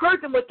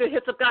 Purge him with the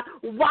hyssop, God.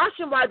 Wash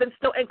him while than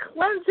still, and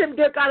cleanse him,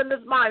 dear God, in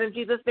his mind in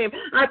Jesus' name.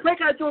 I pray,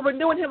 God, that you will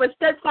renew in him a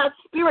steadfast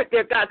spirit,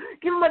 dear God.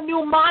 Give him a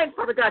new mind,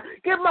 Father God.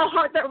 Give him a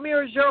heart that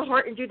mirrors your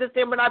heart in Jesus'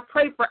 name. And I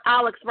pray for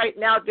Alex right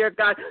now, dear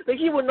God, that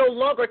he will no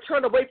longer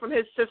turn away from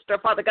his sister,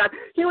 Father God.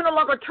 He will no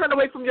longer turn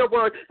away from your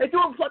word. That you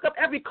will pluck up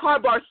every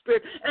Karbar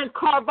spirit and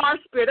Karbar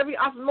spirit, every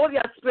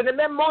Osmodia spirit and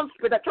Memon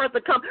spirit that tries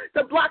to come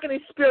to block any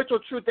spiritual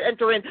truth to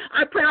enter in.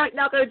 I pray right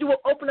now, God, that you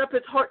will open up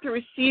his heart to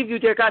receive you,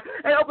 dear God,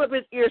 and open up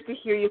his ears to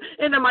hear you.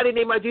 In the mighty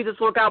name of Jesus,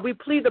 Lord God, we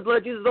plead the blood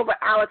of Jesus over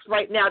Alex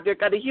right now, dear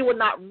God, that he will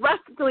not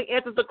rest until he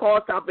answers the call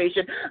of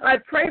salvation. I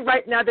pray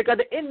right now, dear God,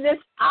 that in this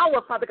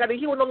hour, Father God, that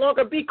he will no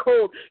longer be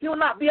cold. He will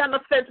not be on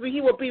the fence, but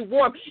he will be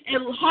warm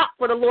and hot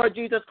for the Lord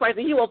Jesus Christ,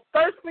 and he will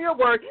thirst for your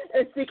word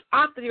and seek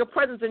after your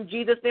presence in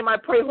Jesus' name. I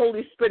pray,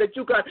 Holy Spirit, that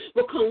you, God,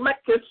 will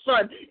collect his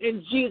son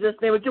in Jesus'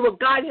 name, that you will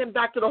guide him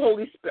back to the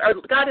Holy Spirit,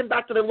 guide him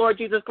back to the Lord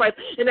Jesus Christ,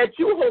 and that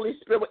you, Holy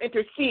Spirit, will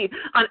intercede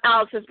on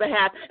Alex's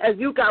behalf, as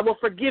you, God, will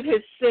forgive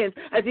his sins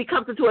as he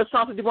comes into a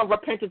soft and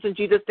repentance in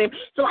Jesus' name.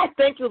 So I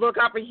thank you, Lord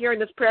God, for hearing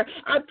this prayer.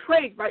 I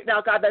pray right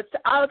now, God, that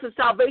Alex's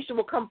salvation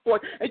will come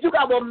forth, and you,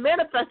 God, will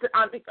manifest it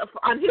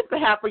on his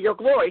behalf for your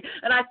glory.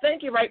 And I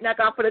thank you right now,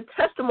 God, for the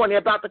testimony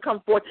about to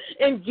come forth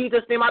in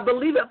Jesus' name. I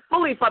believe it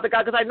fully, Father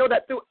God, because I know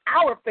that through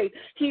our faith,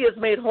 he is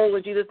made whole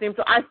in Jesus' name.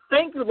 So I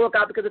thank you, Lord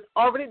God, because it's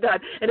already done.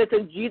 And it's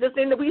in Jesus'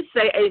 name that we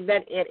say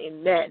amen and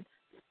amen.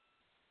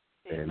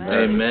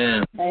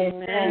 Amen.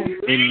 Amen.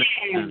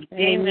 Amen.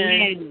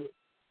 Amen.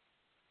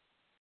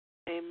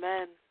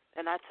 Amen.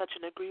 And I touch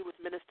and agree with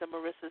Minister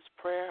Marissa's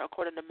prayer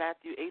according to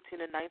Matthew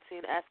 18 and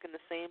 19, asking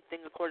the same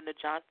thing according to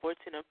John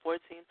 14 and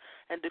 14,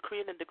 and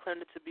decreeing and declaring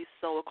it to be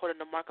so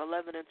according to Mark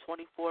 11 and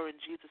 24 in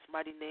Jesus'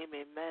 mighty name.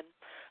 Amen.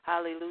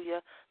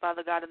 Hallelujah.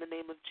 Father God, in the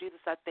name of Jesus,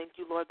 I thank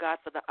you, Lord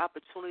God, for the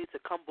opportunity to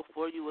come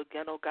before you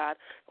again, oh God,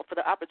 or for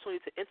the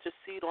opportunity to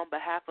intercede on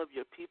behalf of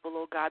your people,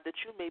 oh God,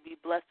 that you may be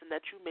blessed and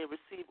that you may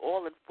receive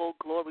all in full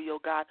glory, oh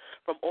God,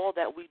 from all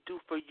that we do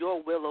for your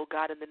will, oh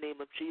God, in the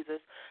name of Jesus.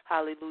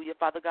 Hallelujah.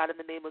 Father God,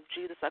 in the name of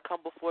Jesus, I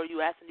come before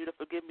you asking you to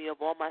forgive me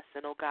of all my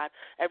sin, oh God.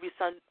 Every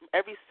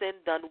sin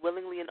done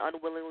willingly and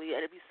unwillingly,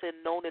 and every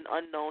sin known and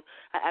unknown.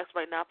 I ask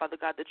right now, Father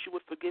God, that you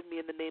would forgive me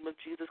in the name of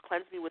Jesus.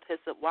 Cleanse me with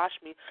hyssop. Wash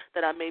me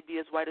that I may be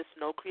as white as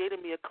snow. Create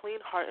in me a clean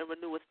heart and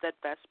renew a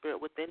steadfast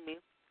spirit within me.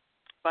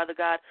 Father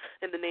God,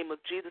 in the name of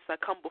Jesus, I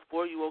come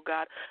before you, oh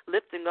God,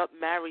 lifting up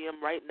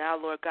Mariam right now,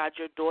 Lord God,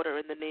 your daughter,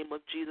 in the name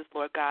of Jesus,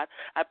 Lord God.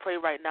 I pray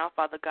right now,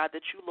 Father God,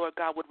 that you, Lord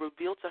God, would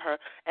reveal to her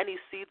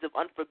any seeds of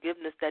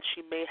unforgiveness that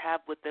she may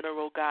have within her,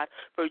 oh God.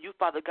 For you,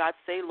 Father God,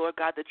 say, Lord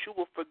God, that you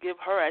will forgive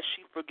her as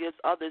she forgives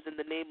others in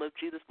the name of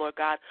Jesus,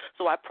 Lord God.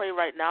 So I pray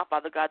right now,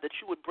 Father God, that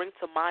you would bring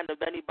to mind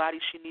of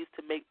anybody she needs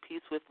to make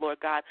peace with, Lord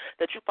God,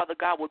 that you, Father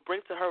God, would bring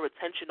to her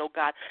attention, oh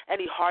God,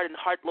 any hardened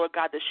heart, Lord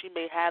God, that she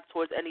may have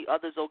towards any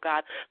others, oh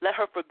God. Let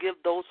her forgive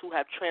those who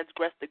have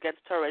transgressed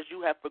against her as you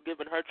have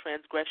forgiven her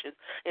transgressions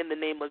in the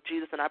name of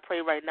Jesus. And I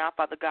pray right now,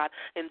 Father God,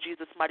 in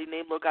Jesus' mighty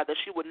name, Lord God,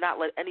 that she would not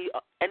let any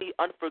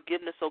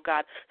unforgiveness, oh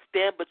God,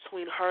 stand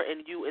between her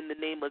and you in the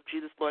name of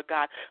Jesus, Lord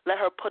God.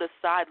 Let her put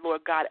aside,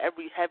 Lord God,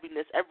 every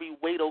heaviness, every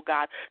weight, oh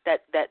God,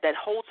 that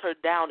holds her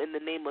down in the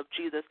name of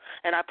Jesus.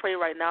 And I pray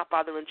right now,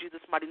 Father, in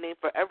Jesus' mighty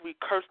name, for every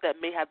curse that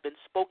may have been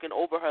spoken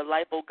over her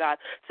life, oh God,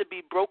 to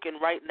be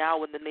broken right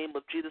now in the name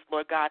of Jesus,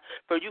 Lord God.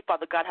 For you,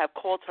 Father God, have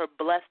called her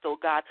blessed, oh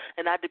God,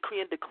 and I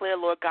decree and declare,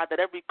 Lord God, that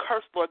every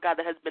curse, Lord God,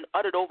 that has been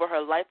uttered over her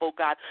life, oh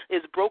God,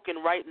 is broken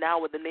right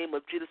now in the name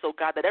of Jesus, oh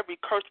God, that every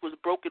curse was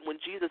broken when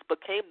Jesus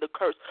became the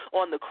curse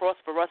on the cross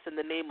for us in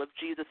the name of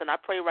Jesus. And I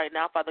pray right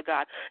now, Father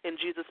God, in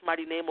Jesus'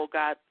 mighty name, oh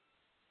God,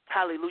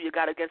 hallelujah,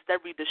 God, against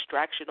every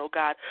distraction, oh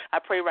God. I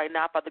pray right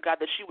now, Father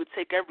God, that she would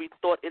take every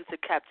thought into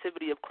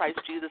captivity of Christ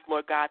Jesus,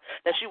 Lord God,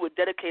 that she would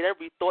dedicate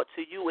every thought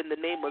to you in the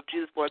name of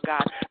Jesus, Lord God,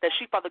 that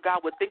she, Father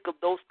God, would think of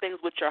those things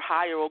which are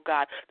higher, oh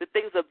God, the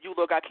things of you,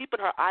 Lord God, keeping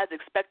her eyes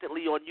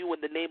expectantly on you in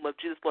the name of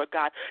Jesus, Lord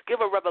God.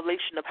 Give her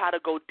revelation of how to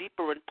go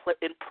deeper in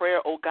prayer,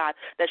 oh God,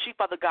 that she,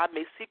 Father God,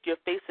 may seek your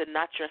face and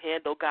not your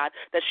hand, oh God,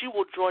 that she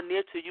will draw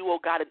near to you,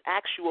 oh God, and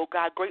ask you, oh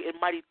God, great and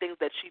mighty things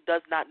that she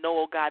does not know,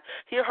 oh God.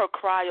 Hear her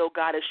cry, oh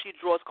God, as she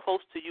draws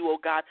close to you,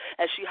 oh God,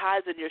 as she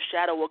hides in your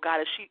shadow, oh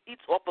God, as she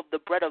eats off of the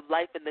bread of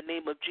life in the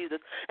name of Jesus.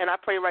 And I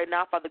pray right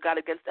now, Father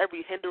God, against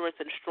every hindrance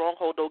and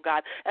stronghold, oh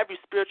God, every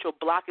spiritual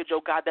blockage,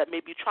 oh God, that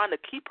may be trying to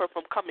keep her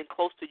from coming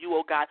close to you,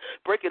 oh God.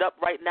 Break it up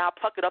right now,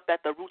 pluck it up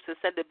at the roots and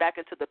send it back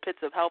into the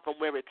pits of hell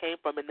from where it came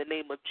from in the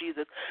name of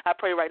Jesus. I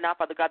pray right now,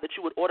 Father God, that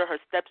you would order her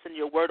steps in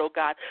your word, oh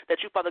God,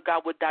 that you, Father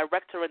God, would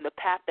direct her in the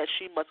path that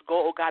she must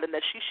go, oh God, and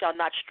that she shall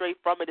not stray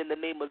from it in the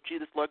name of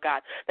Jesus, Lord God,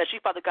 that she,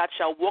 Father God,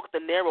 shall walk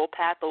the narrow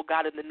path, oh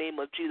God, in the name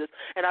of Jesus.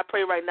 And I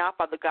pray right now,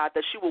 Father God,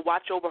 that she will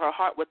watch over her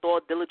heart with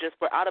all diligence,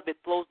 for out of it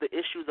flows the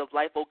issues of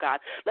life, oh God.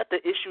 Let the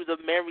issues of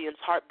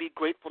Miriam's heart be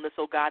gratefulness,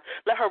 oh God.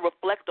 Let her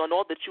reflect on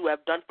all that you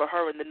have done for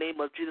her in the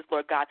name of Jesus,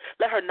 Lord God.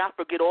 Let her not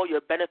forget all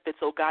your benefits,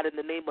 oh God, in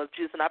the name of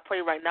Jesus. And I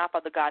pray right now,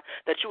 Father God,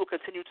 that you will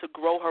continue to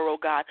grow her, oh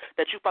God,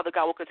 that you, Father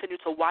God, will continue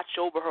to watch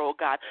over her, oh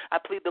God. I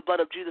plead the blood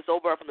of Jesus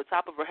over her from the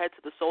top of her head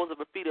to the soles of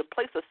her feet, and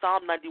place a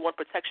Psalm 91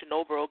 protection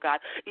over her, oh God,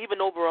 even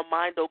over her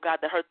mind, oh God,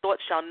 that her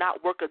thoughts shall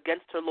not work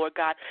against her, Lord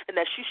God, and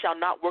that she shall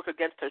not work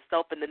against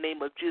herself in the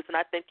name of Jesus. And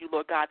I thank you,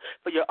 Lord God,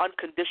 for your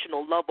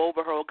unconditional love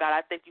over her, oh God.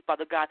 I thank you,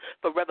 Father God,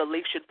 for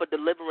revelation, for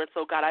deliverance,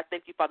 oh God. I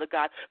thank you, Father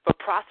God, for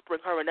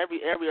prospering her in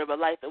every area of her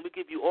life. And we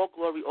give you all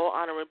glory, all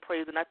honor, and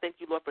praise. And I thank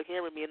you, Lord, for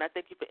hearing me. And I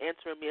thank you for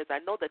answering me, as I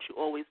know that you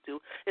always do.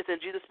 It's in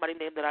Jesus' mighty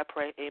name that I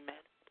pray. Amen.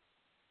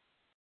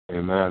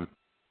 Amen.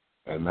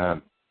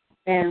 Amen.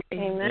 Amen.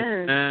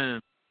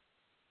 Amen.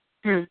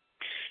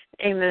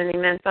 Amen.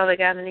 Amen. Father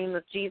God, in the name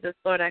of Jesus,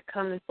 Lord, I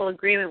come in full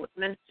agreement with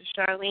Minister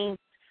Charlene,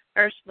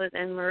 Ursula's,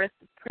 and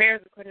Marissa's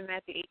prayers according to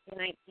Matthew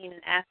 18:19,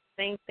 and ask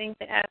the same thing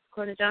to ask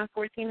according to John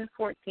 14 and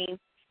 14.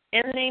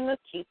 In the name of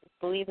Jesus,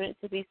 believing it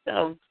to be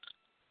so.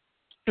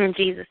 In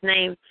Jesus'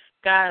 name,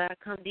 God, I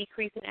come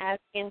decreasing,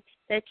 asking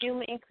that you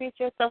may increase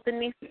yourself in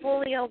me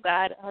fully, oh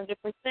God,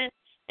 100%.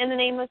 In the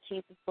name of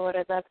Jesus, Lord,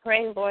 as I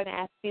pray, Lord, and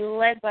ask you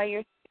led by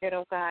your Spirit,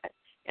 oh God.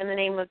 In the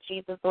name of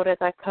Jesus, Lord, as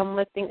I come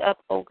lifting up,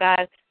 oh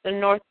God, the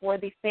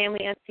Northworthy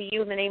family unto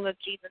you in the name of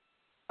Jesus.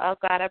 Oh,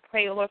 God, I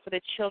pray, oh, Lord, for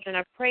the children.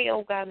 I pray,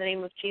 oh, God, in the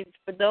name of Jesus,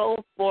 for those,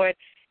 Lord,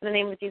 in the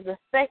name of Jesus,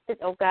 affected,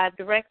 oh, God,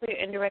 directly or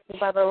indirectly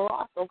by the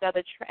loss, oh, God,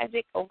 the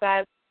tragic, oh,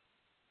 God,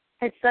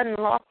 and sudden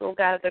loss, oh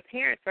God, of their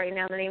parents right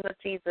now in the name of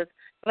Jesus.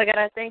 Lord God,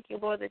 I thank you,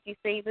 Lord, that you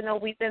say even though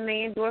weeping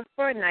may endure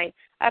for a night,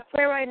 I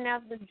pray right now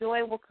that the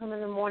joy will come in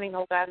the morning,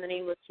 oh God, in the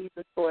name of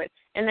Jesus, Lord,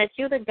 and that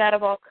you, the God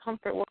of all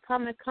comfort, will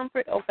come and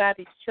comfort, oh God,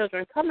 these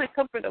children. Come and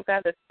comfort, oh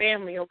God, this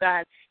family, oh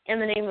God, in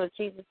the name of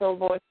Jesus, oh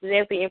Lord, so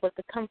they'll be able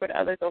to comfort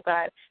others, oh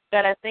God.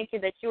 God, I thank you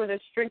that you are their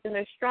strength and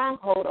their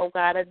stronghold, oh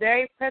God, a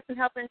very present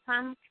help in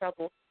time of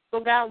trouble. So,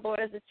 God, Lord,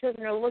 as the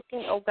children are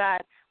looking, oh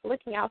God,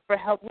 looking out for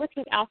help,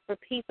 looking out for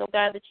peace, oh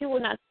God, that you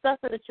will not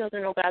suffer the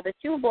children, oh God, that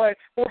you, Lord,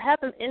 will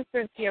have them enter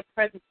into your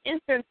presence,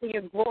 enter into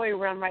your glory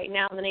realm right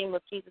now in the name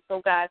of Jesus,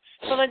 oh God.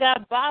 So, Lord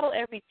God, bottle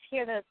every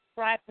tear that's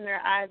cried from their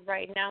eyes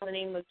right now in the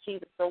name of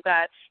Jesus, oh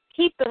God.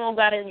 Keep them, oh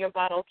God, in your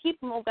bottle. Keep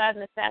them, oh God,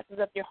 in the facets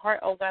of your heart,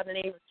 oh God, in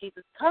the name of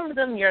Jesus. Cover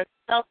them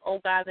yourself, oh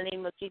God, in the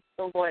name of Jesus,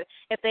 oh Lord.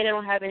 If they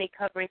don't have any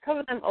covering,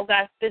 cover them, oh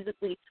God,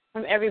 physically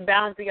from every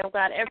boundary, oh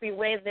God, every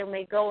way they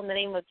may go in the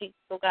name of Jesus,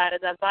 oh God.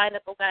 As I bind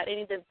up, oh God,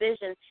 any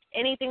division,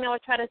 anything that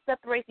would try to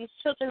separate these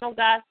children, oh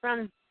God,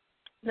 from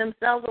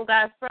themselves, oh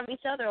God, from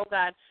each other, oh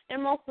God,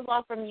 and most of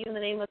all from you in the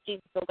name of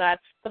Jesus, oh God.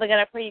 Father God,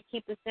 I pray you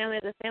keep this family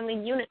as a family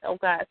unit, oh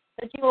God,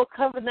 that you will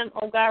cover them,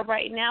 oh God,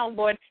 right now,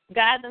 Lord.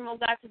 Guide them, oh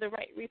God, to the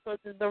right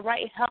resources, the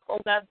right help, oh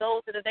God,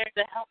 those that are there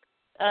to help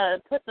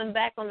put them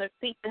back on their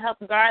feet, to help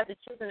guard the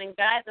children and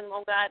guide them,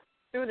 oh God,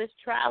 through this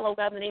trial, oh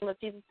God, in the name of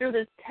Jesus, through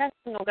this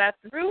testing, oh God,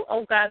 through,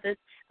 oh God, this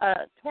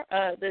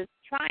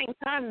trying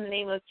time in the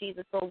name of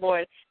Jesus, oh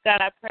Lord. God,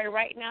 I pray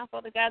right now,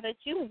 Father God, that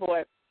you,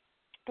 Lord,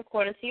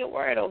 according to your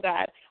word, oh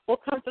God, will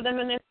comfort them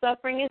in their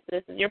suffering.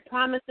 This is your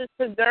promises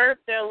preserve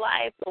their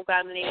lives, oh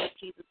God, in the name of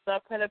Jesus. So I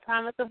pray the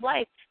promise of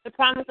life, the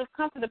promise of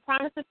comfort, the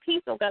promise of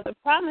peace, oh God, the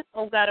promise,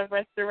 oh God, of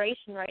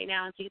restoration right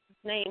now in Jesus'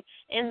 name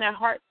in their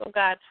hearts, oh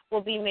God,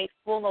 will be made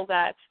full, oh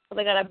God. So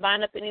they got to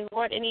bind up any,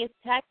 Lord, any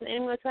attacks and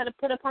anyone try to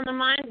put upon the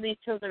minds of these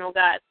children, oh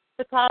God,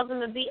 to cause them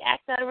to be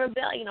act out of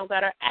rebellion, oh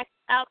God, or act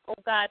out, oh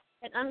God,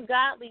 in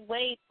ungodly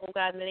ways, oh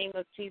God, in the name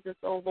of Jesus,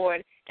 oh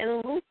Lord.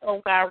 And loose,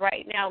 oh God,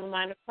 right now, the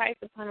mind of Christ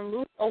upon them.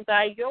 Loose, oh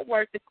God, your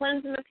word to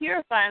cleanse them and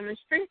purify them and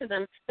strengthen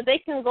them, so they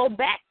can go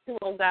back to,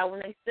 oh God,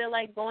 when they feel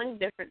like going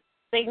different.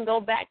 They can go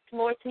back,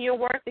 Lord, to your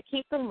word to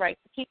keep them right,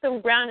 to keep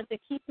them grounded, to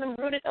keep them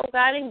rooted, oh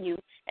God, in you,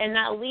 and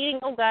not leading,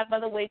 oh God, by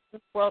the ways of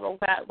this world, oh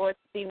God, Lord,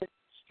 to be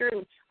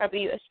misconstrued or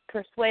be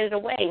persuaded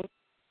away.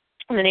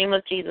 In the name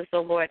of Jesus, oh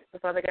Lord. So,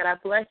 Father God, I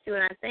bless you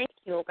and I thank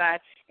you, oh God.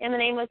 In the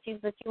name of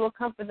Jesus, that you will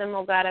comfort them,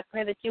 oh God. I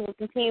pray that you will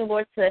continue,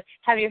 Lord, to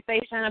have your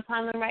face shine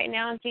upon them right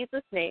now in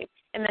Jesus' name.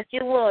 And that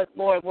you will,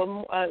 Lord,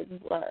 will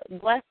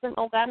bless them,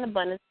 oh God, in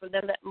abundance for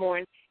them that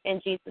mourn in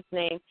Jesus'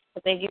 name.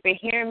 So thank you for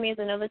hearing me.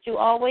 I know that you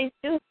always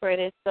do, for it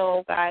is so,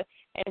 oh God.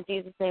 In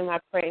Jesus' name I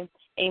pray.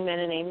 Amen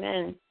and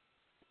amen.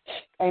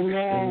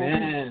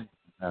 Amen.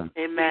 Amen.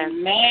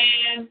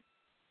 Amen.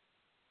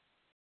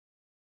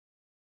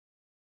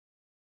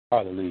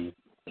 Hallelujah.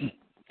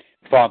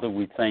 Father,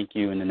 we thank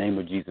you in the name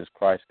of Jesus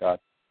Christ, God.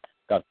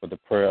 God, for the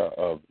prayer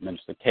of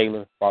Minister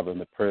Kayla, Father,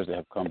 and the prayers that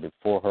have come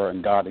before her.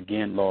 And God,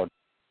 again, Lord,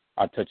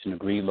 I touch and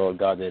agree, Lord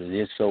God, that it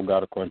is so,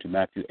 God, according to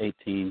Matthew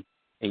 18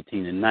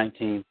 and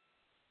 19.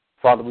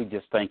 Father, we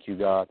just thank you,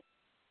 God,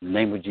 in the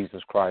name of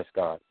Jesus Christ,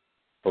 God,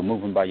 for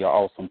moving by your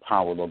awesome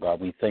power, Lord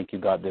God. We thank you,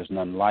 God, there's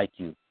none like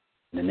you.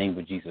 In the name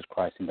of Jesus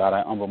Christ. And God,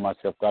 I humble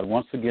myself, God,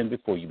 once again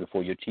before you,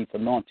 before your chief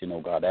anointing,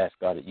 oh God. I ask,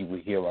 God, that you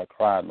would hear our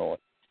cry, Lord.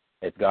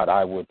 As God,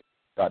 I would,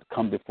 God,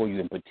 come before you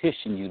and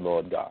petition you,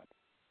 Lord God,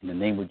 in the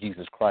name of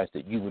Jesus Christ,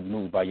 that you would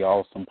move by your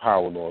awesome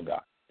power, Lord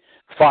God.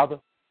 Father,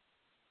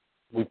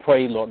 we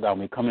pray, Lord God,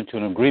 we come into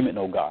an agreement,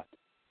 oh God,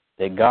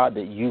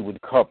 that you would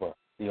cover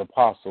the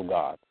apostle,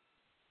 God,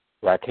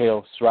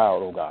 Raquel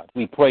Stroud, oh God.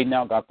 We pray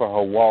now, God, for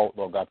her walk,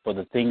 Lord God, for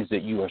the things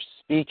that you are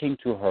speaking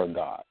to her,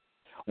 God.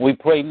 We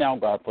pray now,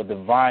 God, for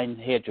divine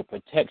hedge of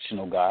protection,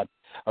 oh God,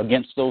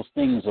 against those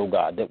things, oh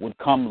God, that would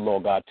come,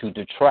 Lord God, to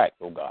detract,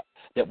 oh God,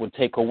 that would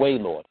take away,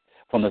 Lord,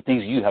 from the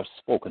things you have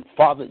spoken.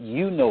 Father,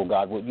 you know,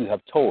 God, what you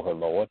have told her,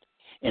 Lord,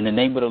 in the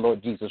name of the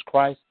Lord Jesus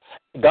Christ.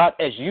 God,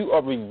 as you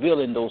are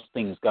revealing those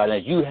things, God,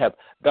 as you have,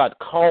 God,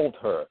 called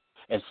her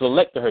and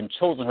selected her and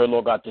chosen her,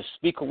 Lord God, to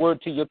speak a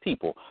word to your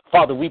people.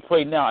 Father, we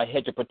pray now a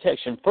hedge of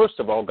protection, first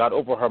of all, God,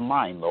 over her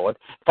mind, Lord.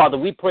 Father,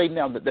 we pray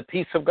now that the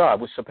peace of God,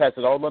 which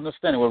surpasses all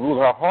understanding, will rule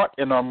her heart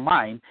and her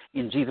mind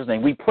in Jesus'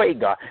 name. We pray,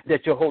 God,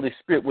 that your Holy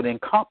Spirit would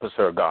encompass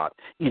her, God,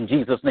 in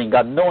Jesus' name.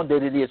 God, knowing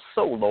that it is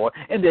so, Lord,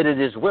 and that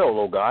it is well,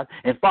 oh God.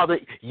 And Father,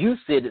 you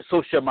said that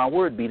so shall my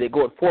word be that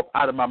goeth forth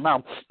out of my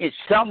mouth. It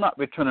shall not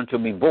return unto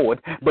me void,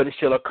 but it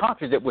shall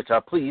accomplish that which I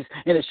please,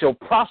 and it shall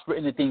prosper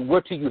in the thing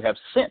whereto you have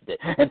sent it.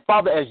 And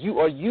Father, as you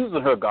are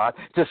using her, God,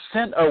 to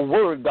send a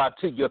word, God,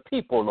 to your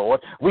people,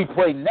 Lord, we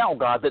pray now,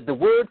 God, that the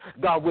word,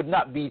 God, would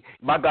not be,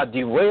 my God,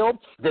 derailed,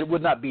 that it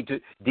would not be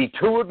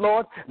detoured,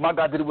 Lord, my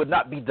God, that it would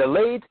not be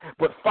delayed,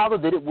 but, Father,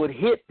 that it would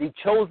hit the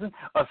chosen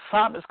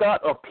assignments,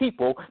 God, of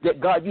people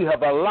that, God, you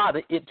have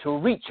allotted it to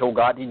reach, oh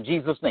God, in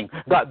Jesus' name.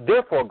 God,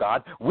 therefore,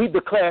 God, we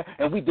declare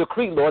and we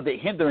decree, Lord, that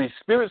hindering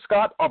spirits,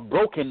 God, are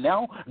broken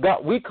now.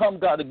 God, we come,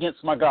 God,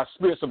 against, my God,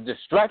 spirits of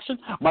distraction,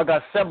 my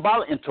God,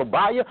 Sanballat and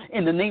Tobiah,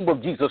 in the name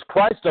of Jesus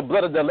Christ, the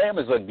blood of the Lamb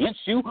is against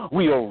you.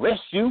 We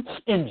arrest you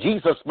in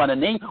Jesus' mighty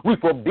name. We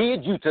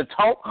forbid you to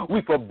talk.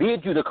 We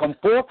forbid you to come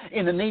forth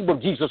in the name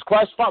of Jesus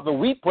Christ. Father,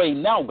 we pray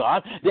now,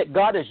 God, that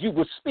God, as you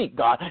would speak,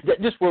 God,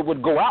 that this word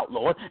would go out,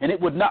 Lord, and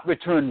it would not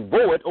return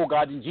void, oh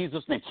God, in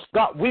Jesus' name.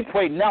 God, we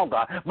pray now,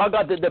 God, my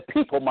God, that the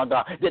people, my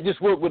God, that this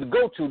word would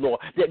go to, Lord,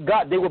 that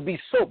God, they would be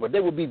sober, they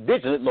would be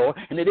vigilant, Lord,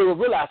 and that they would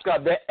realize,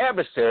 God, their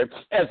adversary,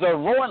 as a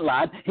roaring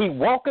lion, he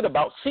walketh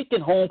about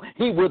seeking whom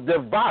he will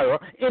devour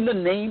in the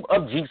name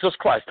of Jesus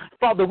Christ.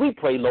 Father, we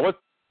pray, Lord,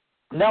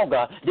 now,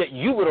 God, that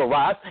you would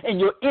arise and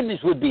your enemies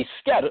would be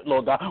scattered,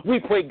 Lord God. We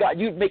pray, God,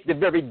 you'd make the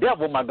very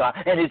devil, my God,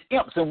 and his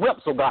imps and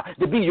wimps, oh God,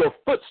 to be your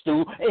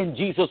footstool in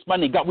Jesus'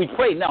 name. God, we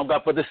pray now,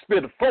 God, for the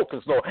spirit of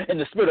focus, Lord, and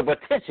the spirit of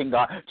attention,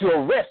 God, to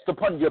arrest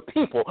upon your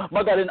people,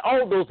 my God, and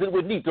all those that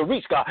would need to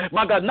reach, God.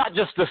 My God, not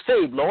just the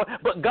saved, Lord,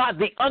 but God,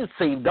 the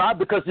unsaved, God,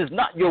 because it's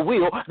not your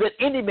will that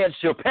any man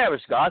shall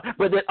perish, God,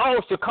 but that all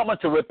shall come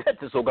unto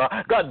repentance, oh God.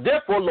 God,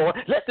 therefore, Lord,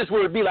 let this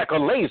word be like a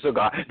laser,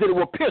 God, that it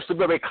will pierce the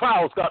very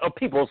clouds, God, of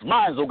people's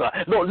minds, oh God.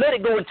 Lord, let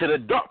it go into the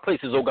dark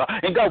places, oh God.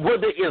 And God, where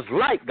there is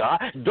light,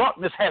 God,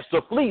 darkness has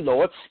to flee,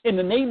 Lord, in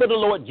the name of the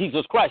Lord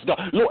Jesus Christ, God.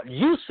 Lord,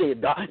 you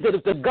said, God, that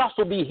if the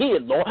gospel be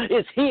hid, Lord,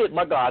 it's hid,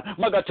 my God,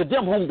 to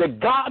them whom the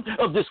God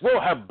of this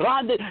world have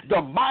blinded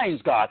their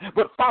minds, God.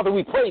 But Father,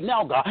 we pray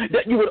now, God,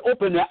 that you would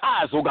open their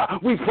eyes, oh God.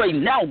 We pray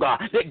now,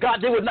 God, that God,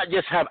 they would not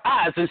just have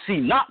eyes and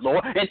see not,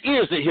 Lord, and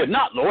ears that hear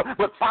not, Lord,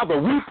 but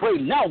Father, we pray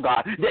now,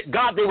 God, that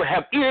God, they would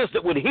have ears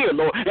that would hear,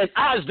 Lord, and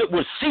eyes that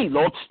would see,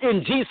 Lord,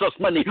 in Jesus'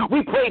 name.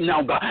 We pray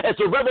now, God, as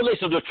the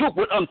revelation of the truth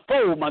would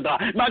unfold, my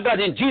God,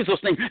 in Jesus'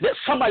 name, that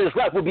somebody's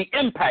life will be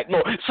impacted,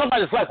 Lord.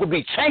 Somebody's life will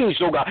be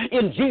changed, oh God,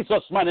 in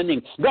Jesus' mighty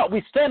name. God,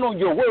 we stand on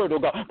your word, oh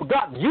God. But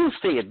God, you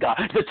said, God,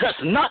 to touch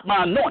not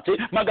my anointed,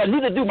 my God,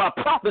 neither do my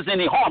prophets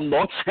any harm,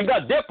 Lord. And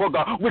God, therefore,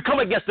 God, we come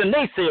against the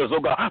naysayers, oh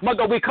God. My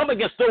God, we come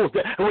against those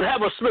that would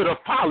have a spirit of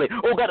folly,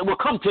 oh God, that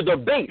will come to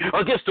debate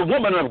against the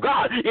woman of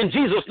God, in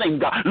Jesus' name,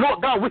 God.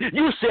 Lord God,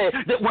 you said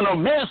that when a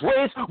man's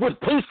ways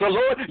would please the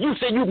Lord, you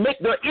said you make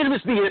their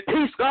enemies be at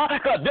peace, God.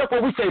 God,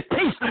 therefore we say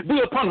peace be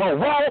upon her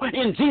wall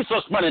in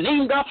Jesus' mighty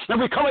name, God.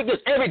 And we come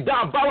against every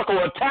diabolical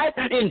attack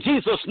in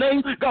Jesus'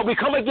 name. God, we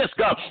come against,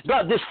 God,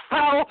 this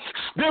foul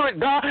spirit,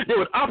 God, that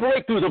would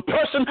operate through the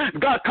person,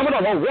 God, coming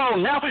on her wall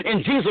now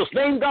in Jesus'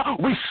 name,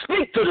 God. We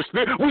speak to the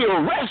spirit. We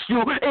arrest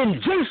you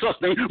in Jesus'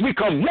 name. We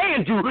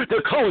command you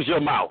to close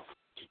your mouth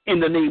in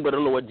the name of the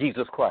Lord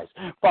Jesus Christ.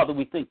 Father,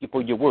 we thank you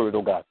for your word,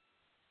 oh God,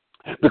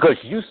 because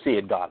you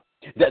said, God,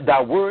 that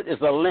thy word is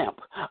a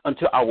lamp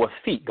unto our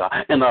feet, God,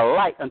 and a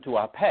light unto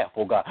our path,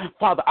 oh God.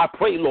 Father, I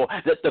pray, Lord,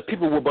 that the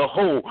people will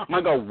behold,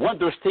 my God,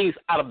 wondrous things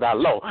out of thy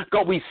law.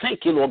 God, we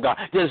thank you, Lord God,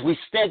 that as we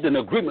stand in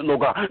agreement, Lord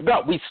God,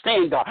 God, we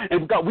stand, God,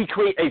 and God, we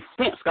create a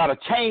fence, God, a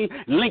chain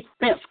link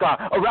fence, God,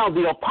 around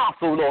the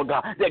apostle, Lord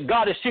God, that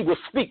God, as she will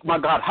speak, my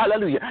God,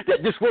 hallelujah,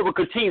 that this word will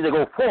continue to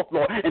go forth,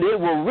 Lord, and it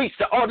will reach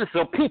the audience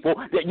of people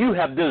that you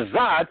have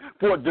desired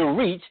for it to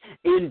reach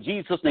in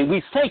Jesus' name.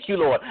 We thank you,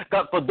 Lord,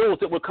 God, for those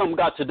that will come,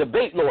 God, to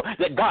debate, Lord,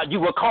 that God,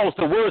 you will cause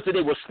the words that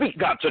they will speak,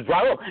 God, to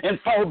dry up and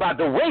fall by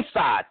the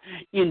wayside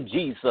in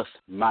Jesus'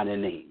 mighty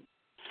name.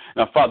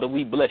 Now, Father,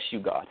 we bless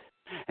you, God.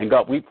 And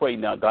God, we pray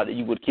now, God, that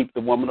you would keep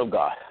the woman of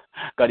God.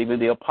 God, even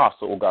the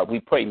apostle, oh God, we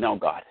pray now,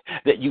 God,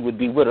 that you would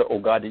be with her, oh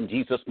God, in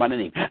Jesus' mighty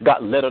name.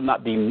 God, let her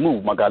not be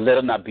moved, my God, let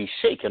her not be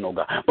shaken, oh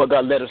God, but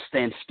God, let her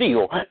stand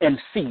still and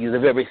see the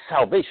very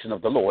salvation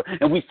of the Lord.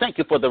 And we thank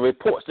you for the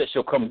reports that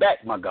shall come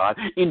back, my God,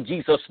 in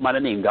Jesus'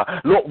 mighty name, God.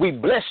 Lord, we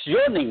bless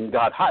your name,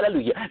 God,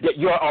 hallelujah, that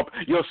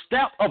your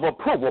stamp of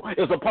approval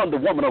is upon the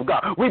woman of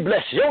God. We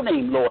bless your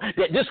name, Lord,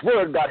 that this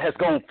word, God, has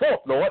gone forth,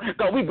 Lord.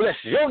 God, we bless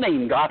your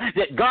name, God,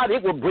 that God,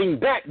 it will bring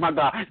back, my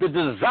God, the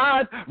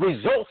desired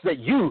results that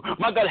you,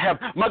 my God, have,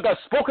 my God,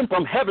 spoken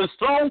from heaven's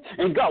throne.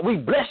 And God, we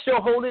bless your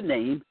holy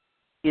name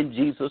in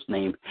Jesus'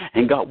 name.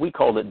 And God, we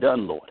call it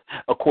done, Lord,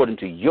 according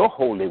to your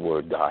holy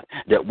word, God,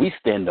 that we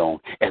stand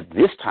on at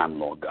this time,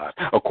 Lord God,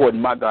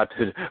 according, my God,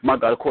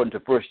 according to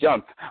 1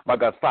 John, my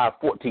God,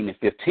 5:14 and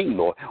 15,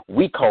 Lord,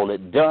 we call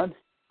it done,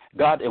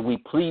 God, and we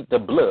plead the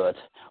blood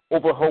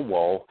over her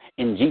wall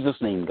in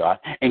Jesus' name, God.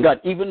 And God,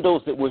 even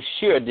those that will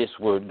share this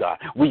word, God,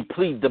 we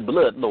plead the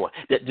blood, Lord,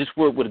 that this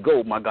word would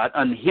go, my God,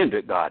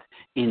 unhindered, God,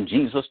 in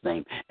Jesus'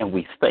 name. And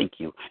we thank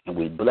you and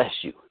we bless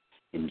you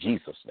in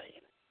Jesus'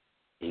 name.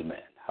 Amen.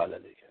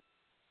 Hallelujah.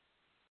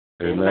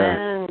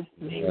 Amen.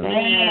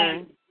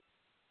 Amen.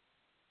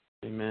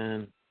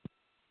 Amen.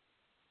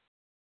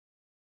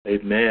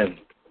 Amen.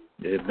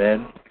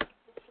 Amen.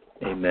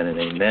 Amen and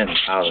amen.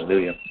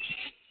 Hallelujah.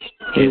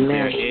 Amen. Is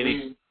there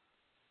any?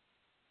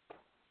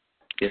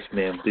 Yes,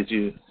 ma'am.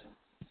 Did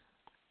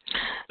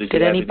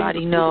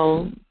anybody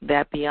know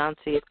that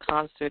Beyonce's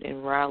concert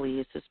in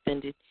Raleigh is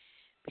suspended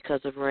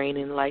because of rain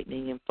and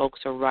lightning, and folks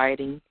are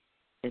rioting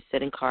and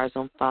setting cars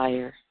on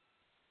fire?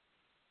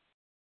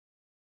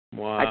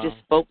 Wow. I just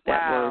spoke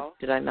that word,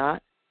 did I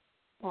not?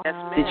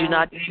 Wow. Did you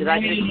not? Did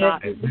I just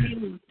not?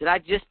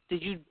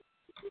 Did you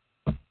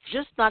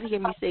just not hear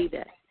me say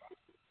that?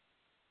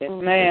 Yes,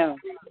 ma'am.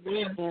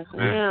 Yes,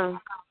 ma'am.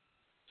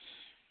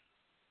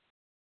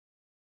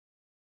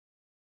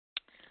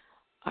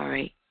 All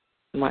right.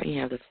 Martin,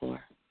 you have the floor.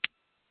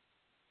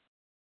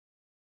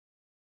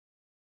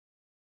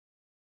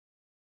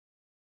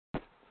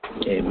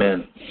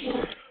 Amen.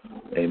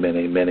 Amen,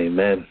 amen,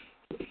 amen.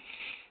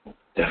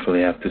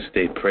 Definitely have to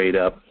stay prayed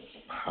up.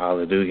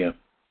 Hallelujah.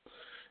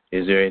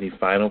 Is there any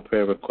final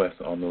prayer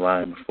requests on the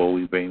line before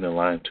we bring the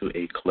line to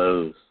a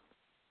close? Is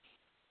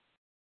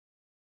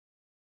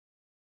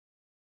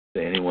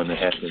there anyone that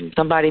has any?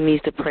 Somebody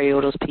needs to pray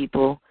over those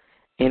people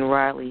in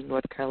Raleigh,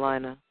 North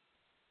Carolina.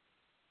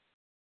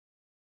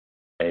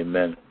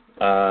 Amen.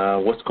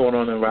 What's going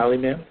on in Raleigh,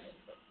 ma'am?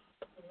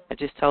 I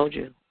just told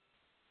you.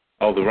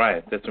 Oh, the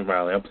riot. That's in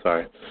Raleigh. I'm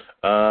sorry.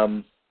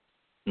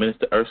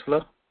 Minister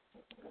Ursula?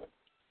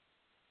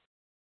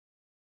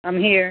 I'm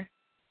here.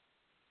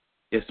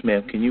 Yes,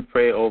 ma'am. Can you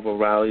pray over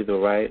Raleigh, the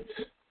riots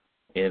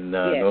in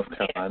North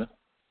Carolina?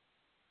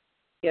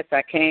 Yes,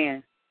 I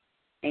can.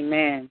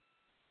 Amen.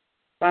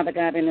 Father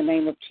God, in the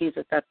name of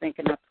Jesus, I thank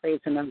and I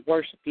praise and I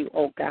worship you,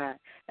 oh God,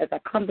 as I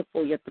come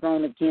before your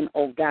throne again,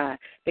 oh God,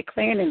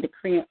 declaring and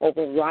decreeing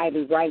over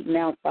Riley right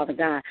now, Father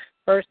God.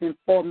 First and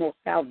foremost,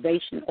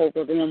 salvation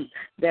over them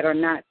that are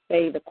not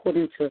saved,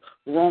 according to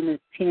Romans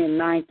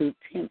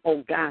 10:9-10,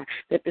 oh God,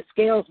 that the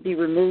scales be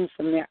removed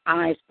from their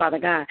eyes, Father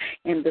God,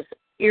 and the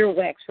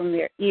earwax from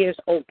their ears,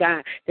 oh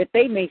God, that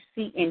they may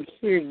see and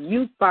hear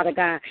you, Father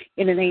God,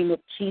 in the name of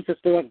Jesus,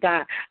 Lord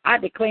God. I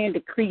declare and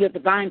decree your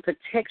divine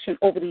protection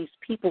over these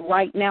people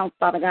right now,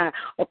 Father God,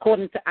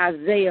 according to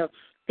Isaiah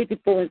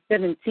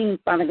 54:17,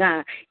 Father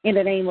God, in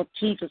the name of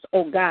Jesus,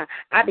 oh God.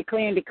 I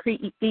declare and decree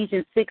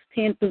Ephesians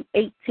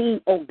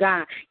 6:10-18, oh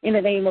God, in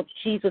the name of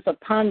Jesus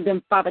upon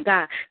them, Father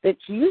God, that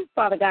you,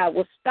 Father God,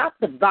 will stop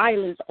the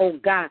violence, oh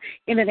God,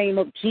 in the name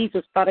of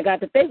Jesus, Father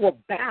God, that they will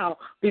bow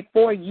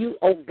before you,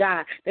 oh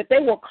God, that they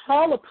will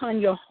call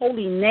upon your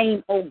holy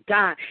name, oh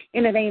God,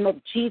 in the name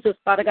of Jesus,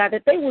 Father God,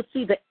 that they will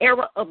see the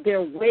error of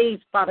their ways,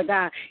 Father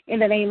God, in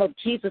the name of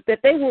Jesus,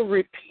 that they will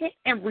repent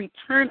and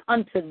return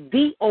unto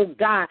thee, oh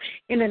God,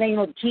 in the name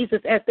of Jesus,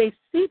 as they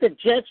see the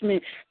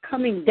judgment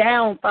coming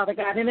down, Father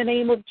God, in the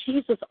name of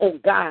Jesus, oh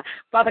God.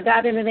 Father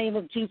God, in the name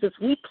of Jesus,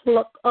 we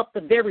pluck up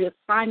the very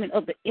assignment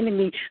of the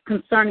enemy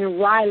concerning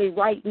Riley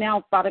right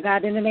now, Father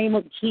God, in the name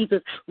of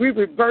Jesus. We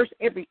reverse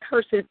every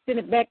curse and send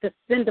it back to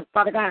sender,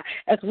 Father God,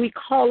 as we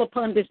call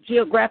upon this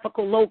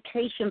geographical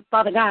location,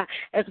 Father God,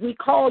 as we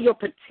call your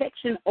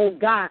protection, oh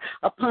God,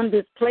 upon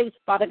this place,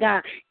 Father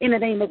God, in the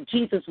name of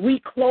Jesus. We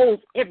close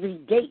every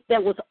gate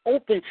that was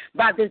opened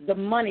by this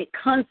demonic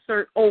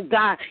concert, oh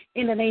God,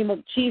 in the name of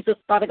Jesus,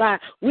 Father God.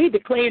 We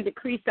declare and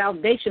decree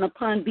salvation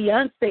upon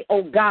Beyonce,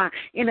 oh God,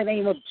 in the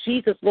name of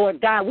Jesus,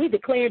 Lord God. We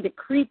declare and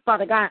decree,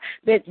 Father God,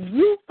 that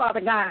you, Father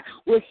God,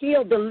 will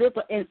heal,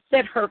 deliver, and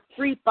set her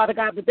free, Father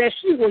God, but that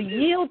she will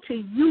yield to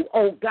you,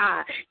 oh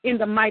God, in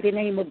the mighty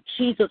name of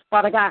Jesus,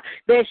 Father God,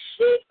 that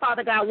she,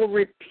 Father God, will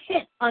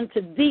repent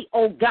unto thee,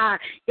 oh God,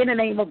 in the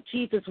name of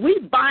Jesus. We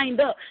bind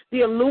up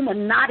the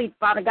Illuminati,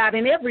 Father God,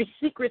 and every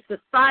secret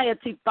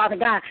society, Father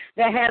God,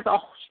 that has a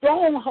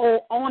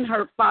stronghold on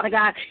her, Father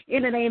God,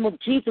 in the name of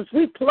Jesus.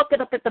 We pluck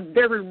it up at the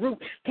very root,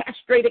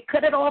 castrate it,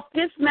 cut it off,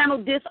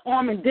 dismantle,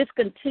 disarm, and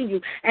discontinue,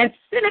 and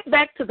send it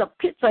back to the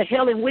pits of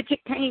hell in which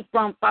it came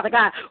from, Father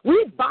God.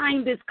 We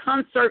bind this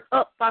concert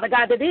up, Father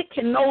God, that it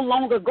can no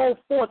longer go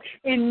forth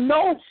in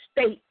no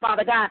state,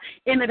 Father God,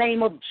 in the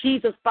name of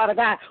Jesus, Father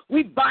God.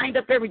 We bind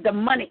up every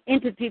demonic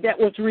entity that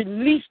was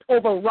released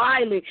over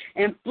Riley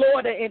and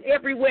Florida and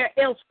everywhere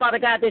else, Father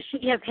God, that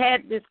she has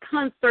had this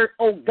concert,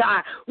 oh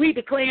God. We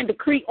declare and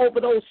decree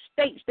over those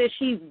states that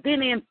she's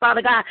been in,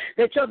 Father God,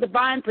 that your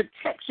divine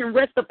protection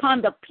rests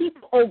upon the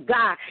people, oh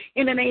God,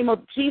 in the name of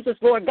Jesus,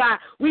 Lord God.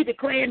 We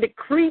declare and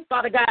decree,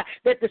 Father God,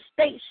 that the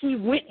state she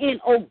went in,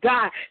 oh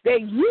God,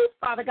 that you,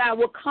 Father God,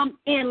 will come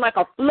in like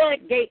a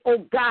floodgate,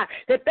 oh God,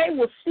 that they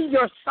will see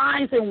your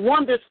signs and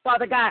wonders,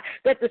 Father God,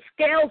 that the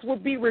scales will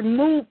be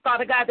removed,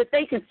 Father God, that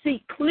they can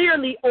see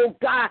clearly, oh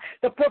God,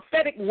 the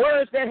prophetic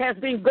words that has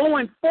been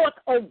going forth,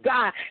 oh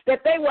God,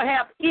 that they will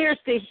have ears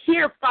to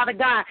hear, Father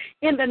God,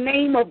 in the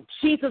name of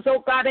Jesus,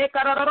 oh God. And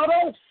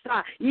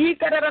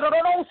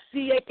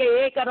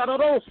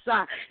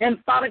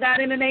Father God,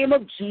 in the name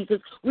of Jesus,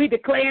 we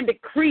declare and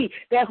decree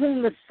that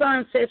whom the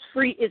Son sets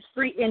free is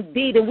free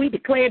indeed. And we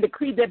declare and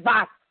decree that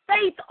by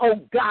faith,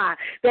 oh God,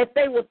 that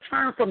they will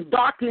turn from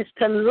darkness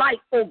to light,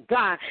 oh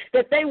God,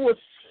 that they will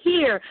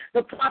hear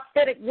the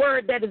prophetic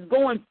word that is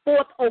going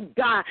forth, oh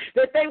God,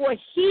 that they will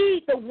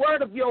heed the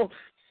word of your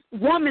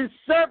woman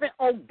servant,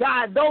 oh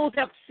God. Those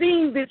have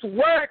seen this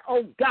word,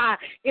 oh God,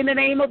 in the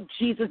name of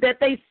Jesus, that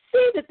they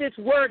see that this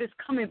word is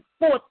coming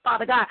forth,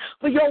 Father God.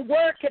 For your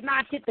word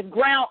cannot hit the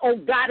ground, oh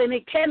God, and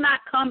it cannot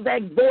come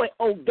back void,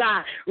 oh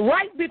God.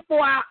 Right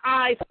before our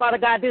eyes, Father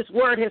God, this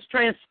word has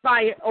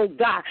transpired, oh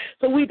God.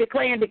 So we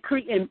declare and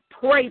decree and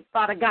pray,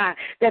 Father God,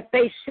 that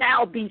they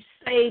shall be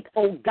saved,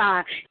 oh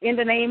God, in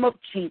the name of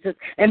Jesus.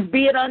 And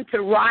be it unto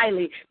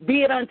Riley,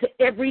 be it unto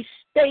every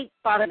state,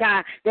 Father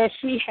God, that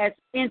she has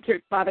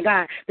entered, Father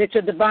God, that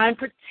your divine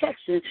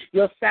protection,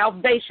 your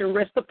salvation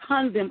rest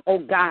upon them, oh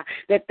God,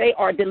 that they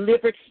are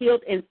delivered,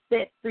 healed, and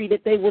set free,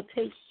 that they will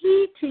take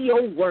heed to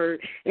your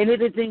word. And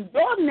it is in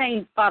your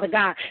name, Father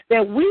God,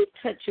 that we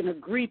touch and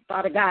agree,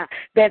 Father God,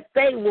 that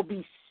they will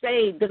be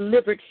saved,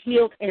 delivered,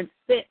 healed, and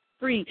set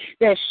free,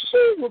 that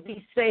she will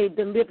be saved,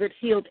 delivered,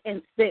 healed,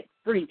 and set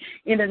free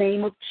in the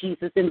name of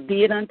Jesus. And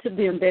be it unto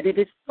them that it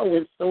is so,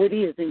 and so it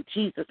is. In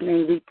Jesus'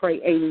 name we pray.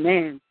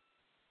 Amen.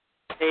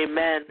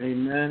 Amen.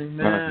 Amen.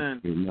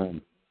 Amen.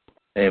 Amen.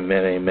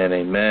 Amen. Amen.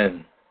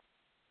 Amen.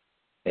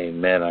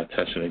 Amen. I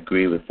touch and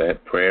agree with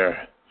that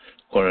prayer.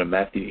 According to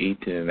Matthew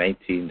 18 and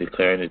 19,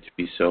 declaring it to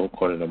be so.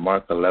 According to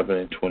Mark 11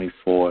 and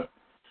 24,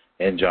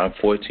 and John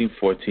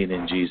 14:14,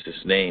 in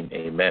Jesus' name.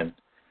 Amen.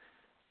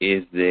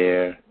 Is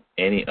there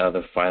any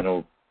other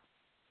final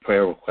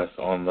prayer requests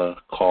on the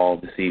call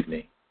this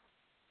evening?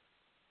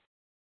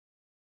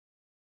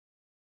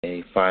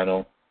 Any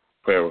final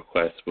prayer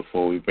requests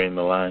before we bring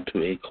the line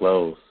to a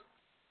close?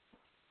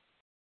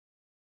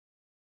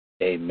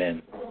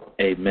 Amen.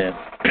 Amen.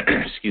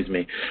 Excuse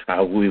me.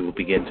 We will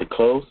begin to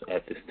close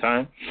at this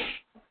time.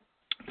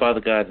 Father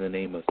God, in the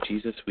name of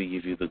Jesus, we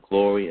give you the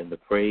glory and the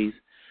praise.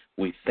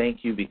 We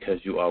thank you because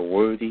you are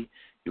worthy,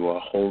 you are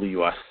holy,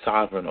 you are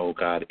sovereign, O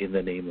God, in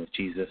the name of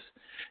Jesus.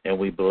 And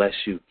we bless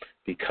you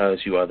because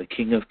you are the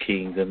King of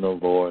kings and the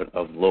Lord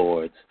of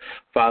lords.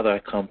 Father, I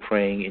come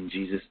praying in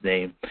Jesus'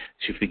 name that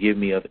you forgive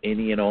me of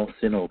any and all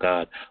sin, O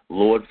God.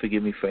 Lord,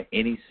 forgive me for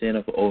any sin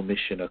of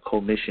omission or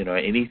commission or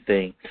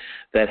anything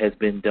that has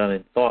been done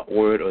in thought,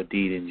 word, or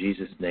deed in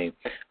Jesus' name.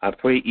 I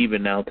pray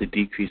even now to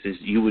decrease as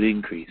you would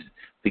increase.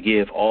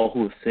 Forgive all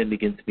who have sinned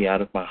against me out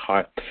of my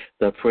heart.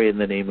 I pray in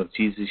the name of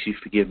Jesus you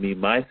forgive me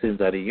my sins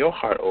out of your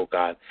heart, O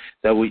God,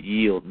 that would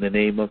yield in the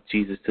name of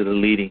Jesus to the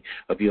leading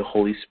of your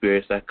Holy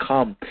Spirit. I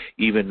come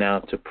even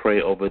now to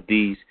pray over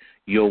these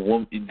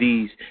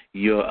intercessors,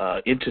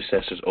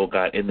 oh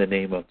God, in the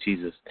name of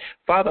Jesus.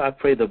 Father, I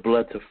pray the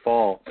blood to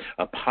fall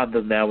upon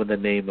them now in the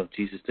name of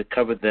Jesus, to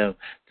cover them,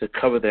 to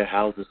cover their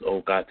houses,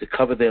 oh God, to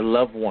cover their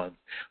loved ones.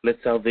 Let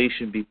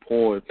salvation be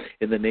poured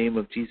in the name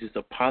of Jesus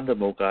upon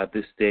them, oh God,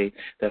 this day,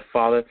 that,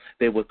 Father,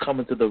 they would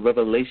come into the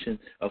revelation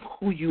of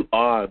who you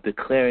are,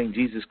 declaring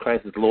Jesus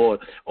Christ as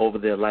Lord over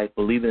their life,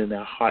 believing in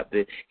their heart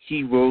that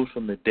he rose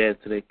from the dead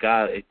so that,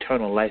 God,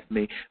 eternal life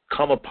may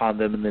come upon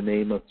them in the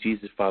name of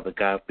Jesus, Father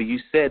God. For you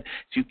said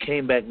you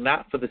came back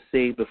not for the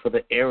saved, but for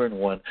the errant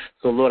one.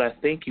 So, Lord, I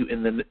thank you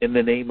in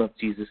the name of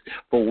Jesus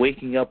for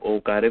waking up, oh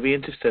God, every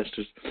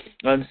intercessor's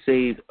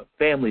unsaved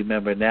family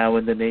member now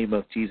in the name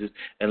of Jesus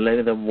and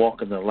letting them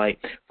walk in the light.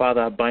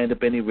 Father, I bind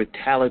up any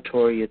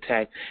retaliatory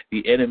attack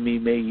the enemy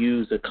may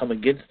use to come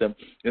against them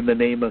in the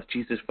name of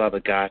Jesus,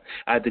 Father God.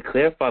 I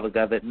declare, Father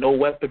God, that no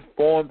weapon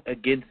formed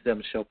against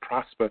them shall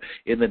prosper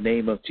in the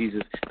name of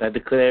Jesus. And I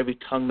declare every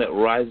tongue that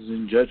rises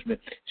in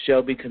judgment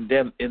shall be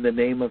condemned in the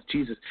name of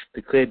Jesus.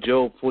 Declare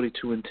Job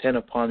 42:10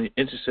 upon the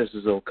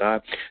intercessors, oh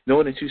God,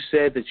 knowing that you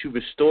said that you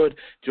restored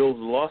Job's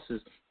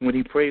losses when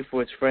he prayed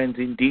for his friends.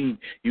 Indeed,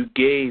 you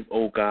gave,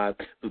 oh God,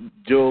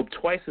 Job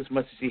twice as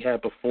much as he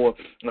had before.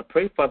 I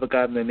pray, Father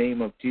God, in the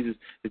name of Jesus,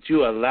 that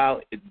you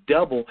allow it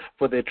double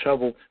for their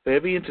trouble. For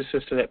every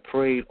intercessor that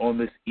prayed on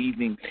this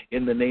evening,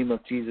 in the name of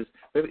Jesus,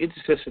 for every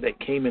intercessor that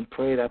came and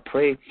prayed, I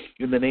pray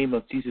in the name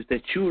of Jesus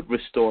that you would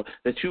restore,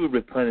 that you would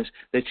replenish,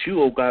 that you,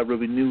 oh God, will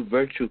renew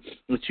virtue,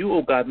 that you,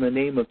 oh God, in the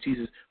name of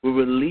Jesus, will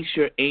release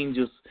your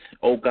angels,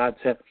 oh God,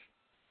 to have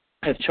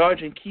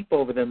charge and keep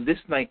over them this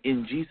night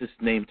in Jesus'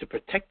 name to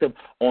protect them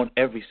on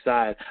every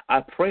side. I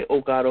pray,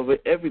 oh God, over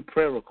every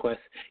prayer request,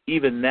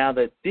 even now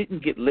that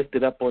didn't get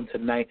lifted up on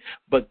tonight,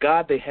 but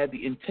God, they had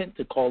the intent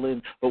to call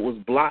in but was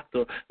blocked,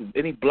 or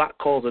any block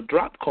calls or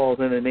drop calls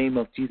in the name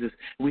of Jesus.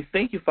 We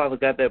thank you, Father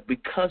God, that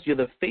because you're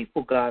the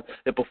faithful God,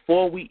 that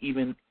before we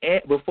even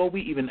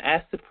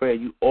asked the prayer,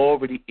 you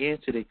already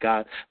answered it,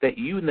 God, that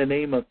you in the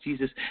name of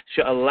Jesus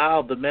shall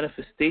allow the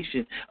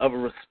manifestation of a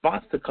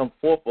response to come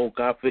forth, oh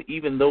God, for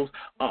even those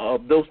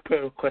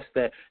prayer requests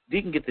that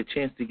didn't get the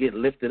chance to get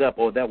lifted up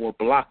or that were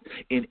blocked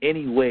in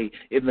any way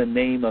in the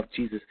name of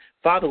Jesus.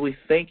 Father, we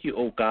thank you,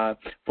 oh God,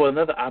 for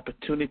another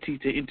opportunity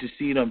to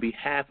intercede on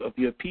behalf of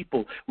your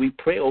people. We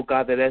pray, oh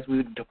God, that as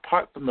we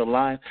depart from the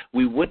line,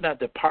 we would not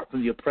depart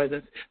from your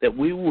presence, that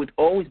we would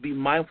always be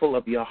mindful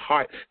of your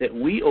heart, that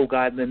we, oh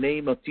God, in the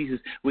name of Jesus,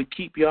 would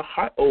keep your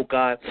heart, oh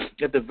God,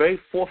 at the very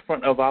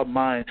forefront of our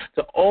mind,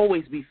 to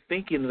always be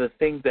thinking of the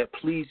things that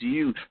please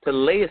you, to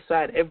lay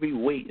aside every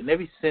weight and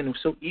every sin which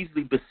so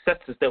easily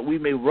besets us, that we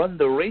may run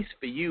the race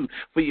for you,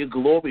 for your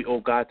glory,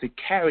 oh God, to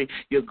carry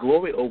your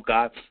glory, oh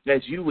God,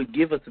 as you would would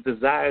give us the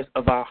desires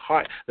of our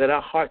heart, that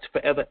our hearts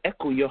forever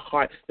echo your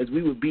heart, as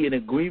we would be in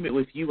agreement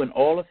with you and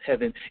all of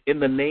heaven in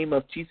the name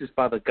of Jesus,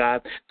 Father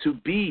God, to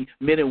be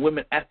men and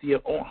women after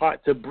your own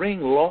heart, to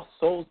bring lost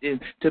souls in,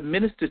 to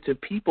minister to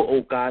people,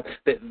 oh God,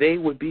 that they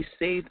would be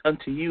saved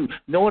unto you,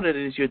 knowing that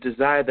it is your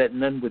desire that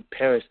none would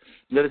perish.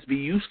 Let us be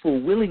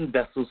useful, willing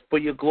vessels for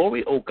your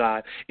glory, O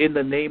God, in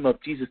the name of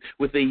Jesus,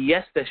 with a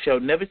yes that shall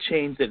never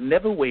change, that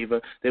never waver,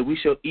 that we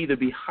shall either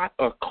be hot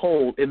or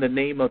cold in the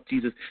name of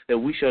Jesus, that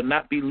we shall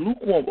not be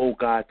lukewarm, O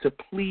God, to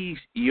please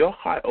your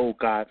heart, O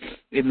God,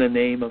 in the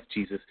name of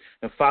Jesus.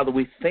 And Father,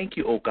 we thank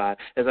you, O God,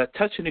 as I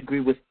touch and agree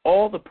with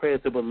all the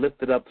prayers that were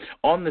lifted up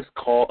on this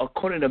call,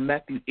 according to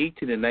Matthew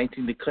 18 and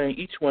 19, declaring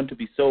each one to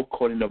be so,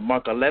 according to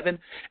Mark 11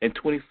 and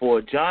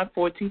 24, John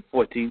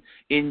 14:14,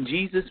 in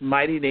Jesus'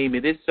 mighty name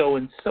it is so,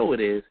 and so it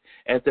is,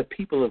 as the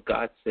people of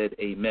God said,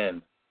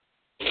 amen.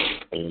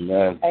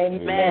 Amen.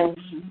 Amen.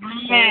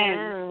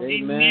 Amen.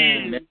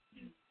 Amen.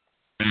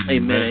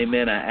 Amen.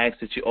 Amen. I ask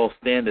that you all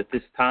stand at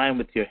this time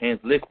with your hands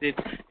lifted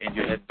and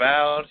your head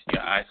bowed,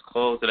 your eyes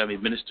closed, that I may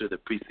minister the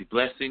priestly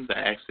blessings. I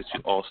ask that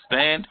you all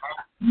stand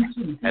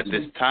at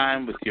this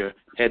time with your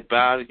head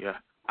bowed, your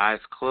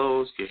eyes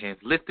closed, your hands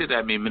lifted.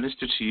 I may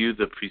minister to you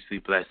the priestly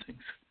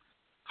blessings.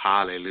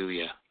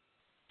 Hallelujah.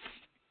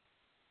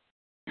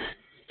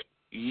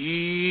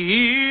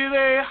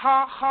 Yire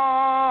ha ha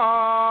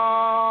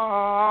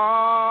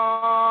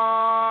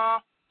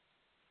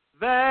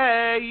veis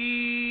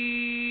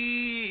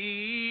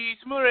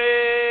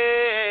murecha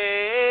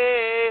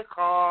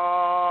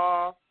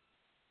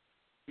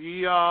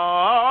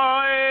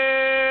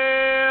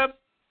yaem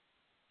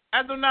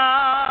Adonai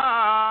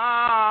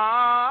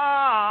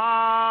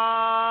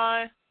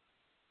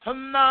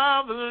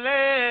hanavlecha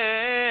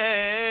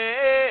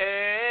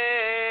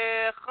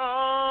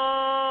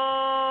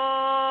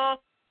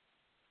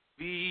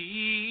vi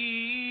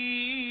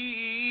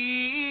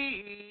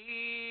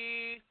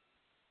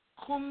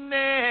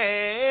chunecha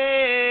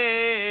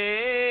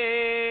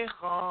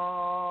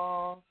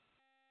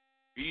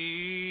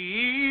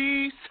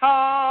visa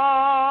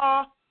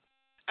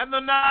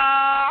Adonai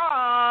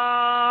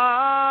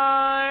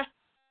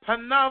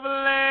panavlecha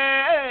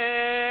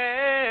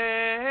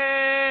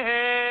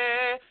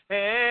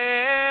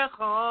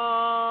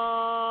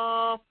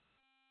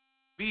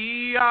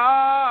v'yasem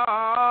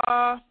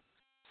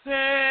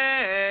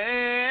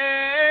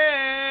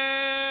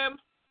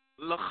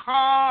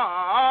l'cha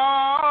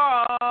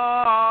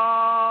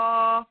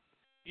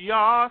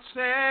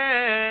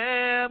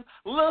yasem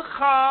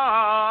l'cha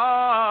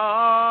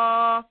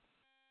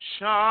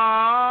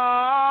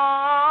shalom.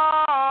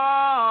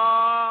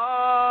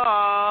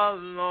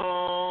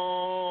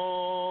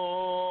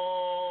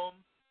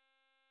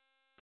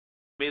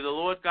 May the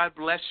Lord God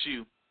bless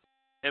you,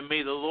 and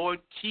may the Lord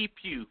keep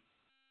you.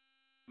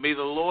 May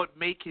the Lord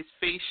make his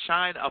face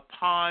shine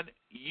upon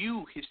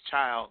you, his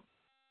child.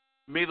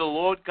 May the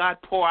Lord God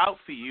pour out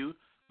for you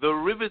the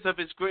rivers of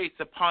his grace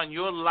upon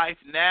your life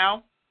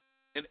now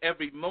and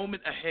every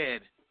moment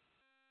ahead.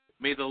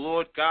 May the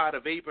Lord God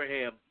of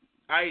Abraham,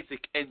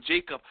 Isaac, and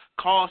Jacob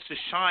cause to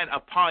shine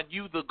upon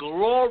you the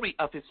glory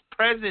of his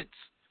presence,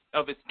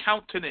 of his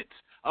countenance,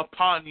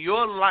 upon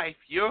your life,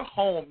 your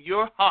home,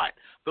 your heart,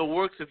 the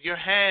works of your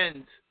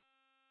hands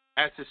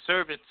as his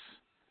servants.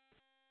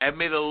 And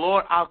may the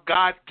Lord our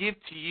God give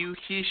to you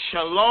his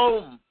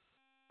shalom,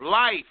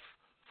 life,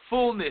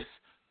 fullness,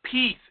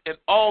 peace, and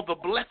all the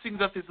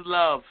blessings of his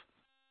love.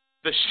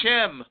 The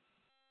Shem,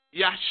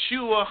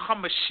 Yeshua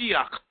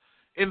HaMashiach,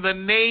 in the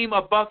name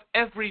above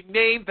every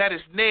name that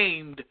is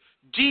named,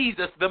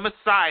 Jesus the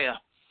Messiah.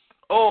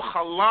 O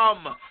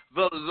Chalam,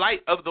 the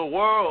light of the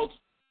world.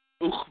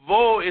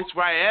 Uchvo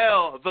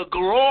Israel, the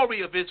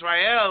glory of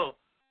Israel.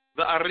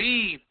 The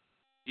Ari,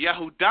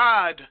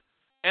 Yehudad,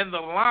 and the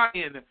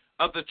Lion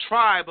of the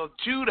tribe of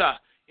Judah,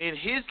 in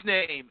his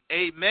name,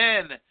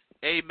 amen,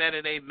 amen,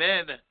 and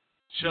amen.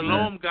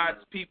 Shalom,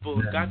 God's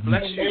people. God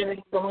bless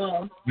you.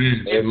 Shalom.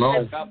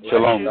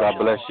 Shalom. God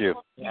bless you.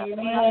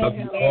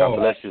 God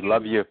bless you.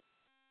 Love you.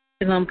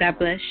 Shalom. God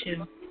bless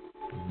you.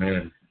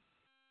 Amen.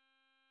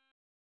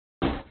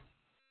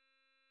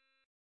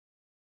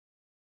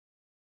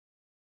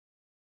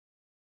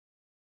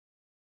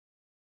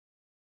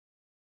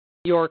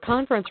 Your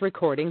conference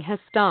recording has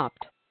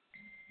stopped.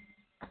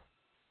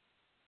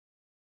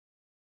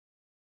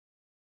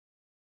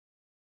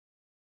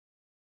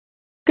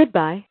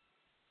 Goodbye.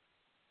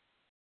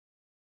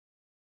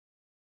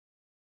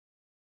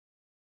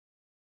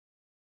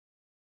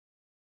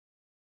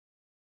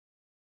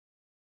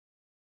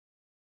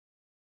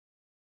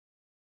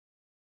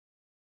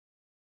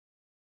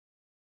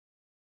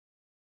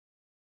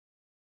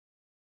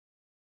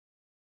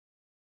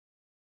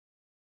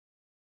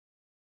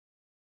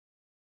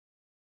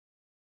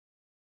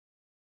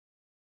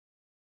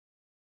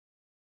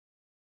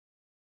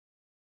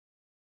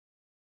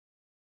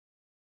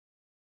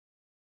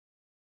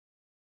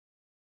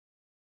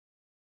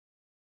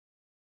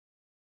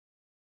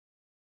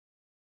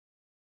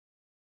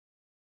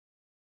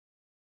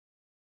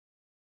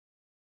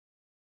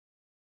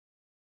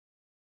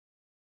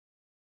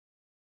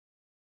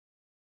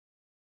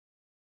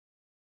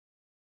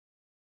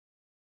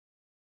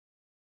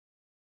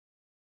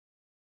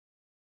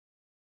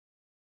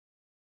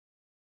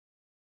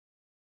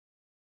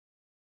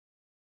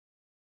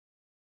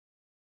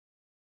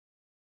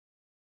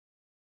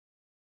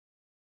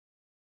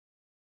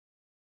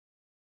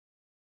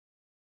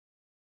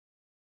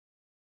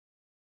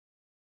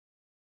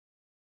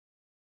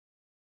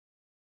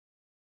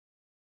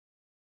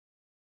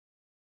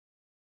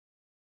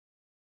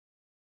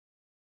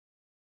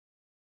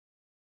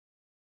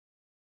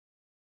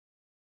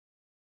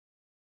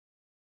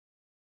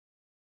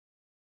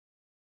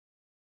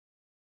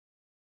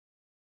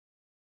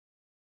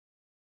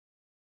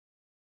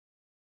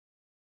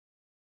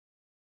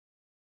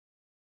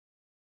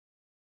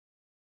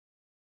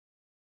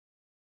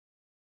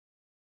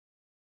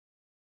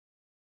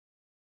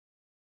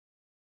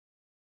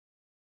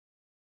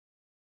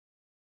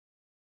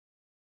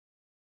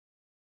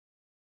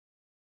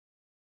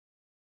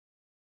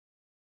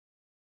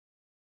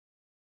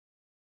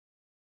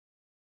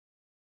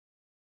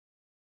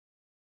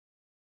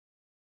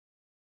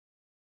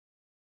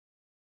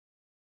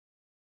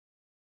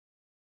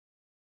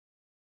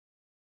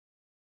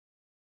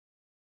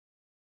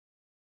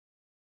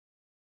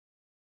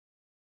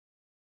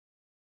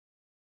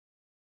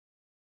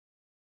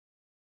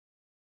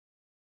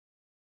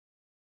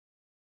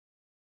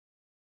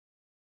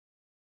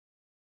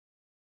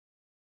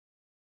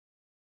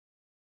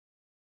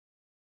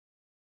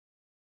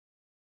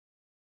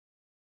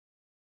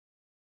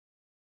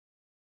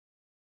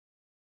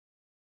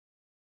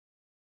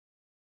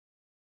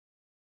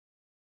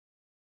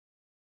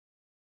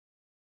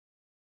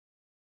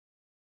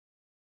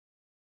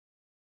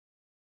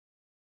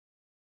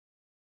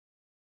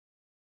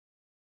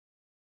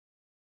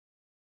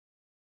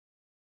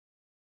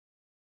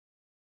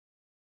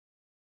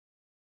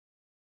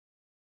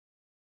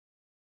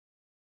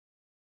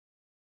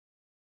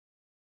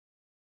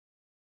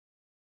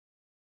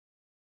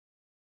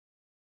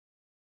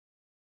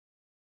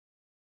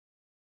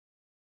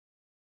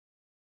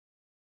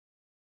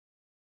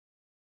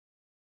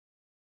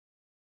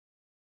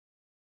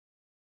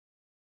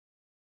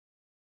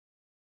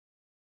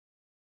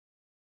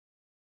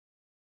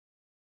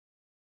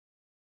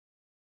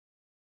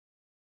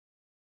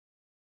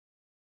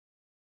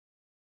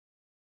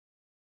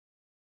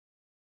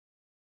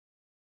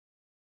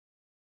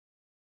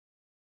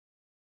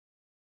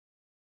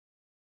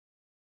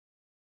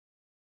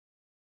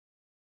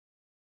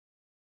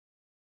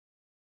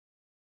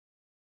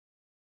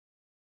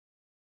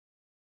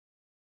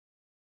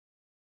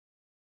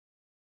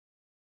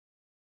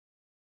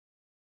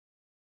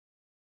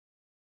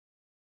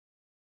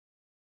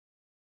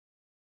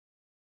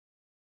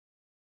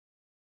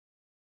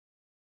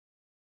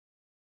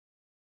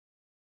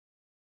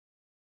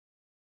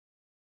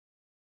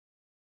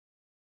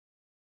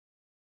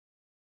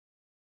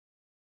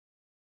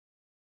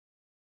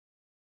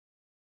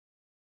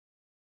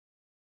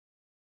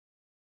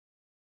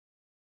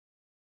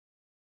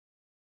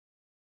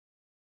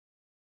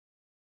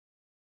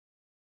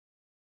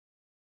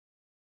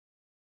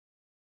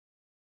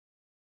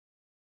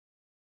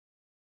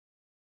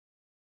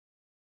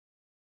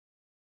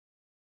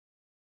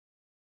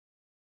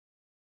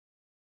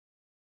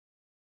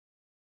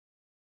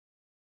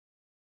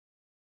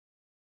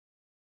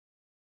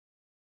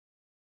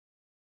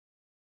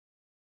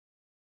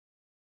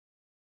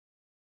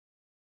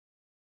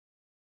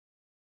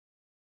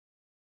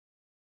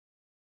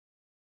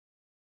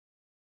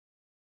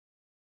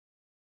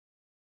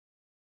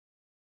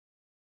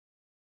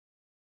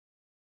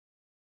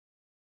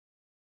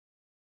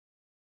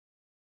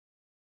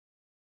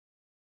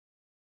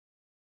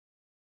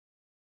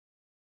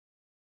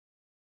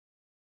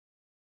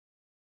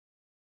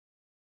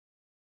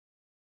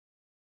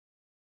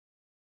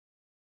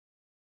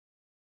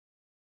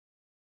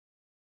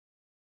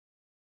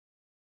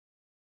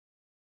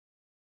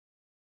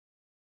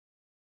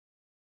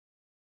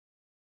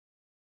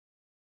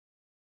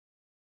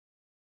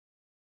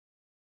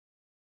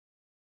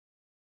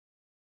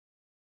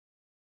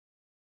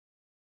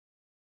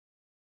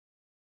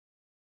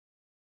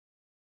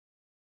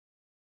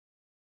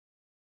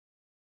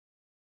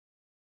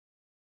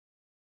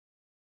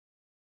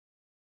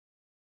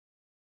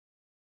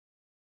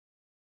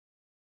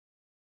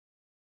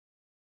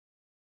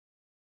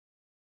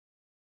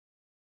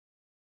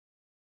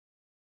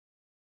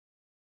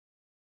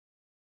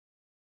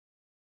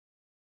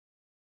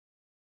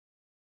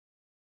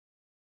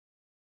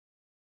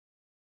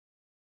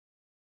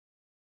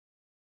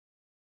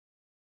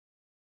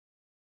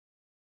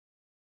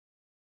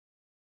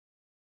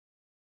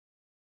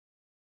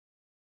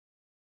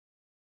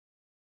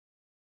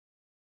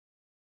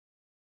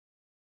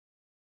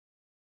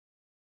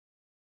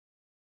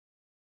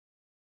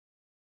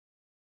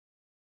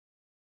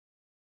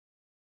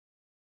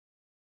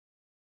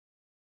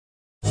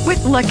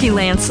 With Lucky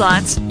Land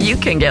Slots, you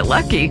can get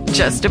lucky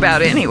just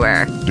about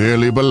anywhere.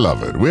 Dearly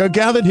beloved, we are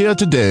gathered here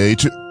today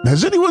to...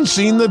 Has anyone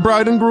seen the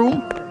bride and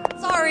groom?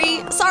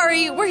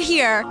 Sorry, we're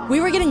here. We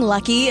were getting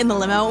lucky in the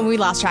limo and we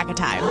lost track of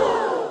time.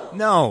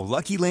 No,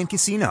 Lucky Land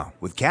Casino,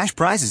 with cash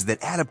prizes that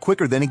add up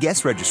quicker than a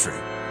guest registry.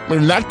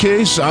 In that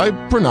case, I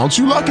pronounce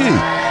you lucky.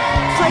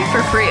 Play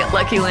for free at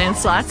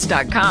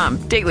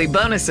LuckyLandSlots.com. Daily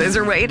bonuses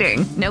are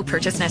waiting. No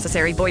purchase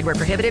necessary. Void where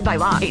prohibited by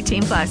law.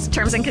 18+.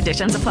 Terms and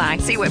conditions apply.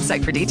 See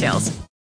website for details.